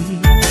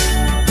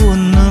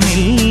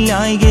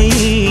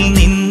 ഒന്നുമില്ലായ്കയിൽ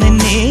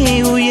നിന്നെന്നെ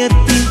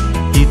ഉയർത്തി,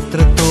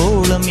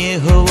 ഇത്രത്തോളം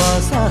യഹോവ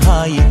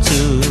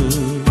സഹായിച്ചു.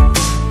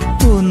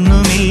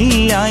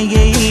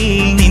 ഒന്നുമില്ലായ്കയിൽ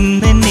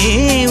നിന്നെന്നെ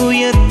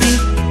ഉയർത്തി,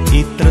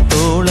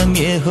 ഇത്രത്തോളം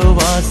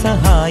യഹോവ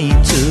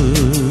സഹായിച്ചു.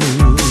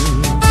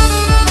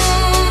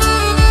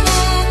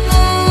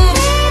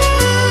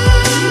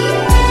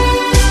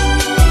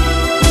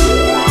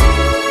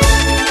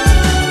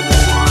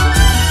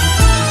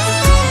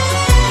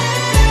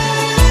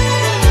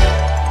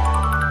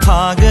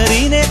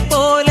 ഹാഗറിനെ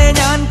പോലെ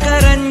ഞാൻ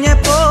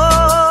കരഞ്ഞപ്പോ,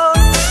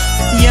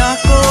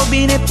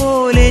 യാക്കോബിനെ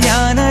പോലെ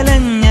ഞാൻ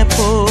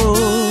അലഞ്ഞപ്പോ.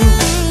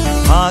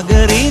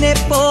 ഹാഗറിനെ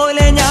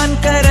പോലെ ഞാൻ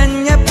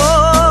കരഞ്ഞപ്പോ,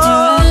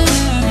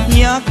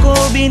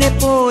 യാക്കോബിനെ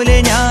പോലെ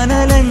ഞാൻ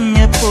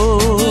അലഞ്ഞപ്പോ.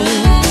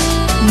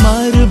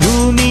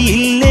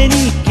 മരുഭൂമിയിൽ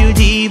എനിക്കു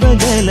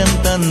ജീവജലം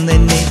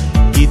തന്നെന്നെ,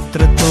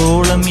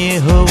 ഇത്രത്തോളം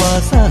യഹോവ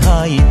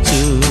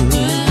സഹായിച്ചു.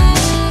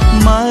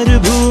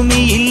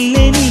 മരുഭൂമിയിൽ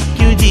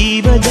എനിക്കു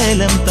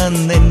ജീവജലം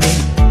തന്നെന്നെ,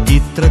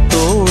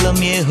 ഇത്രത്തോളം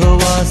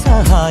യഹോവ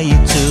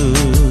സഹായിച്ചു.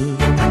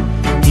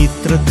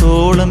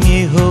 ഇത്രത്തോളം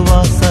യഹോവ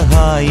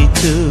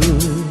സഹായിച്ചു,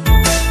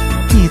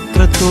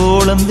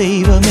 ഇത്രത്തോളം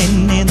ദൈവം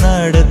എന്നെ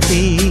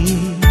നടത്തി.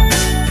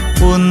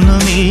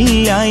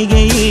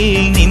 ഒന്നുമില്ലായ്കയിൽ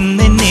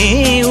നിന്നെന്നെ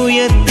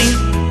ഉയർത്തി,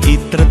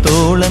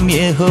 ഇത്രത്തോളം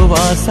യഹോവ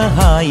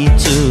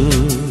സഹായിച്ചു.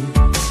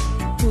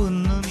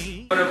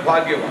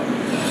 ഭാഗ്യവാൻ,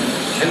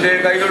 നിന്റെ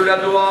കൈകളുടെ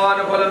അധ്വാന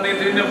ഫലം നീ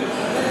തിന്നും.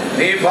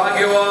 നീ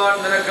ഭാഗ്യവാൻ,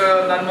 നിനക്ക്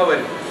നന്മ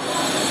വരും.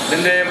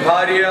 നിന്റെ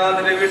ഭാര്യ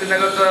നിന്റെ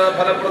വീട്ടിനകത്ത്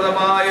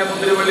ഫലപ്രദമായ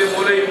മുന്തിരിവള്ളി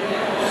പോലെയും,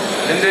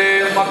 നിന്റെ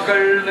മക്കൾ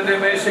നിന്റെ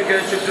മേശയ്ക്ക്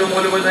ചുറ്റും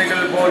മുലുമതൈകൾ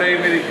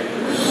പോലെയും ഇരിക്കും.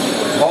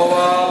 യഹോവ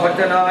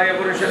ഭക്തനായ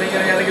പുരുഷൻ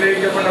ഇങ്ങനെ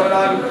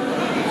അനുഗ്രഹിക്കപ്പെട്ടവനാകും.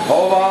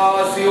 യഹോവ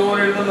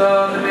സിയോനിൽ നിന്ന്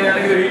നിന്നെ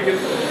അനുഗ്രഹിക്കും.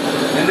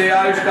 നിന്റെ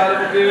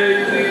ആയുഷ്കാലമൊക്കെ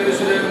നീ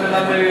യെരൂശലേമിന്റെ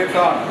നന്മയെ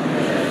കാണും.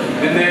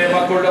 നിന്റെ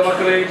മക്കളുടെ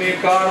മക്കളെയും നീ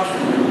കാണും.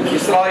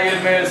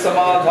 ഇസ്രായേലിന്മേൽ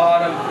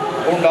സമാധാനം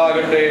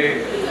ഉണ്ടാകട്ടെ.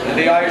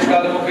 നിന്റെ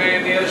ആയുഷ്കാലമൊക്കെ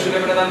നീ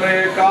യെരൂശലേമിന്റെ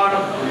നന്മയെ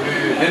കാണും.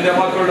 നിന്റെ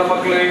മക്കളുടെ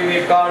മക്കളെയും നീ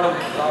കാണും.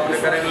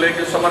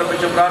 കരങ്ങളിലേക്ക്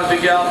സമർപ്പിച്ച്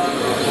പ്രാർത്ഥിക്കാം.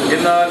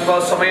 ഇന്ന്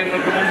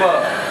അല്പസമയങ്ങൾക്ക് മുമ്പ്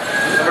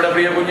നമ്മുടെ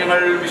പ്രിയ കുഞ്ഞുങ്ങൾ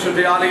വിശുദ്ധ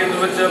ആലയത്തിൽ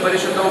വെച്ച്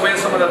പരിശുദ്ധ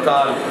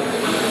ഉഭയസമ്മതത്താൽ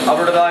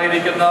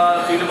അവരുടേതായിരിക്കുന്ന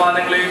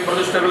തീരുമാനങ്ങളെയും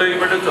പ്രതിഷ്ഠകളെയും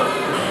എടുത്ത്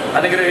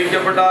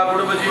അനുഗ്രഹിക്കപ്പെട്ട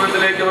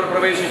കുടുംബജീവിതത്തിലേക്ക് അവർ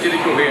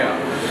പ്രവേശിച്ചിരിക്കുകയാണ്.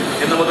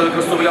 ഇന്ന് മുതൽ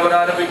ക്രിസ്തുവിൽ അവർ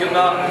ആരംഭിക്കുന്ന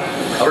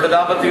അവരുടെ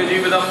ദാമ്പത്യ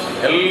ജീവിതം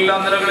എല്ലാ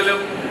നിലകളിലും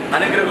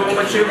അനുഗ്രഹവും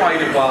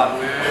അക്ഷയമായിരിക്കാൻ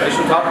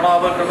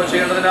പരിശുദ്ധാത്മാവ് കൃപ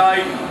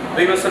ചെയ്യേണ്ടതിനായി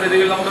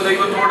ദൈവസന്നിധിയിൽ നമുക്ക്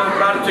ദൈവത്തോട്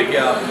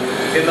പ്രാർത്ഥിക്കാം.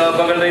 ഇന്ന്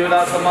പകൽ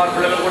ദൈവദാസന്മാർ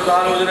പിള്ളകൾ കൊടുത്ത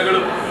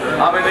ആലോചനകളും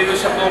അവയെ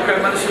ദൈവശബ്ദമൊക്കെ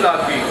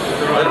മനസ്സിലാക്കി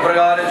അതിന്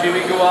പ്രകാരം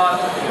ജീവിക്കുവാൻ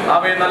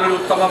അവയെ നല്ലൊരു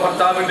ഉത്തമ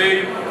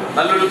ഭർത്താവിൻ്റെയും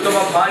നല്ലൊരു ഉത്തമ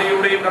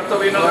ഭാര്യയുടെയും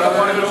കർത്തവ്യങ്ങൾ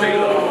കടപ്പാടുകൾ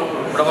ചെയ്തു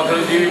നമ്മുടെ മക്കൾ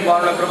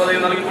ജീവിക്കാനുള്ള കൃപതയെ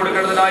നൽകി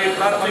കൊടുക്കേണ്ടതിനായി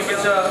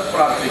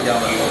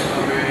പ്രാർത്ഥിക്കാമല്ലോ.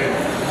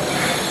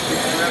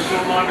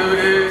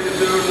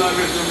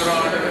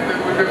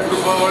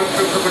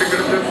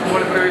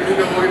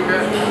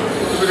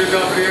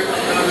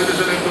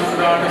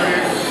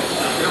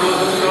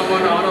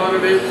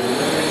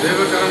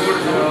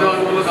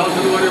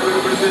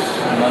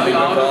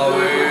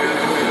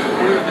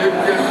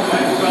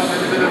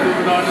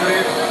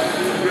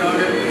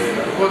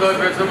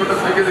 മെച്ചപ്പെട്ട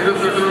സംഖ്യ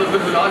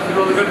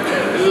ആശീർവാദങ്ങൾ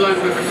എല്ലാം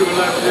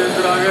കിട്ടുകളായി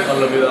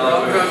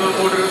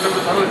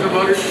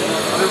സർവസ്വമാറി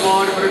അത്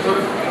മാറി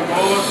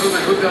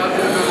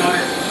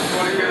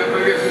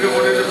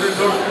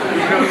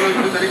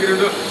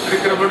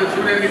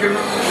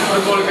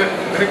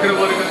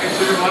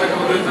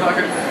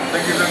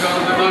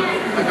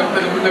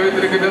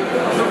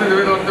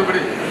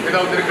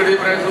തിരുക്കടി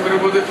പ്രയാസം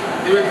വരുമ്പോൾ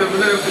ദൈവത്തെ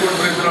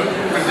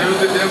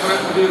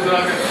ജീവിതത്തെ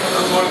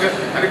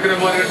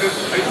അനുഗ്രഹമാർക്കട്ടെ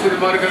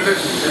ഐശ്വര്യമാർക്കട്ടെ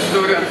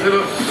എന്തോടെ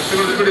അക്ഷരം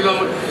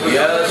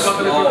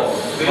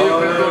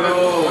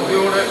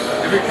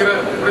ലഭിക്കുന്ന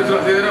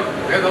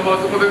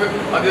വേദമാസമുതൽ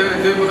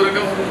അദ്ദേഹം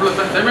മുതലൊക്കെ ഉള്ള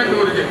സമയത്ത്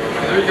ഒരുക്കി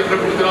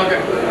ലഭിക്കപ്പെടുന്നതിനാകെ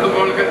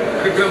കുടുംബങ്ങൾക്ക്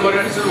അനുഗ്രഹമായ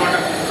അനുസരമാണ്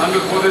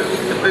താങ്കൾ പോത്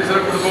എത്ര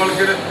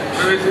കുടുംബങ്ങൾക്ക്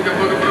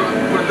പ്രവേശിക്കപ്പെടുത്ത്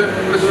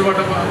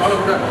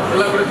ആളുകളുടെ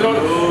എല്ലാ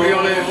കുറിച്ചോളും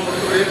ഇയാളെ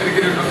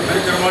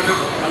അനുഗ്രഹമായിട്ട്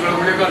ഞങ്ങൾ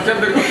ഇവിടെ അച്ഛൻ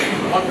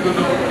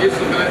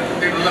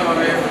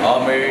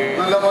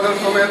നല്ല പകൽ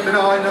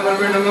സമയത്തിനായി ഞങ്ങൾ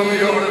വീണ്ടും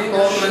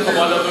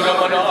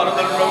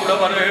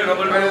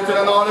ചില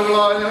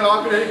നാളുകളായി ഞങ്ങൾ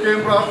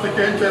ആഗ്രഹിക്കുകയും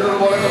പ്രാർത്ഥിക്കുകയും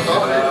ചെയ്തതുപോലെ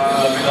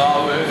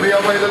പ്രിയ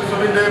പൈതൽ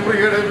സുബിന്റെയും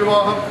പ്രിയയുടെ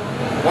വിവാഹം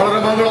വളരെ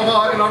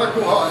മംഗളമായി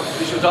നടക്കുവാൻ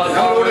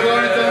ഞങ്ങളോട്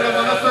കാണിച്ച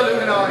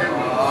മനസ്സലിവിനായും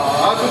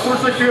ആ ശുശ്രൂഷ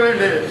ശുശ്രൂഷയ്ക്ക്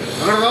വേണ്ടി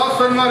ഞങ്ങളുടെ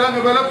ദാസന്മാരെ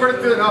അങ്ങ്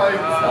ബലപ്പെടുത്തിയതിനായി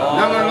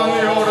ഞങ്ങൾ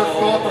നന്ദിയോടെ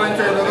സ്തോത്രം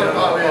ചെയ്ത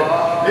കർത്താവേ,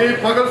 ഈ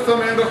പകൽ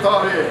സമയം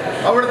കർത്താവേ,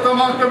 അവിടുത്തെ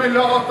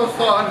മാറ്റമില്ലാത്ത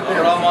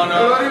സാന്നിധ്യം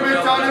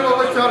ഒരുമിച്ച്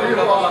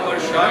അനുഭവിച്ചറിയുവാൻ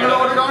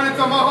ഞങ്ങളോട്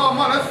കാണിച്ച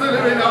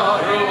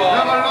മഹാമനസ്സിലിനായി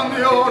ഞങ്ങൾ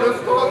നന്ദിയോട്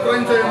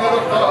സ്തോത്രം ചെയ്യുന്ന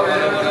കർത്താവേ,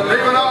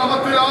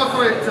 ദൈവനാമത്തിൽ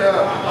ആശ്രയിച്ച്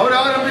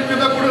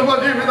അവരാരംഭിക്കുന്ന കുടുംബ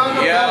ജീവിതം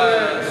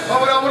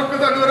അവർക്ക്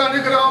തന്നെ ഒരു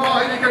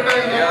അനുഗ്രഹമായിരിക്കട്ടെ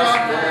എന്ന്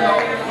പ്രാർത്ഥിക്കുന്നു.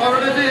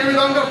 അവരുടെ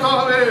ജീവിതം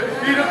കർത്താവേ,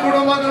 ഇരു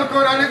കുടുംബങ്ങൾക്ക്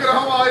ഒരു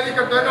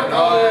അനുഗ്രഹമായിരിക്കട്ടെ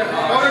കർത്താവേ.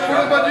 അവരുടെ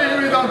കുടുംബ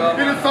ജീവിതം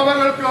ഇരു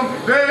സഭകൾക്കും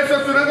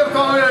ദേശത്തിനും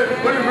കർത്താവേ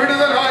ഒരു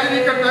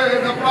വിടുതലായിരിക്കട്ടെ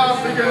എന്ന്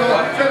പ്രാർത്ഥിക്കുന്നു.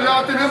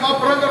 എല്ലാത്തിനും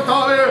അപ്പുറം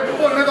കർത്താവേ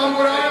ഒന്ന്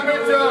തമ്പുരാൻ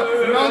വെച്ച്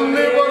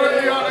നന്ദി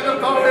പറയുകയാണ്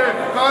കർത്താവേ.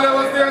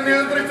 കാലാവസ്ഥയെ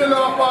നിയന്ത്രിച്ചല്ലോ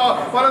അപ്പ.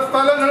 പല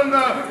സ്ഥലങ്ങളിൽ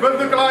നിന്ന്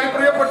ബന്ധുക്കളായി,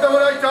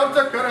 പ്രിയപ്പെട്ടവരായി,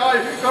 ചർച്ചക്കാരായി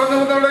കടന്നു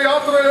വന്നവരുടെ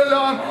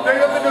യാത്രയെല്ലാം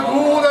ദൈവത്തിന്റെ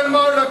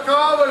ദൂതന്മാരുടെ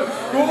കാവൽ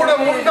കൂടെ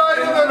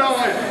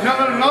ഉണ്ടായിരുന്നതിനായി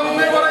ഞങ്ങൾ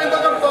നന്ദി പറയുന്ന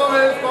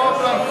കർത്താവേ,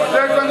 സ്തോത്രം.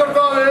 ദേശം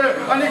കർത്താവേ,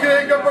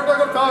 അനുഗ്രഹിക്കപ്പെട്ട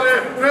കർത്താവേ,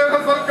 സ്നേഹ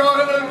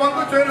സൽക്കാരങ്ങളിൽ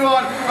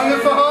പങ്കുചേരുവാൻ അങ്ങ്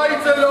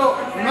സഹായിച്ചല്ലോ.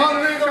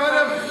 നന്ദി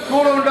കാര്യം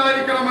കൂടെ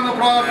ഉണ്ടായിരിക്കണമെന്ന്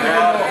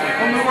പ്രാർത്ഥിക്കുന്നു.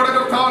 ഒന്നുകൂടെ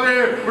കർത്താവേ,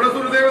 ഇവിടെ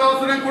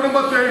സുരദേവദാസനെ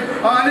കുടുംബത്തെയും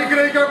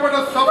അനുഗ്രഹിക്കപ്പെട്ട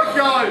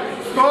സഭയ്ക്കായി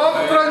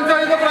സ്തോത്രം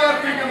ചെയ്ത്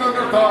പ്രാർത്ഥിക്കുന്നു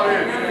കർത്താവേ.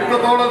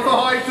 ഇത്രത്തോളം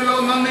സഹായിച്ചല്ലോ,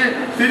 നന്ദി.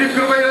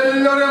 തിരുകൃപയിൽ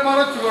എല്ലാവരെയും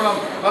മറച്ചുകൊള്ളണം.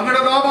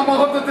 അങ്ങയുടെ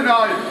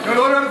നാമമഹത്വത്തിനായി ഞങ്ങൾ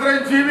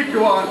ഓരോരുത്തരെയും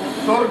ജീവിക്കുവാൻ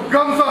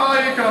സ്വർഗം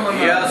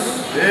സഹായിക്കണമെന്ന്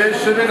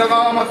യേശുവിന്റെ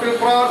നാമത്തിൽ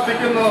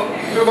പ്രാർത്ഥിക്കുന്നു.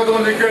 കൃപ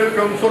തോന്നി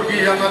കേൾക്കും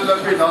സ്വർഗീയ നല്ല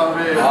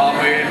പിതാവേ.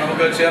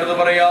 നമുക്ക് ചേർന്ന്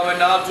പറയാം.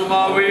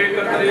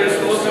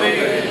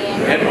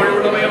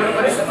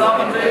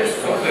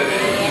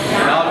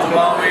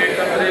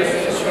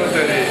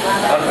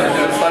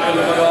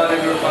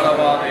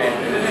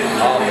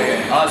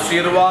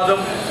 ആശീർവാദം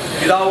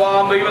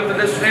പിതാവാം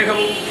ദൈവത്തിന്റെ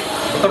സ്നേഹവും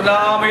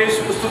പുത്രനാം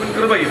യേശുക്രിസ്തുവിൻ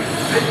കൃപയും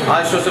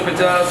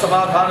ആശ്വസിപ്പിച്ച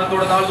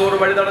സമാധാനത്തോടെ നാൾതോറും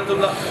വഴി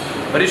നടത്തുന്ന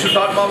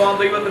പരിശുദ്ധാത്മാവാം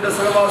ദൈവത്തിന്റെ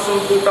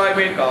സഹവാസവും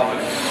കൂട്ടായ്മയും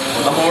കാവലും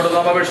നമ്മോട്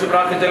നാം അപേക്ഷിച്ച്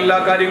പ്രാർത്ഥിച്ച എല്ലാ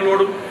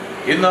കാര്യങ്ങളോടും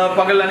ഇന്ന്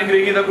പകൽ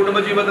അനുഗ്രഹീത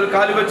കുടുംബജീവിതത്തിൽ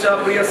കാലുവെച്ച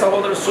പ്രിയ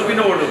സഹോദരൻ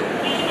സുബിനോടും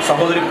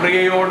സഹോദരി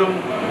പ്രിയയോടും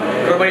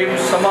കൃപയും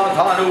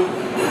സമാധാനവും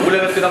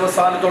ഉലകത്തിന്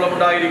അവസാനത്തോളം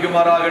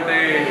ഉണ്ടായിരിക്കുമാറാകട്ടെ.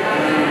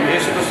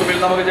 യേശുക്രിസ്തുവിൽ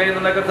നമുക്ക്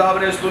ചെയ്യുന്ന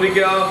കർത്താവിനെ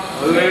സ്തുതിക്കാം.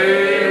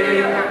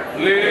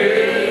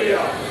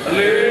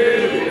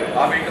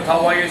 ആമേൻ.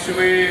 കർത്താവായ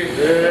യേശുവേ,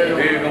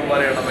 വേഗം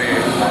വരണമേ.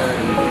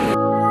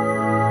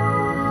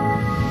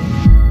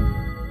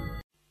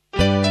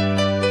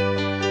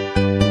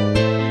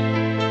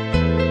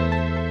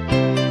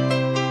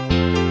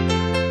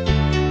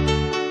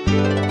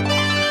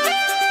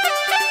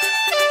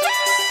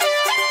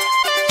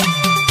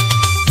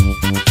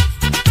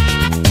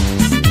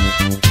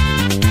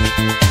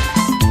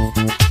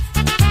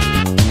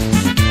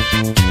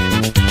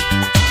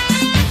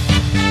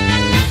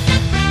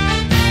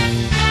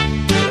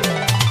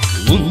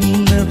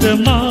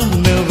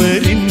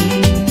 உன்னதமானவரின்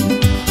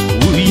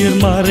உயர்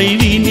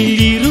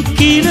மறைவினில்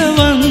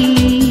இருக்கிறவன்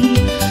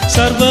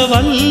சர்வ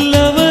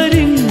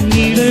வல்லவரின்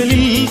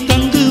நிழலில்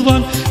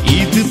தங்குவான்.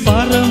 இது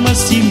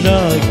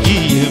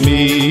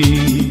பரமசிலாக்கியமே.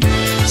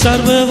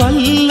 சர்வ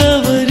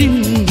வல்லவரின்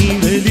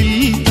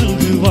நிழலில்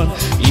தங்குவான்.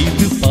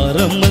 இது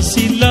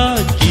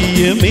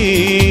பரமசிலாக்கியமே.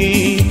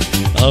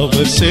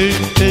 அவர்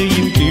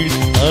செட்டையின் கீழ்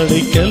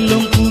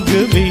அடைக்கலம்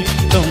புகவே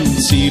தம்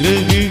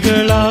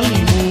சிறகுகளால்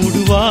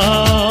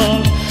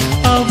மூடுவார்.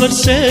 அவர்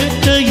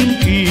சேட்டையின்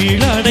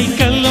கீழ்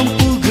அடைக்கலம்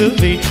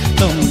புகவே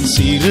தம்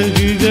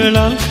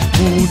சிறகுகளால்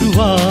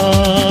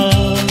மூடுவார்.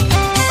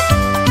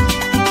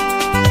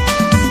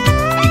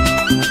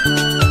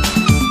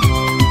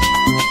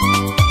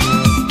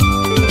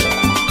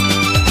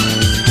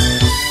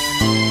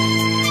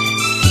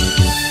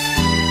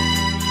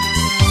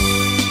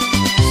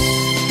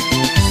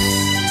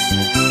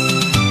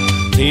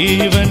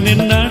 தேவன்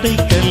என்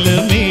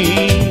அடைக்கலமே,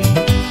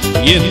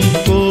 என்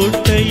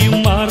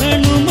கோட்டையும்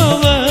அரணும்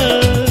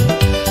அவர்.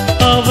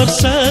 அவர்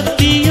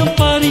சத்தியம்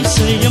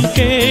பரிசயம்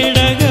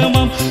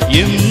கேடகமாம்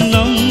என்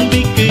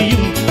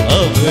நம்பிக்கையும்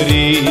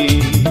அவரே.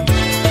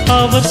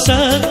 அவர்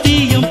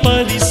சத்தியம்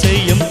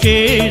பரிசயம்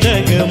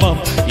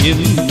கேடகமாம்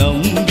என்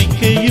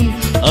நம்பிக்கையும்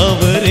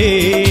அவரே.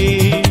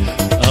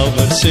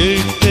 அவர்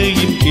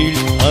சேட்டையின்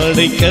கீழ்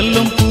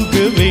அடைக்கலம்